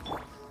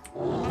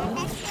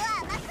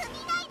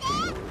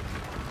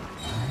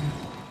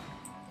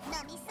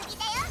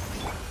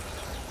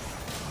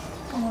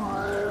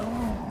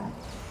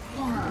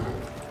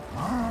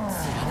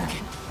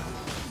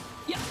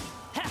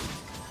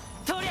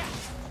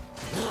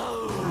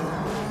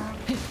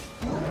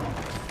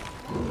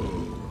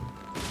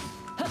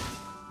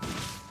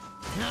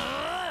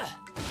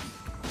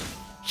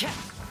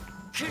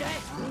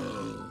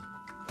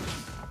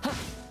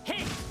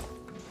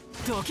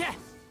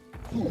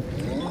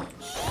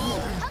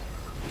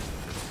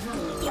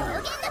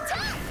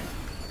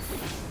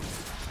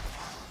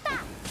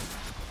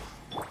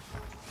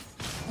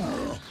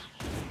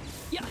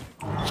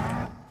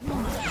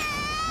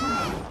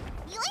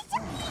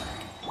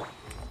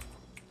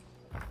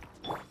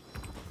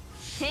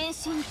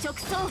直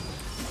送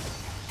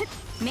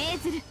命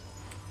ずる。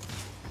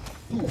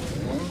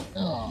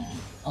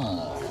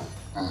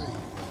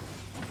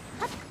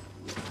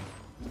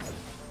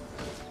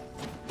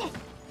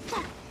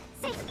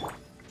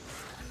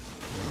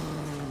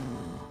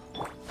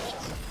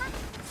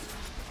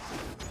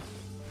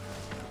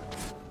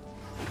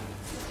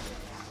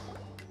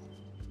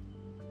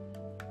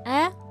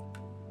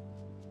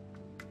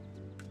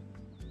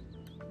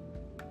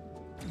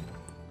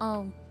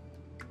Oh.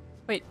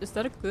 Wait, is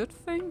that a good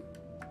thing?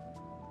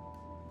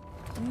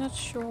 I'm not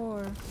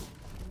sure.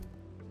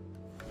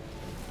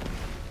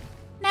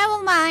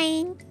 Never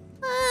mind.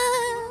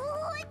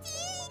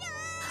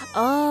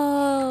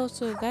 Oh,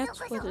 so that's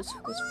what it's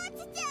supposed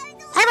to be.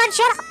 Paimon,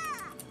 shut up!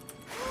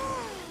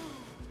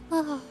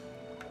 Oh.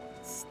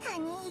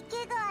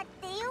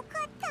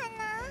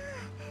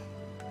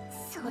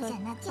 But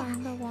I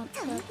kinda want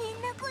that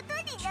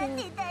chair.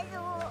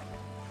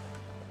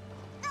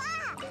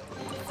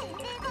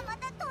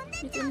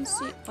 You didn't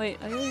see. Wait,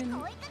 I didn't.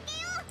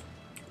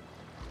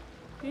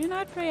 Do you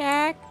not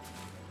react?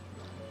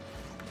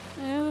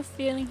 I have a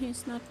feeling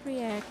he's not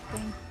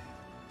reacting.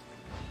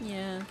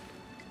 Yeah.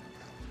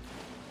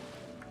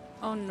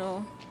 Oh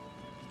no.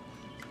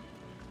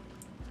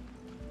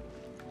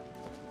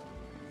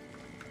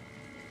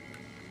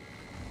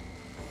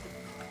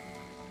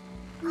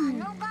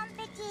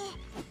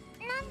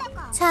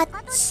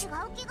 Touch.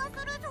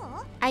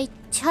 I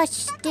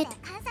touched it.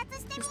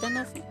 Is there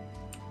nothing?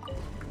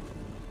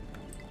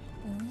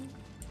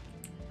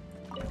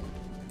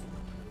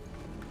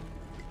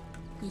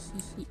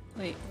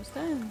 Wait, what's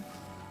that?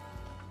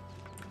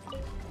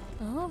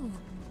 Oh.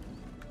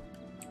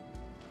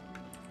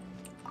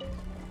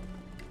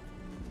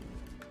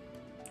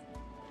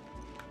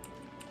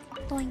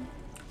 Boing.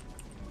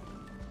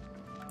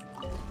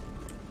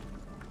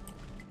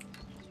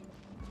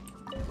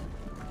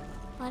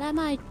 What am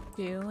I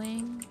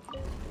doing?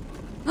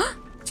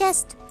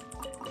 Chest.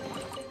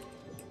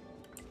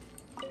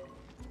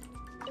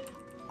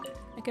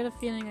 I get a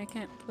feeling I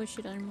can't push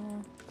it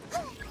anymore.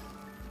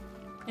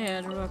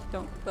 Yeah, the rock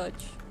don't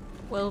budge.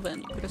 Well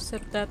then, you could have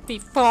said that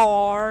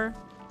before.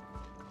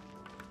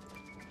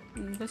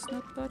 This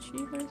not budge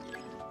either.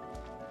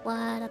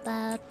 What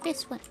about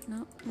this one?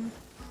 No.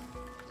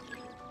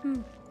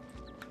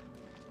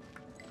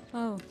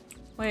 Oh,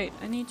 wait,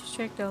 I need to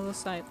check the other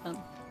side then.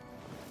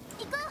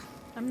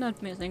 I'm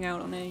not missing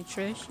out on any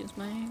treasures,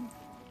 man.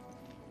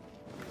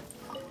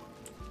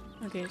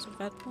 Okay, so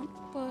that won't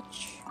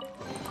budge.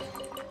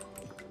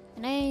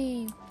 Can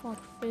I walk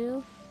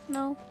through?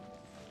 No.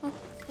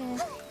 Okay.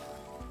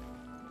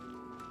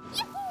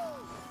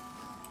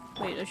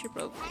 Wait, I should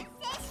probably.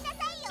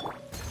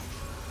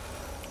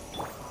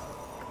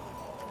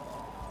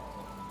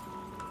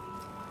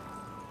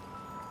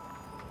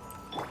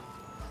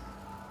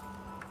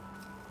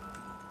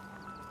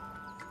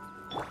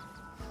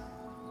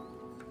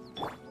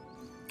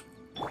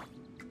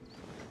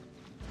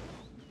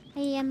 I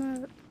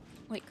am.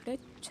 Wait, could I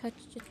touch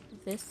it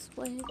this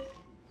way?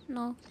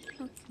 No.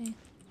 Okay.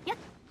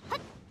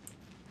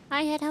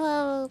 I had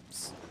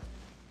hopes.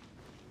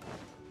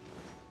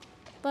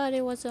 But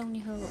it was only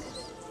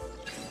hopes.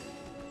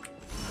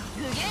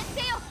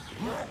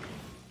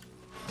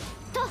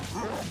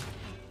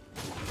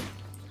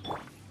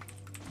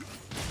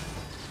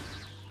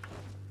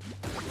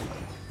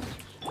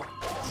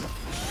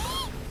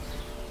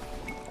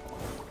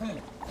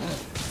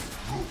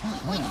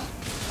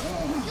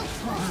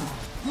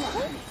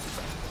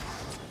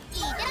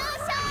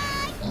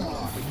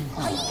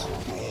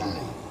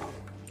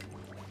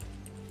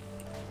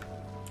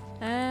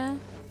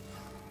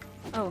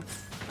 Oh,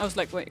 I was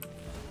like, wait.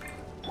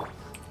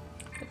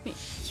 Let me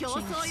change.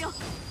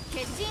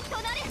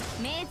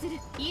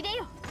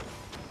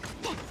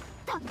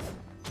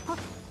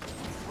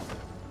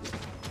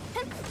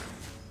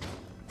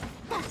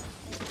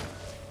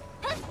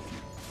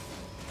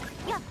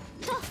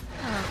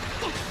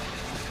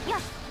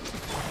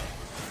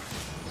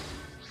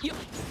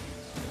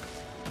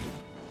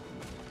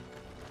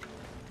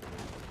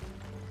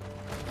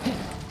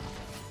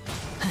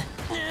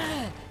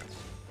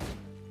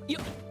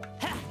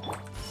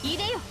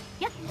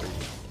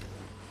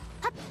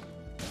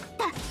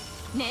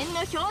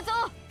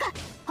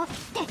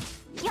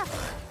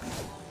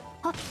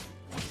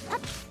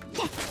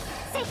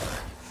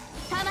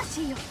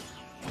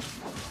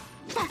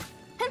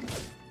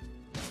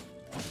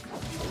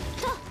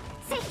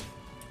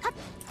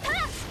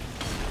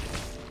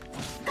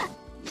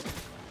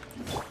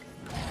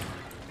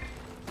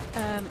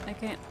 I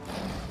can't.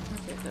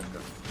 Okay, let's go.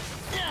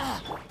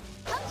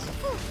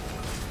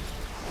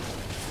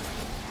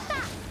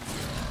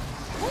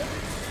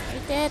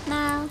 You're dead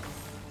now.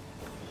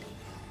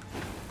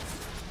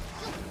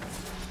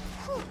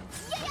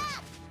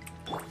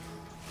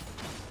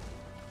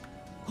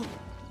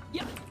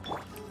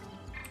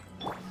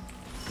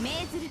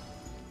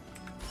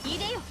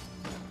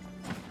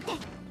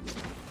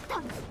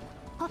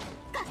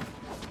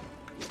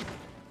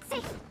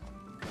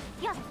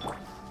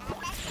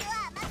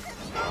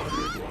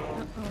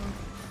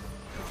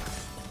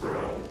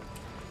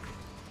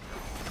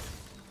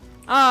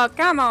 Oh,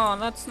 come on,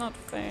 that's not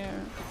fair.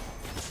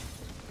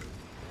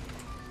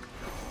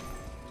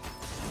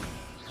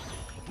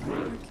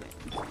 Okay.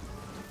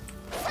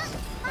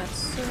 That's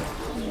so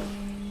clean.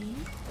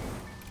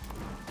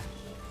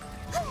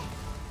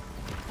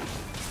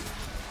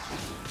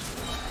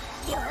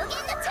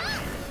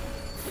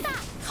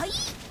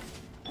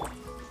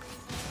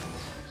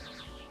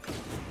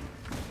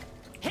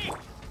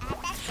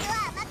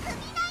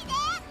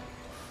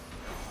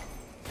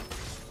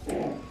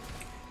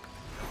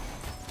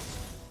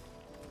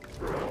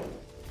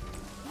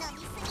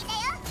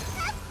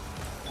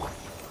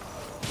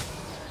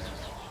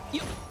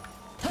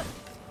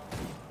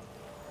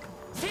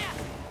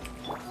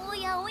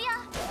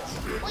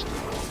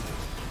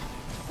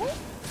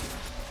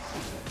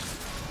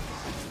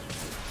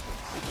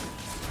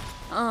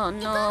 Oh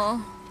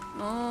no.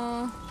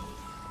 No.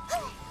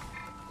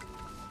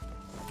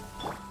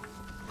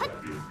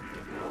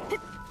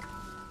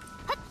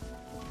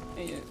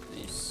 Are you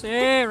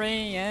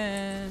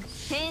serious?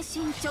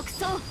 心直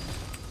送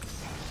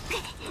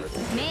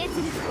命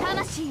ずる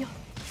魂よ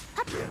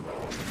はっ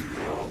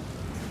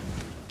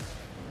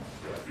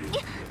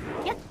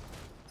やっ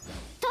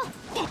とっ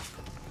て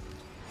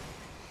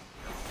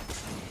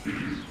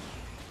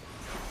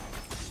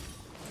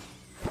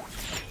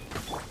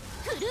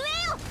震え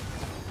よ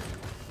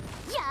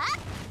や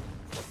っ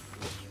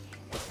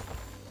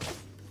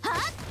はっ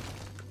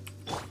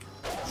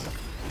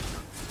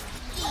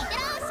いってらっ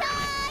しゃ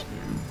い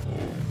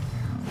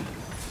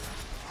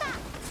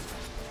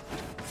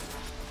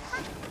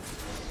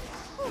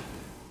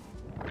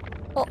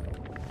Oh.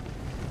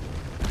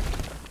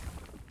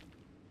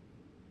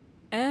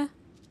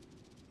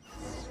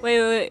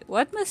 Wait,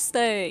 what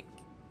mistake?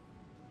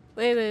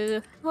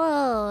 Wait.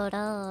 Hold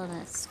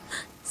on.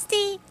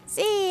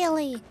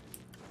 Silly.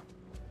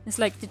 It's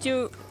like, did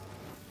you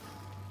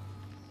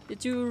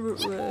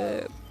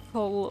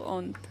pull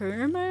on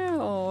perma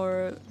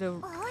or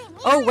the?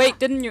 Oh wait,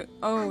 didn't you?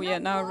 Oh yeah,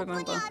 now I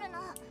remember.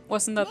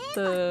 Wasn't that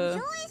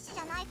the?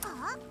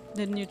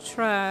 Didn't you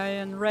try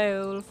and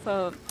roll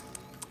for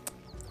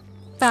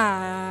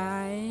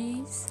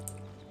thighs?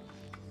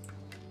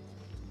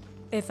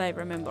 If I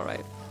remember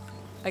right.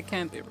 I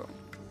can't be wrong.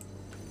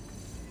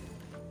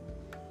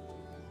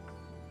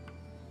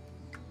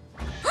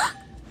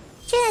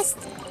 Chest!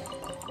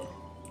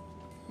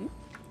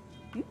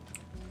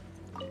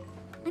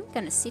 I'm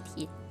gonna sit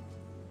here.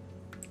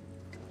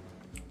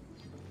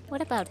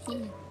 What about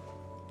here?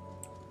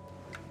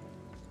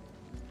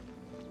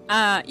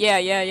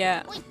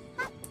 Yeah.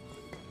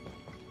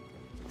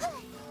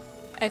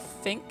 I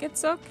think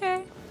it's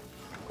okay.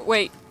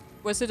 Wait,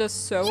 was it a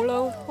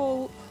solo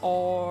pull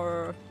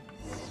or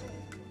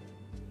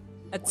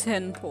a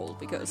 10 pull?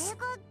 Because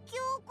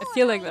I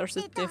feel like there's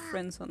a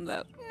difference on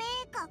that.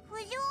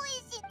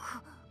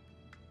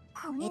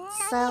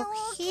 It's so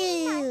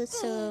cute.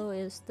 So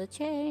is the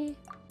chair.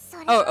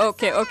 Oh,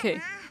 okay.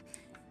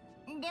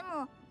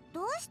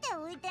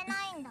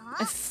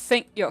 I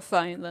think you're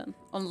fine then.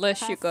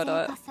 Unless you got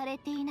a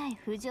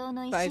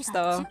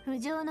 5-star.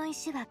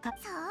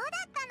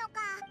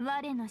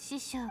 我の師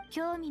匠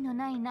興味の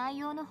ない内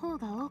容の方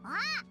が多く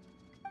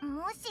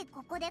もし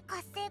ここで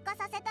活性化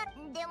させた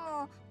で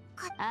も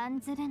案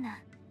ずるな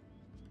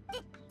で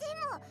も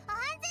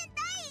安全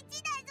第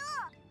一だぞ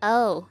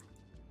Oh.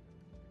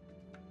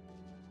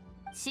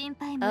 心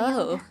配無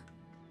用だ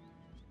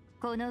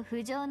この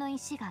浮上の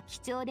石が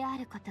貴重であ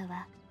ること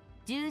は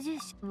重々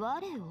し我を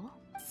そう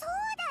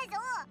だ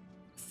ぞ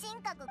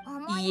神格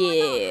思い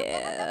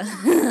Yeah.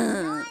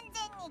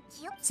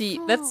 See,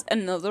 that's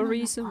another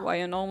reason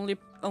why I only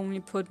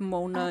put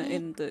Mona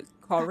in the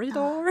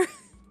corridor.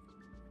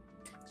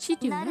 She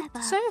didn't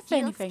deserve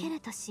anything.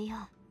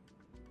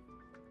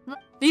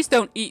 Please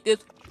don't eat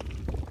it.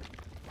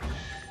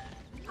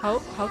 How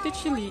did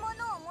she leave?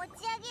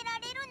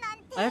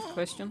 I have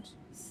questions.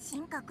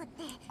 Do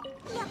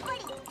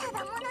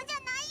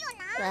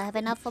I have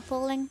enough for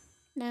pulling?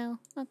 No.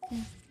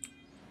 Okay.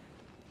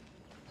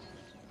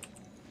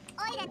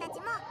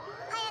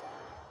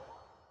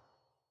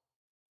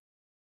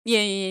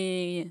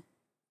 Yeah.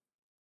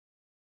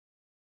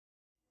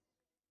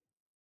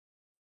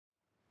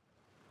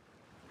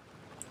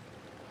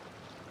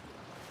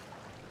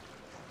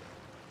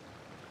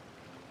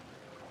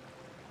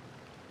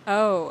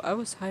 Oh, I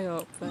was high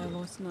up there,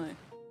 wasn't I?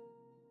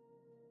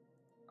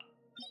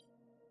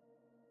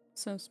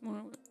 Sounds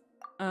more.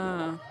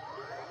 I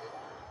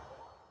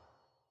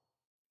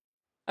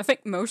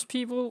think most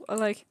people are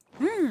like,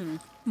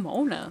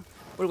 Mona.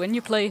 But when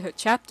you play her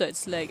chapter,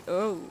 it's like,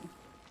 oh,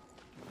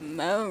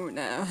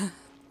 Mona.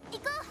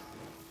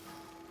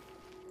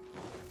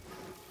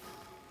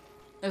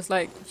 It's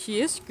like,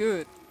 she is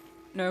good,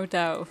 no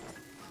doubt.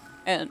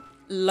 And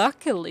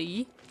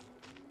luckily,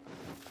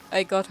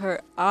 I got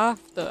her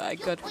after I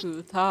got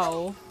Hu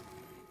Tao.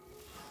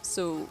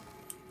 So,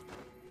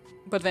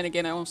 but then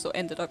again, I also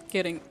ended up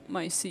getting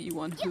my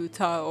C1 Hu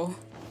Tao.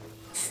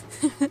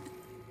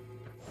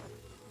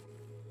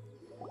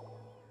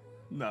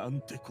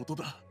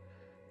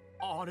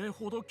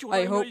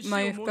 I hope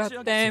my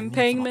goddamn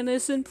payment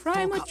isn't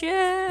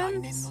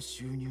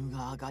primogems.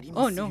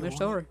 Oh no, I'm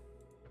sorry.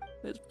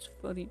 That's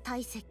funny. I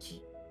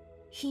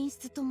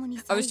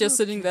was just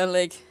sitting there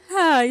like,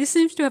 you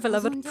seem to have a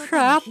lot of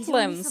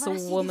problems,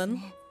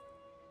 woman.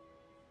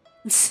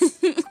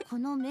 こ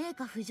の名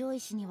家不条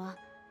石には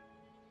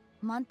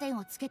満点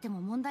をつけても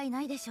問題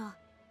ないでしょう。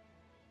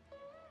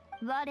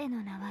我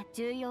の名は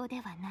重要で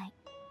はない。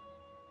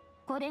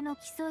これの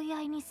競い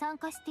合いに参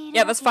加している。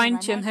Yeah, that's fine,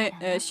 Shenhe.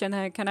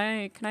 Can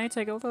I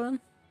take over then?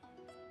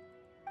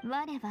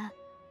 我は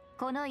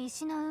この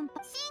石の運搬。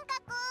神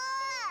格。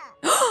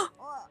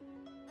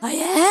I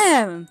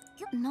am.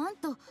 なん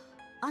と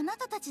あな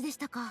たたちでし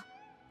たか。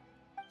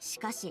し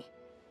かし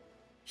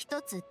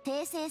一つ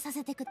訂正さ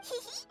せてく。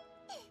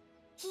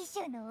秘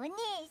書のお姉さ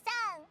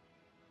ん。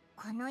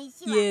この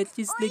石は Yeah,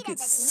 just like a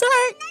certain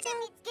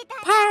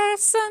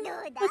person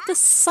with the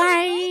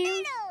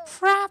same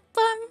problem.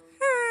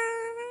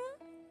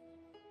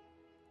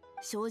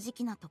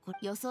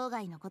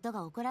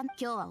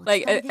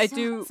 Like, I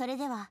do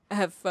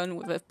have fun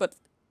with it, but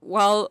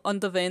while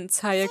under the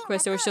entire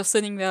quest, I was just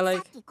sitting there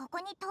like,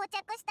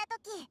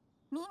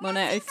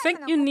 Mona, I think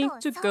you need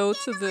to go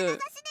to the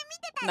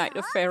Night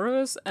of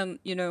Pharaohs and,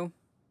 you know,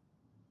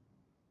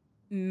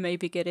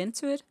 maybe get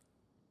into it.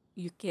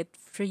 You get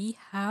free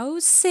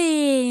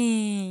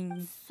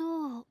housing.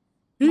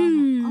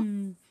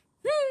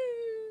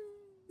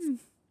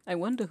 I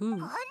wonder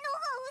who.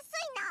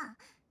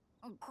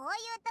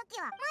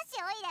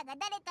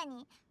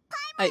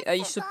 Are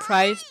you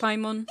surprised,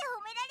 Paimon?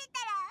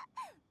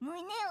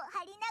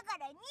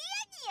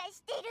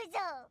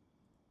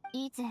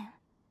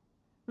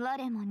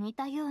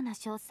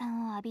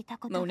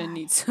 Mona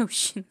needs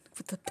ocean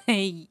with a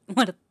pain.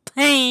 What a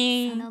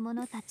pain!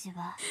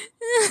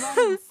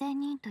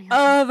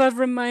 Oh, that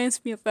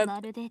reminds me of that.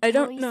 I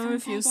don't know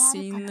if you've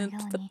seen it,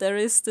 but there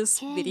is this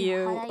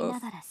video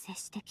of.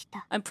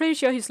 I'm pretty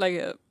sure he's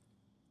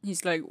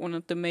like one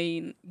of the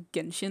main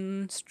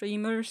Genshin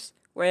streamers,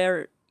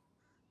 where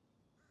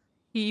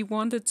he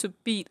wanted to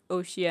beat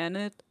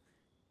Oceanid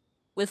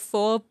with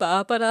 4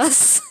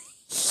 Barbaras.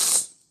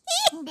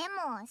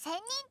 Oh,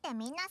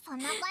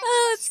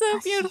 it's so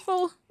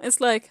beautiful.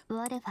 It's like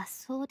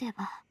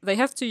they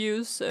have to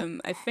use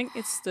I think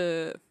it's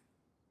the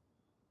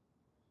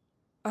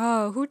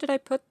who did I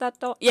put that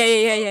down?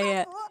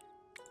 Yeah.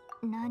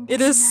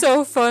 It is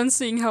so fun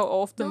seeing how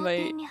often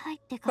they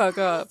fuck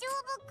up.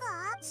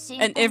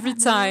 And every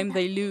time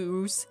they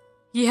lose,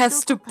 he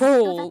has to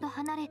bowl.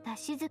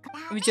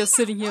 We're just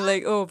sitting here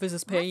like, oh, this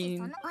is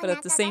pain. But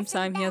at the same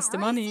time, he has the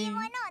money.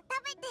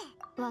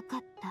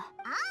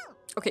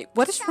 Okay,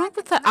 what is wrong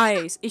with her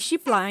eyes? Is she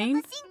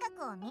blind?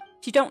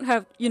 She don't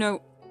have, you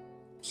know,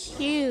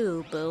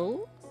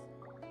 pupils?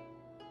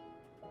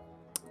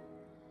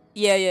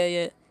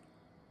 Yeah.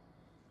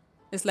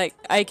 It's like,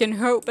 I can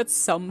hope at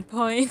some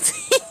point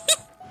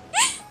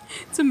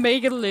to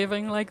make a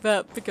living like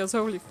that, because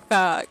holy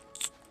fuck.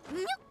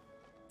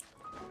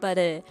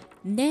 But,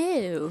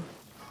 no.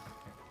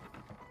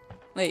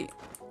 Like,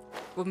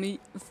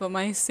 for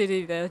my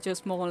city, they're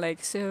just more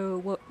like,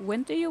 so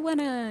when do you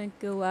wanna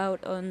go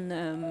out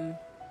on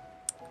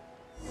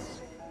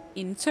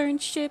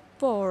internship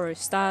or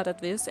start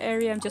at this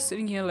area? I'm just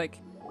sitting here like,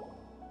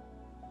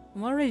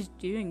 I'm already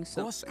doing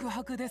something,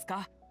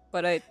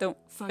 but I don't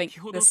think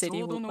the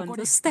city will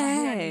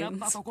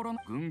understand.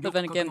 But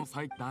then again,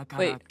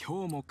 wait,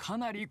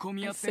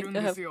 I think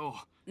I have,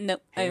 no,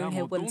 I only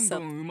have 1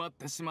 sub.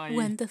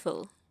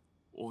 Wonderful.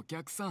 So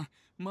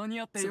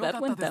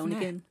that went down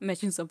again.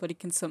 Imagine somebody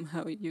can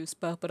somehow use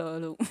Barbara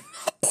alone.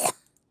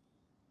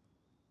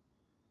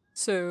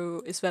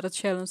 So, is that a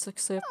challenge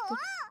accepted?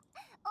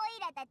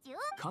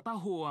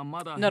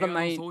 Not on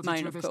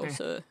mine, of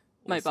course.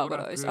 My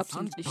Barbara is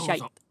absolutely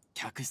shite.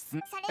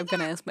 I'm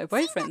gonna ask my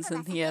boyfriend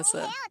since he has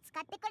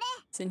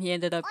since he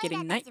ended up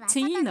getting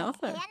 19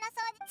 off her.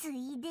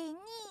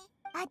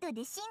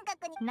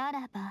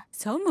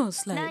 It's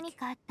almost like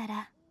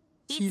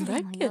she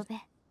liked it.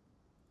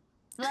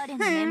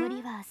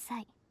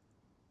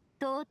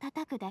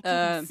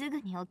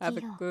 Have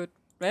a good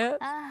rest.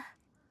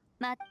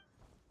 But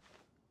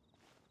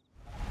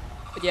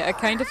yeah, I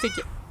kind of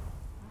figured.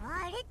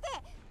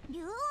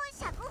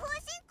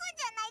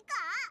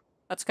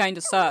 That's kind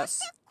of sus.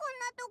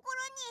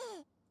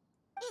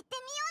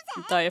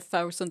 Die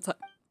 1,000 times.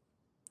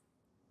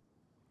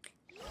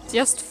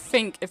 Just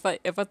think if I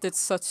ever did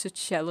such a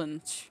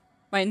challenge.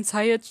 My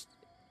entire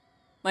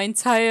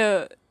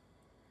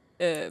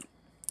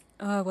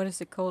what is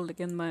it called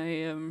again?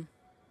 My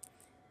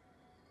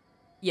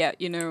yeah,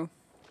 you know,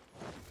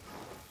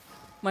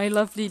 my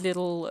lovely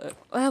little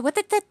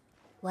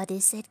what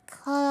is it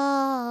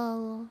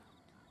called?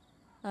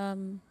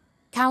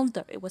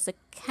 Counter. It was a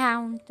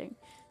counting.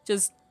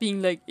 Just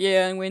being like,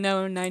 yeah, and we're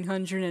now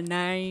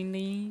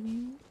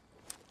 990.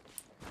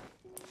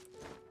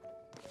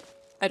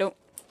 I don't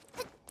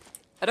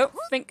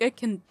think I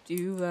can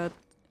do that.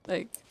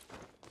 Like,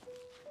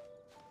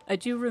 I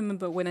do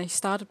remember when I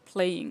started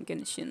playing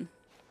Genshin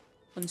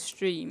on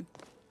stream.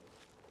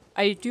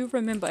 I do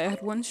remember I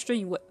had one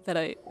stream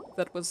that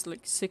was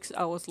like 6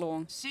 hours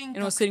long, and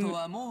I was sitting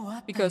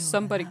because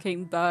somebody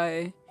came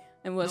by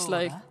and was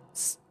like,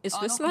 "Is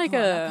this like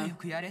a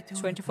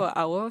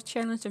 24-hour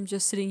challenge?" I'm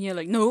just sitting here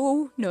like,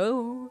 no.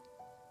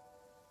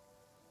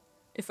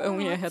 If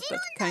only I had that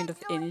kind of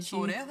energy.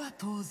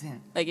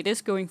 Like, it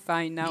is going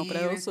fine now, but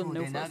I also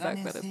know for a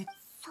fact that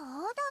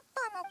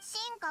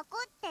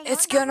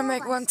it's gonna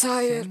make one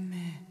tired.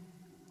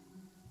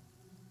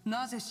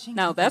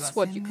 Now that's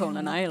what you call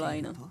an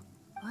eyeliner.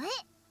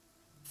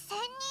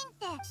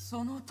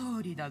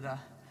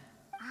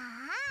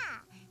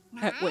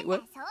 Wait,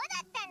 what?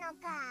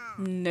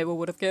 Never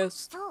would have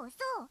guessed.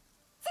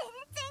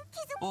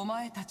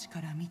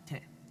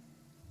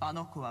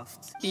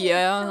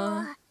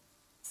 Yeah.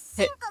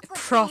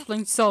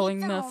 Problem solving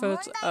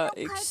methods are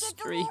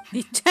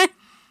extremely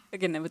I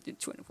can never do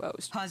 24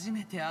 hours.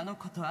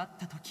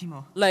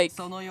 Like,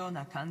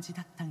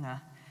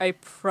 I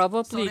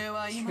probably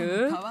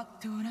could,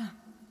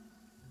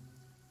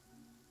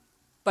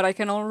 But I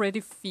can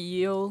already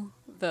feel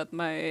that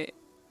my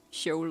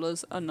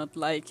shoulders are not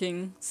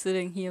liking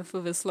sitting here for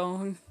this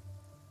long.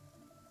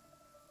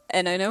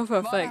 And I know for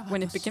a fact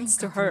when it begins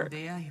to hurt,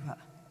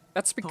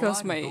 that's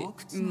because my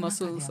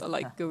muscles are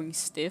like going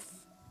stiff.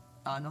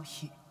 I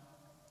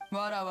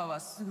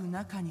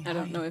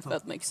don't know if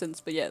that makes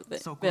sense, but yeah,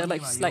 they're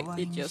like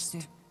slightly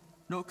just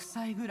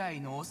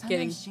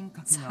getting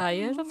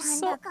tired of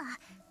stuff.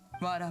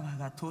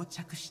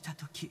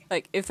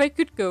 Like, if I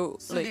could go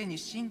like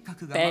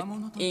back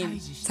in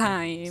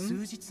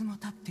time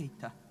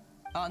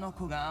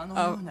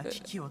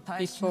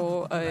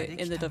before I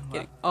ended up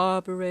getting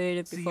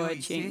operated, before I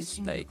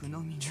changed like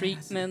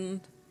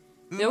treatment,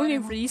 the only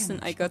reason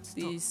I got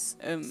these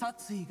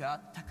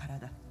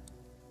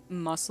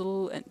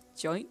muscle and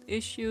joint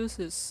issues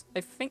is,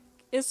 I think,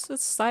 it's a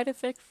side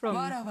effect from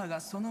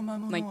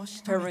my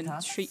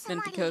current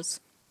treatment, because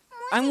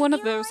I'm one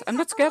of those, I'm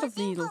not scared of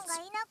needles.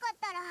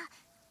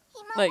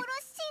 Like,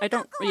 I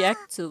don't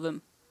react to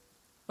them.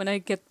 When I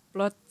get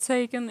blood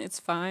taken, it's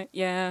fine.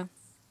 Yeah.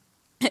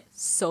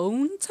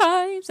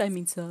 Sometimes, I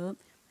mean some.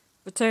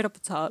 Potato,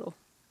 potato.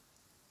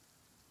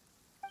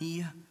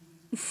 But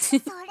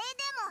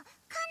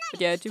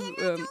yeah,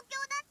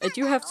 I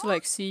do have to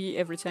like see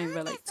every time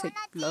I like take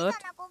blood,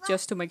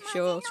 just to make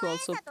sure to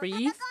also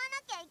breathe.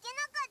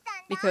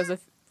 Because I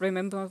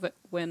remember that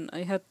when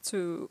I had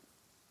to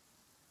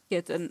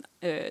get a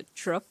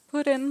drop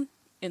put in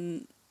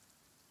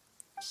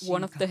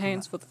one of the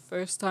hands for the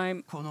first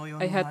time,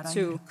 I had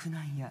to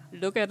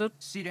look at it,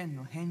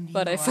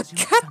 but I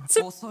forgot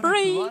to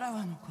breathe.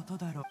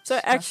 So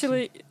I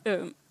actually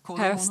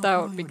passed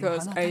out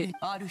because I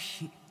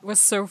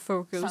was so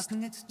focused.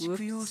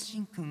 Whoops.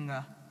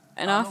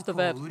 And after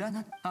that,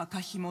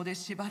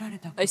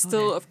 I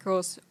still, of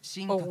course,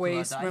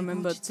 always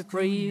remembered to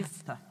breathe.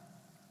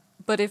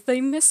 But if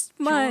they missed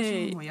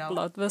my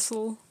blood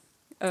vessel,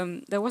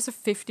 there was a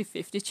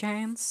 50-50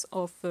 chance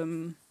of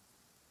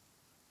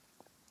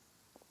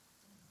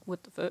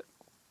what the fuck?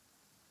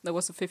 There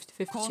was a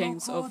 50-50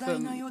 chance of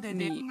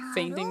me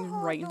fainting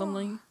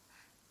randomly.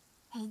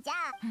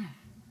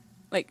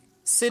 Like,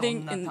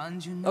 sitting in,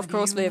 of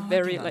course they're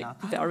very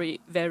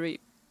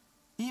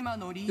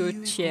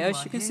good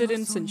chairs you can sit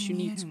in, since you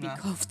need to be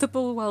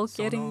comfortable while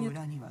getting it.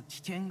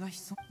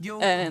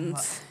 And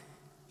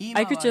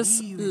I could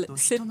just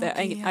sit there,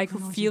 I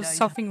could feel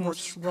something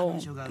was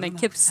wrong, and I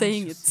kept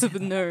saying it to the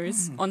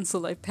nurse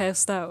until I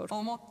passed out.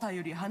 But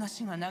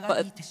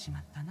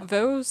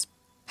those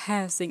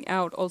passing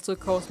out also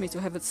caused me to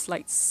have a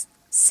slight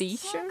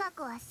seizure,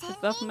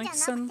 if that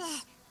makes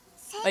sense.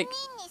 Like,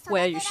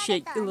 where you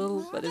shake a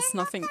little, but it's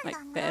nothing like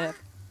bad.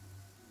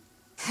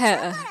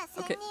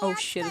 Okay, oh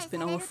shit, it's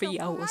been over 3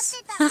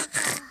 hours.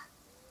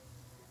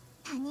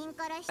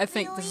 I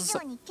think this is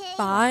a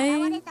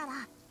fine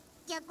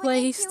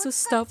place to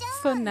stop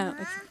for now.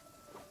 If it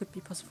could be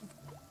possible.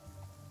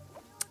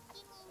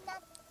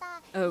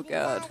 Oh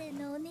god.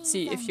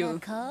 See, if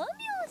you...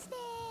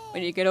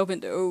 when you get up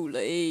in the old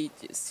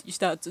ages, you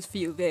start to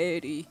feel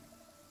very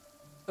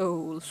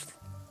old.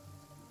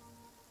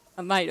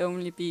 I might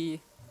only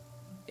be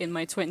in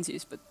my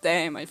 20s, but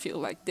damn, I feel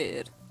like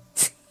dead.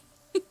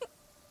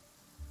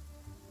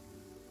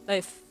 I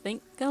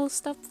think I'll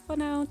stop for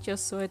now,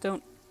 just so I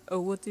don't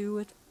overdo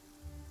it.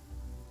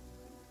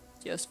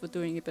 Just for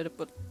doing it better,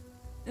 but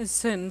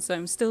since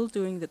I'm still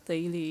doing the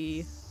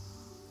daily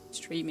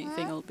streaming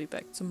thing, I'll be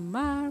back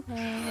tomorrow.